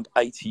around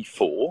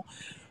 84.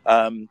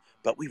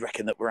 But we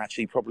reckon that we're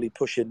actually probably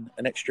pushing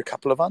an extra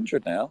couple of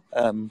hundred now,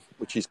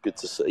 which is good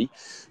to see.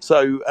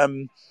 So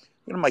we're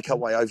going to make our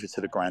way over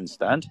to the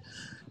grandstand.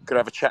 Going to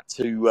have a chat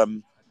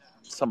to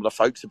some of the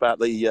folks about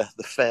the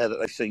fair that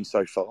they've seen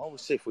so far. We'll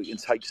see if we can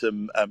take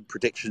some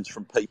predictions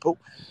from people,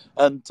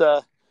 and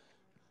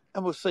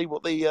we'll see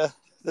what the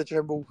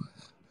general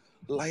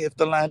lay of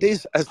the land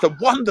is, as the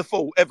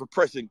wonderful,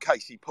 ever-present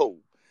Casey Paul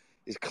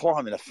is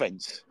climbing a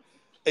fence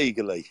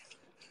eagerly.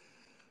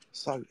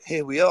 So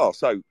here we are.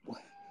 So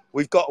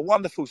we've got a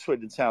wonderful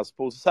Swindon Town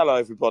supporters. Hello,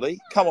 everybody.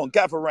 Come on,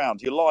 gather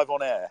round. You're live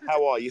on air.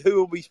 How are you?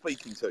 Who are we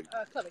speaking to?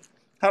 Chloe.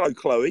 Hello,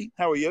 Chloe.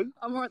 How are you?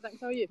 I'm all right,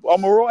 thanks. How are you?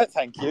 I'm all right,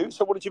 thank you.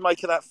 So what did you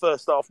make of that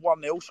first half?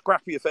 1-0,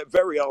 scrappy effect,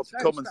 very hard to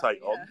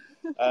commentate on.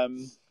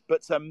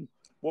 But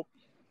well,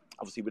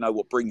 obviously we know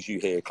what brings you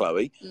here,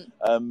 Chloe.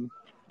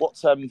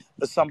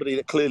 As somebody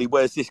that clearly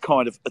wears this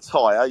kind of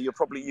attire, you're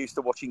probably used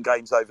to watching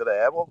games over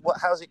there.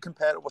 How's it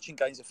compared to watching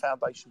games at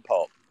Foundation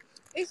Park?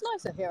 It's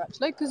nicer here,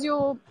 actually, because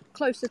you're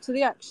closer to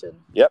the action.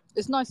 Yep.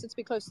 It's nicer to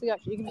be close to the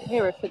action. You can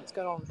hear everything that's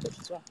going on the pitch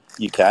as well.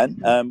 You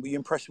can. Were you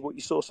impressed with what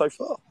you saw so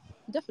far?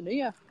 Definitely,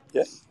 yeah.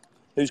 Yeah.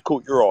 Who's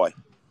caught your eye?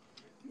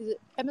 Is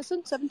it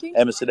Emerson, 17?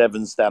 Emerson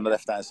Evans down the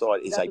left-hand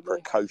side is a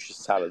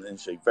precocious talent, isn't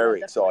she?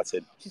 Very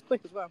exciting. She's quick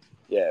as well.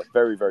 Yeah,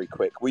 very, very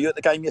quick. Were you at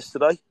the game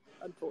yesterday?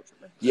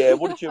 Unfortunately. Yeah,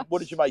 what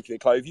did you make of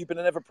it, Chloe? Have you been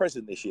an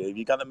ever-present this year? Have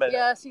you done a minute?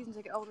 Yeah, season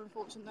ticket holder,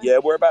 unfortunately. Yeah,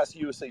 whereabouts are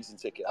you a season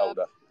ticket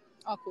holder?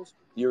 Arkles.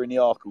 You're in the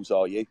Arkles,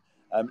 are you?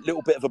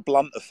 Little bit of a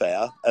blunt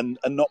affair and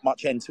not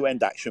much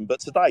end-to-end action, but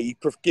today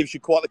gives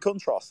you quite the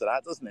contrast to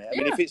that, doesn't it? I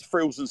mean, if it's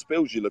frills and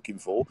spills you're looking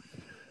for,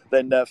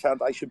 then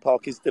Foundation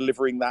Park is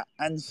delivering that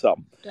and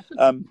some.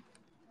 Definitely.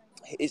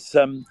 it's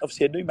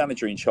obviously a new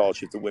manager in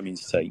charge of the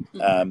women's team,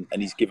 and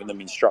he's given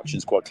them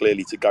instructions quite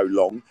clearly to go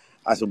long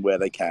as and where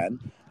they can.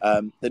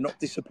 They're not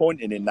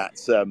disappointing in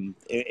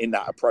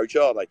that approach,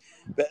 are they?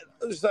 But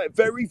as I say,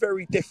 very,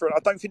 very different. I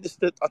don't think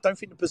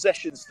the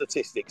possession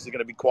statistics are going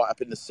to be quite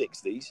up in the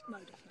 60s,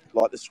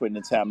 like the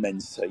Swindon Town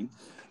men's team.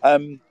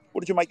 What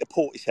did you make of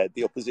Portishead,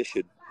 the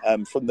opposition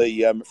from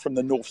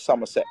the North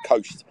Somerset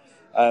coast?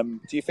 Do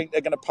you think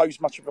they're going to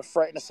pose much of a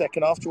threat in the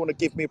second half? Do you want to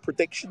give me a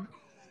prediction?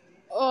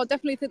 Oh, I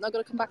definitely think they're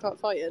going to come back out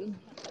fighting.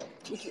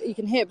 You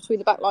can hear between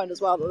the back line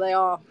as well that they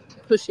are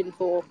pushing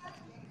for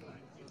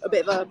a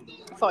bit of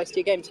a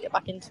feisty game to get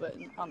back into it,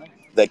 aren't they?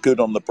 They're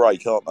good on the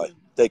break, aren't they?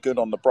 They're good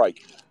on the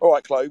break. All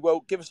right, Chloe.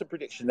 Well, give us a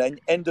prediction then.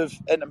 End of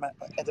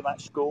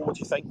match score. What do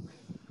you think?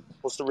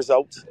 What's the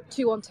result?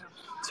 2-1 Town.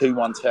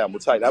 2-1 Town. We'll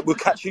take that. We'll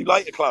catch you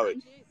later,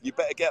 Chloe. You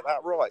better get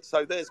that right.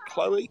 So there's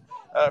Chloe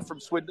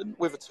from Swindon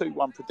with a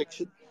 2-1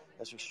 prediction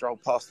as we stroll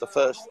past the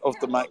first of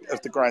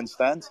the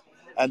grandstand,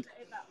 and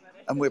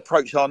we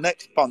approach our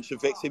next bunch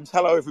of victims.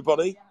 Hello,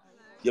 everybody.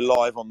 You're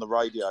live on the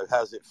radio.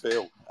 How's it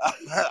feel?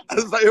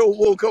 As they all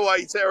walk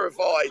away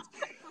terrified.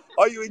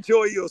 Are you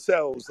enjoying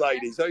yourselves,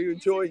 ladies? Are you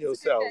enjoying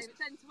yourselves?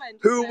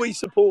 Who are we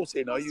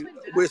supporting?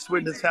 We're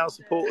Swindon Town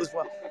supporters.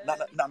 Well,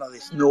 none of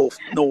this North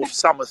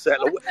Somerset.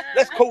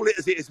 Let's call it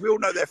as it is. We all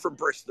know they're from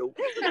Bristol.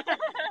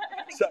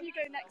 So, if you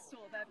go next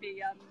door, there'll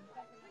be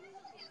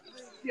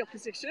the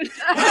opposition.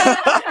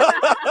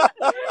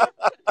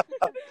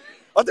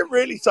 I didn't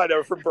really say they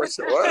were from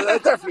Bristol. They're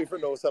definitely from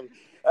North Somerset.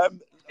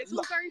 It's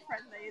all very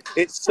friendly, isn't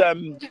it?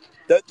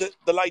 It's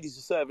the ladies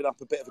are serving up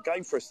a bit of a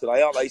game for us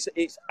today, aren't they?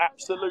 It's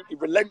absolutely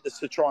relentless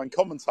to try and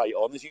commentate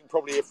on, as you can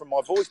probably hear from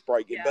my voice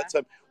breaking. Yeah.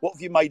 But what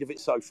have you made of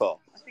it so far?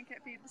 I think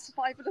it'd be the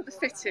survival of the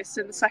fittest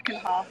in the second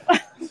half.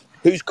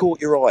 Who's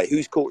caught your eye?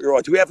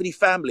 Do we have any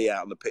family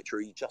out on the pitch, or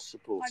are you just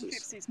supporters? I'm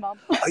Gypsy's mum.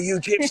 Are you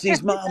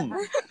Gypsy's mum?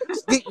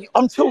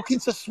 I'm talking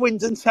to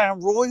Swindon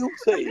Town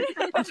royalty.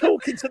 I'm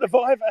talking to the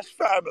Vivash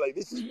family.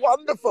 This is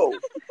wonderful.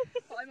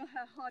 I'm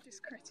her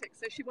hardest critic,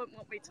 so she won't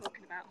want me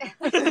talking about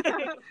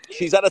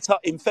her.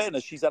 In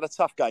fairness, she's had a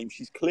tough game.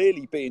 She's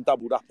clearly being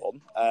doubled up on.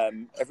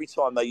 Every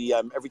time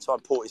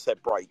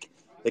Portishead break,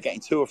 they're getting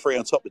 2 or 3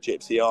 on top of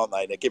Gypsy, aren't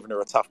they? They're giving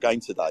her a tough game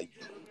today.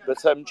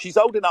 But she's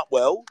holding up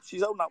well.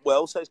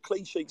 So it's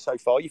clean sheet so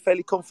far. Are you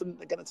fairly confident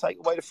they're going to take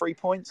away the 3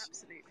 points?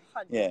 Absolutely,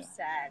 100%. Yeah.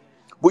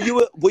 Were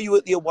you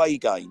at the away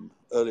game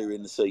earlier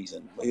in the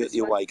season? Were you at the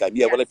away game?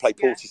 Yeah, well, they played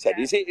Portishead.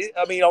 Yeah. Is it?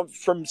 I mean,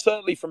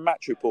 certainly from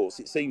match reports,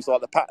 it seems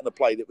like the pattern of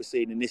play that we're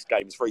seeing in this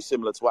game is very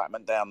similar to what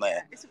happened down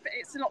there. Yeah,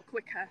 it's a lot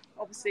quicker,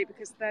 obviously,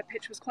 because their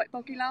pitch was quite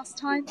boggy last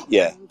time.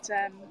 Yeah.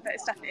 But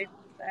it's definitely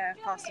a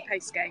faster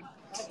paced game.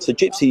 So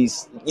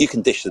you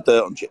can dish the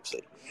dirt on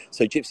Gypsy.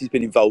 So Gypsy's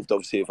been involved,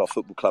 obviously, with our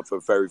football club for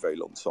a very, very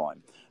long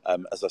time.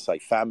 As I say,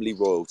 family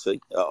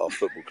royalty at our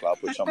football club,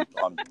 which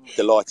I'm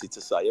delighted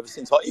to say. Ever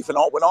since when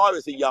I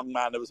was a young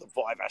man, there was a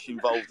Vivash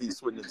involved in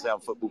Swindon Town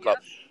Football Club.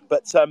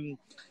 But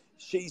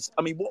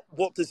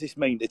what does this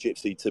mean to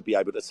Gypsy to be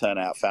able to turn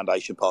out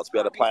Foundation Park, to be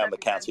able to play on the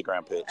county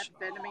ground pitch?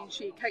 I mean,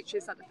 she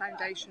coaches at the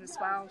foundation as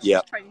well.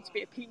 She's training to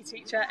be a PE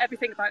teacher.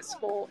 Everything about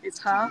sport is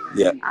her,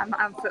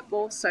 and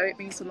football, so it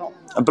means a lot.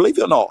 And believe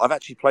it or not, I've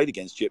actually played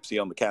against Gypsy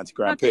on the county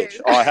ground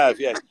pitch. I have,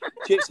 yes.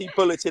 Gypsy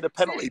bulleted a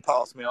penalty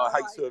past me. I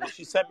hate to have,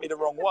 she sent me the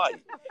wrong way.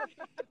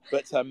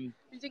 But you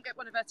didn't get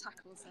one of her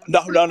tackles.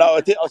 No,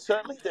 I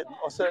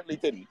certainly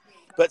didn't.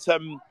 But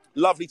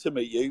lovely to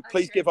meet you.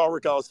 Please give our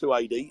regards to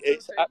Adie.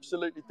 It's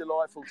absolutely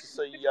delightful to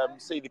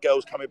see the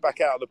girls coming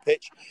back out on the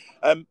pitch.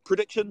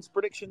 Predictions.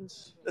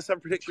 Let's have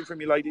a prediction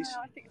from you, ladies.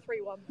 I think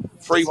 3-1.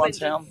 3-1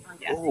 Town.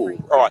 Yeah, all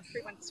right.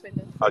 3-1 to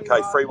Swindon.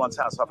 Okay, 3-1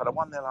 Town. So I've had a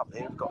 1-0 up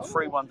here. We've got a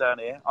 3-1 down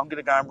here. I'm going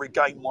to go and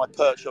regain my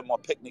perch on my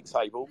picnic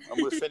table,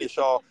 and we'll finish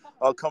our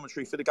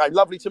commentary for the game.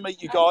 Lovely to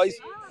meet you guys.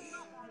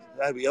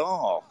 There we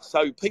are.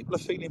 So people are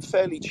feeling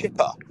fairly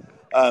chipper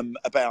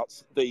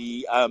about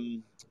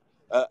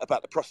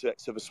the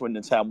prospects of a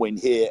Swindon Town win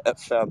here at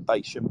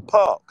Foundation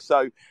Park.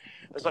 So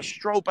as I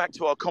stroll back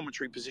to our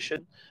commentary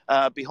position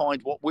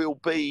behind what will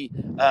be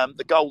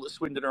the goal that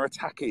Swindon are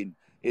attacking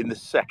in the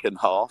second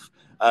half,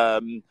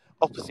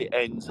 opposite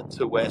ends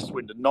to where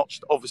Swindon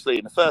notched, obviously,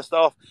 in the first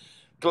half.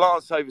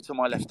 Glance over to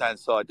my left-hand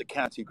side, the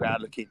county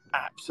ground looking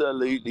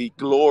absolutely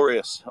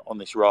glorious on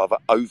this rather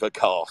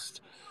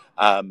overcast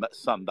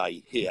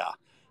Sunday here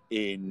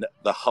in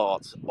the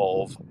heart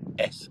of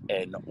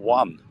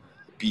SN1.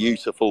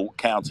 Beautiful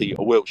county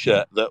of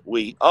Wiltshire that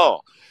we are.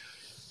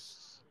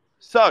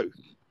 So,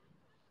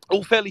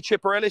 all fairly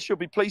chipper, Ellis, you'll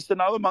be pleased to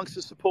know, amongst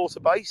the supporter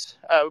base.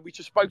 We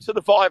just spoke to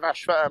the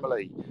Vivash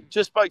family.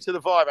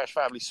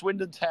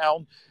 Swindon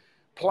Town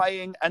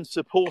playing and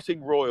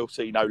supporting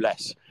royalty, no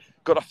less.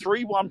 Got a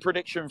 3-1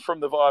 prediction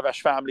from the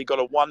Vivash family. Got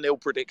a 1-0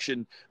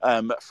 prediction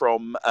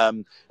from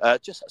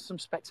just some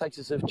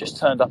spectators who have just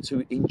turned up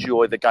to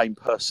enjoy the game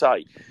per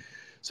se.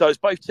 So as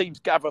both teams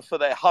gather for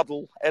their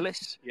huddle,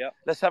 Ellis,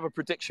 let's have a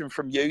prediction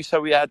from you.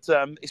 So we had,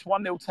 it's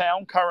 1-0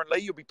 Town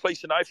currently. You'll be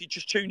pleased to know, if you're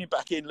just tuning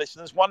back in,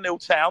 listeners,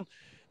 1-0 Town.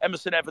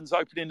 Emerson Evans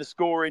opening the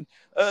scoring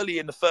early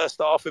in the first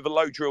half with a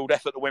low-drilled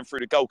effort that went through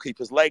the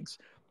goalkeeper's legs.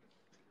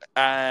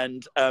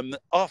 And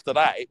after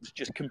that, it was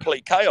just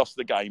complete chaos,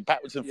 the game,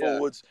 backwards and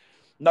forwards.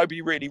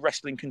 Nobody really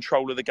wrestling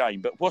control of the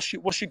game. But what's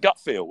your gut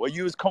feel? Are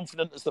you as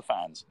confident as the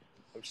fans?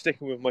 I'm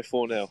sticking with my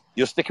 4-0.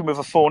 You're sticking with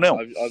a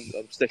 4-0?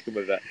 I'm sticking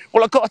with that.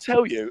 Well, I've got to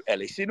tell you,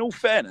 Ellis, in all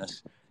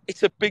fairness,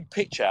 it's a big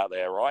pitch out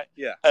there, right?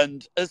 Yeah.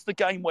 And as the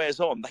game wears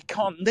on,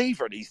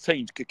 neither of these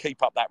teams could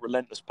keep up that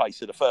relentless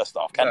pace of the first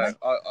half, can they?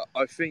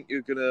 I think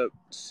you're going to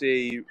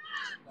see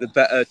the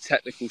better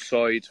technical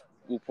side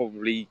will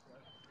probably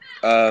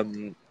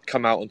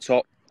come out on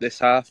top this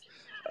half.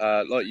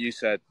 Like you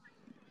said,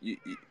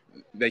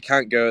 they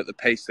can't go at the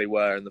pace they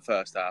were in the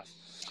first half.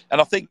 And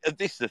I think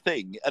this is the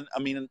thing. And I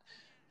mean,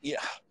 yeah,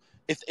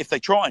 if they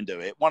try and do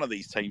it, one of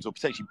these teams, or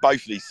potentially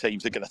both of these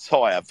teams, are going to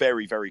tire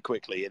very, very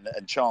quickly,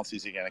 and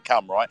chances are going to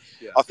come, right?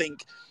 Yeah. I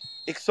think,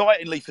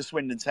 excitingly for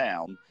Swindon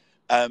Town,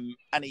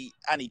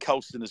 Annie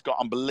Colston has got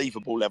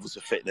unbelievable levels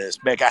of fitness.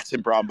 Meg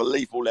Attenborough,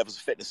 unbelievable levels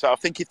of fitness. So I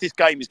think if this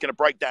game is going to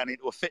break down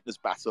into a fitness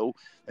battle,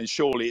 then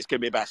surely it's going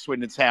to be about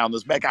Swindon Town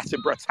as Meg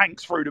Attenborough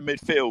tanks through the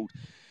midfield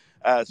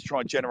to try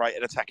and generate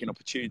an attacking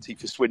opportunity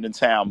for Swindon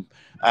Town.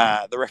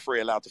 The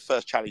referee allowed the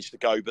first challenge to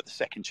go, but the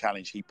second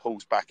challenge he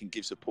pulls back and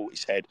gives a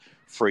Portishead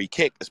free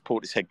kick as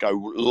Portishead go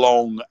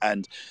long.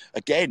 And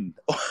again,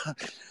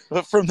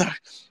 as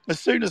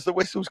soon as the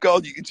whistle's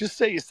gone, you can just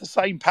see it's the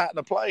same pattern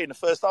of play in the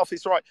first half.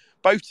 It's right.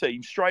 Both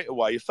teams straight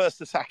away, the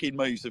first attacking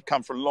moves have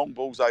come from long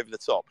balls over the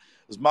top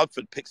as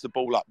Mugford picks the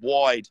ball up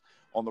wide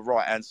on the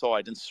right-hand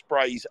side and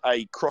sprays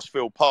a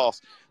crossfield pass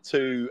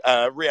to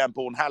Rian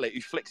Bourne-Hallett, who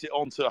flicks it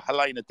on to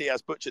Helena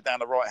Diaz-Butcher down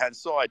the right-hand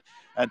side.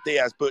 And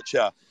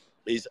Diaz-Butcher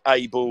is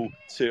able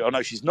to... I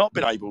know she's not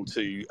been able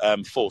to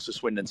force a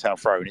Swindon Town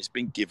throw, and it's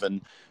been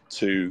given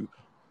to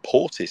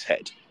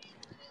Portishead.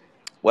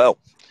 Well,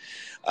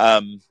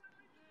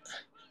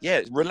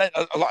 yeah, like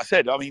I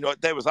said, I mean,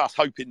 there was us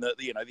hoping that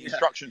the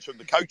instructions from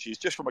the coaches,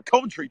 just from a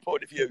commentary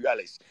point of view,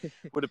 Alice,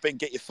 would have been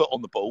get your foot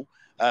on the ball,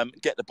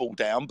 get the ball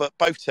down. But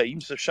both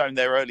teams have shown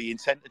their early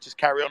intent to just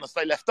carry on as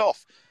they left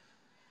off.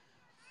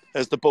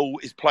 As the ball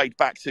is played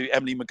back to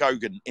Emily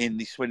McGogan in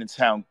the Swindon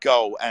Town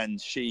goal, and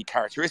she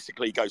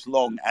characteristically goes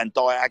long and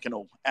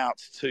diagonal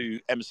out to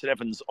Emerson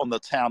Evans on the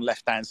Town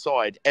left-hand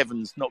side.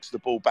 Evans knocks the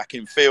ball back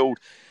in field,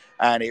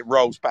 and it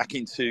rolls back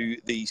into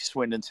the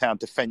Swindon Town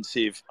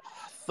defensive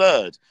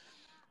third.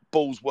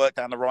 Ball's work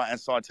down the right-hand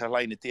side to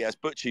Helena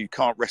Diaz-Butcher, who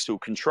can't wrestle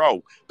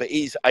control, but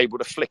is able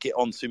to flick it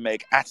onto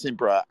Meg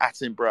Attenborough.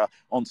 Attenborough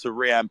onto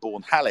Rian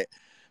Bourne-Hallett.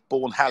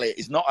 Bourne-Hallett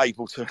is not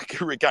able to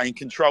regain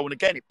control, and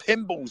again, it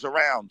pinballs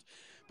around.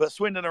 But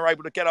Swindon are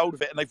able to get hold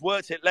of it, and they've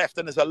worked it left,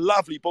 and there's a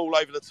lovely ball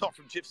over the top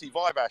from Gypsy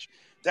Vivash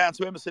down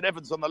to Emerson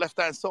Evans on the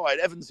left-hand side.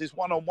 Evans is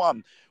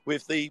one-on-one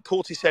with the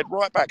Portishead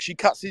right back. She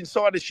cuts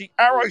inside as she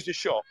arrows a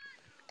shot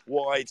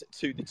wide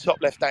to the top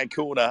left-hand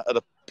corner of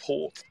the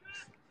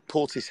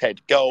Portishead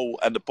goal,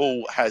 and the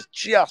ball has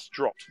just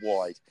dropped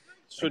wide.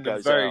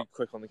 Swindon very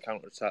quick on the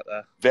counter-attack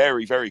there.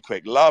 Very, very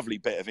quick. Lovely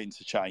bit of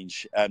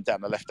interchange down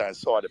the left-hand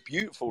side. A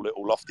beautiful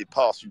little lofted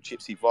pass from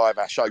Gypsy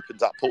Vivash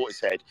opens up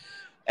Portishead.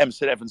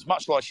 Emerson Evans,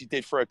 much like she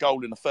did for a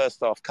goal in the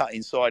first half, cut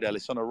inside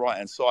Ellis on the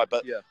right-hand side,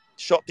 but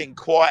shot didn't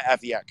quite have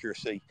the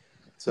accuracy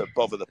to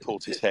bother the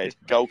Portishead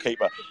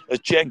goalkeeper. As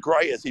Jen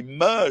Gray has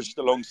emerged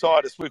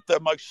alongside us with the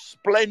most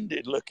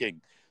splendid-looking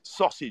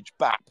sausage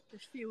bap.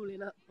 Just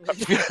fueling up.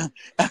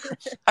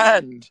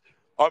 And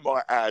I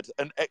might add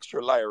an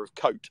extra layer of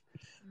coat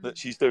that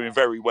she's doing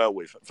very well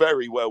with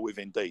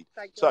indeed.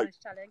 Thank you, so nice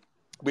challenge.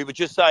 We were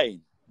just saying,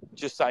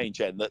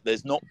 Jen, that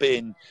there's not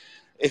been,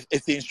 if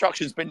the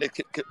instruction's been,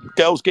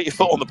 girls, get your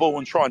foot on the ball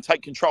and try and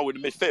take control in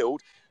the midfield,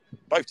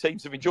 both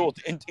teams have ignored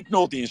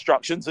the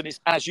instructions, and it's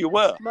as you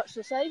were. Much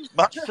the same.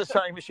 Much the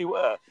same as you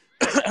were.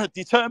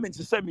 Determined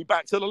to send me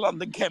back to the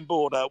London-Kent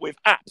border with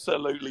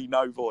absolutely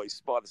no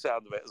voice by the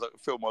sound of it, as I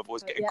feel my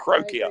voice getting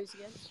croakier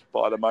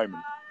by the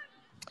moment.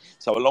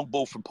 So a long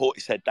ball from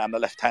Portishead down the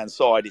left-hand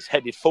side is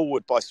headed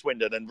forward by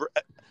Swindon, and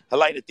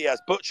Helena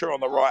Diaz-Butcher on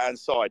the right-hand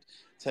side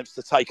attempts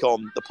to take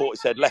on the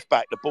Portishead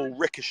left-back. The ball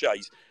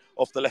ricochets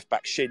off the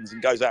left-back shins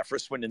and goes out for a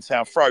Swindon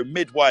Town throw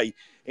midway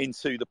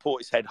into the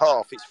Portishead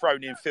half. It's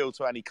thrown in field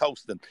to Annie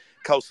Colston.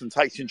 Colston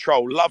takes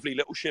control. Lovely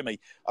little shimmy.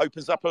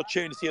 Opens up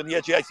opportunity on the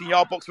edge of the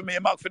 18-yard box for Mia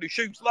Mugford, who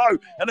shoots low,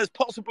 and there's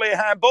possibly a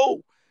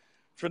handball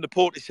from the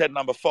Portishead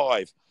number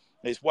 5.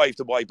 It's waved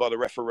away by the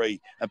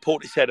referee, and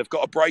Portishead have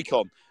got a break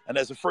on, and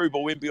there's a through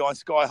ball in behind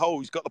Sky Hole,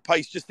 who's got the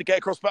pace just to get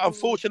across, but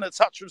unfortunate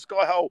touch from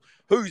Sky Hole,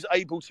 who's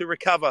able to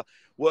recover,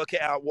 work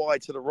it out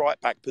wide to the right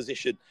back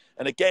position,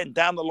 and again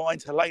down the line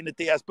to Helena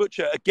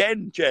Diaz-Butcher.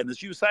 Again, Jen,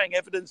 as you were saying,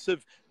 evidence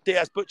of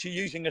Diaz-Butcher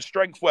using her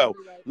strength well.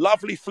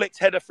 Lovely flicked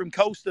header from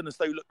Colston as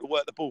they look to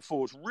work the ball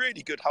forwards.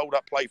 Really good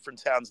hold-up play from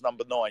Town's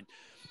number 9.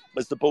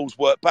 As the ball's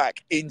worked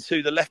back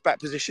into the left-back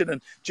position, and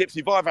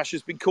Gypsy Vivash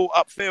has been caught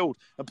upfield,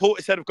 and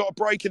Portishead have got a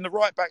break in the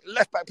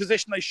left-back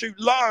position. They shoot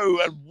low,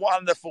 and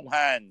wonderful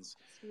hands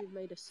We've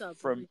made a sub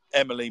from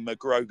Emily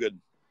McGrogan.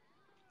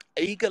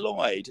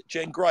 eagle-eyed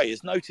Jen Gray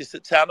has noticed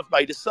that Town have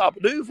made a sub.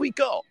 And who have we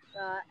got?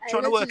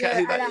 Trying to work out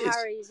who that is. Ella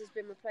Harries has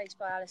been replaced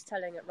by Alice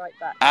Telling at right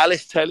back.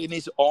 Alice Telling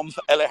is on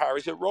for Ella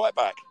Harries at right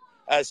back,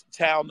 as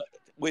Town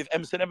with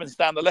Emerson Evans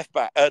down the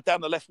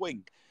left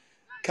wing,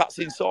 cuts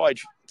inside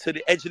to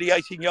the edge of the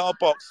 18-yard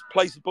box,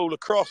 plays the ball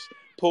across.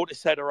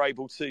 Portishead are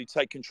able to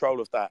take control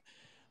of that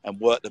and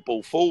work the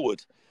ball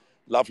forward.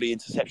 Lovely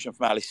interception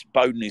from Alice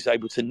Bowden, who's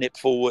able to nip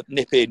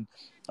in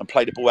and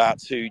play the ball out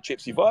to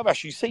Gypsy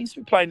Vivash, who seems to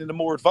be playing in a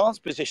more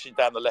advanced position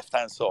down the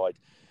left-hand side.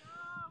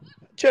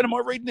 Jen, am I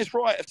reading this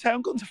right? Have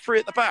Town gone to 3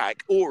 at the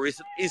back? Or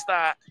is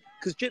that...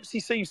 Because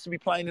Gypsy seems to be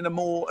playing in a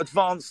more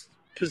advanced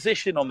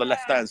position on the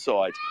left-hand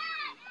side.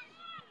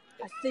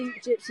 I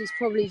think Gypsy's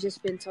probably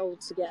just been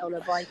told to get on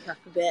a bike up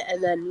a bit,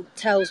 and then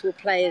Tells will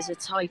play as a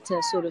tighter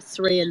sort of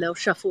 3, and they'll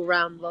shuffle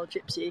round while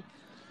Gypsy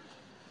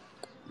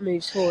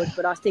moves forward.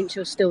 But I think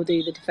she'll still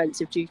do the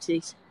defensive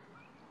duties.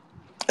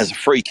 As a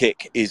free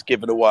kick is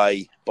given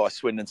away by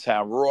Swindon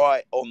Town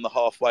right on the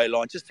halfway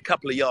line, just a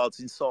couple of yards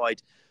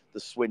inside the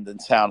Swindon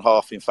Town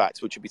half, in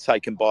fact, which will be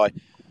taken by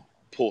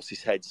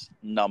Portishead's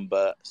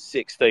number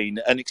 16.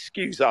 And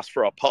excuse us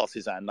for our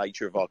partisan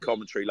nature of our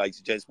commentary, ladies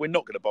and gents. We're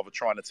not going to bother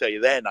trying to tell you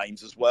their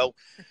names as well.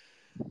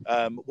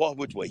 Why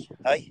would we,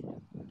 eh?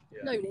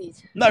 No need.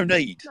 No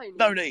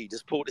need.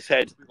 As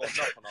Portishead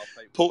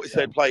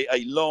play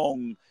a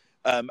long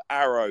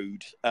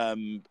arrowed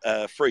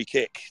free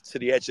kick to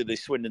the edge of the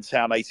Swindon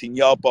Town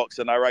 18-yard box,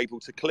 and they're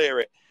able to clear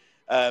it.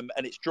 And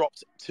it's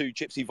dropped to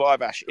Gypsy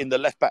Vivash in the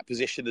left-back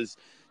position as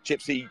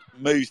Gypsy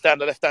moves down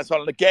the left-hand side.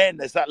 And again,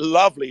 there's that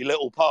lovely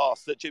little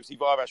pass that Gypsy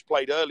Vivash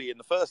played early in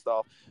the first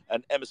half.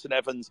 And Emerson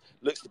Evans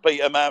looks to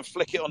beat her man,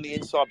 flick it on the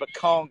inside, but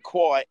can't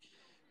quite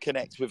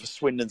connect with a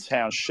Swindon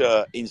Town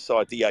shirt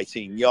inside the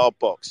 18-yard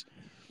box.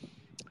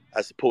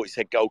 As the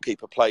Portishead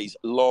goalkeeper plays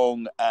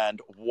long and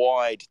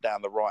wide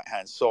down the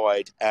right-hand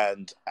side,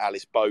 and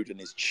Alice Bowden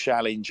is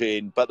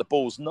challenging, but the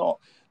ball's not.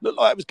 Looked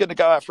like it was going to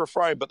go out for a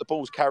throw, but the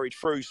ball's carried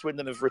through.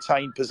 Swindon have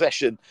retained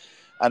possession,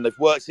 and they've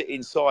worked it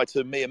inside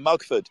to Mia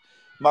Mugford.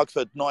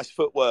 Mugford, nice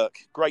footwork,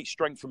 great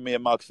strength from Mia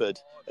Mugford.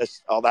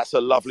 That's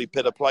a lovely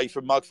bit of play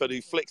from Mugford,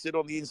 who flicks it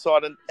on the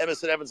inside, and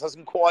Emerson Evans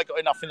hasn't quite got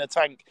enough in the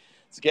tank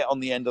to get on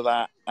the end of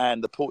that,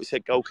 and the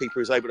Portishead goalkeeper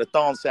is able to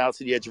dance out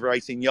to the edge of her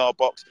 18-yard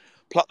box,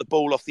 pluck the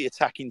ball off the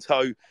attacking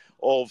toe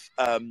of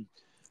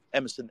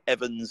Emerson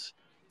Evans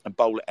and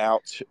bowl it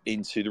out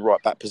into the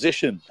right back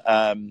position.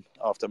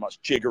 After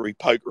much jiggery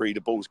pokery,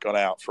 the ball's gone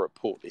out for a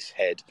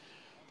Portishead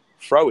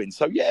throw-in.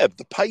 So, yeah,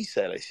 the pace,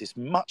 Ellis, is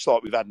much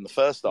like we've had in the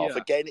first half. Yeah.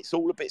 Again, it's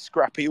all a bit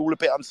scrappy, all a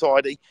bit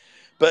untidy.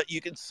 But you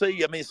can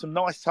see, some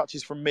nice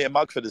touches from Mia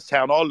Mugford as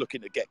Town are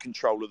looking to get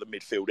control of the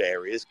midfield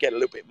areas, get a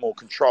little bit more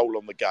control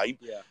on the game.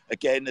 Yeah.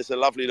 Again, there's a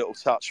lovely little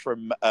touch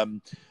from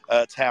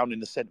Town in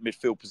the centre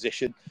midfield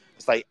position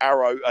as they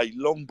arrow a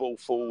long ball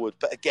forward.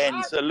 But again,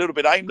 it's a little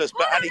bit aimless.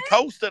 But Annie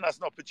Colston has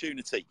an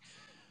opportunity.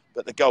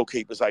 But the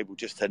goalkeeper's able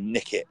just to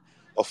nick it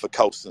off of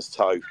Colston's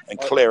toe and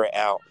clear it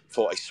out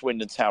for a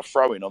Swindon Town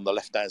throw-in on the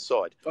left-hand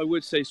side. I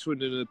would say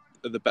Swindon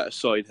are the better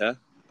side here.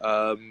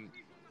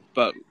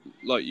 But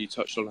like you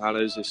touched on,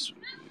 Hannah,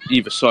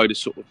 either side is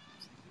sort of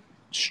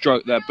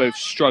they're both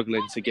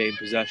struggling to gain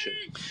possession.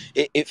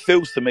 It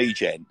feels to me,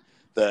 Jen,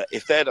 that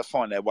if they're to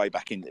find their way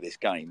back into this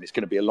game, it's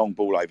going to be a long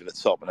ball over the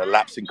top and a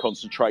lapse in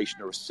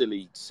concentration or a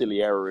silly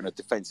error in a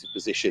defensive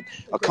position.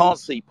 I can't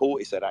see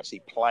Portishead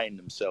actually playing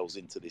themselves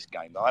into this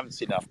game. I haven't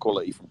seen enough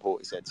quality from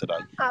Portishead today.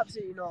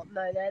 Absolutely not.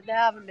 No, there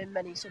haven't been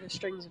many sort of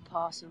strings of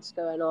passings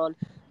going on.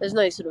 There's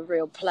no sort of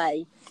real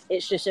play.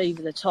 It's just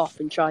over the top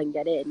and try and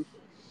get in.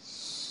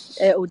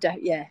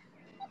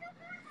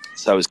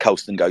 So as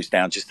Colston goes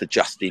down, just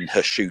adjusting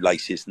her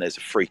shoelaces, and there's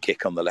a free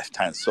kick on the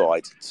left-hand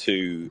side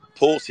to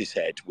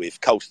Portishead with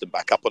Colston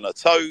back up on her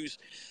toes.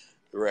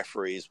 The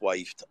referee is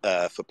waved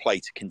for play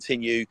to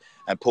continue,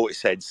 and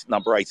Portishead's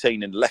number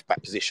 18 in the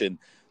left-back position,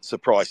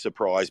 surprise,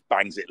 surprise,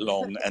 bangs it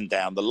long and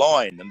down the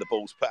line, and the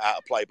ball's put out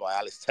of play by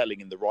Alice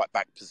Telling in the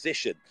right-back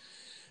position.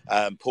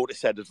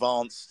 Portishead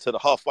advance to the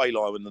halfway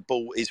line when the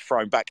ball is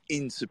thrown back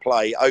into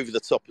play over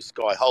the top of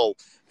Sky Hull,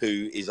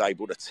 who is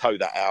able to tow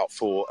that out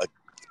for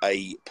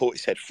a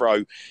Portishead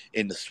throw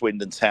in the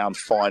Swindon Town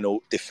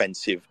final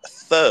defensive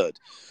third.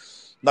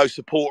 No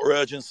support or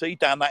urgency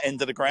down that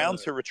end of the ground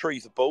to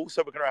retrieve the ball,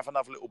 so we're going to have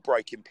another little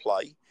break in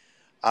play.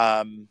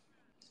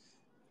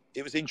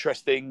 It was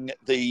interesting,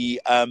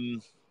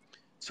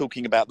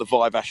 talking about the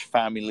Vivash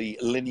family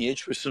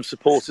lineage with some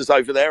supporters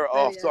over there at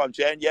half-time,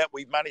 Jen. Yeah,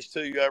 we've managed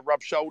to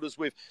rub shoulders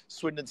with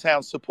Swindon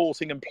Town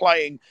supporting and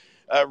playing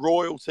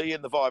royalty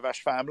in the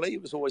Vivash family.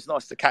 It was always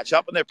nice to catch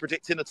up, and they're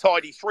predicting a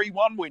tidy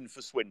 3-1 win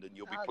for Swindon,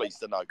 you'll be pleased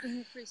to know.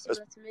 Pretty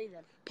similar to me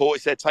then.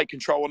 Portishead take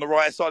control on the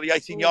right side of the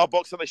 18-yard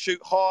box, and they shoot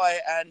high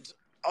and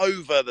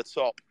over the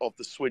top of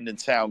the Swindon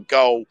Town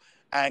goal,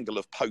 angle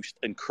of post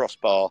and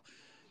crossbar,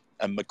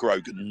 and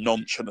McGrogan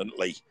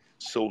nonchalantly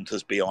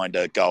saunters behind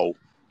her goal,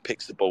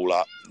 picks the ball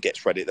up, and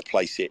gets ready to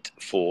place it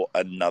for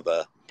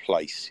another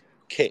place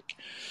kick.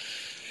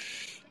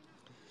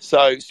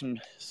 So some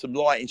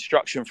light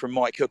instruction from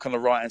Mike Hook on the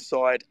right-hand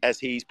side as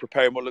he's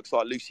preparing what looks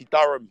like Lucy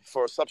Durham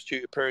for a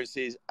substitute appearance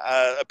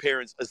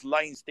as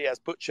Lanes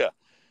Diaz-Butcher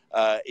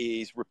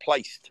is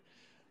replaced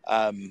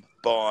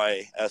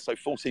by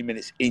 14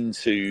 minutes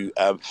into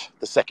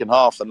the second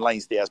half, and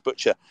Lanes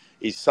Diaz-Butcher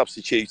is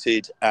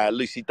substituted.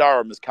 Lucy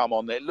Durham has come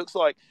on. It looks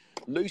like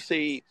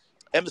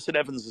Emerson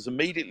Evans has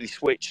immediately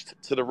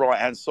switched to the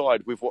right-hand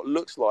side with what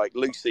looks like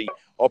Lucy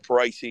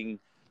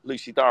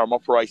Durham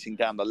operating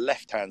down the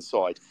left-hand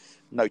side.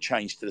 No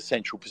change to the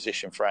central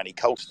position for Annie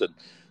Colston.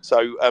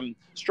 So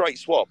straight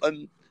swap.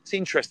 And it's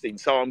interesting.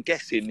 So I'm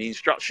guessing the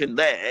instruction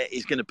there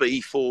is going to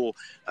be for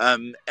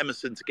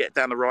Emerson to get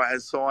down the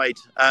right-hand side.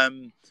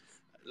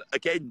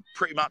 Again,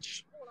 pretty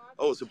much,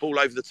 it's a ball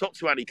over the top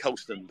to Annie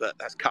Colston, but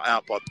that's cut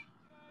out by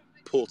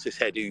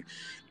Portishead, who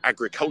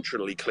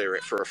agriculturally clear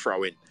it for a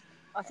throw-in.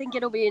 I think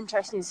it'll be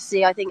interesting to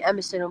see. I think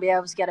Emerson will be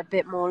able to get a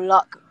bit more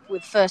luck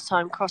with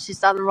first-time crosses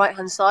down the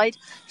right-hand side.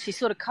 She's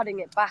sort of cutting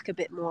it back a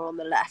bit more on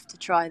the left to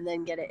try and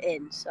then get it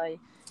in. So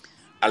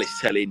Alice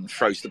Tellin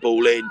throws the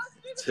ball in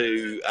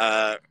to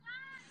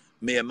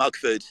Mia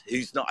Mugford,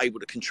 who's not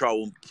able to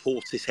control, and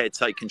Portishead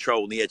take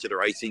control on the edge of their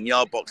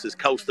 18-yard box as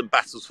Colston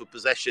battles for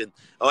possession.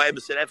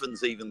 Emerson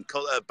Evans even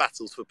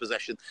battles for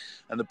possession,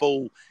 and the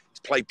ball is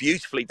played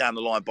beautifully down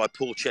the line by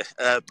Portishead.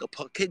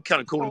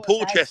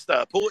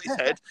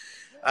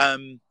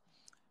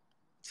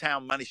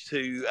 Town managed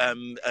to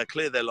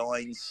clear their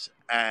lines,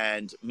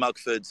 and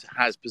Mugford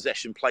has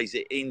possession, plays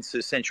it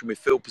into central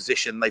midfield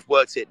position. They've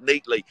worked it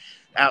neatly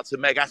out to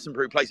Meg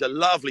Attenborough, plays a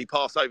lovely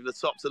pass over the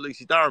top to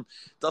Lucy Durham.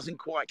 Doesn't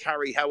quite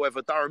carry,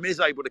 however. Durham is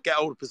able to get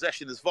hold of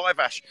possession as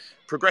Vivash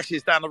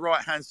progresses down the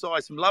right-hand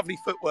side. Some lovely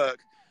footwork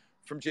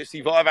from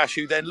Gypsy Vivash,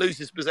 who then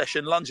loses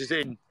possession, lunges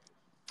in,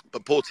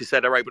 but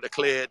Portishead are able to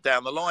clear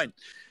down the line.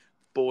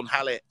 Bourne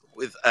Hallett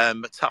with a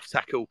tough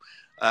tackle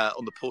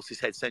on the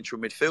Portishead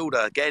central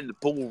midfielder. Again, the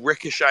ball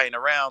ricocheting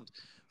around,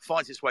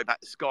 finds its way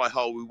back to Sky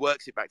Hole, who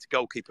works it back to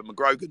goalkeeper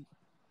McGrogan.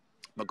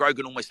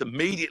 McGrogan almost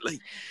immediately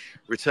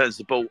returns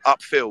the ball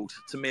upfield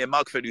to Mia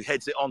Mugford, who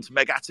heads it on to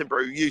Meg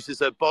Attenborough, who uses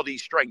her body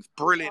strength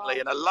brilliantly,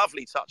 and a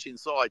lovely touch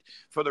inside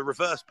for the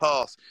reverse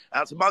pass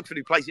out to Mugford,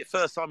 who plays it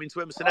first time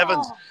into Emerson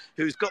Evans,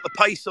 who's got the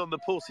pace on the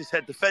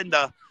Portishead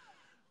defender.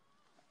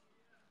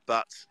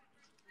 But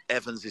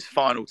Evans'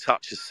 final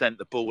touch has sent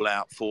the ball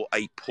out for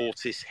a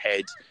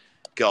Portishead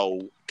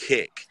goal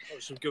kick.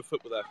 Some good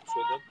football there for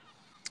Swindon.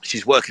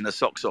 She's working her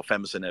socks off,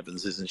 Emerson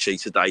Evans, isn't she,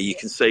 today? You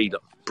can see the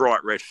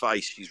bright red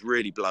face. She's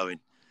really blowing.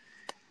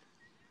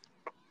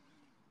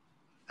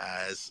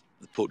 As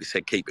the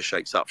Portishead keeper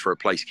shapes up for a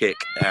place kick.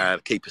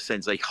 The keeper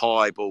sends a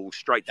high ball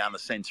straight down the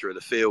centre of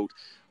the field.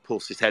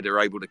 Portishead are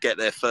able to get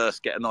there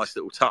first, get a nice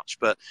little touch,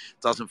 but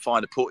doesn't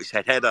find a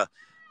Portishead header.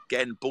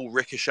 Again, ball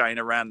ricocheting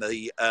around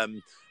the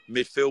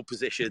midfield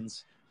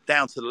positions,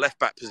 down to the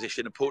left-back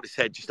position, and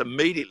Portishead just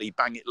immediately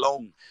bang it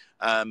long,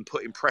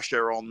 putting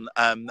pressure on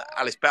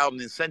Alice Bowden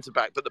in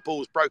centre-back, but the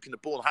ball's broken to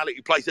Bourne Hallett,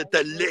 who plays a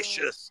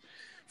delicious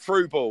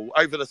through ball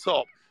over the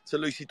top to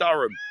Lucy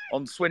Durham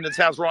on Swindon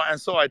Town's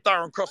right-hand side.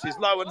 Durham crosses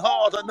low and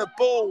hard, and the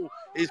ball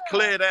is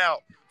cleared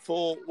out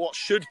for what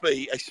should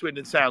be a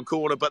Swindon Town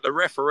corner, but the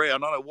referee, I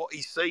don't know what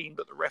he's seen,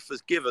 but the ref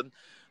has given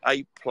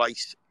a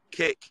place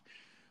kick,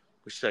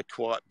 which is a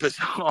quite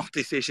bizarre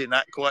decision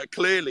that quite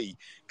clearly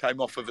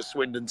came off of a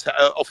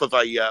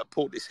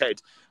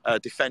Portishead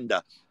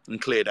defender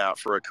and cleared out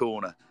for a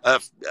corner.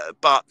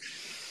 But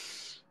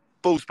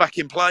ball's back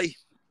in play,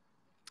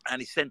 and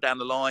he's sent down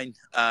the line.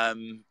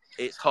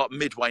 It's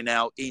midway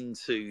now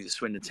into the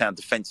Swindon Town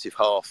defensive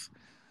half,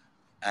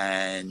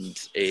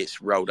 and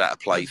it's rolled out of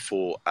play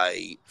for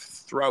a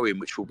throw-in,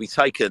 which will be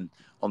taken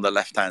on the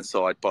left-hand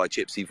side by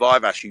Gypsy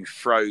Vivash, who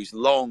throws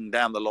long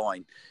down the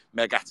line.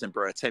 Meg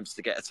Attenborough attempts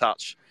to get a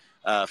touch,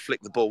 flick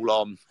the ball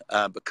on,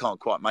 but can't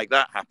quite make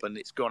that happen.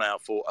 It's gone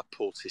out for a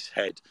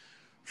Portishead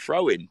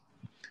throw-in.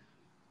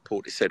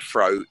 Portishead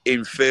throw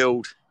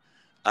infield,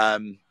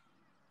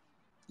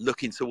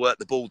 looking to work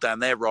the ball down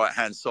their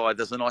right-hand side.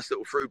 There's a nice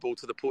little through ball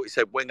to the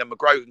Portishead winger.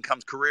 McGrogan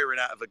comes careering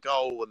out of a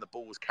goal, and the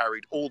ball was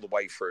carried all the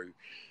way through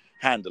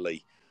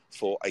handily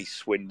for a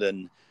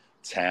Swindon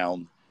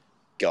Town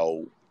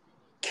goal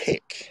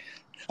kick.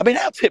 I mean,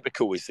 how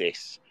typical is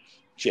this,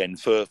 Jen,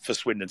 for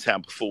Swindon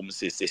Town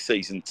performances this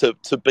season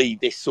to be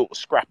this sort of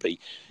scrappy?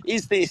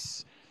 Is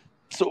this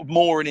sort of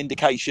more an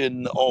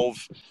indication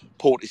of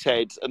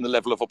Portishead and the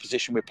level of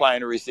opposition we're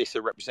playing, or is this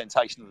a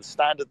representation of the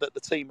standard that the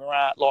team are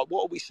at? Like,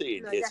 what are we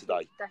seeing here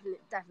today?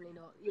 Definitely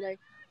not. You know,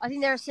 I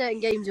think there are certain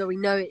games where we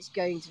know it's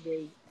going to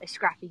be a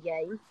scrappy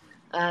game,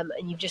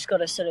 and you've just got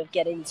to sort of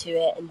get into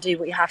it and do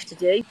what you have to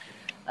do.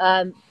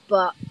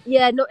 But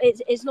yeah,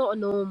 it's not a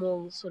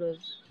normal sort of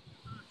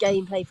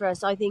gameplay for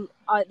us. I think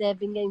there have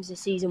been games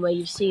this season where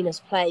you've seen us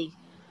play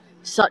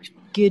such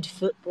good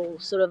football,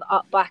 sort of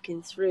up, back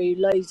and through,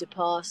 loads of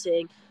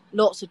passing,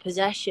 lots of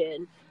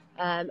possession,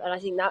 and I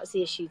think that's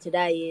the issue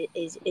today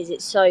is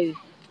it's so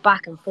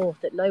back and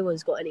forth that no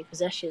one's got any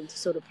possession to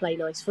sort of play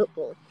nice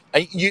football.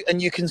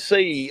 And you can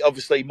see,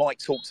 obviously, Mike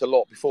talked a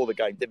lot before the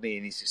game, didn't he,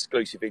 in his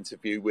exclusive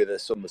interview with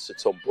us on the Sir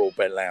Tom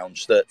Broadbent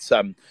Lounge,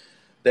 that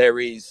there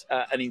is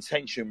an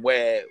intention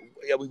where,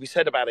 we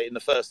said about it in the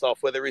first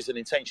half, where there is an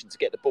intention to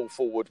get the ball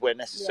forward where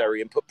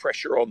necessary and put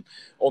pressure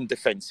on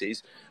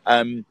defences.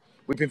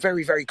 We've been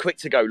very, very quick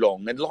to go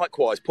long. And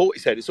likewise,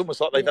 Portishead, it's almost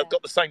like they've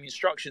got the same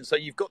instructions. So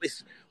you've got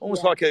this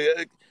almost like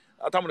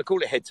I don't want to call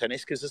it head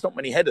tennis because there's not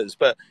many headers,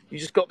 but you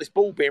just got this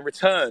ball being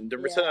returned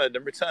and returned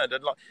and returned,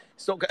 and like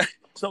it's not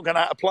going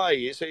out of play.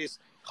 It's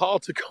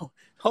hard to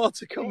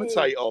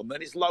commentate on,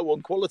 and it's low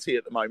on quality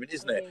at the moment,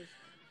 isn't it?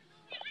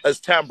 As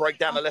Town break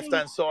down the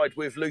left-hand side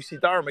with Lucy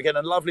Durham again,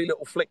 a lovely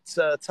little flicked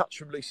touch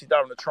from Lucy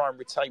Durham to try and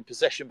retain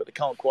possession, but they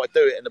can't quite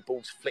do it, and the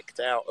ball's flicked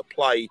out of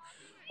play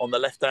on the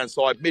left-hand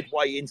side,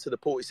 midway into the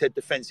Portishead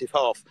defensive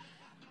half.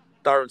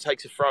 Durham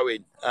takes a throw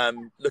in,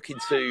 looking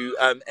to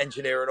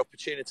engineer an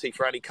opportunity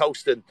for Annie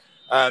Colston.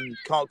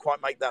 Can't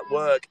quite make that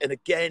work. And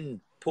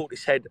again,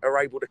 Portishead are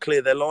able to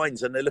clear their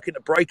lines, and they're looking to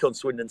break on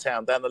Swindon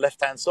Town down the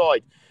left-hand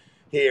side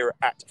here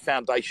at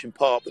Foundation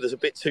Park. But there's a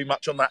bit too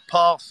much on that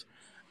pass,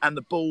 and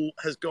the ball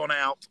has gone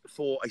out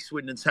for a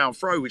Swindon Town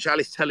throw, which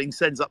Alice Telling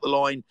sends up the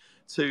line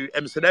to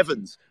Emerson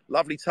Evans.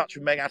 Lovely touch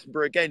from Meg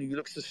Attenborough again, who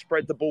looks to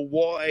spread the ball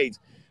wide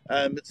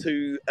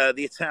to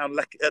the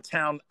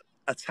Town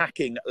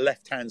attacking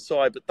left-hand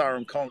side, but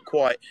Durham can't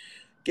quite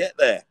get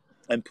there,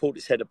 and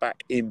Portishead are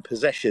back in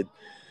possession.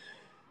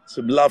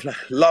 Some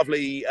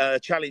lovely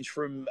challenge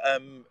from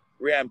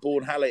Rhiannon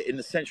Bourne-Hallett in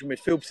the central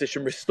midfield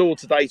position, restored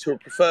today to a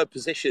preferred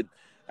position,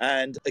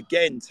 and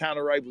again Town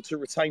are able to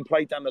retain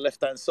play down the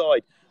left-hand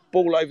side.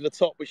 Ball over the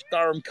top, which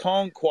Durham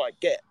can't quite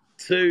get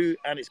to,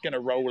 and it's going to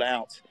roll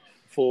out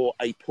for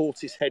a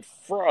Portishead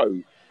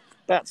throw,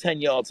 about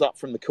 10 yards up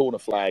from the corner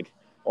flag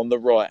on the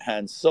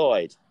right-hand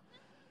side,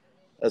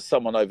 as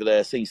someone over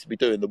there seems to be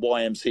doing the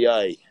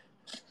YMCA,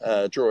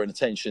 drawing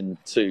attention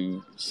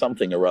to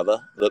something or other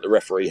that the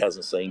referee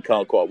hasn't seen.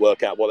 Can't quite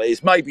work out what it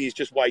is. Maybe he's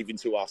just waving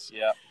to us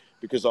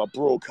because our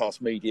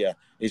broadcast media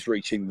is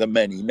reaching the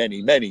many,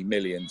 many, many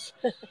millions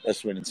of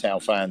Swindon Town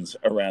fans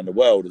around the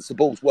world. As the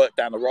ball's worked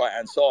down the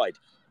right-hand side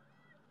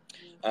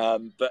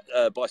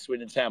by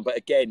Swindon Town. But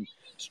again,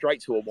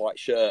 straight to a white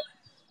shirt.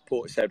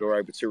 Portishead are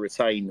able to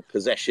retain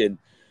possession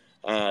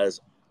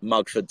as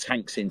Mugford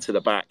tanks into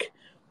the back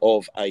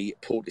of a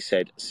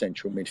Portishead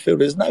central midfield.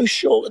 There's no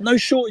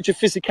shortage of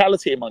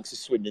physicality amongst the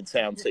Swindon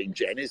Town team,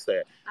 Jen, is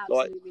there?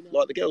 Like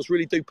the girls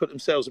really do put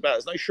themselves about.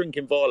 There's no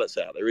shrinking violets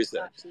out there, is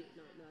there? Absolutely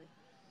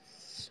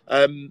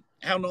not, no.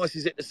 How nice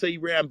is it to see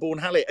Rhiannon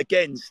Bourne-Hallett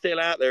again still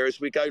out there as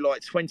we go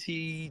like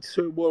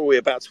 22, what are we,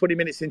 about 20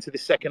 minutes into the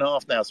second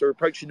half now, so we're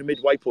approaching the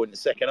midway point in the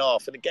second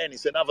half, and again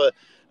it's another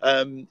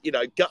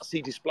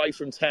gutsy display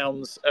from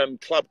Town's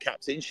club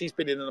captain. She's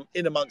been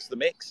in amongst the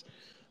mix.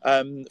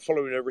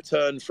 Following a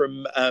return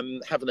from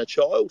having a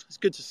child. It's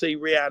good to see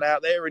Rhiannon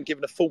out there and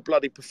giving a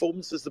full-blooded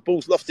performance as the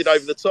ball's lofted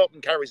over the top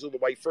and carries all the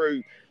way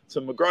through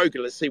to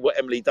McGrogan. Let's see what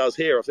Emily does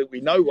here. I think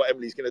we know what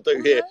Emily's going to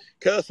do here.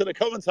 Cursor, the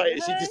commentator,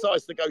 she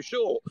decides to go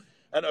short,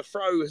 and a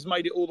throw has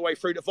made it all the way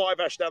through to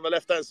Vivash down the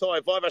left-hand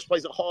side. Vivash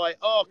plays a high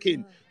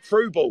arcing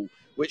through ball,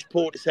 which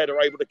Portishead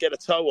are able to get a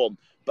toe on.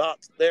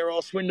 But there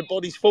are Swindon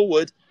bodies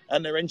forward,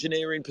 and they're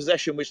engineering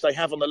possession, which they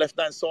have on the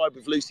left-hand side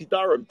with Lucy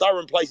Durham.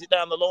 Durham plays it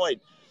down the line.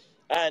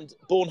 And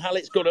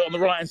Bourne-Hallett's got it on the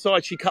right-hand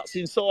side. She cuts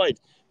inside,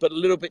 but a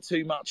little bit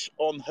too much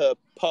on her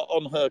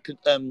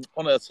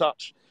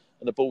touch,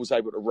 and the ball's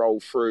able to roll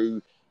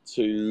through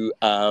to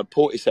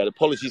Portishead.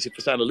 Apologies if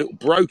I sound a little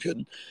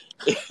broken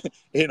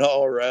in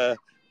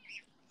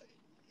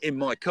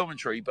my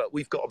commentary, but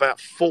we've got about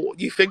 4.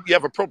 You think you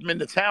have a problem in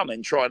the town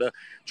then trying to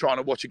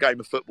watch a game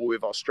of football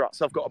with our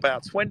struts? I've got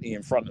about 20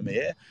 in front of me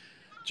here,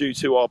 due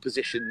to our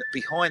position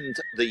behind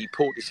the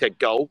Portishead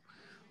goal,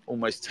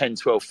 almost 10,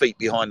 12 feet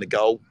behind the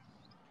goal.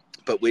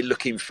 But we're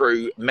looking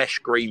through mesh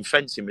green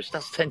fencing, which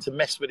does tend to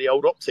mess with the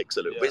old optics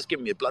a little bit. It's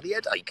giving me a bloody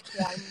headache.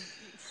 Yeah.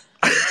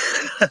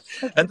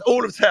 And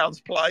all of Town's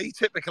play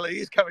typically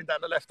is coming down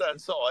the left-hand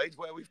side,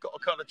 where we've got to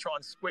kind of try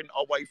and squint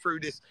our way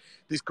through this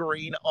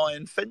green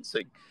iron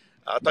fencing.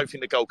 I don't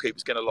think the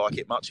goalkeeper's going to like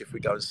it much if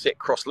we go and sit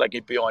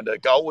cross-legged behind a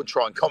goal and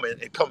try and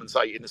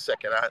commentate in the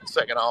second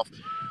half.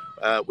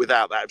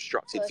 Without that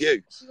obstructed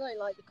view. She won't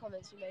like the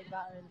comments you made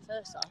about her in the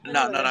first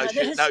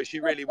half. No, she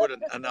really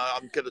wouldn't. And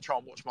I'm going to try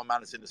and watch my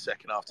manners in the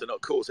second half to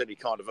not cause any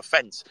kind of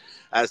offence.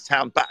 As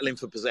Town battling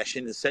for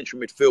possession in the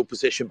central midfield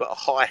position, but a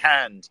high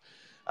hand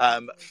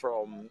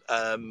from,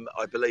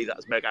 I believe that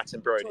was Meg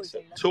Attenborough.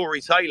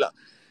 Tori Taylor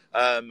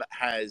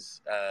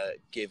has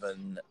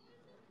given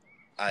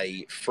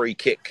a free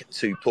kick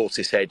to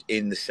Portishead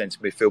in the centre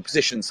midfield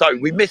position. So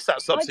we missed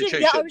that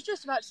substitution. I was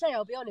just about to say,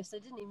 I'll be honest, I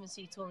didn't even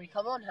see Tori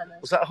come on, Hannah.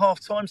 Was that a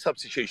half-time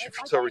substitution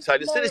for Tori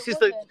Taylor? So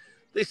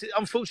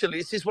unfortunately,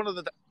 this is one of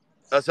the...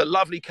 That's a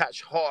lovely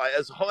catch high,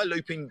 as a high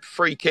looping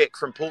free kick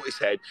from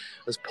Portishead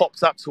has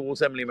popped up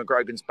towards Emily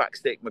McGrogan's back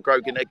stick.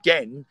 McGrogan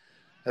again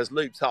has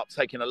looped up,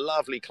 taking a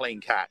lovely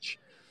clean catch.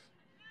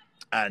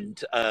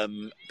 and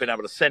been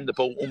able to send the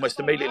ball almost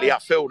immediately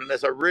upfield. And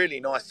there's a really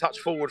nice touch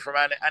forward from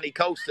Annie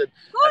Colston.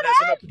 And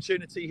there's an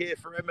opportunity here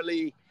for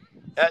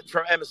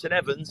from Emerson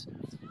Evans.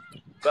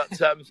 But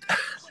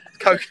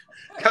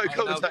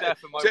co-commentator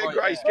Jen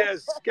Gray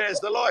scares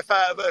the life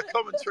out of her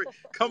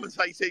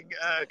commentating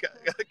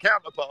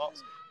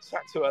counterparts,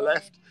 sat to her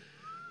left.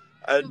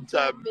 And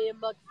me and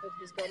Mugford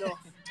has gone off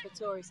for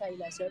Tory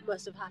Taylor, so it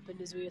must have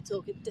happened as we were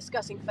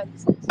discussing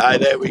fences.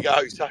 There we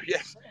go. So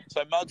yes,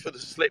 so Mugford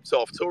has slipped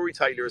off. Tory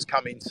Taylor has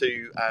come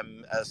into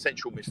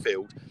central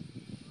midfield,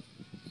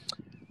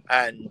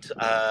 and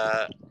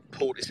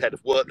Portishead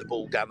have worked the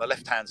ball down the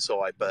left-hand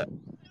side, but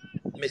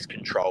missed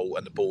control,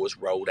 and the ball was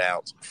rolled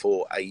out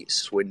for a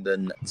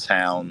Swindon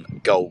Town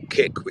goal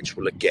kick, which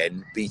will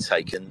again be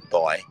taken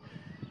by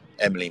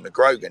Emily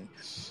McGrogan.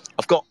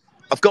 I've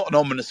got an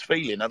ominous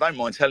feeling. I don't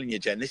mind telling you,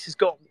 Jen. This has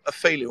got a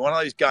feeling, one of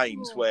those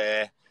games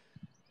where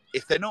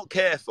if they're not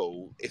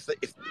careful, if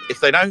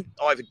they don't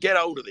either get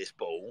hold of this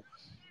ball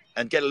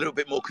and get a little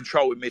bit more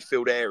control in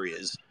midfield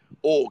areas,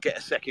 or get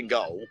a second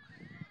goal,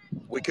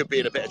 we could be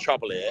in a bit of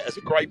trouble here. As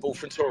a great ball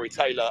from Tory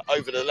Taylor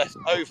over the left,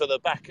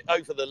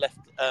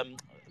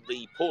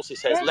 the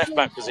Portishead's left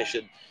back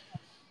position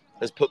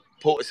has put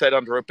Portishead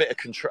under a bit of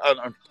control,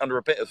 under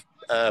a bit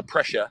of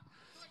pressure.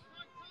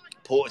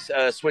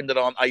 Swindon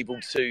aren't able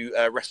to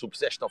wrestle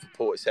possession off of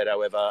Portishead,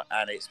 however,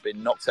 and it's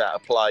been knocked out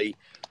of play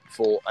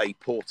for a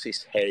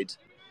Portishead,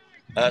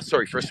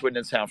 for a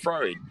Swindon Town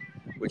throw-in,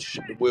 which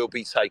will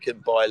be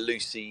taken by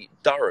Lucy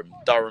Durham.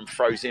 Durham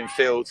throws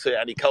infield to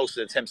Annie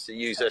Colston, attempts to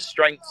use her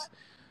strength,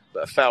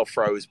 but a foul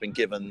throw has been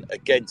given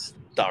against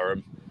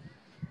Durham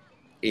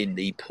in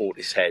the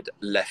Portishead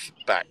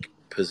left back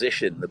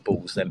position. The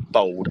ball's then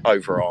bowled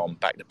overarm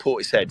back to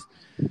Portishead.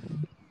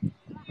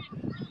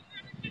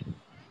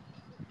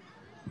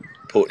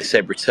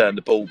 Portishead returned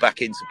the ball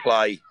back into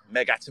play.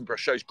 Meg Attenborough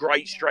shows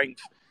great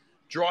strength,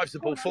 drives the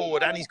ball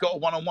forward. Annie's got a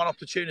one-on-one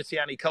opportunity,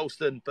 Annie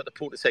Colston, but the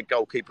Portishead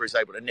goalkeeper is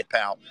able to nip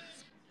out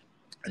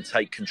and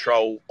take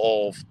control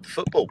of the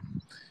football.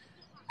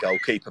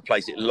 Goalkeeper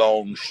plays it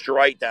long,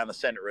 straight down the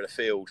centre of the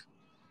field,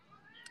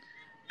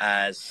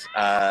 as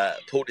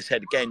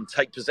Portishead again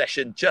take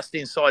possession just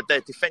inside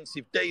their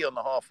defensive D on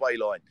the halfway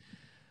line,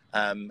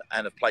 and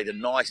have played a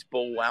nice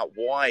ball out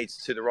wide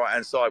to the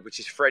right-hand side, which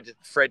is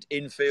Fred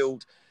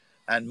infield,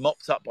 and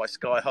mopped up by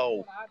Sky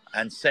Hole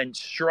and sent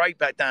straight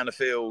back down the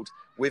field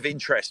with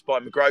interest by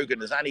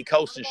McGrogan, as Annie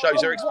Colston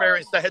shows her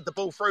experience to head the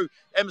ball through.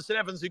 Emerson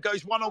Evans, who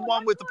goes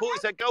one-on-one with the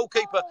Portishead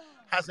goalkeeper,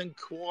 hasn't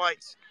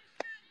quite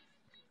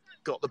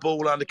got the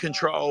ball under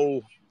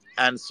control,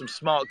 and some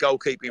smart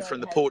goalkeeping from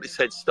the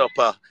Portishead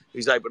stopper,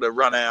 who's able to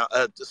run out,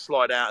 to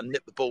slide out and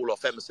nip the ball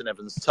off Emerson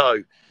Evans'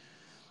 toe.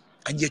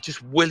 And you're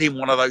just willing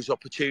one of those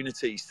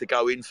opportunities to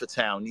go in for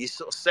Town. You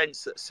sort of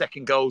sense that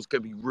second goal is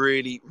going to be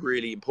really,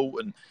 really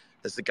important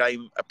as the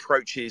game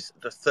approaches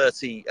the as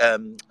the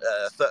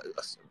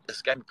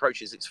game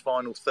approaches its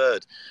final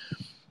third.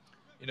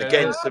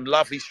 Again, some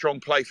lovely strong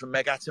play from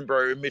Meg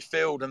Attenborough in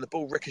midfield, and the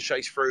ball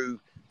ricochets through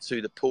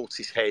to the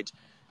Portishead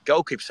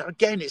goalkeeper. So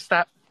again, it's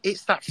that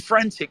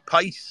frantic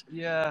pace,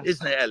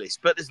 isn't it, Ellis?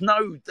 But there's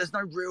no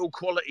real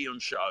quality on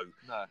show.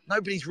 No.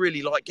 Nobody's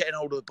really like getting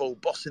hold of the ball,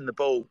 bossing the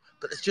ball.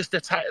 But there's just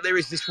there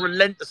is this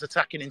relentless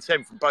attacking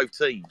intent from both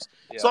teams.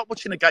 Yeah. It's like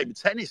watching a game of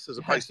tennis as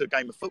opposed to a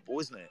game of football,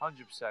 isn't it?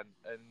 100%.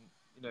 And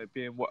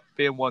being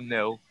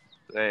 1-0,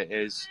 there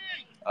is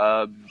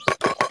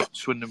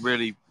Swindon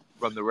really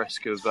run the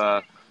risk of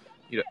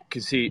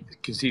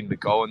conceding the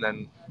goal, and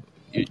then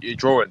you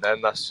draw it.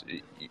 Then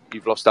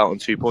you've lost out on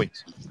 2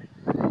 points.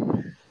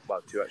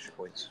 Well, 2 extra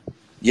points.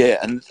 Yeah,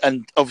 and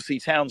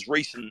obviously Town's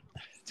recent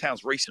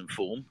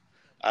form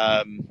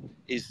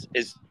is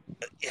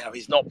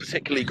not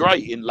particularly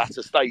great in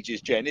latter stages.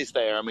 Jen, is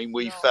there? I mean,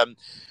 we've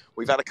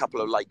had a couple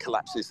of late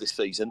collapses this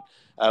season,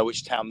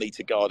 which Town need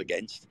to guard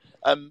against.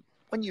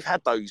 When you've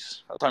had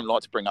those, I don't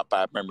like to bring up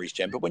bad memories,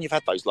 Jen, but when you've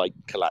had those late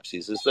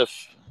collapses, as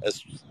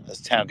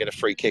Town get a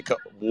free kick up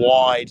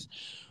wide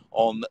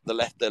on the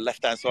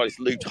left-hand side, it's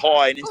looped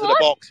high and into the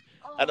box,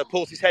 and a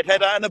Portishead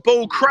header, and the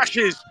ball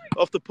crashes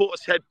off the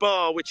Portishead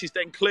bar, which is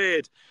then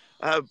cleared.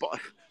 But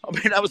I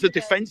mean, that was a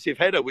defensive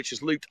header which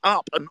is looped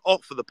up and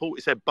off of the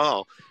Portishead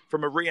bar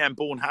from a Rianne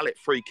Bourne-Hallett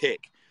free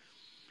kick.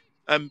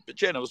 But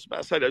Jen, I was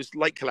about to say, those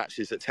late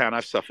collapses that Town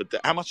have suffered,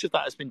 how much of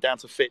that has been down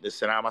to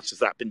fitness, and how much has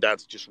that been down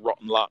to just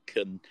rotten luck?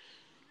 And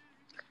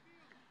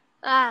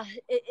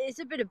it's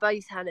a bit of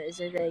both,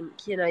 Hannah's, I think.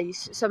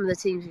 Some of the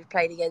teams we've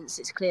played against,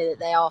 it's clear that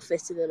they are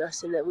fitter than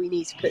us and that we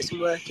need to put some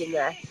work in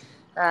there.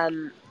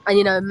 And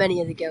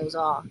many of the girls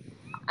are.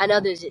 And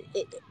others,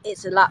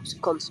 it's a lapse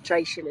of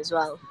concentration as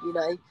well,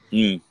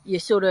 You're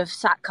sort of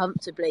sat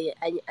comfortably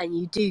and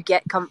you do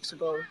get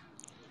comfortable.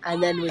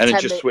 And then with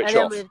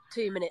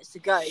 2 minutes to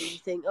go, you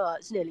think, oh,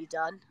 it's nearly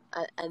done.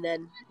 And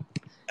then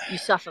you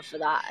suffer for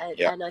that.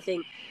 And I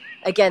think,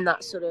 again,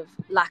 that sort of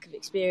lack of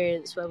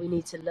experience where we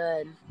need to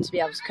learn to be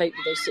able to cope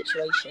with those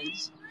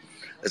situations.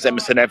 As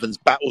Emerson Evans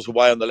battles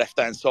away on the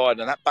left-hand side,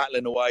 and that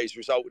battling away has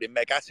resulted in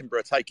Meg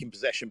Attenborough taking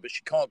possession, but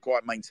she can't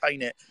quite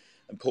maintain it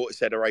and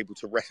Portishead are able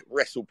to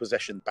wrestle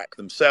possession back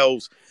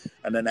themselves,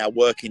 and they're now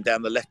working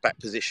down the left back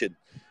position,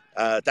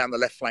 down the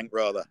left flank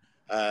rather,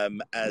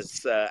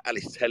 as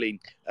Alice Telling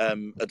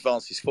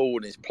advances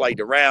forward and is played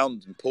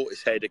around, and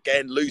Portishead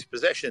again lose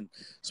possession.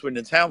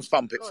 Swindon Town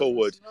thump it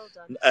forward,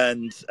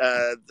 and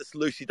this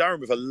Lucy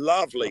Durham with a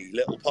lovely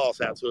little pass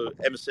out to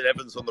Emerson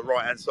Evans on the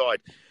right hand side.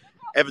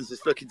 Evans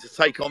is looking to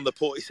take on the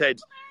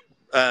Portishead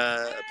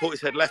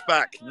left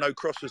back. No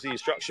cross was the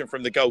instruction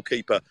from the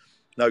goalkeeper.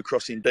 No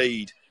cross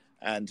indeed.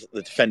 And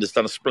the defender's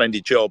done a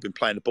splendid job in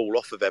playing the ball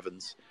off of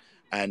Evans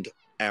and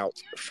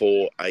out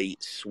for a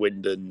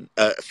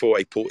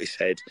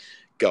Portishead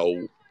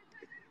goal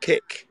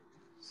kick.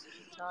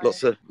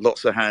 Lots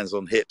of hands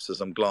on hips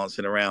as I'm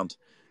glancing around.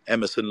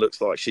 Emerson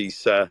looks like she's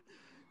sort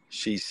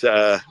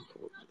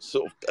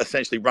of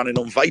essentially running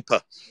on vapour.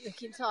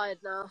 Looking tired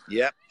now.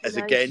 Yeah, as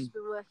again. She's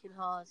been working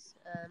hard.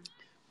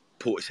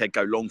 Portishead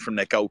go long from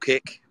their goal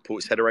kick.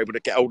 Portishead are able to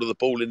get hold of the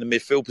ball in the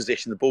midfield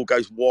position. The ball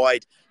goes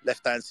wide,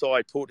 left-hand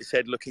side.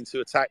 Portishead looking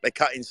to attack. They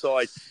cut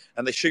inside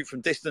and they shoot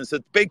from distance.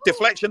 A big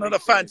deflection and a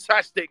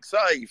fantastic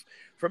save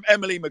from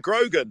Emily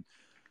McGrogan.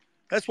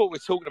 That's what we're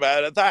talking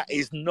about. And that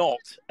is not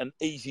an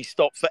easy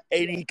stop for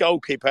any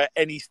goalkeeper at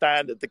any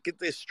standard.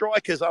 The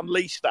strikers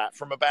unleashed that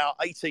from about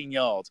 18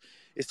 yards.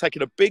 It's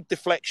taken a big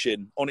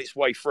deflection on its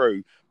way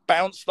through,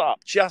 bounced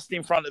up just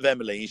in front of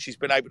Emily, and she's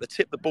been able to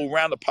tip the ball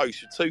round the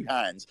post with two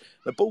hands.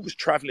 The ball was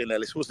travelling,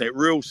 Ellis, wasn't it?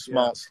 Real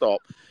smart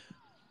stop.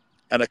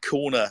 And a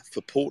corner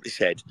for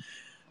Portishead.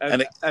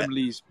 And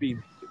Emily's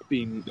been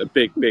a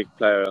big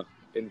player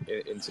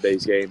in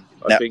today's game.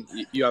 I think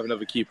you have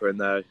another keeper in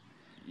there.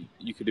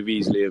 You could have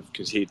easily have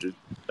conceded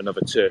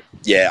another two.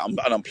 Yeah,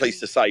 I'm pleased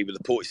to say with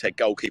the Portishead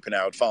goalkeeper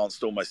now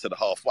advanced almost to the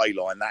halfway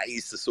line, that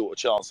is the sort of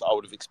chance that I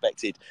would have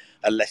expected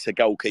a lesser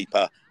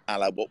goalkeeper, a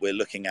la what we're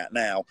looking at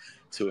now,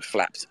 to have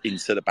flapped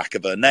into the back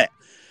of her net.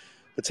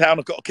 The Town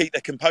have got to keep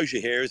their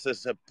composure here as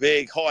there's a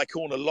big high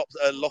corner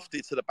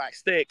lofted to the back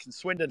stick, and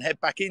Swindon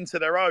head back into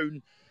their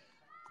own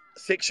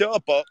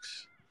 6-yard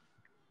box,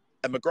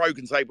 and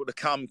McGrogan's able to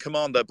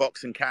command their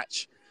box and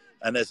catch.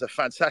 And there's a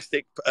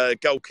fantastic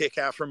goal kick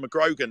out from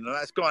McGrogan. And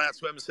that's gone out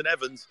to Emerson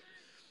Evans,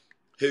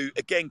 who,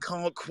 again,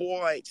 can't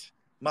quite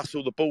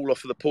muscle the ball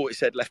off of the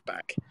Portishead left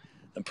back.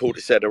 And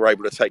Portishead are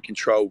able to take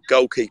control.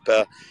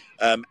 Goalkeeper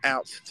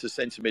out to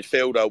centre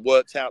midfielder,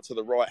 worked out to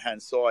the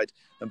right-hand side.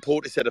 And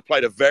Portishead have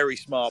played a very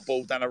smart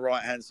ball down the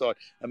right-hand side.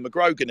 And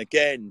McGrogan,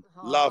 again,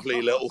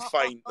 lovely little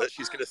feint that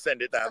she's going to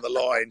send it down the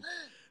line.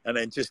 And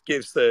then just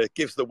gives the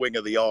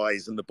winger the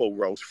eyes, and the ball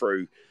rolls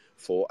through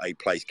for a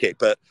place kick.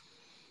 But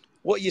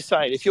what are you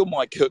saying? If you're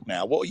Mike Cook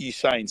now, what are you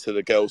saying to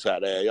the girls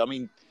out there? I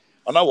mean,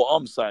 I know what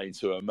I'm saying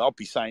to them. I'll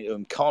be saying to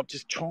them,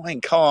 just try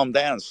and calm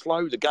down,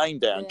 slow the game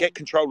down, get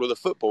control of the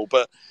football.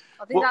 But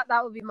I think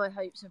that would be my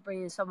hopes of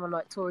bringing someone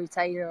like Tori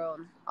Taylor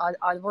on.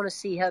 I want to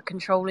see her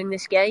controlling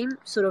this game,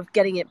 sort of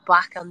getting it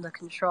back under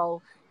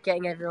control,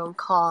 getting everyone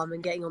calm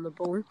and getting on the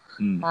ball.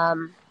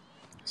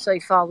 So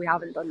far, we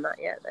haven't done that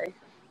yet, though.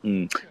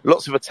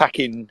 Lots of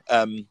attacking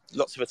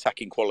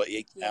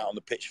quality out on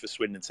the pitch for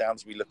Swindon Town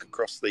as we look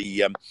across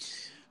the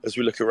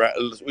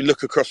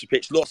across the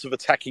pitch. Lots of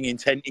attacking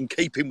intent in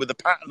keeping with the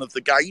pattern of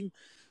the game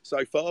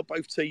so far.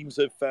 Both teams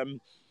have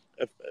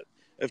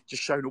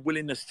just shown a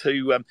willingness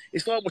to.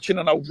 It's like watching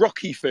an old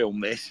Rocky film.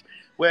 This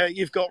where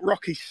you've got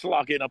Rocky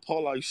slugging,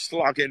 Apollo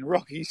slugging,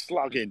 Rocky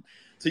slugging.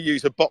 To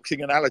use a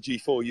boxing analogy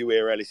for you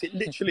here, Ellis, it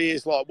literally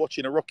is like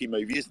watching a Rocky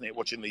movie, isn't it?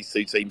 Watching these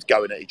two teams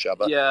going at each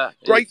other. Yeah.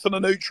 Great for the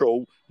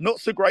neutral, not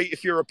so great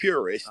if you're a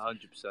purist. 100%.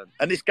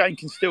 And this game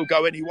can still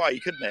go any way,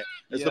 couldn't it?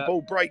 As the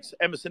ball breaks,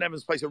 Emerson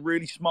Evans plays a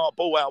really smart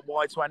ball out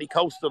wide to Annie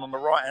Colston on the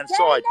right-hand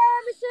side.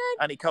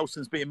 Annie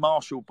Colston's being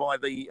marshalled by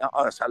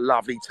that's a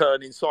lovely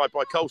turn inside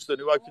by Colston,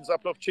 who opens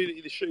up an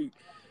opportunity to shoot.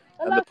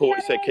 And the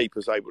Portishead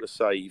keeper's able to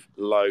save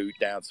low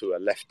down to her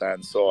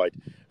left-hand side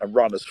and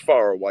run as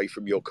far away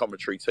from your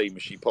commentary team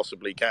as she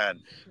possibly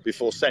can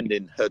before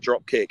sending her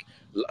drop kick,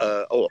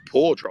 a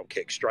poor drop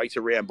kick, straight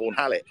to Rhiannon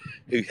Bourne-Hallett,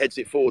 who heads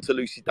it forward to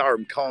Lucy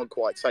Durham, can't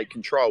quite take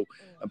control.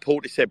 And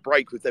Portishead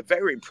break with their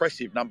very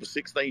impressive number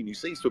 16, who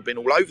seems to have been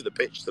all over the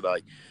pitch today.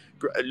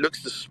 It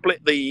looks to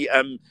split the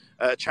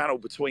channel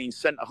between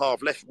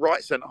centre-half,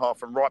 right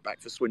centre-half and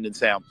right-back for Swindon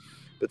Town.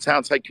 But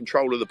Town take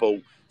control of the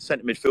ball.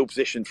 Centre midfield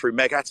position through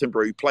Meg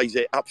Attenborough, who plays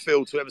it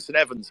upfield to Emerson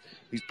Evans,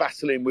 who's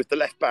battling with the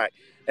left back.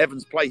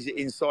 Evans plays it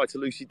inside to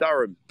Lucy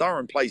Durham.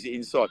 Durham plays it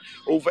inside.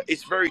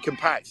 It's very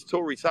compact.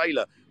 Tori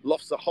Taylor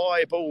lofts a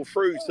high ball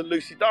through to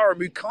Lucy Durham,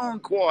 who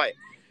can't quite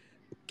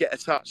get a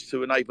touch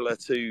to enable her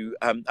to...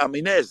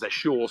 there's the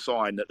sure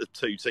sign that the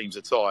two teams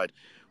are tied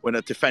when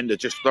a defender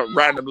just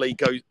randomly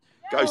goes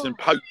and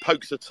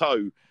pokes a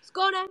toe. It's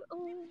gone out.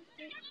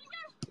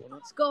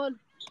 It's gone.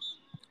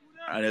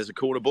 And there's a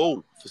corner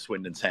ball for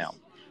Swindon Town.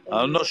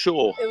 I'm not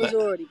sure. It was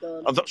already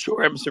gone. I'm not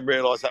sure Emerson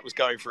realised that was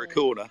going for a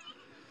corner.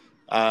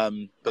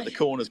 But the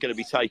corner's going to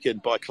be taken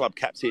by club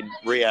captain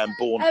Rhiannon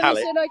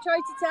Bourne-Hallett. Emerson, I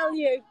tried to tell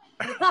you.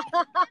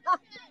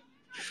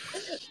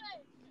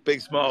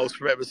 Big smiles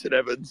from Emerson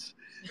Evans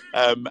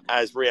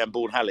as Rhiannon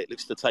Bourne-Hallett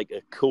looks to take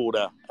a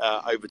corner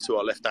over to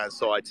our left-hand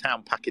side.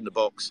 Town packing the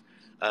box.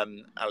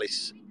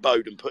 Alice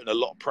Bowden putting a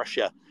lot of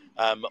pressure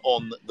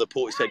on the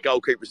Portishead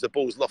goalkeeper as the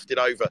ball's lofted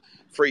over.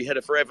 Free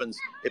header for Evans.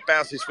 It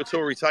bounces for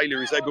Tori Taylor,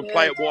 who's able to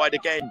play it wide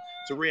again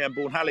to Rhiannon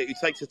Bourne-Hallett, who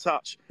takes a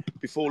touch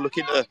before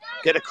looking to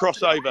get a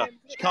crossover.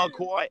 She can't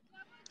quite,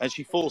 and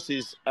she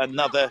forces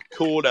another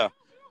corner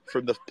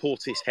from the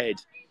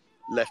Portishead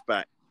left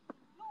back.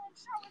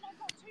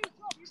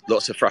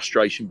 Lots of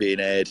frustration being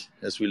aired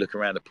as we look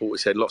around the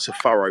Portishead. Lots of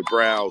furrowed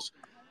brows.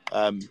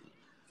 Go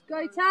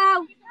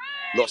Tal!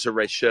 Lots of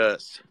red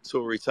shirts.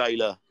 Tori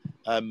Taylor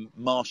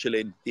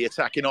marshalling the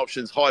attacking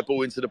options. High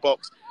ball into the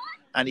box.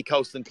 Annie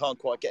Colston can't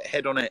quite get a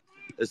head on it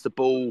as the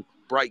ball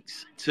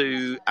breaks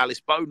to Alice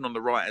Bowden on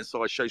the right-hand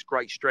side. Shows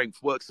great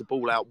strength. Works the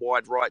ball out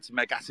wide right to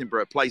Meg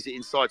Attenborough. Plays it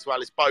inside to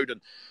Alice Bowden.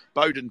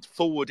 Bowden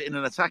forward in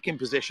an attacking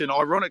position.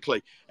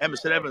 Ironically,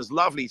 Emerson Evans,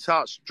 lovely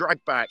touch.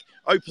 Drag back.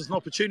 Opens an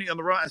opportunity on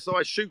the right-hand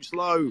side. Shoots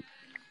low.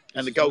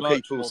 And the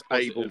goalkeeper was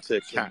able to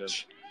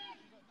catch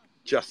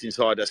just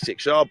inside her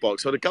 6-yard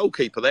box. So the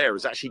goalkeeper there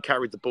has actually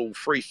carried the ball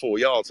 3-4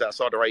 yards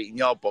outside her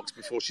 18-yard box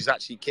before she's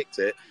actually kicked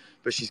it.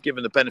 But she's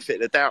given the benefit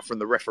of the doubt from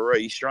the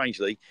referee,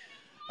 strangely.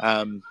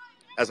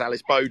 As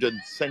Alice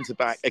Bowden,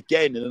 centre-back,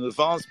 again in an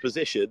advanced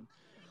position,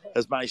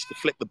 has managed to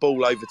flick the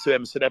ball over to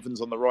Emerson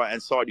Evans on the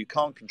right-hand side, who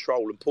can't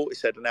control. And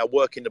Portishead are now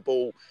working the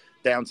ball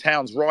down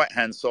Town's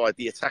right-hand side,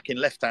 the attacking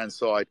left-hand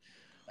side.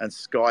 And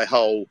Sky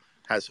Hull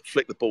has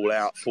flicked the ball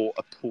out for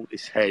a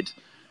Portishead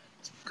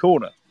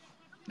corner.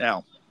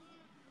 Now,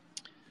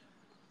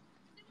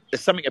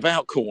 there's something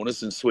about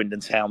corners in Swindon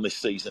Town this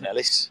season,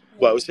 Ellis.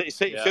 Well, it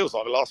feels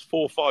like the last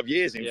 4 or 5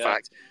 years, in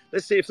fact.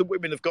 Let's see if the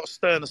women have got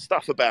sterner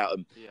stuff about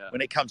them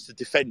when it comes to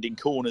defending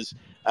corners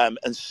and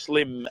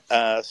slim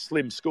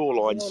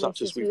scorelines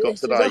such as we've got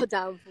today.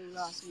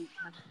 Last week.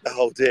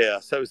 Oh, dear.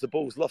 So as the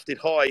ball's lofted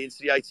high into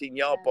the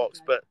 18-yard box,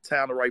 but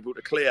Town are able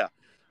to clear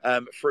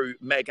through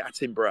Meg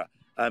Attenborough.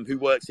 Who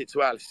works it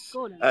to Alice,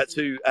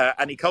 to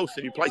Annie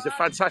Colston, who plays a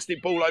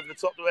fantastic ball over the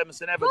top to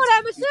Emerson Evans.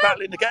 She's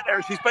battling to get there,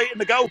 and she's beating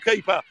the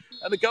goalkeeper.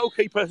 And the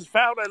goalkeeper has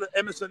fouled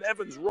Emerson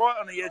Evans right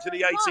on the edge of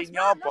the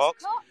 18-yard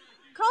box.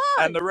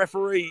 And the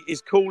referee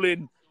is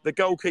calling the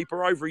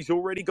goalkeeper over. He's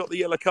already got the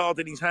yellow card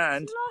in his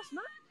hand.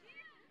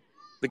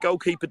 The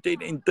goalkeeper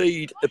did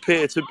indeed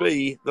appear to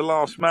be the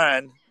last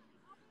man.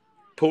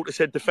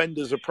 Portishead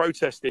defenders are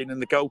protesting,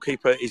 and the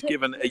goalkeeper is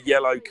given a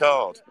yellow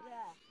card.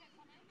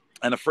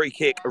 And a free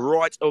kick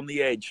right on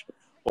the edge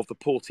of the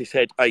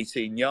Portishead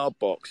 18-yard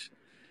box.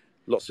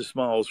 Lots of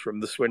smiles from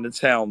the Swindon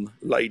Town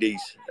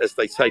ladies as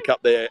they take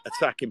up their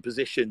attacking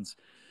positions,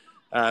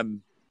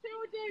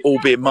 all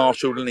being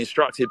marshalled and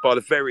instructed by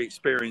the very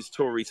experienced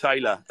Tori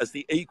Taylor, as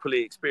the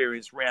equally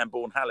experienced Rhiannon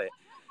Bourne-Hallett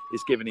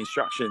is given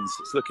instructions.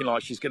 It's looking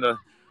like she's going to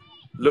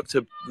look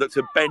to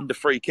bend the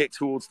free kick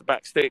towards the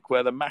back stick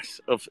where the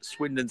mass of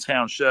Swindon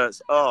Town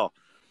shirts are.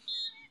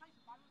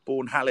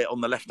 Bourne-Hallett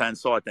on the left-hand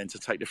side then to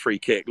take the free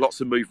kick.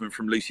 Lots of movement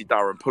from Lucy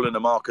Durham, pulling the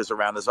markers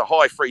around. There's a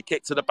high free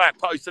kick to the back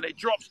post, and it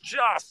drops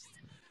just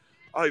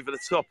over the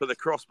top of the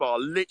crossbar,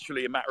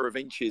 literally a matter of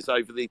inches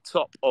over the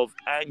top of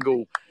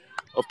angle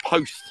of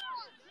post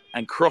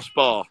and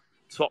crossbar,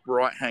 top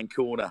right-hand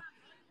corner.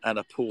 And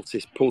a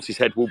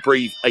Portishead will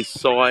breathe a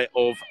sigh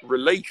of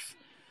relief.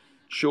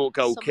 Short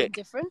goal kick.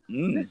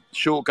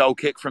 Short goal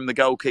kick from the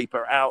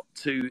goalkeeper out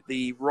to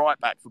the right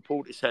back for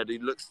Portishead, who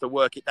looks to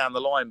work it down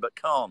the line but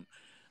can't.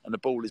 And the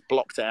ball is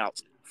blocked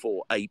out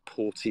for a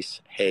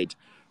Portishead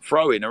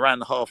throw-in around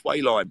the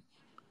halfway line.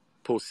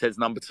 Portishead's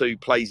number 2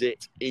 plays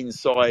it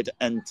inside,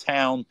 and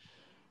Town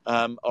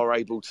are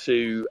able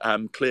to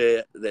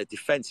clear their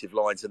defensive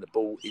lines, and the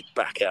ball is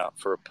back out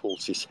for a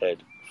Portishead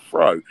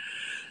throw.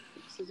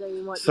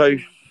 So an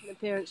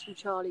appearance from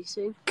Charlie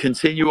soon.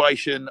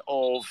 Continuation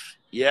of,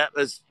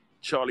 as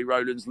Charlie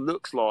Rowlands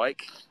looks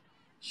like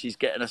she's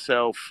getting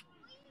herself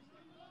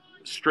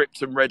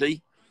stripped and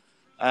ready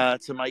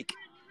to make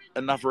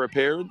another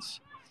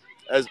appearance,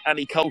 as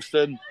Annie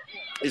Colston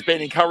is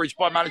being encouraged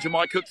by manager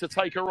Mike Cook to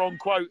take her on,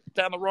 quote,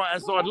 down the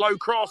right-hand side, low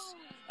cross,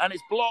 and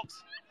it's blocked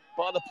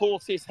by the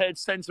Portishead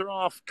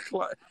centre-half.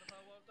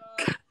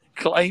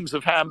 Claims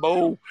of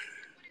handball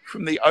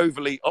from the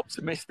overly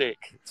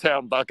optimistic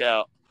Town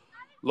dugout.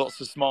 Lots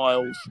of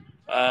smiles.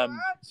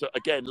 So,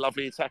 again,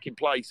 lovely attacking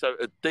play. So,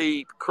 a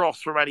deep cross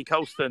from Annie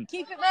Colston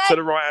to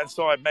the right-hand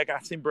side. Meg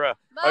Attenborough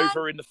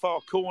over in the far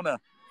corner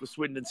for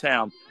Swindon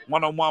Town.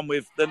 One-on-one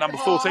with the number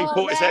 14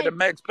 Portishead, and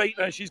Meg's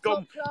beaten her. She's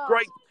gone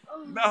great.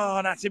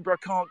 And Attenborough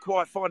can't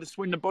quite find a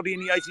Swindon body in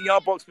the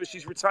 80-yard box, but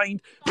she's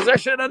retained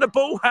possession, and the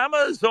ball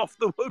hammers off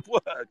the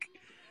woodwork.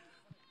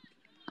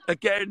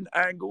 Again,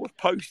 angle of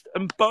post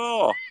and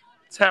bar.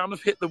 Town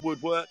have hit the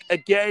woodwork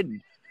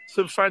again.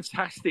 Some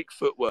fantastic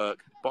footwork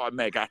by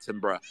Meg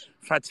Attenborough.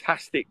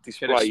 Fantastic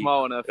display a smile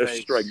on her of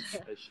face strength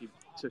as she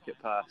took it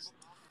past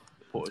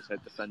the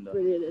Portishead defender.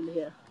 Brilliant in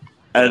here.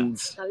 And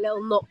that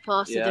little knock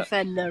past the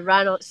defender,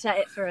 ran on, set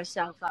it for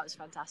herself. That was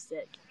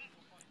fantastic.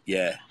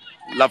 Yeah,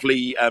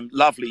 lovely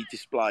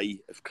display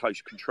of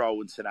close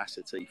control and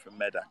tenacity from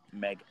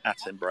Meg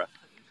Attenborough.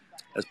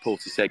 As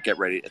Porter said, get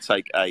ready to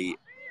take a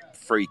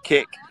free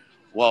kick,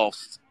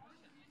 whilst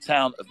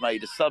Town have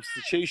made a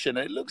substitution.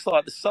 And it looks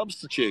like the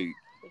substitute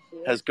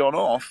has gone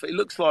off. It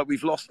looks like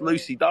we've lost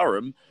Lucy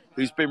Durham,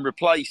 who's been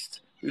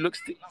replaced.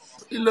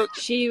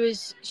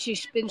 She's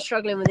been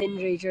struggling with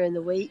injury during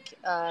the week,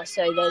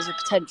 so there's a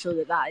potential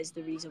that is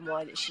the reason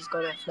why that she's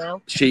gone off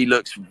now. She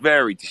looks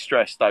very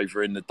distressed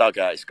over in the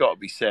dugout. It's got to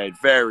be said,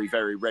 very,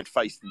 very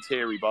red-faced and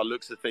teary by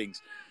looks of things.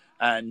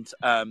 And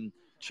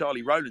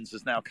Charlie Rowlands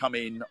has now come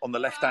in on the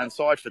left-hand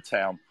side for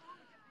Town.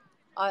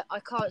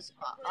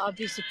 I'd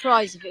be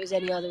surprised if it was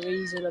any other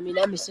reason. I mean,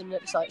 Emerson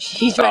looks like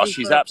she's ready.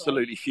 She's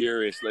absolutely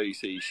furious,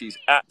 Lucy. She's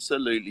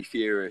absolutely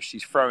furious.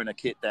 She's throwing her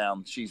kit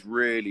down. She's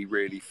really,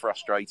 really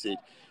frustrated.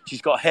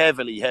 She's got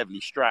heavily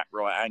strapped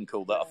right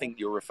ankle that I think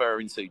you're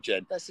referring to,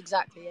 Jen. That's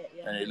exactly it,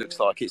 yeah. And it looks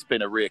like it's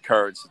been a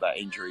reoccurrence of that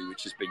injury,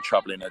 which has been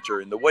troubling her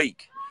during the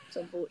week. It's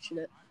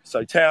unfortunate.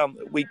 So Town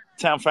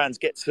fans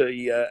get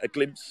to a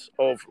glimpse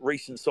of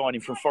recent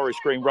signing from Forest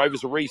Green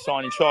Rovers, a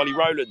re-signing Charlie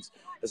Rowlands,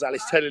 as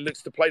Alice Telly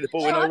looks to play the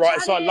ball in on the right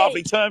side.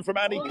 Lovely turn from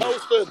Annie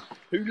Colston,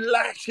 who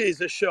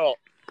lashes a shot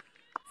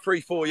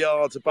 3-4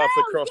 yards above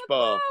the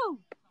crossbar.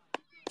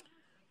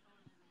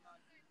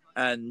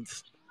 And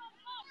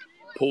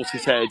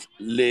Portishead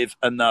live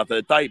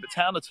another day. But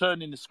Town are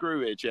turning the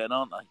screw here, Jen,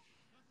 aren't they?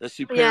 The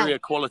superior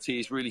quality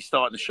is really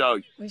starting to show.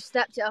 We've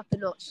stepped it up a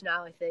notch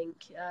now, I think.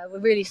 We're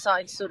really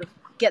starting to sort of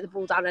get the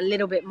ball down a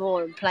little bit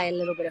more and play a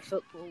little bit of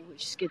football,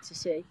 which is good to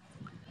see.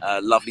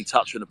 Lovely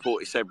touch from the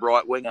Portishead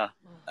right winger.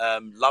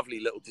 Lovely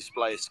little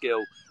display of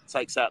skill.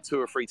 Takes out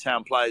 2 or 3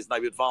 Town players.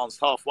 They've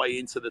advanced halfway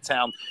into the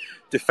Town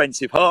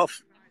defensive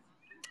half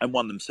and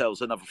won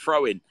themselves another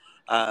throw-in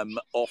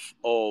off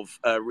of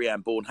Rhiannon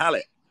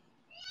Bourne-Hallett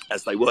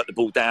as they work the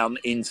ball down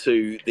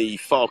into the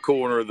far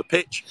corner of the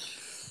pitch.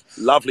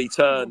 Lovely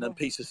turn and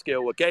piece of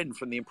skill again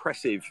from the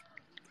impressive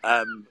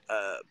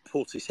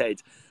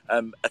Portishead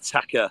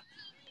attacker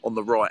on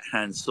the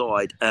right-hand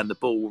side. And the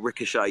ball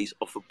ricochets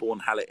off of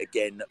Bourne-Hallett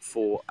again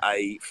for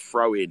a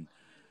throw-in.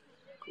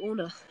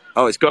 Corner.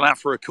 Oh, it's gone out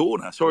for a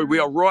corner. Sorry, we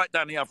are right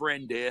down the other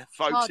end here,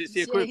 folks. This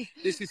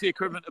is the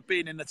equivalent of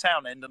being in the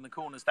Town end, and the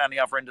corner's down the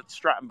other end of the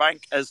Stratton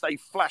Bank as they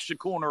flash a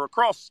corner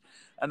across,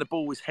 and the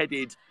ball was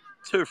headed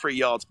 2 or 3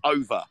 yards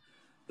over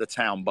the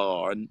Town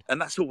bar, and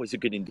that's always a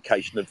good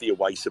indication of the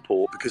away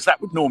support, because that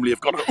would normally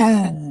have got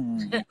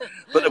an ooh,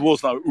 but there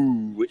was no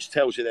ooh, which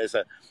tells you there's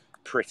a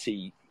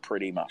pretty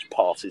much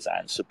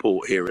partisan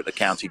support here at the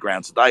county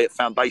ground today at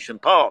Foundation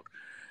Park.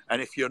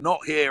 And if you're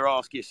not here,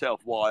 ask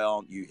yourself, why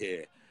aren't you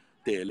here,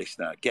 dear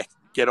listener?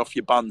 Get off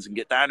your buns and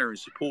get down here and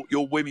support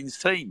your women's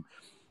team,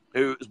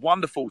 who was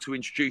wonderful to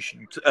introduce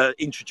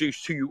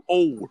to you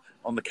all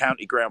on the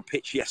county ground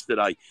pitch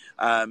yesterday,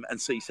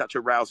 and see such a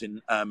rousing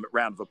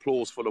round of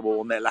applause for them all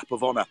on their lap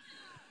of honour.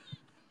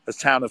 As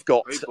Town have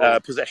got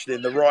possession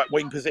in the right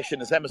wing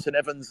position, as Emerson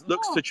Evans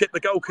looks to chip the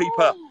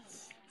goalkeeper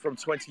from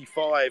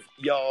 25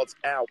 yards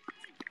out,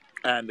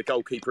 and the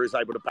goalkeeper is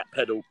able to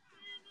backpedal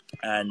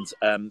and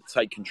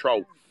take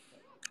control.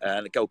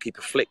 And the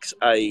goalkeeper flicks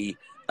a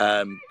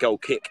goal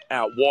kick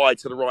out wide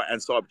to the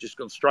right-hand side, but just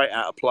gone straight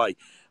out of play.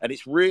 And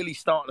it's really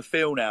starting to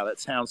feel now that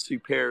Town's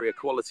superior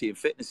quality and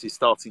fitness is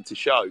starting to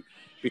show,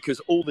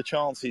 because all the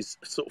chances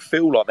sort of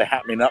feel like they're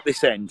happening up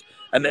this end,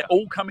 and they're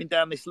all coming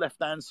down this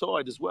left-hand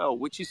side as well,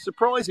 which is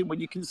surprising when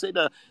you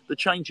consider the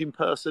change in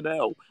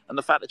personnel and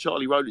the fact that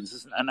Charlie Rowlands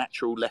isn't a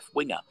natural left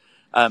winger,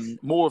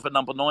 more of a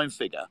number 9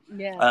 figure.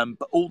 Yeah.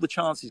 But all the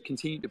chances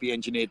continue to be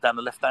engineered down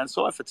the left-hand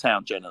side for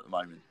Town, Jen, at the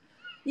moment.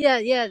 Yeah,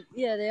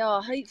 they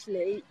are.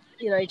 Hopefully,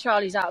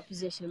 Charlie's out of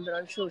position, but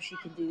I'm sure she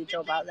can do the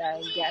job out there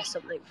and get us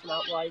something from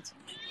out wide.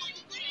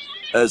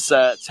 As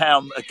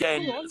Town,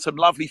 again, some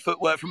lovely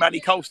footwork from Annie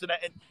Colston.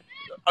 It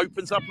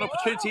opens up an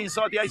opportunity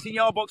inside the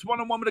 18-yard box,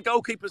 one-on-one with the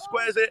goalkeeper,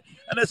 squares it,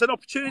 and there's an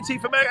opportunity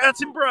for Meg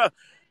Attenborough.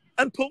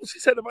 And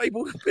Portishead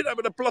have been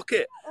able to block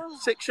it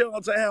 6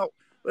 yards out.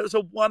 It was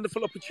a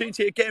wonderful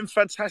opportunity. Again,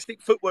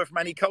 fantastic footwork from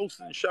Annie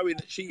Colston, showing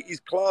that she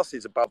is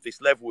classes above this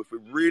level, if we're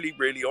really,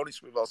 really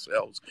honest with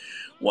ourselves.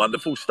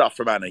 Wonderful stuff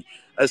from Annie.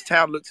 As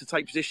Town look to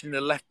take position in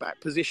the left-back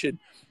position,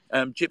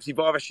 Gypsy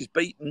Vivash is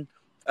beaten,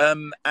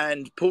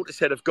 and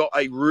Portishead have got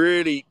a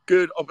really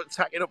good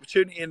attacking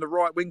opportunity in the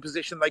right wing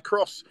position. They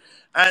cross,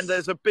 and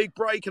there's a big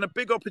break and a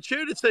big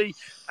opportunity,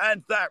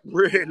 and that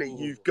really,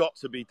 you've got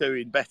to be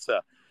doing better.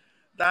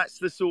 That's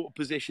the sort of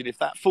position. If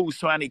that falls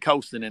to Annie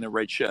Colston in a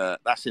red shirt,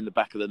 that's in the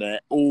back of the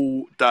net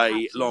all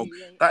day long.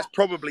 That's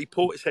probably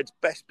Portishead's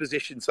best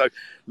position. So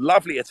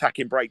lovely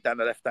attacking break down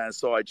the left-hand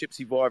side.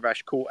 Gypsy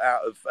Vivash caught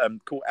out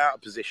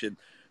of position.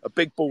 A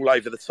big ball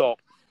over the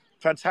top.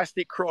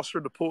 Fantastic cross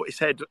from the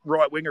Portishead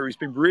right winger, who's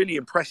been really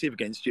impressive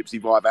against Gypsy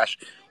Vivash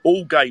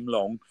all game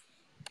long.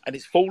 And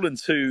it's fallen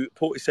to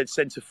Portishead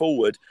centre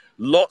forward.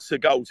 Lots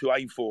of goal to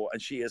aim for,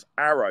 and she has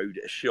arrowed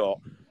a shot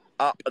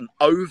up and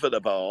over the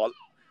bar.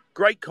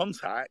 Great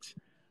contact,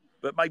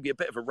 but maybe a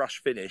bit of a rush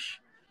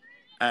finish.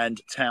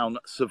 and Town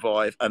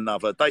survive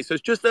another day. So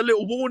it's just a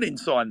little warning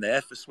sign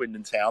there for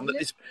Swindon Town that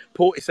this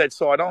Portishead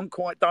side aren't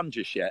quite done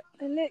just yet.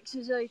 It looks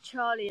as though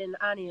Charlie and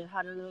Annie have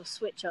had a little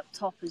switch up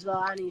top as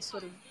well. Annie's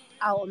sort of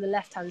out on the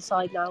left-hand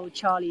side now with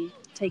Charlie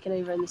taking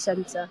over in the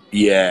centre.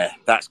 Yeah,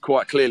 that's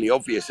quite clearly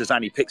obvious as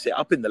Annie picks it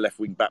up in the left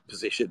wing-back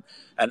position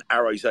and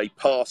arrows a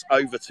pass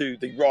over to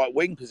the right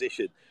wing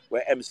position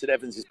where Emerson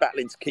Evans is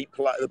battling to keep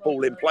the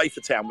ball in play for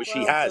Town, which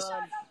she has.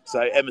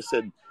 So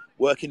Emerson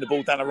working the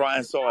ball down the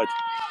right-hand side.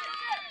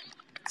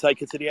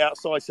 Take her to the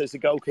outside, says the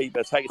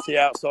goalkeeper. Take it to the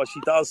outside.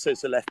 She does,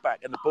 says the left back.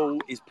 And the ball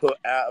is put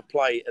out of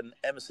play. And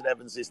Emerson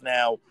Evans is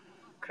now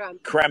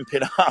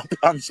cramping up,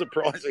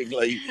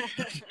 unsurprisingly.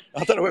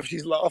 I don't know if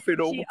she's laughing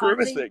or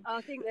grimacing.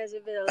 I think there's a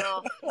bit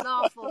of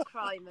laugh or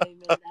cry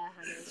moment there,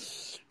 Hannah.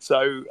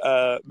 So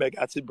Meg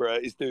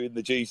Attenborough is doing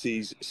the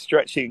duties,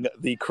 stretching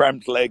the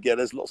cramped leg. Yeah,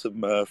 there's lots of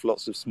mirth,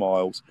 lots of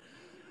smiles,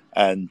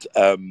 and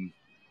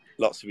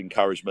lots of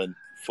encouragement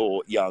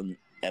for young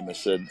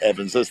Emerson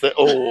Evans. As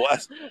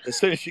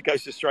soon as she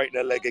goes to straighten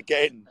her leg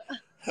again,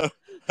 her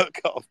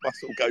calf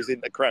muscle goes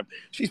into cramp.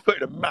 She's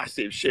putting a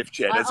massive shift,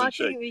 Jen, hasn't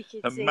she? We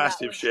could a see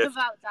massive shift.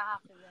 About to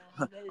happen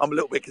there. I'm a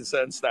little bit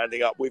concerned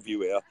standing up with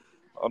you here.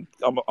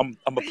 I'm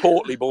a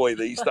portly boy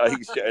these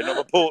days, Jen. I'm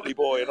a portly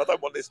boy, and I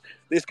don't want this.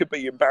 This could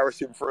be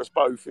embarrassing for us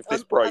both if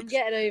this breaks. I'm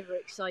getting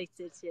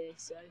overexcited here,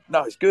 so.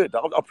 No, it's good.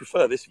 I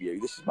prefer this view.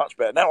 This is much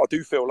better. Now I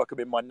do feel like I'm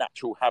in my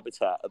natural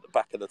habitat at the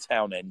back of the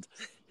town end.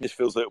 This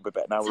feels a little bit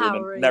better. Now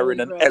we're in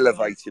an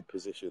elevated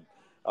position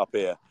up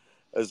here.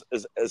 As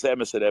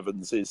Emerson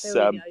Evans is,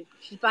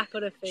 she's back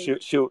on her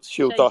feet.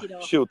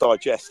 She'll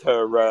digest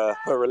her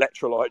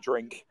electrolyte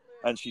drink,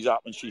 and she's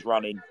up and she's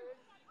running.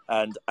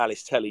 And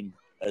Alice Telling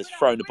has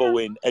thrown the ball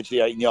in, edge of the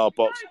 18-yard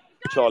box.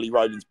 Charlie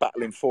Rowland's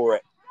battling for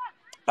it,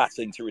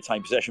 battling to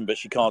retain possession, but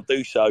she can't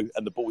do so.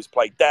 And the ball is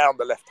played down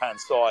the left-hand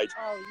side.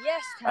 Oh,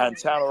 yes, and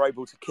Town are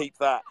able to keep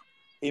that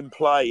in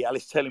play.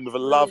 Alice Telling with a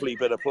lovely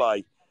bit of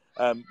play,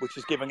 which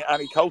is giving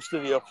Annie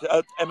Colston,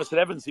 Emerson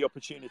Evans, the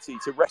opportunity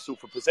to wrestle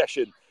for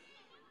possession.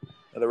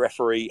 And the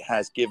referee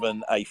has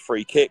given a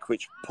free kick,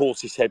 which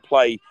Portishead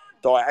play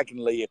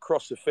diagonally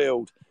across the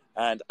field.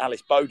 And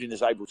Alice Bowden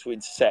is able to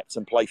intercept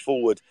and play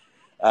forward.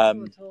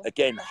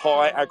 Again,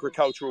 high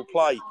agricultural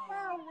play.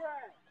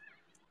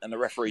 And the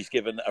referee's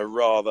given a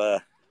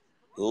rather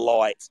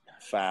light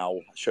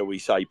foul, shall we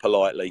say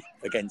politely,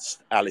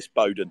 against Alice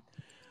Bowden.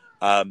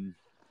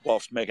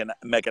 Whilst Megan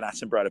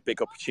Attenborough had a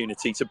big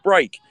opportunity to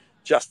break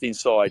just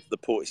inside the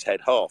Portishead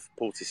half.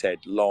 Portishead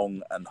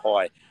long and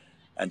high.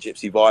 And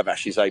Gypsy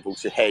Vivash is able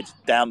to head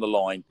down the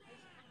line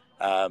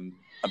and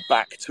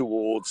back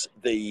towards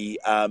the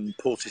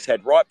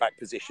Portishead right back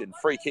position.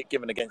 Free kick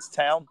given against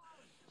Town.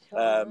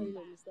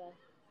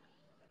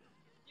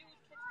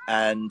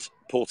 And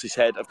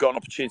Portishead have got an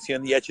opportunity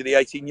on the edge of the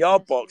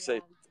 18-yard box.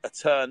 A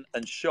turn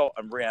and shot,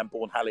 and Rhiannon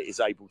Bourne-Hallett is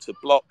able to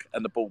block,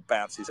 and the ball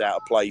bounces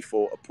out of play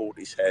for a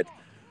Portishead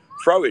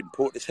throw-in.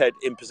 Portishead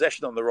in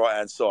possession on the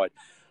right-hand side,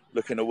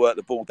 looking to work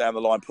the ball down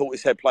the line.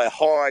 Portishead play a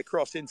high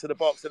cross into the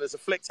box, and there's a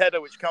flicked header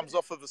which comes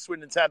off of a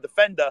Swindon Town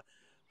defender,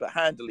 but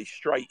handily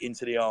straight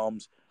into the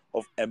arms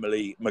of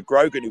Emily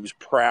McGrogan, who was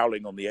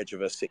prowling on the edge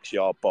of her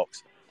 6-yard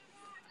box.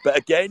 But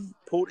again,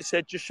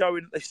 Portishead just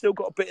showing they've still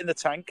got a bit in the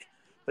tank.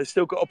 They've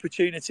still got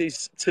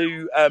opportunities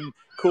to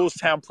cause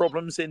Town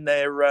problems in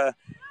their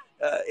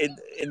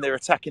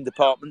attacking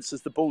departments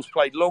as the ball's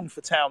played long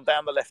for Town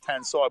down the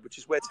left-hand side, which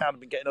is where Town have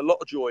been getting a lot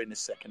of joy in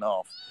this second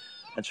half.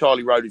 And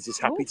Charlie Rowlands is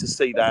happy to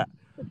see that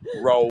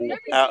roll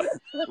out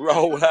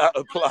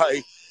of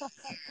play.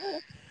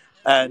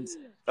 And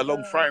a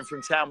long throw-in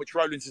from Town, which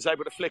Rowlands is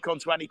able to flick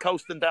onto Annie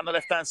Colston down the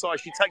left-hand side.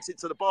 She takes it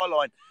to the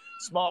byline.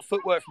 Smart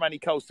footwork from Annie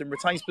Colston,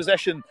 retains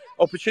possession,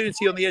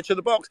 opportunity on the edge of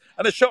the box,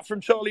 and a shot from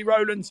Charlie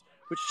Rowlands,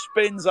 which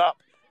spins up,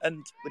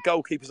 and the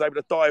goalkeeper's able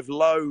to dive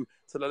low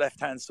to the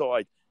left-hand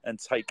side and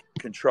take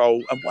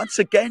control. And once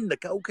again, the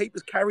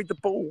goalkeeper's carried the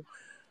ball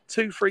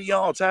 2-3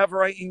 yards out of her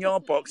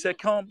 18-yard box. There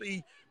can't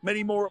be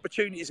many more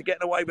opportunities of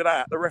getting away with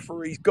that. The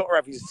referee's got to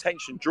have his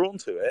attention drawn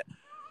to it.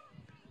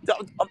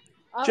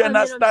 Jen,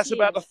 that's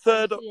about the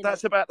third.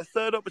 That's about the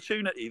third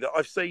opportunity that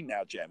I've seen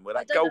now, Jen, where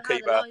that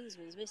goalkeeper. Know how the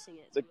linesman's missing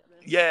it,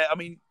 yeah, I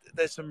mean,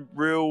 there's some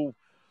real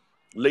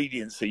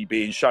leniency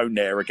being shown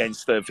there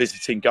against the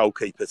visiting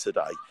goalkeeper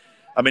today.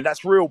 I mean,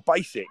 that's real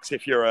basics.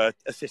 If you're an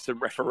assistant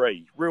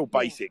referee, real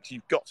basics.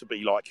 You've got to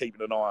be like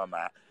keeping an eye on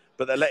that.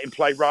 But they're letting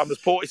play run. As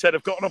Portishead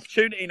have got an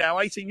opportunity now,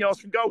 18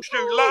 yards from goal,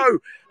 shoot low,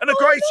 and a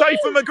great save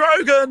for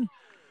McGrogan.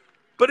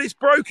 But it's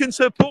broken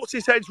to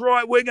Portishead's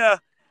right winger.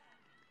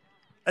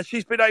 And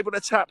she's been able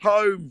to tap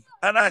home.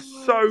 And that's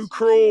so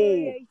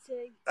cruel.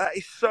 That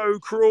is so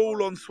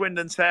cruel on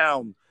Swindon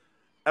Town.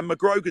 And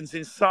McGrogan's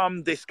in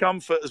some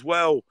discomfort as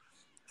well.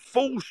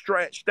 Full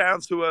stretch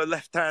down to her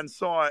left-hand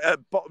side,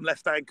 bottom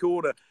left-hand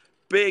corner.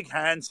 Big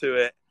hand to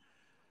it.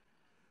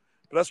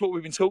 But that's what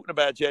we've been talking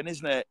about, Jen,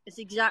 isn't it? It's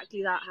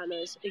exactly that,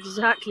 Hannah. It's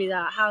exactly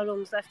that. How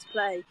long's left to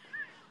play?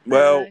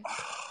 Well,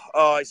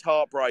 it's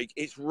heartbreak.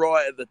 It's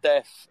right at the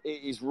death.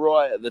 It is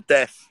right at the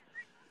death.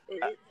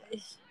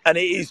 And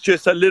it is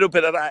just a little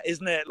bit of that,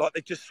 isn't it? Like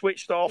they just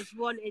switched off.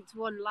 It's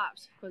one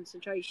lapse of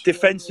concentration.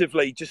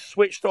 Defensively, just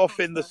switched off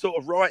in the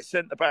sort of right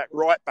centre back,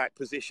 right back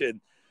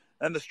position,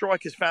 and the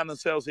strikers found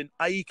themselves in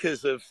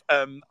acres of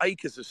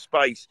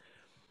space.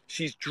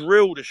 She's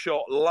drilled a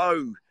shot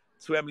low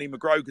to Emily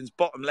McGrogan's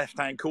bottom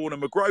left-hand corner.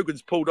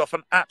 McGrogan's pulled off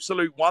an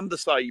absolute wonder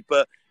save,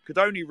 but could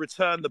only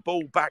return the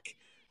ball back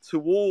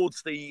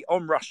towards the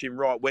on-rushing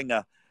right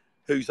winger,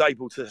 who's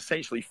able to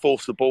essentially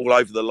force the ball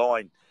over the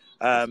line.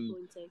 And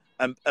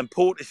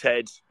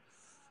Portishead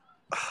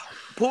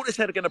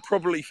are going to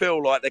probably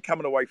feel like they're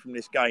coming away from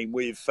this game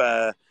with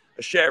a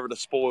share of the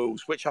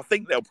spoils, which I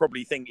think they'll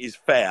probably think is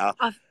fair.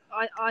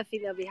 I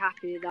think they'll be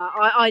happy with that.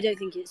 I don't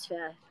think it's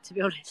fair, to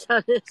be honest,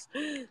 Alice.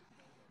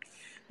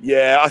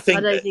 Yeah, I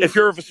think if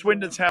you're of a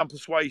Swindon Town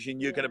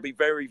persuasion, you're going to be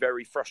very,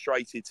 very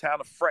frustrated. Town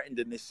have threatened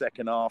in this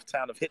second half.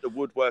 Town have hit the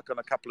woodwork on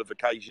a couple of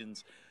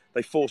occasions.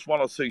 They forced one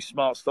or two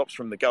smart stops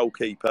from the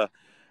goalkeeper.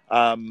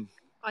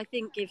 I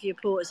think if you're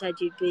Portishead,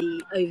 you'd be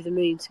over the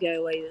moon to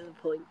go away with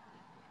the point.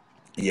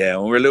 Yeah,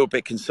 well, we're a little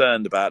bit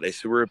concerned about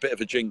this. We're a bit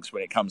of a jinx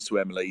when it comes to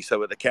Emily.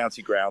 So at the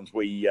county ground,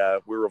 we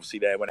were obviously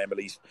there when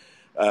Emily's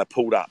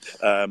pulled up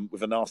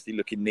with a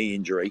nasty-looking knee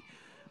injury.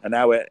 And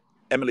now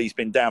Emily's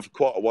been down for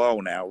quite a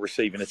while now,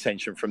 receiving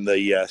attention from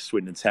the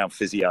Swindon Town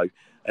physio.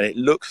 And it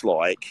looks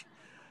like,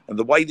 and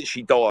the way that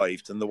she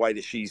dived and the way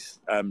that she's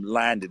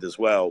landed as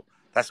well,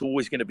 that's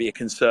always going to be a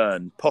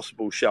concern.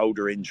 Possible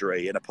shoulder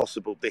injury and a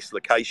possible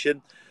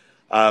dislocation.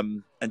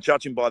 And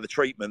judging by the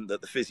treatment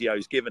that the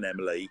physio's given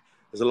Emily,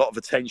 there's a lot of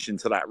attention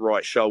to that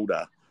right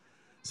shoulder.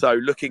 So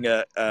looking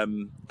at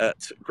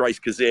Grace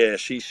Kazir,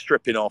 she's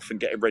stripping off and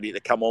getting ready to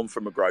come on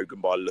from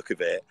McGrogan by the look of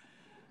it.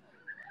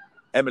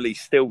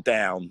 Emily's still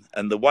down,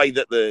 and the way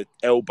that the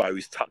elbow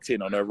is tucked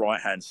in on her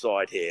right-hand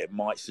side here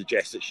might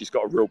suggest that she's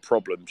got a real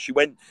problem. She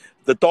went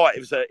the dive.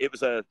 It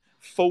was a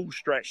full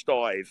stretch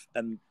dive,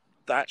 and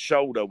that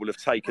shoulder will have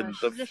taken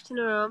she's lifting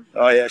her arm.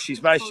 Oh yeah,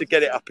 she's managed to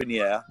get it up in the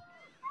air,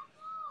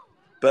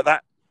 but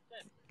that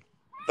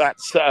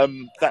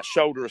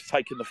shoulder has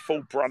taken the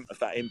full brunt of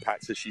that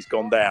impact as she's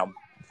gone down.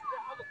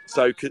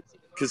 So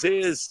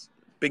Kazir's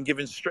been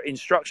given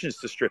instructions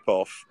to strip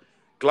off.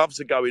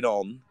 Gloves are going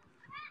on.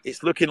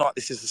 It's looking like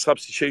this is a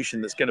substitution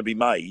that's going to be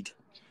made.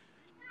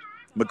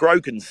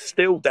 McGrogan's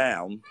still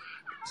down,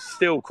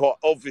 still quite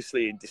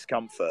obviously in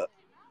discomfort.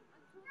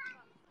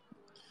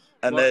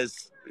 And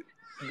it's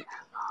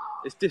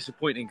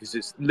disappointing because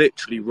it's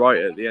literally right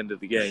at the end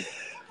of the game.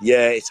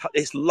 Yeah,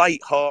 it's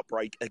late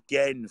heartbreak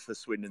again for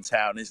Swindon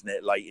Town, isn't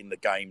it? Late in the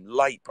game,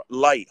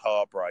 late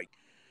heartbreak.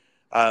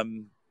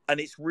 And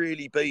it's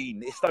really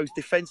been, it's those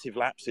defensive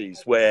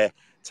lapses where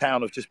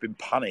Town have just been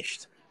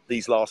punished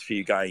these last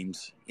few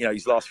games,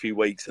 these last few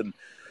weeks. And,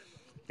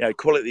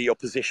 quality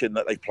opposition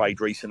that they've played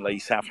recently.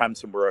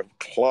 Southampton were a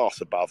class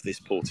above this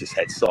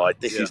Portishead side.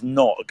 This is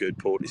not a good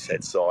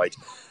Portishead side.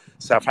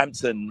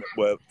 Southampton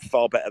were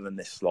far better than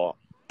this slot.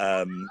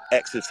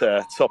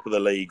 Exeter, top of the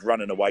league,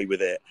 running away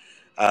with it.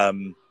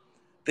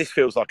 This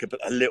feels like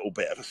a little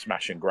bit of a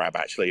smash and grab,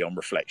 actually, on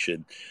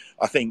reflection.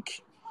 I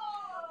think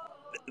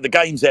the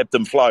game's ebbed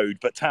and flowed,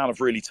 but Town have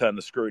really turned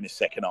the screw in the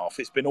second half.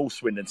 It's been all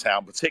Swindon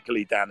Town,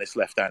 particularly down this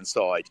left-hand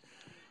side.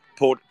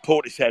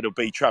 Portishead will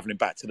be travelling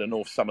back to the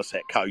North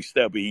Somerset coast.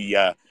 They'll be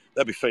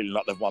feeling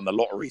like they've won the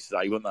lottery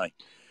today, won't they?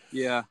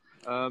 Yeah.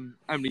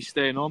 Emily's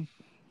staying on.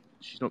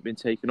 She's not been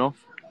taken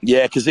off.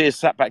 Yeah, Kazir's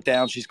sat back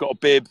down. She's got a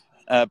bib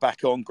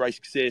back on. Grace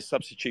Kazir,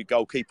 substitute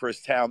goalkeeper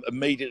as Town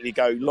immediately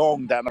go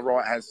long down the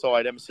right-hand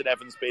side. Emerson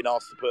Evans being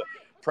asked to put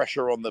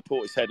pressure on the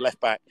Portishead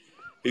left-back,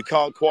 who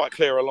can't quite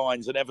clear her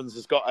lines. And Evans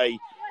has got a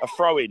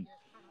throw-in,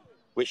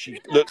 which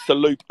she looks to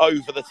loop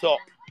over the top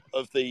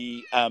of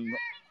the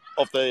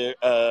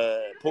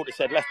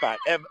Portishead left-back.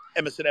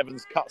 Emerson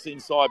Evans cuts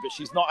inside, but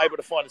she's not able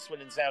to find a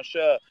Swindon Town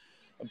shirt.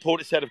 And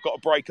Portishead have got a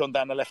break on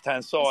down the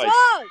left-hand side,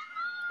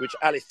 which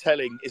Alice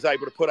Telling is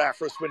able to put out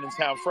for a Swindon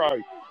Town throw.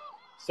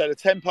 So the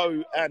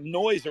tempo and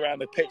noise around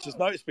the pitch has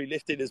noticeably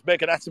lifted as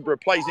Megan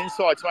Attenborough plays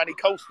inside to Annie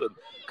Colston.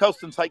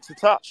 Colston takes a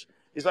touch,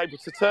 is able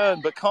to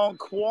turn, but can't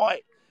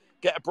quite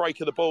get a break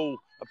of the ball.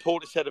 And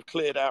Portishead have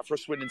cleared out for a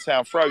Swindon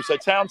Town throw. So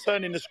Town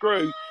turning the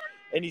screw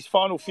in his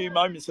final few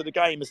moments of the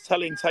game as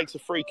Telling takes a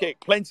free kick.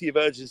 Plenty of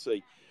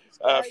urgency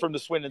from the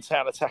Swindon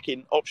Town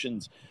attacking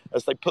options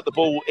as they put the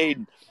ball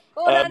in.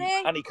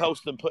 Annie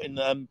Colston putting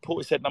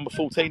Portishead number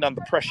 14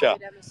 under pressure.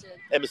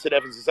 Emerson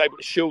Evans is able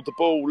to shield the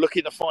ball,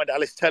 looking to find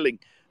Alice Telling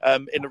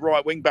in the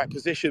right wing-back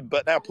position.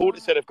 But now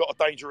Portishead have got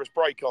a dangerous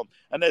break on.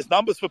 And there's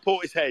numbers for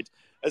Portishead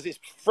as it's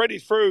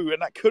threaded through,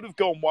 and that could have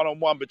gone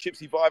one-on-one, but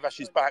Gypsy Vivash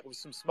is back with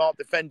some smart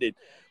defending.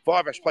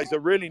 Vivash plays a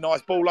really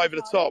nice ball over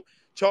the top.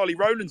 Charlie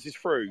Rowlands is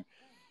through.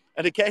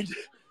 And again,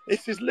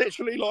 this is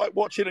literally like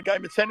watching a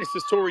game of tennis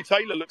as Tori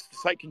Taylor looks to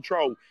take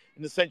control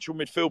in the central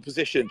midfield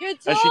position.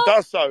 And she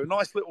does so. A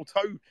nice little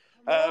toe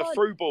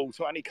through ball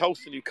to Annie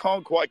Colston, who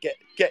can't quite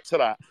get to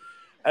that.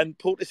 And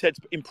Portishead's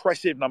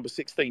impressive number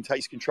 16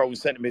 takes control in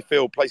centre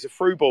midfield, plays a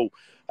through ball,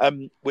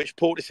 which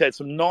Portishead,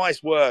 some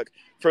nice work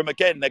from,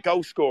 again, their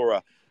goal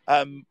scorer,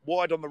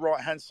 Wide on the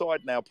right-hand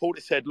side now.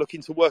 Portishead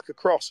looking to work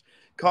across.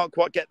 Can't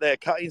quite get there.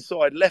 Cut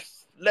inside.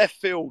 Left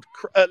field.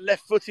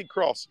 Left-footed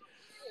cross.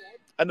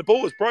 And the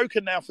ball is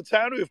broken now for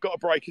Town, who have got a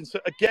break. And so,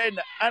 again,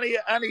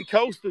 Annie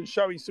Colston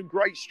showing some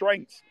great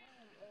strength.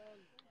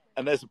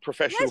 And there's a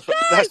professional.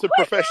 That's a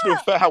professional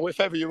foul, if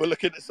ever you were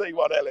looking to see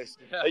one, Ellis.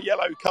 Yeah. A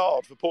yellow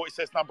card for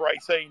Portishead's number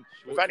 18.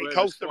 With Annie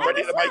Colston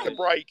ready to make a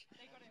break.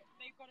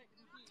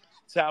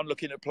 Town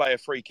looking to play a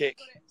free kick.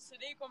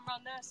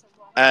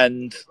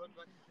 And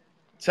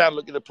Town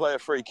looking to play a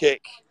free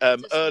kick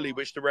early,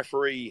 which the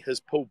referee has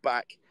pulled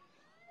back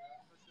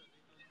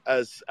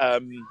as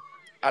Rhiannon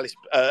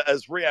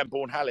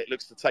Bourne-Hallett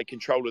looks to take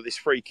control of this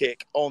free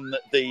kick on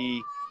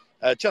the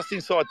just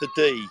inside the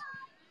D.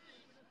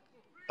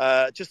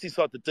 Just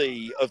inside the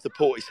D of the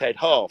Portishead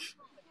half.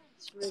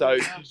 Really so,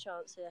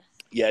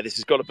 yeah, this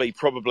has got to be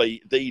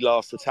probably the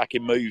last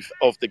attacking move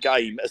of the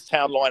game. As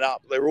Town line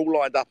up, they're all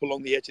lined up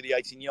along the edge of the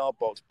 18-yard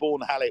box.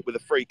 Bourne-Hallett with a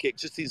free kick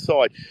just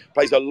inside.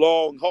 Plays a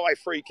long, high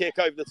free kick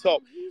over the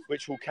top,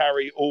 which will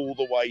carry all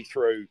the way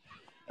through.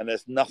 And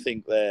there's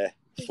nothing there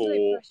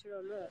for...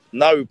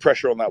 No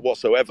pressure on that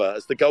whatsoever.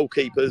 As the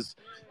goalkeeper's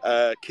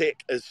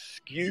kick has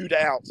skewed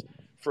out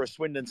for a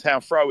Swindon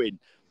Town throw-in.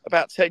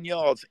 About 10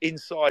 yards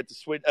inside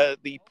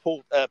the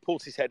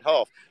Portishead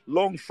half.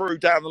 Long through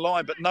down the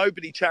line, but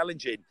nobody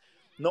challenging.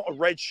 Not a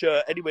red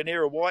shirt, anywhere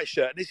near a white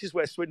shirt. And this is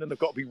where Swindon have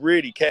got to be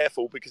really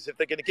careful, because if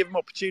they're going to give them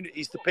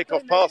opportunities to pick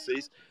off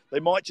passes, they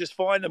might just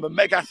find them. And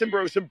Meg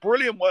Attenborough, some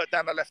brilliant work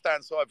down the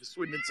left-hand side for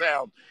Swindon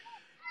Town.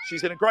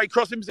 She's in a great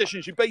crossing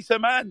position. She beats her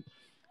man.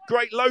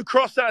 Great low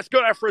cross. That's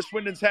gone out for a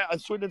Swindon Town.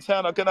 And Swindon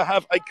Town are going to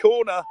have a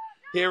corner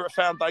here at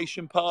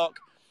Foundation Park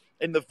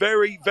in the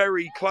very,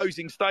 very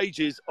closing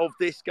stages of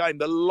this game.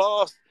 The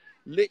last,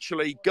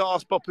 literally,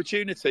 gasp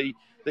opportunity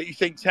that you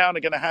think Town are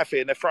going to have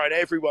here. And they're throwing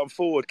everyone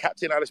forward.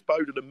 Captain Alice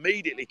Bowden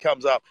immediately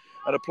comes up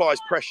and applies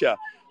pressure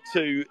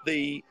to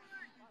the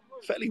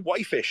fairly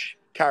waifish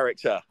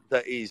character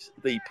that is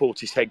the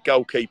Portishead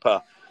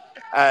goalkeeper,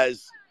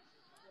 as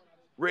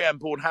Rhiannon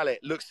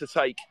Bourne-Hallett looks to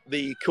take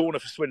the corner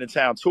for Swindon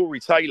Town. Tori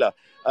Taylor,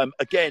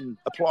 again,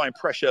 applying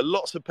pressure.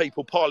 Lots of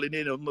people piling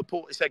in on the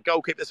Portishead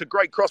goalkeeper. That's a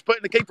great cross,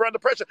 putting the keeper under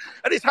pressure.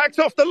 And it's hacked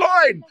off the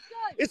line.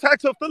 It's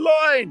hacked off the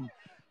line.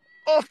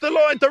 Off the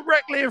line,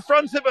 directly in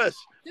front of us.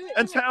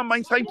 And Town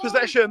maintain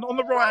possession on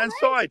the right-hand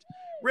side.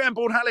 Rhiannon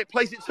Bourne-Hallett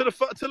plays it to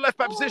the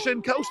left-back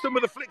position. Colston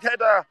with a flick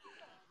header.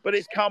 But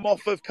it's come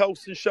off of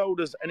Colston's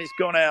shoulders and it's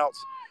gone out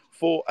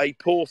for a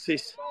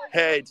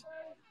Portishead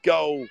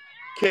goal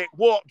kick.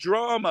 What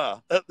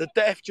drama at the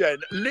Def Gen.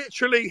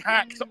 Literally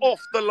hacked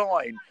off the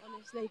line.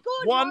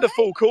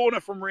 Wonderful corner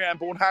from Rhiannon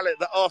Bourne-Hallett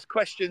that asked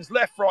questions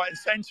left, right and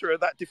centre of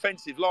that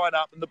defensive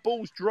lineup, and the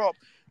ball's dropped,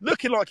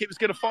 looking like it was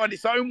going to find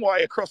its own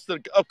way across the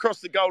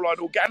goal line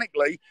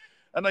organically,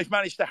 and they've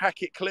managed to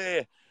hack it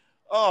clear.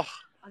 Oh,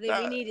 I think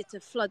we needed to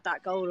flood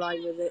that goal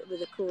line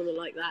with a corner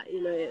like that.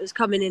 You know, it was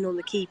coming in on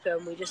the keeper,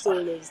 and we just all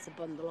needed to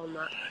bundle on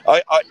that.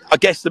 I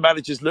guess the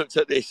managers looked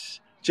at this,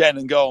 Jen,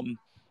 and gone,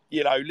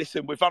 you know,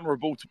 listen, we're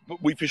vulnerable.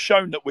 We've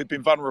shown that we've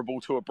been vulnerable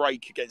to a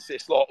break against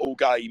this lot all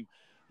game.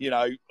 You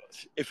know,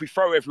 if we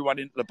throw everyone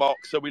into the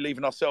box, are we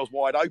leaving ourselves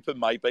wide open?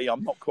 Maybe,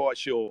 I'm not quite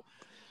sure.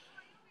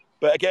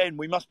 But again,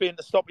 we must be in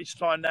the stoppage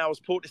time now, as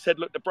Portishead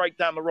look to break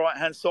down the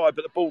right-hand side,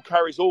 but the ball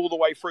carries all the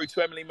way through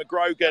to Emily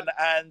McGrogan,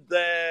 and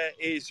there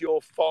is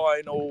your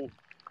final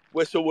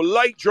whistle. Well,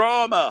 late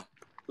drama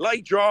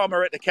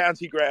at the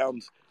county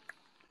ground,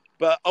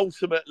 but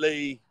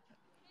ultimately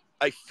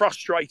a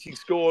frustrating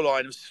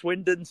scoreline of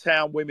Swindon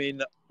Town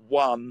women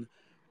 1,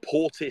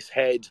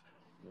 Portishead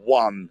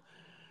 1.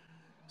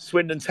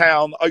 Swindon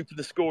Town opened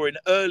the scoring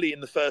early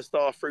in the first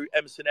half through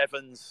Emerson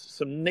Evans.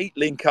 Some neat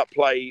link-up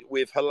play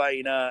with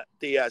Helena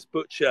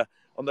Diaz-Butcher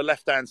on the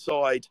left-hand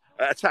side,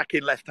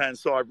 attacking left-hand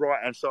side,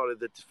 right-hand side of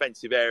the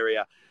defensive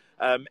area.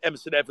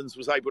 Emerson Evans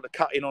was able to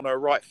cut in on her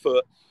right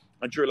foot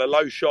and drill a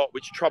low shot,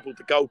 which troubled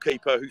the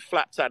goalkeeper, who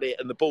flapped at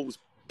it, and the ball's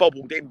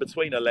bobbled in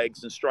between her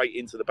legs and straight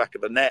into the back of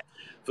the net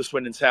for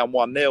Swindon Town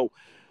 1-0.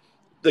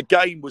 The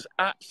game was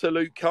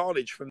absolute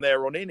carnage from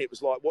there on in. It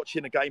was like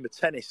watching a game of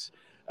tennis.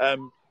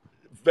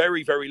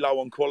 Very, very low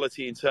on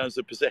quality in terms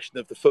of possession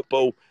of the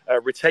football,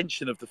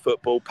 retention of the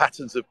football,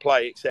 patterns of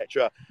play,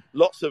 etc.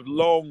 Lots of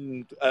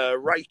long,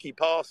 raky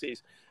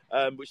passes,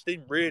 which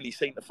didn't really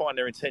seem to find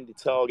their intended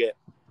target.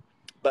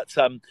 But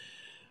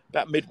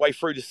about midway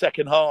through the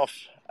second half,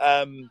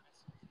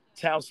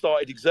 Town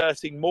started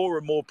exerting more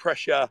and more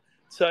pressure,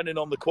 turning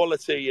on the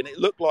quality, and it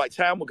looked like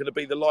Town were going to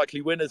be the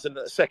likely winners, and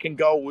the second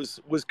goal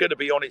was going to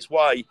be on its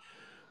way.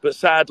 But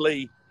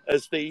sadly,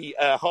 as the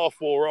half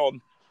wore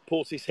on,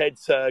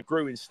 Portishead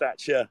grew in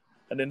stature,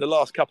 and in the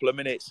last couple of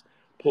minutes,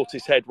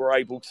 Portishead were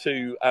able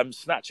to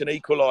snatch an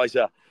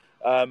equaliser.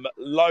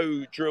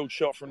 Low drilled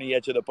shot from the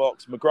edge of the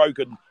box.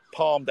 McGrogan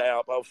palmed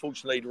out, but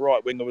unfortunately the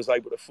right winger was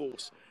able to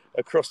force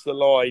across the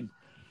line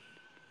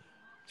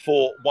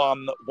for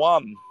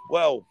 1-1.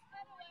 Well,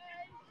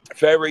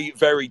 very,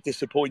 very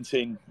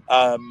disappointing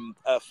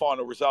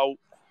final result.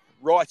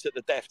 Right at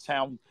the death.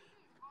 Town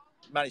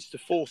managed to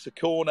force a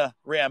corner.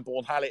 Rhian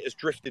Bourne-Hallett has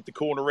drifted the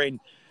corner in.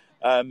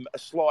 A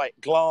slight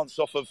glance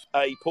off of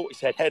a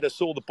Portishead header,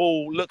 saw the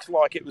ball, looks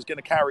like it was going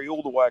to carry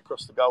all the way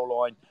across the goal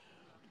line,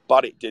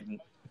 but it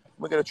didn't.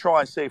 We're going to try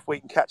and see if we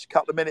can catch a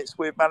couple of minutes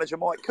with manager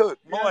Mike Cook.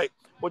 Yeah. Mike,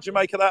 what do you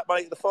make of that,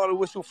 mate? The final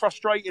whistle,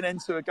 frustrating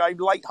end to a game,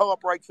 late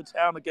heartbreak for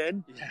Town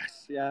again.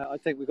 Yes, yeah, I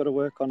think we've got to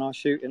work on our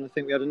shooting. I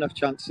think we had enough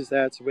chances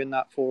there to win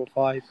that 4 or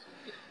 5.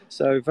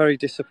 So very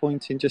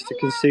disappointing just to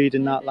concede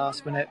in that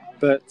last minute.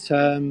 But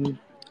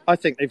I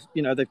think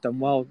they've done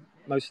well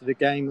most of the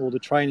game. All the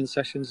training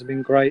sessions have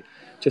been great.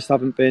 Just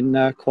haven't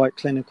been quite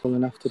clinical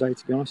enough today,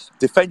 to be honest.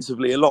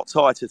 Defensively, a lot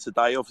tighter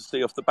today,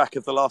 obviously off the back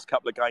of the last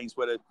couple of games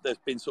where there's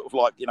been sort of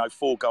like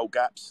 4 goal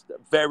gaps.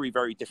 Very,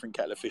 very different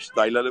kettle of fish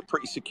today. They look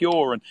pretty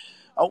secure and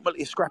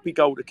ultimately a scrappy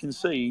goal to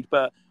concede,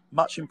 but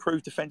much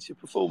improved defensive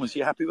performance. Are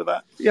you happy with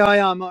that? Yeah, I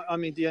am. I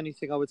mean, the only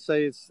thing I would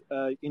say is,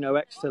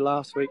 Exeter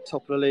last week,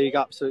 top of the league,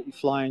 absolutely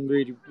flying,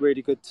 really,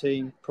 really good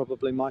team.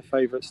 Probably my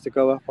favourites to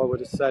go up, I would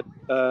have said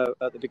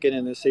at the beginning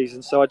of the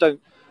season. So I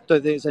don't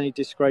think there's any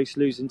disgrace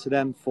losing to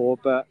them 4,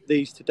 but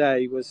these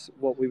today was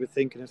what we were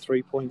thinking of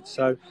 3 points.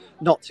 So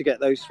not to get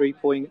those 3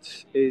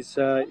 points is,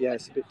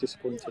 it's a bit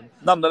disappointing.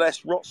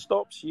 Nonetheless, rot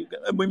stops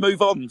and we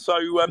move on. So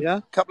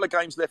a couple of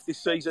games left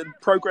this season.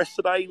 Progress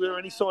today, were there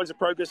any signs of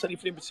progress?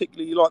 Anything in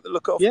particular you like the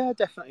look of? Yeah,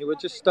 definitely. We're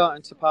just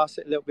starting to pass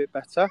it a little bit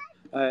better.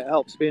 It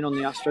helps being on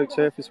the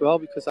AstroTurf as well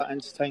because that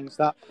entertains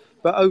that.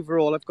 But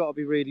overall, I've got to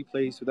be really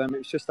pleased with them. It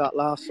was just that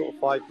last sort of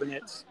 5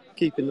 minutes,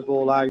 keeping the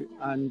ball out,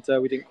 and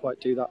we didn't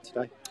quite do that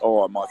today.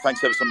 All right, Mike.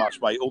 Thanks ever so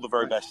much, mate. All the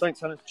very best. Thanks,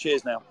 Hannah.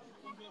 Cheers. Now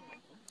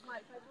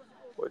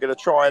we're going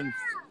to try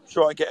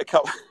and get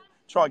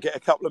a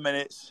couple of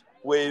minutes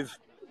with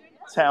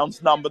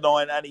Town's number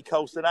 9, Annie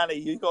Colston. Annie,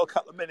 you got a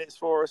couple of minutes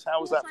for us.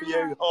 How was that for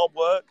you? Hard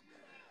work.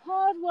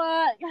 Hard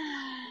work.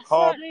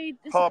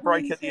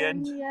 Heartbreak at the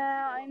end.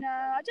 Yeah, I know.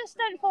 I just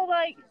don't feel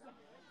like,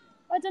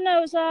 I don't know,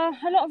 it was a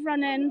lot of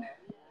running,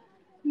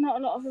 not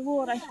a lot of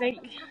reward, I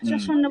think.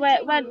 Just from the way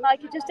it went,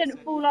 like it just didn't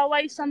fall our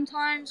way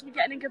sometimes. We're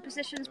getting in good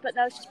positions, but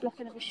they was just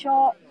blocking every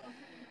shot.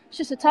 It's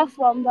just a tough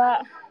one,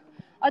 but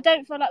I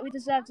don't feel like we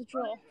deserved a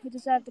draw. We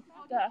deserved the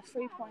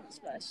 3 points,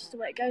 but it's just the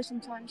way it goes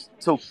sometimes.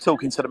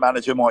 Talking to the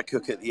manager, Mike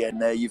Cook, at the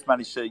end there, you've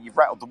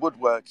rattled the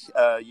woodwork,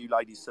 you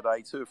ladies,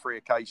 today, 2 or 3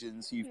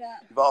 occasions. You've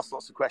asked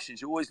lots of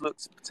questions. You always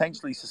looked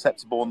potentially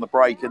susceptible on the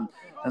break, and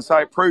so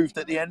it proved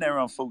at the end there,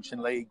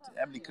 unfortunately.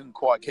 Emily couldn't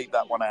quite keep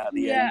that one out at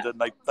the end,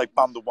 and they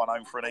bundled one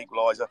home for an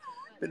equaliser.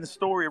 Been the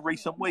story of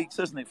recent weeks,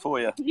 hasn't it, for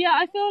you? Yeah,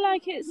 I feel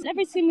like it's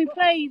every team we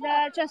play,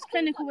 they're just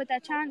clinical with their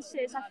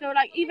chances. I feel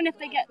like even if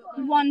they get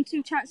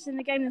 1-2 chances in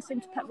the game, they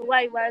seem to put them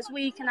away, whereas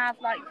we can have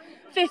like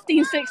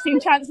 15, 16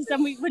 chances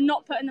and we're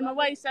not putting them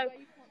away. So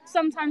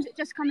sometimes it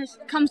just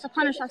comes to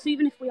punish us.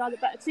 Even if we are the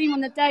better team on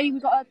the day,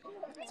 we've got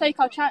to take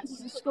our chances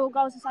and score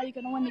goals. That's how you're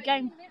going to win the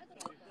game.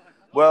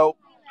 Well,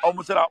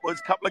 onwards and upwards,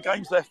 couple of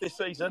games left this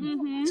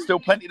season. Still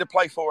plenty to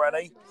play for,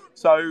 Annie.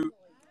 So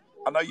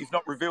I know you've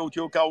not revealed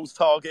your goals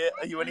target.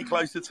 Are you any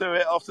closer to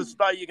it? After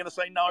today, you're going to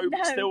say no,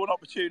 but still an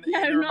opportunity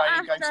in the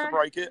remaining games to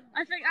break it?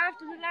 I think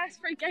after the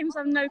last 3 games,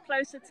 I'm no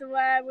closer to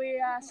where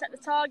we set the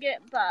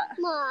target, but,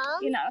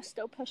 I'll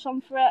still push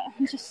on for it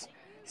and just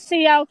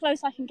see how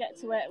close I can get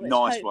to it, which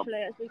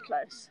hopefully it'll be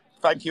close.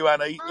 Thank you,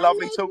 Annie.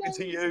 Lovely talking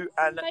to you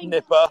and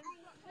Nipper.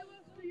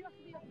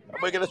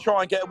 And we're going to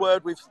try and get a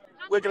word with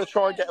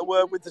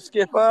the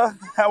skipper.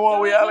 How are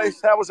we, Alice?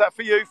 How was that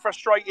for you?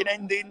 Frustrating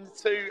ending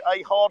to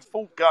a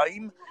hard-fought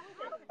game.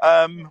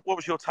 What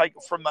was your take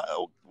from that?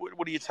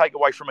 What do you take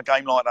away from a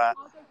game like that?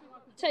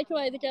 Take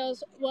away the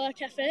girls'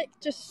 work ethic,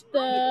 just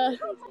the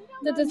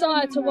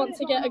desire to want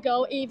to get a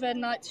goal, even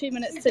like 2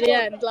 minutes to the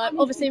end. Like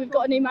obviously we've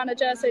got a new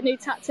manager, so new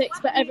tactics,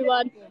 but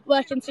everyone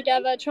working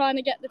together, trying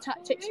to get the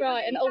tactics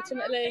right, and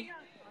ultimately,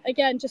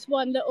 again, just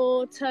one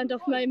little turned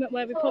off moment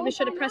where we probably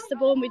should have pressed the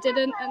ball and we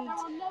didn't, and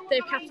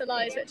they've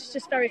capitalised, which is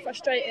just very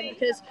frustrating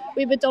because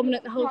we were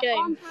dominant the whole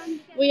game.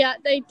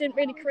 They didn't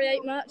really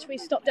create much. We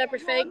stopped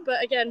everything,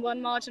 but again, one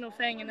marginal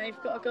thing and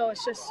they've got a goal.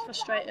 It's just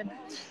frustrating.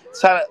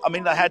 Talent, I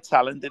mean, they had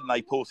talent, didn't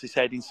they?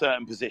 Portishead in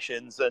certain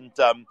positions, and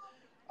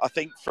I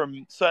think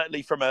from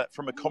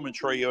a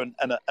commentary and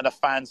a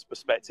fan's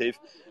perspective,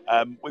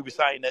 we were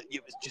saying that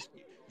it was just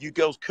you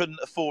girls couldn't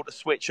afford to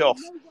switch off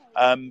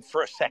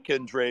for a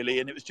second, really,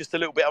 and it was just a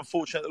little bit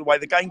unfortunate the way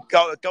the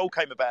goal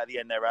came about at the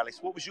end there, Alice.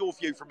 What was your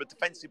view from a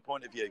defensive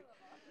point of view?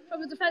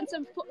 From a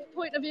defensive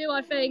point of view,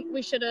 I think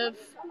we should have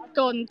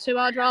gone too.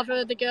 I'd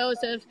rather the girls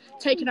have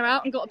taken her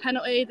out and got a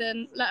penalty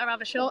than let her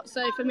have a shot.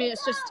 So for me,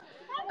 it's just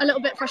a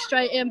little bit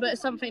frustrating, but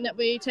it's something that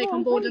we take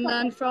on board and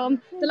learn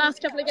from. The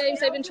last couple of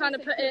games, they've been trying to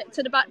put it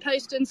to the back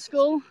post and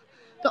score.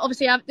 But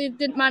obviously, they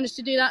didn't manage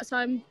to do that, so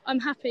I'm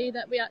happy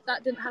that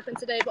that didn't happen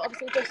today. But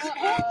obviously,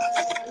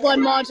 just one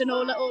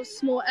marginal little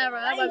small error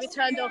where we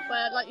turned off.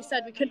 Where, like you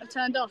said, we couldn't have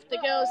turned off. The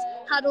girls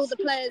had all the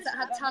players that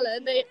had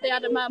talent. They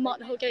had a man mark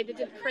the whole game. They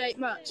didn't create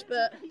much,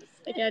 but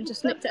again,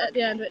 just nicked it at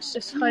the end, which is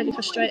just highly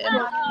frustrating.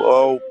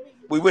 Well,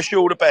 We wish you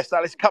all the best,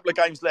 Alice. A couple of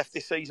games left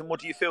this season. What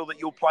do you feel that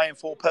you're playing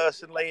for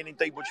personally? And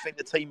indeed, what do you think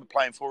the team are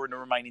playing for in the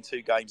remaining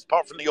 2 games,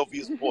 apart from the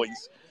obvious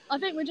points? I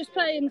think we're just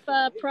playing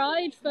for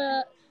pride,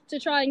 to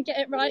try and get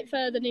it right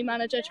for the new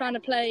manager, trying to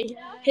play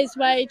his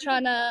way,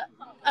 trying to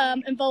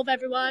involve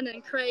everyone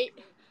and create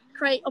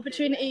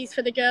opportunities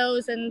for the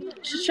girls and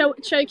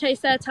showcase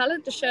their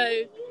talent, to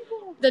show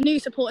the new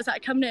supporters that are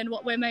coming in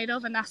what we're made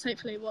of, and that's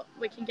hopefully what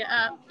we can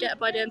get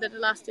by the end of the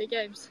last 2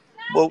 games.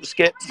 Well,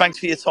 Skip, thanks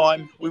for your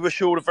time. We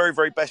wish you all the very,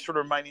 very best for the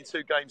remaining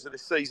 2 games of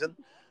this season,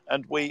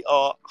 and we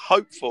are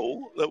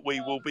hopeful that we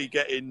will be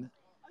getting.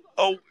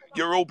 Oh,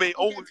 you're all being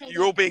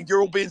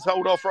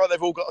told off, right?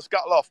 They've all got to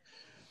scuttle off.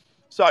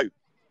 So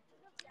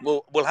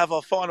we'll have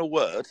our final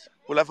word.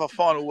 We'll have our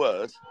final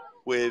word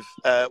with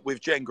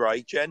Jen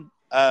Gray. Jen,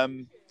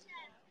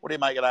 what do you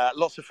make of that?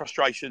 Lots of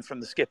frustration from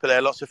the skipper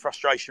there. Lots of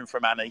frustration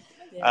from Annie.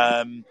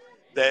 Yeah.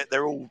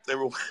 They're all.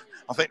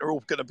 I think they're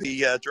all going to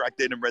be dragged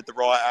in and read the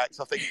riot acts.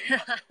 I think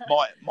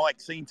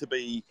Mike seemed to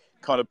be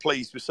kind of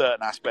pleased with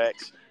certain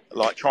aspects,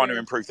 like trying to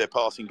improve their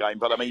passing game.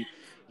 But I mean,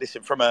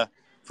 listen, from a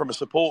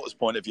supporter's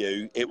point of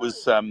view, it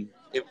was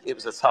it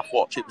was a tough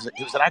watch. It was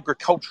an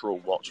agricultural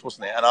watch,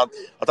 wasn't it? And I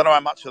don't know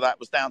how much of that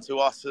was down to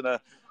us and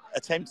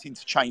attempting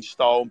to change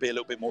style and be a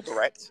little bit more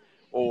direct,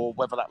 or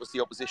whether that was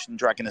the opposition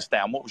dragging us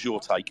down. What was your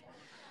take?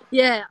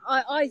 Yeah,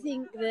 I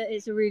think that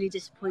it's a really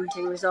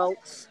disappointing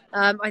result.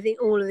 I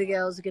think all of the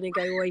girls are going to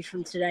go away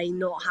from today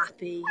not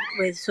happy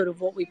with sort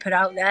of what we put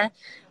out there.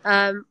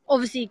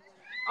 Obviously,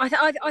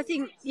 I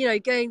think,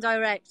 going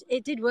direct,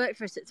 it did work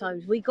for us at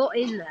times. We got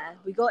in there.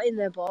 We got in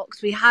their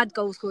box. We had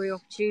goal-scoring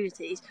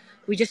opportunities.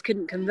 We just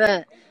couldn't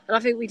convert. And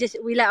I think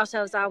we let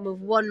ourselves down with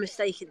one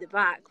mistake at the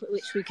back,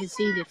 which we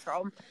conceded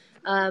from.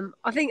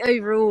 I think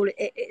overall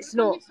it's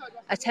not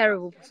a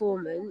terrible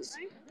performance,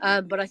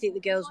 but I think the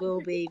girls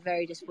will be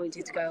very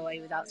disappointed to go away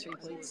without 3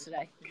 points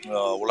today.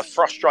 Oh, well, a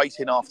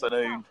frustrating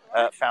afternoon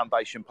at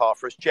Foundation Park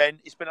for us. Jen,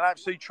 it's been an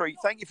absolute treat.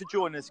 Thank you for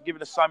joining us and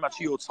giving us so much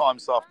of your time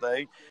this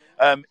afternoon.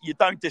 You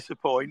don't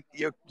disappoint.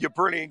 You're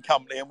brilliant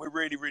company, and we're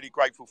really, really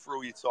grateful for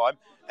all your time.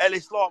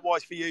 Ellis,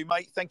 likewise for you,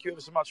 mate. Thank you ever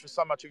so much for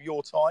so much of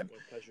your time.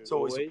 It's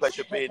always a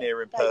pleasure being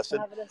here in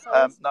person.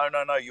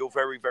 No, you're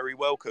very, very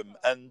welcome.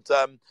 And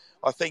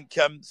I think,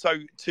 so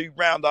to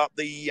round up,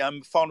 the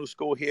final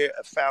score here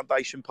at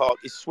Foundation Park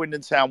is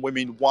Swindon Town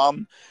Women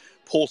 1,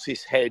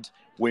 Portishead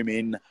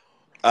Women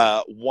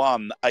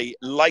 1. A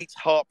late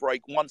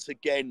heartbreak once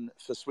again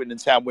for Swindon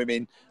Town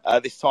Women,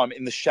 this time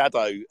in the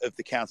shadow of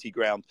the county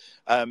ground.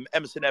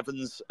 Emerson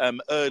Evans'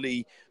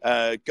 early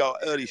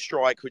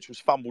strike, which was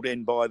fumbled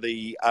in by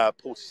the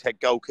Portishead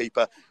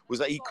goalkeeper,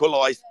 was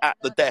equalised at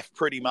the death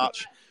pretty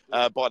much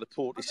by the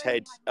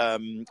Portishead,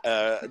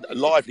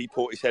 lively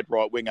Portishead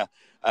right winger,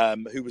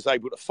 who was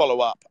able to follow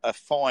up a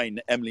fine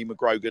Emily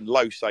McGrogan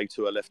low save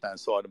to her left-hand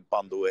side and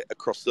bundle it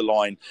across the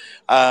line.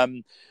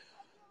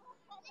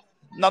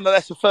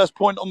 Nonetheless, the first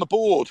point on the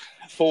board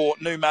for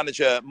new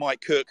manager Mike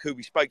Cook, who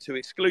we spoke to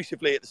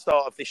exclusively at the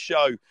start of this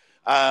show.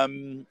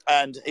 And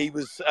he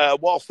was,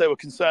 whilst there were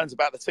concerns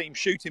about the team's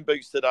shooting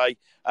boots today,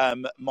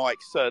 Mike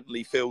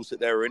certainly feels that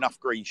there are enough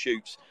green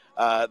shoots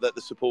that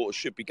the supporters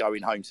should be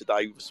going home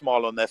today with a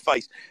smile on their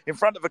face in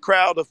front of a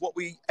crowd of what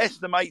we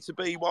estimate to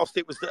be, whilst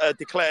it was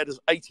declared as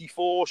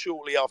 84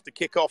 shortly after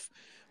kickoff.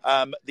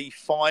 The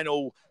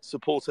final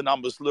supporter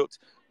numbers looked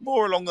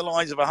more along the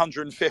lines of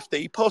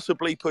 150,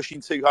 possibly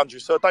pushing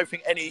 200. So I don't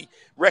think any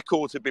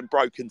records have been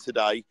broken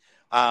today.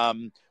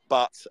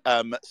 But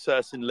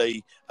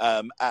certainly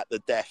at the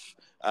death,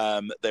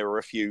 there were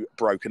a few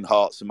broken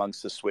hearts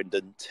amongst the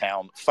Swindon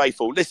Town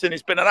faithful. Listen,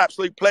 it's been an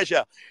absolute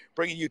pleasure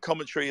bringing you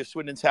commentary of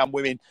Swindon Town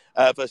Women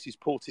versus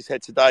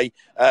Portishead today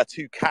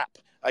to cap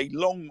a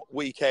long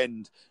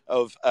weekend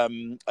of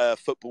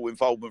football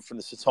involvement from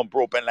the St Tom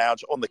Broadbent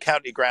Lounge on the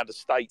County Ground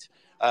estate,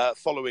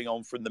 following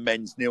on from the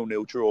men's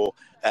 0-0 draw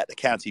at the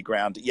County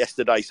Ground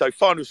yesterday. So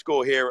final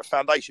score here at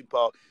Foundation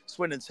Park,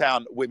 Swindon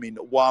Town Women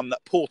 1,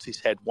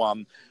 Portishead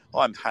 1.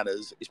 I'm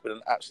Hannah's. It's been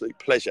an absolute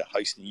pleasure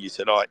hosting you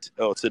tonight,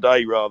 or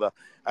today rather,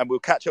 and we'll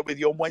catch up with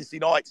you on Wednesday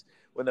night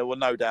when there will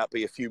no doubt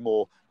be a few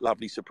more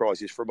lovely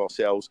surprises from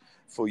ourselves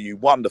for you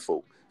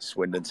wonderful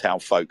Swindon Town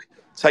folk.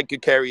 Take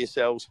good care of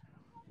yourselves.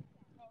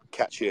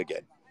 Catch you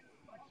again.